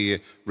mentioned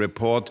the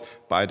report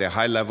by the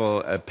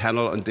high-level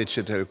panel on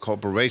digital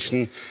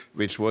cooperation,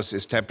 which was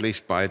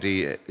established by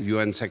the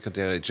UN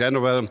Secretary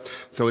General.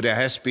 So there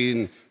has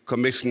been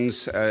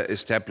commissions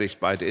established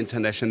by the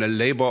International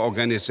Labour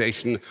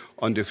Organization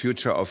on the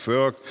future of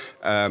work.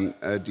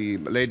 The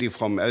lady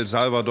from El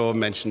Salvador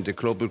mentioned the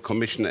Global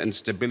Commission on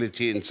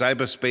Stability in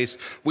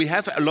Cyberspace. We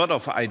have a lot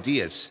of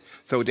ideas,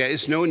 so there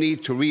is no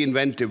need to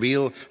reinvent the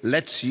wheel.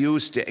 Let's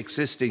use the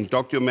existing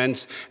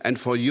documents, and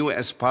for you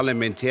as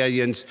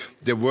parliamentarians,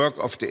 the work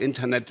of the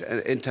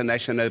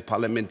International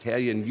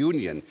Parliamentarian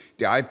Union,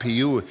 the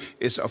IPU,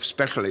 is of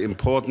special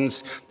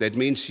importance. That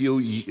means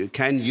you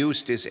can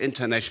use this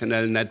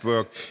international network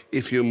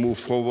if you move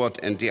forward,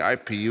 and the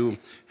IPU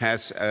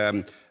has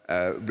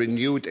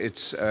renewed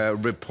its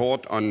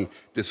report on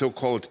the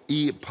so-called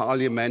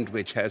e-parliament,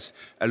 which has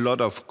a lot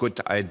of good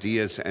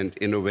ideas and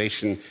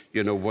innovation,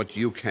 you know, what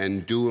you can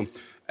do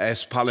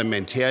as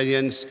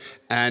parliamentarians.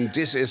 And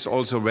this is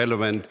also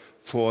relevant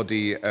for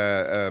the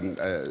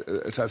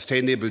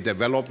Sustainable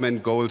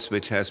Development Goals,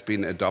 which has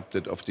been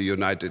adopted of the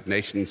United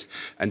Nations.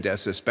 And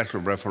there's a special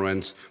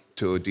reference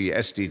to the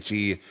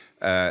SDG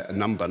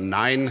number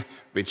 9,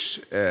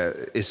 which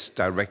is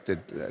directed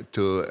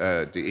to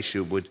the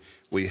issue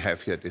we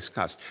have here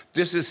discussed.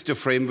 This is the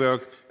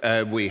framework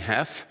we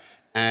have.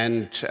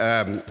 And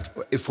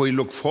if we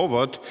look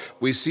forward,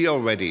 we see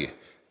already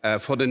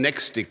for the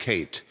next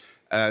decade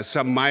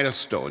some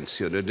milestones.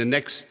 You know, the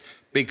next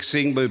big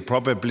thing will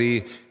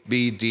probably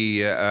be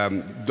the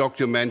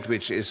document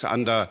which is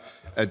under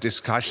a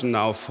discussion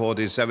now for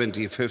the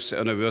 75th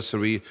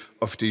anniversary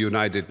of the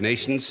United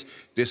Nations.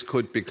 This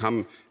could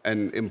become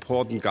an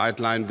important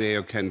guideline where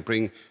you can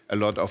bring a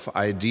lot of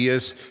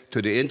ideas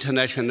to the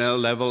international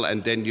level,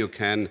 and then you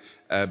can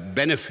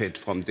benefit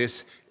from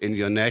this in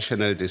your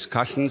national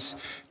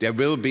discussions. There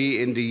will be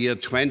in the year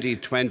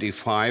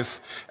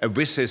 2025 a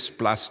WSIS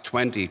Plus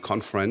 20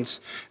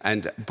 conference,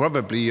 and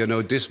probably, you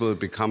know, this will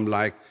become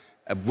like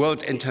a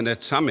World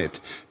Internet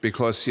Summit,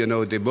 because, you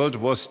know, the world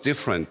was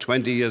different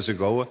 20 years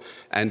ago,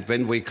 and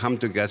when we come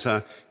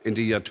together in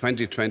the year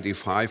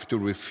 2025 to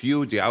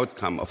review the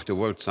outcome of the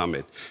World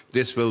Summit,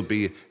 this will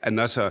be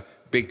another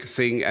big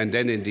thing. And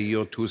then in the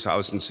year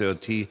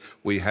 2030,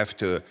 we have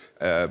to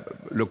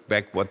look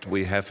back what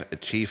we have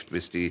achieved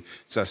with the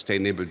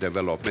Sustainable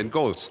Development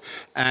Goals.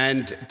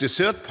 And the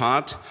third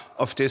part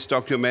of this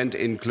document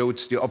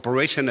includes the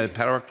operational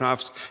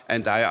paragraphs,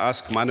 and I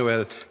ask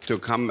Manuel to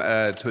come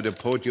to the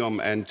podium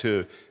and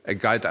to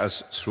guide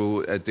us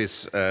through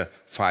these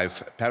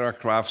 5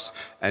 paragraphs,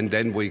 and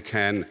then we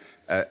can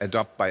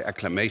adopt by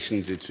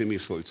acclamation the Jimmy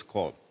Schulz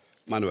call.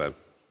 Manuel.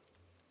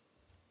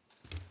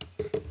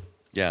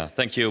 Yeah,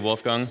 thank you,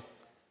 Wolfgang.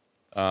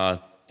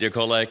 Dear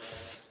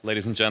colleagues,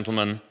 ladies and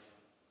gentlemen,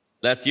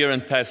 last year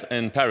in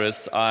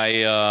Paris,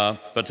 I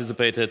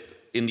participated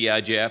in the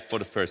IGF for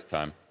the first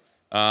time.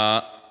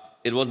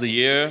 It was a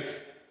year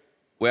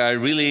where I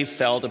really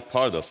felt a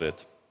part of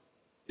it.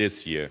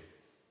 This year,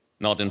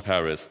 not in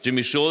Paris.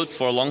 Jimmy Schulz,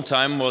 for a long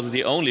time, was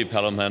the only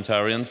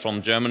parliamentarian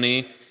from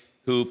Germany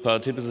who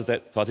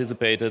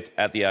participated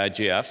at the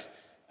IGF.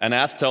 And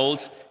as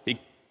told,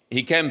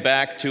 he came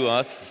back to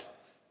us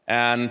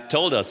and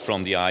told us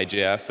from the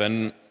IGF,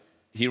 and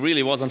he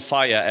really was on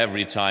fire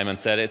every time and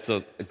said, it's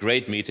a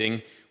great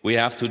meeting, we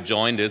have to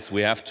join this,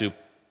 we have to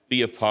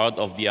be a part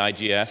of the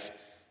IGF.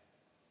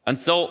 And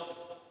so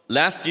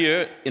last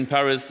year in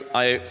Paris,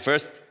 I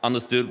first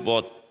understood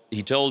what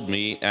he told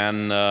me,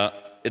 and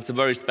it's a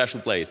very special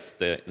place,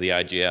 the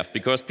IGF,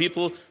 because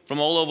people from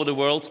all over the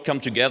world come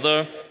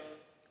together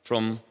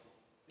from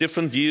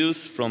different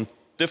views, from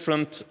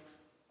different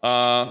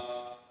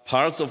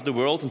parts of the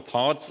world and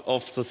parts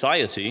of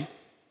society,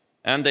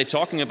 and they're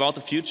talking about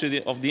the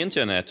future of the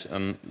internet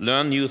and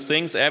learn new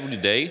things every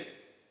day,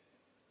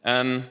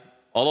 and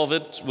all of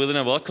it within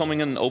a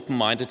welcoming and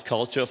open-minded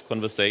culture of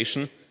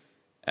conversation,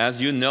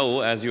 as you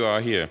know, as you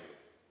are here.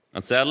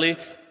 And sadly,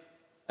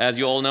 as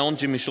you all know,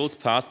 Jimmy Schulz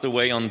passed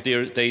away on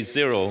day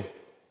 0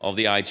 of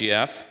the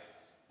IGF,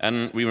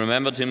 and we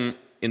remembered him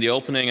in the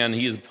opening, and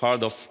he is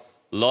part of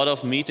a lot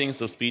of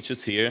meetings or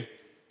speeches here.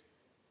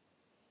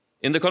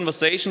 In the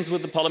conversations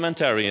with the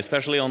parliamentarians,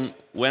 especially on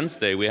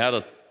Wednesday, we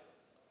had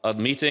a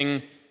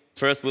meeting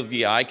first with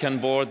the ICANN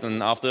board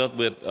and after that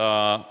with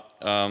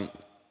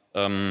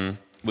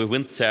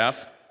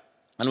WindServe,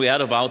 and we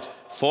had about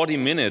 40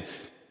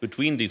 minutes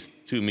between these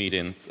two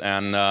meetings,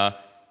 and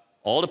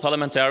all the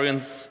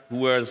parliamentarians who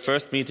were at the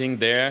first meeting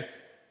there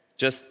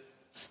just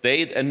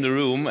stayed in the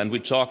room and we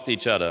talked to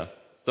each other.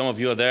 Some of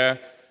you are there.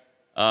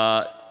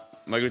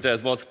 Margarita,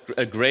 it was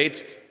a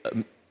great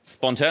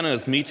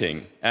spontaneous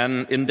meeting,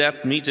 and in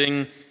that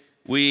meeting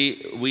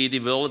we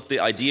developed the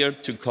idea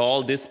to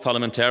call this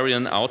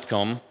parliamentarian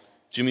outcome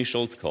Jimmy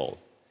Schulz Call.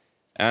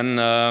 And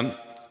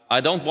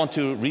I don't want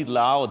to read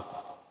loud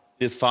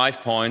these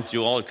 5 points,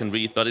 you all can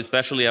read, but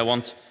especially I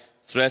want to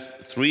stress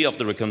 3 of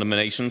the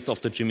recommendations of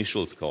the Jimmy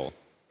Schulz Call.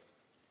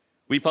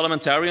 We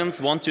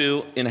parliamentarians want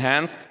to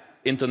enhance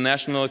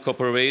international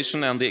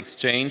cooperation and the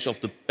exchange of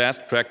the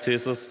best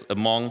practices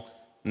among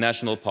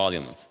national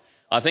parliaments.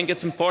 I think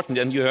it's important,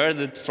 and you heard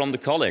it from the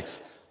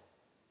colleagues.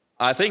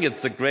 I think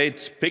it's a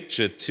great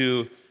picture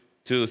to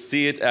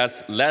see it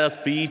as, let us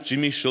be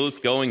Jimmy Schulz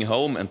going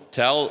home and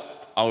tell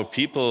our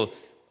people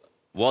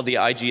what the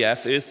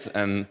IGF is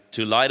and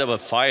to light up a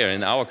fire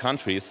in our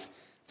countries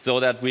so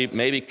that we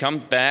maybe come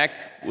back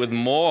with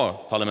more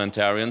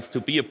parliamentarians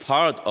to be a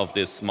part of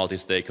this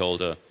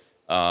multi-stakeholder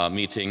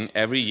meeting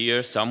every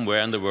year somewhere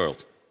in the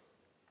world.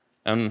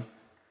 And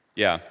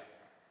yeah,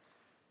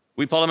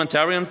 we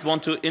parliamentarians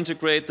want to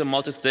integrate the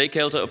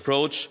multi-stakeholder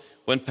approach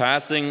when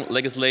passing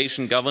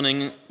legislation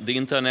governing the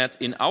internet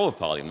in our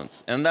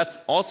parliaments. And that's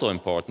also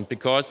important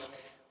because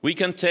we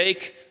can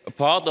take a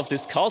part of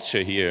this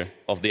culture here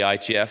of the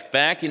IGF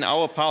back in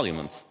our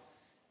parliaments.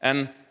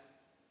 And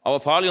our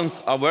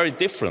parliaments are very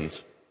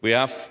different. We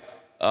have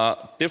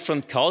a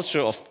different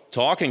culture of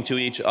talking to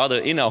each other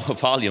in our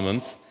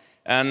parliaments.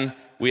 And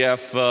we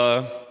have,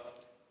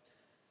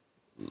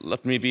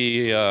 let me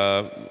be,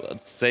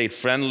 let's say it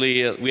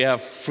friendly, we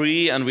have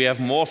free and we have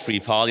more free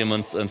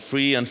parliaments and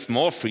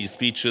more free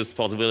speeches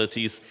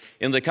possibilities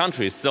in the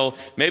countries. So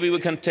maybe we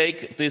can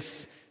take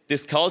this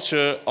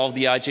culture of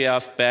the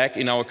IGF back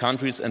in our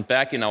countries and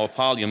back in our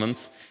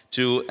parliaments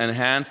to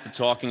enhance the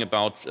talking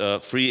about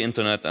free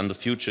internet and the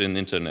future in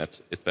internet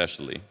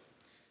especially.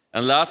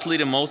 And lastly,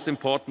 the most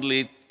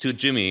importantly, to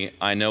Jimmy,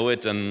 I know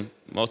it and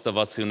most of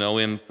us who know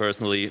him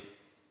personally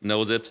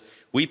knows it,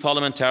 we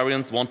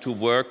parliamentarians want to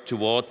work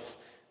towards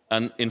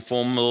an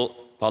informal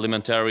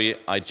parliamentary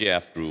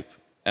IGF group.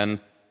 And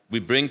we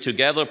bring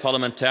together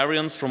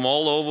parliamentarians from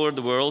all over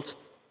the world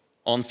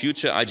on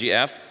future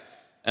IGFs.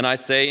 And I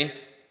say,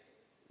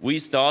 we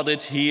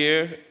started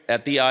here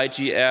at the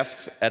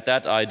IGF, at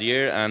that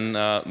idea, and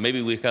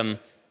maybe we can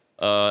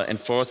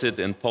enforce it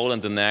in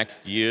Poland the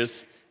next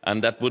years,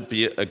 and that would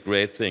be a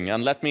great thing.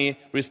 And let me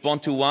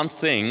respond to one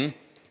thing.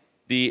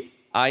 The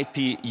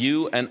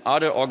IPU and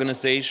other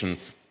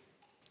organizations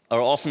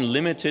are often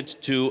limited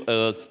to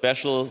a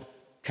special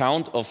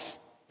count of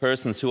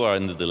persons who are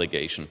in the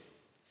delegation.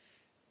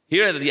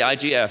 Here at the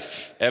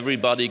IGF,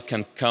 everybody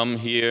can come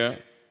here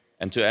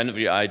and to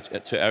every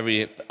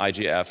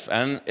IGF.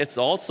 And it's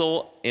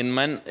also,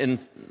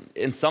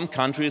 in some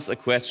countries, a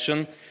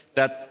question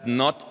that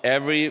not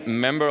every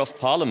member of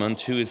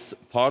parliament who is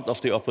part of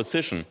the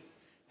opposition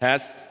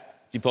has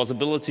the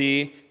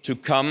possibility to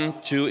come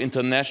to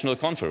international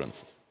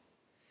conferences.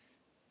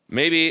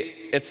 Maybe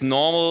it's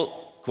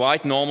normal,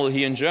 quite normal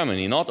here in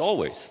Germany, not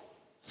always.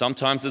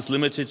 Sometimes it's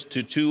limited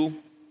to 2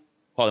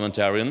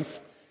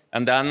 parliamentarians,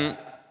 and then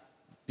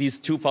these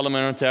 2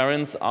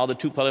 parliamentarians are the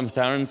 2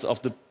 parliamentarians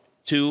of the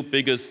 2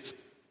 biggest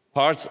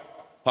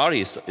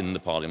parties in the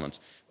parliament.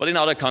 But in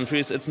other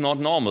countries, it's not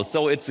normal.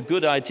 So it's a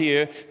good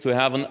idea to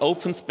have an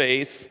open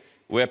space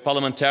where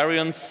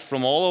parliamentarians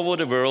from all over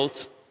the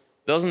world,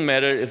 doesn't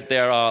matter if they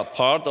are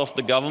part of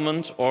the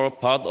government or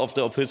part of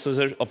the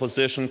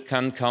opposition,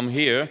 can come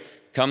here,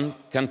 can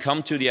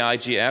come to the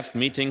IGF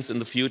meetings in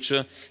the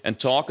future and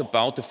talk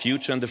about the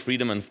future and the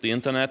freedom of the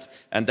internet.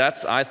 And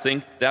that's, I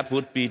think, that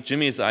would be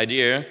Jimmy's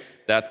idea,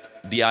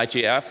 that the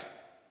IGF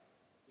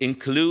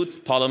includes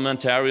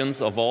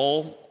parliamentarians of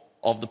all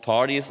of the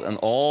parties and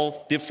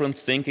all different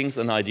thinkings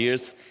and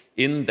ideas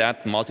in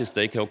that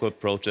multi-stakeholder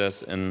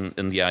process in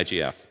the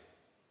IGF.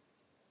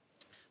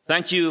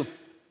 Thank you,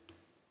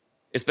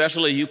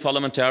 especially you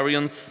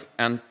parliamentarians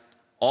and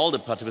all the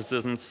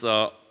participants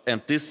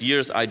at this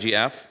year's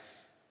IGF.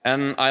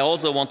 And I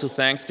also want to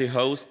thank the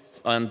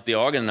hosts and the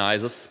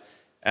organizers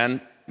and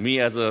me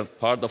as a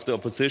part of the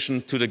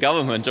opposition to the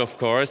government, of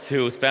course,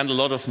 who spent a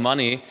lot of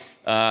money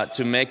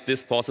to make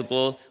this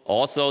possible.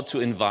 Also to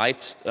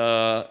invite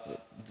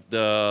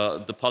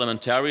the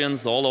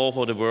parliamentarians all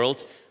over the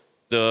world.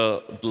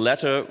 The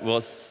letter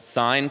was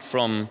signed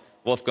from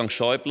Wolfgang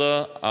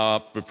Schäuble,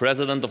 the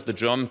president of the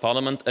German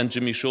parliament, and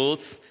Jimmy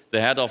Schulz, the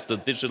head of the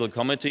digital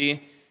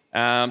committee.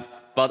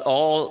 But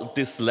all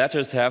these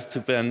letters have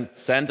to be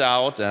sent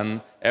out,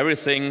 and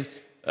everything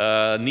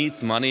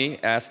needs money,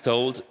 as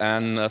told.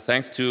 And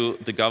thanks to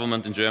the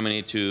government in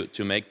Germany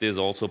to make this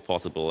also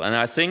possible. And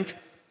I think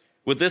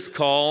with this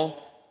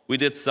call, we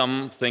did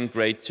something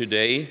great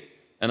today,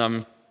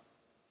 and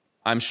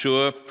I'm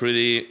sure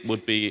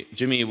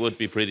Jimmy would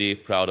be pretty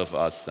proud of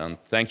us. And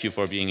thank you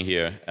for being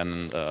here,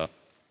 and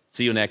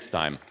see you next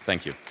time.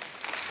 Thank you.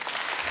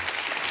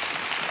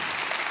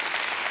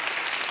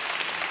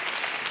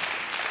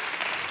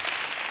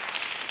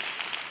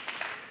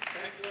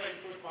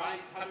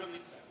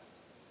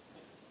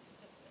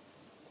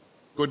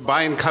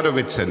 Goodbye in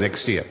Katowice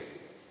next year.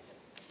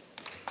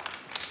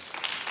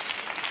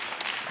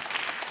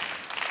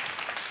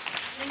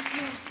 Thank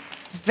you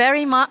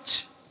very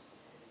much.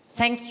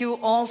 Thank you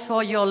all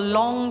for your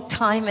long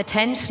time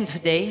attention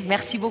today.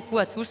 Merci beaucoup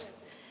à tous.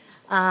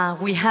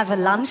 We have a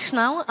lunch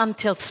now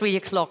until 3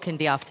 o'clock in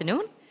the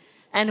afternoon,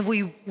 and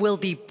we will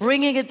be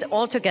bringing it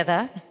all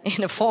together in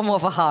the form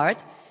of a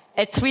heart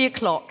at 3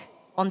 o'clock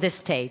on this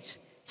stage.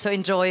 So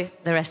enjoy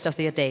the rest of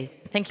your day.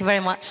 Thank you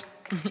very much.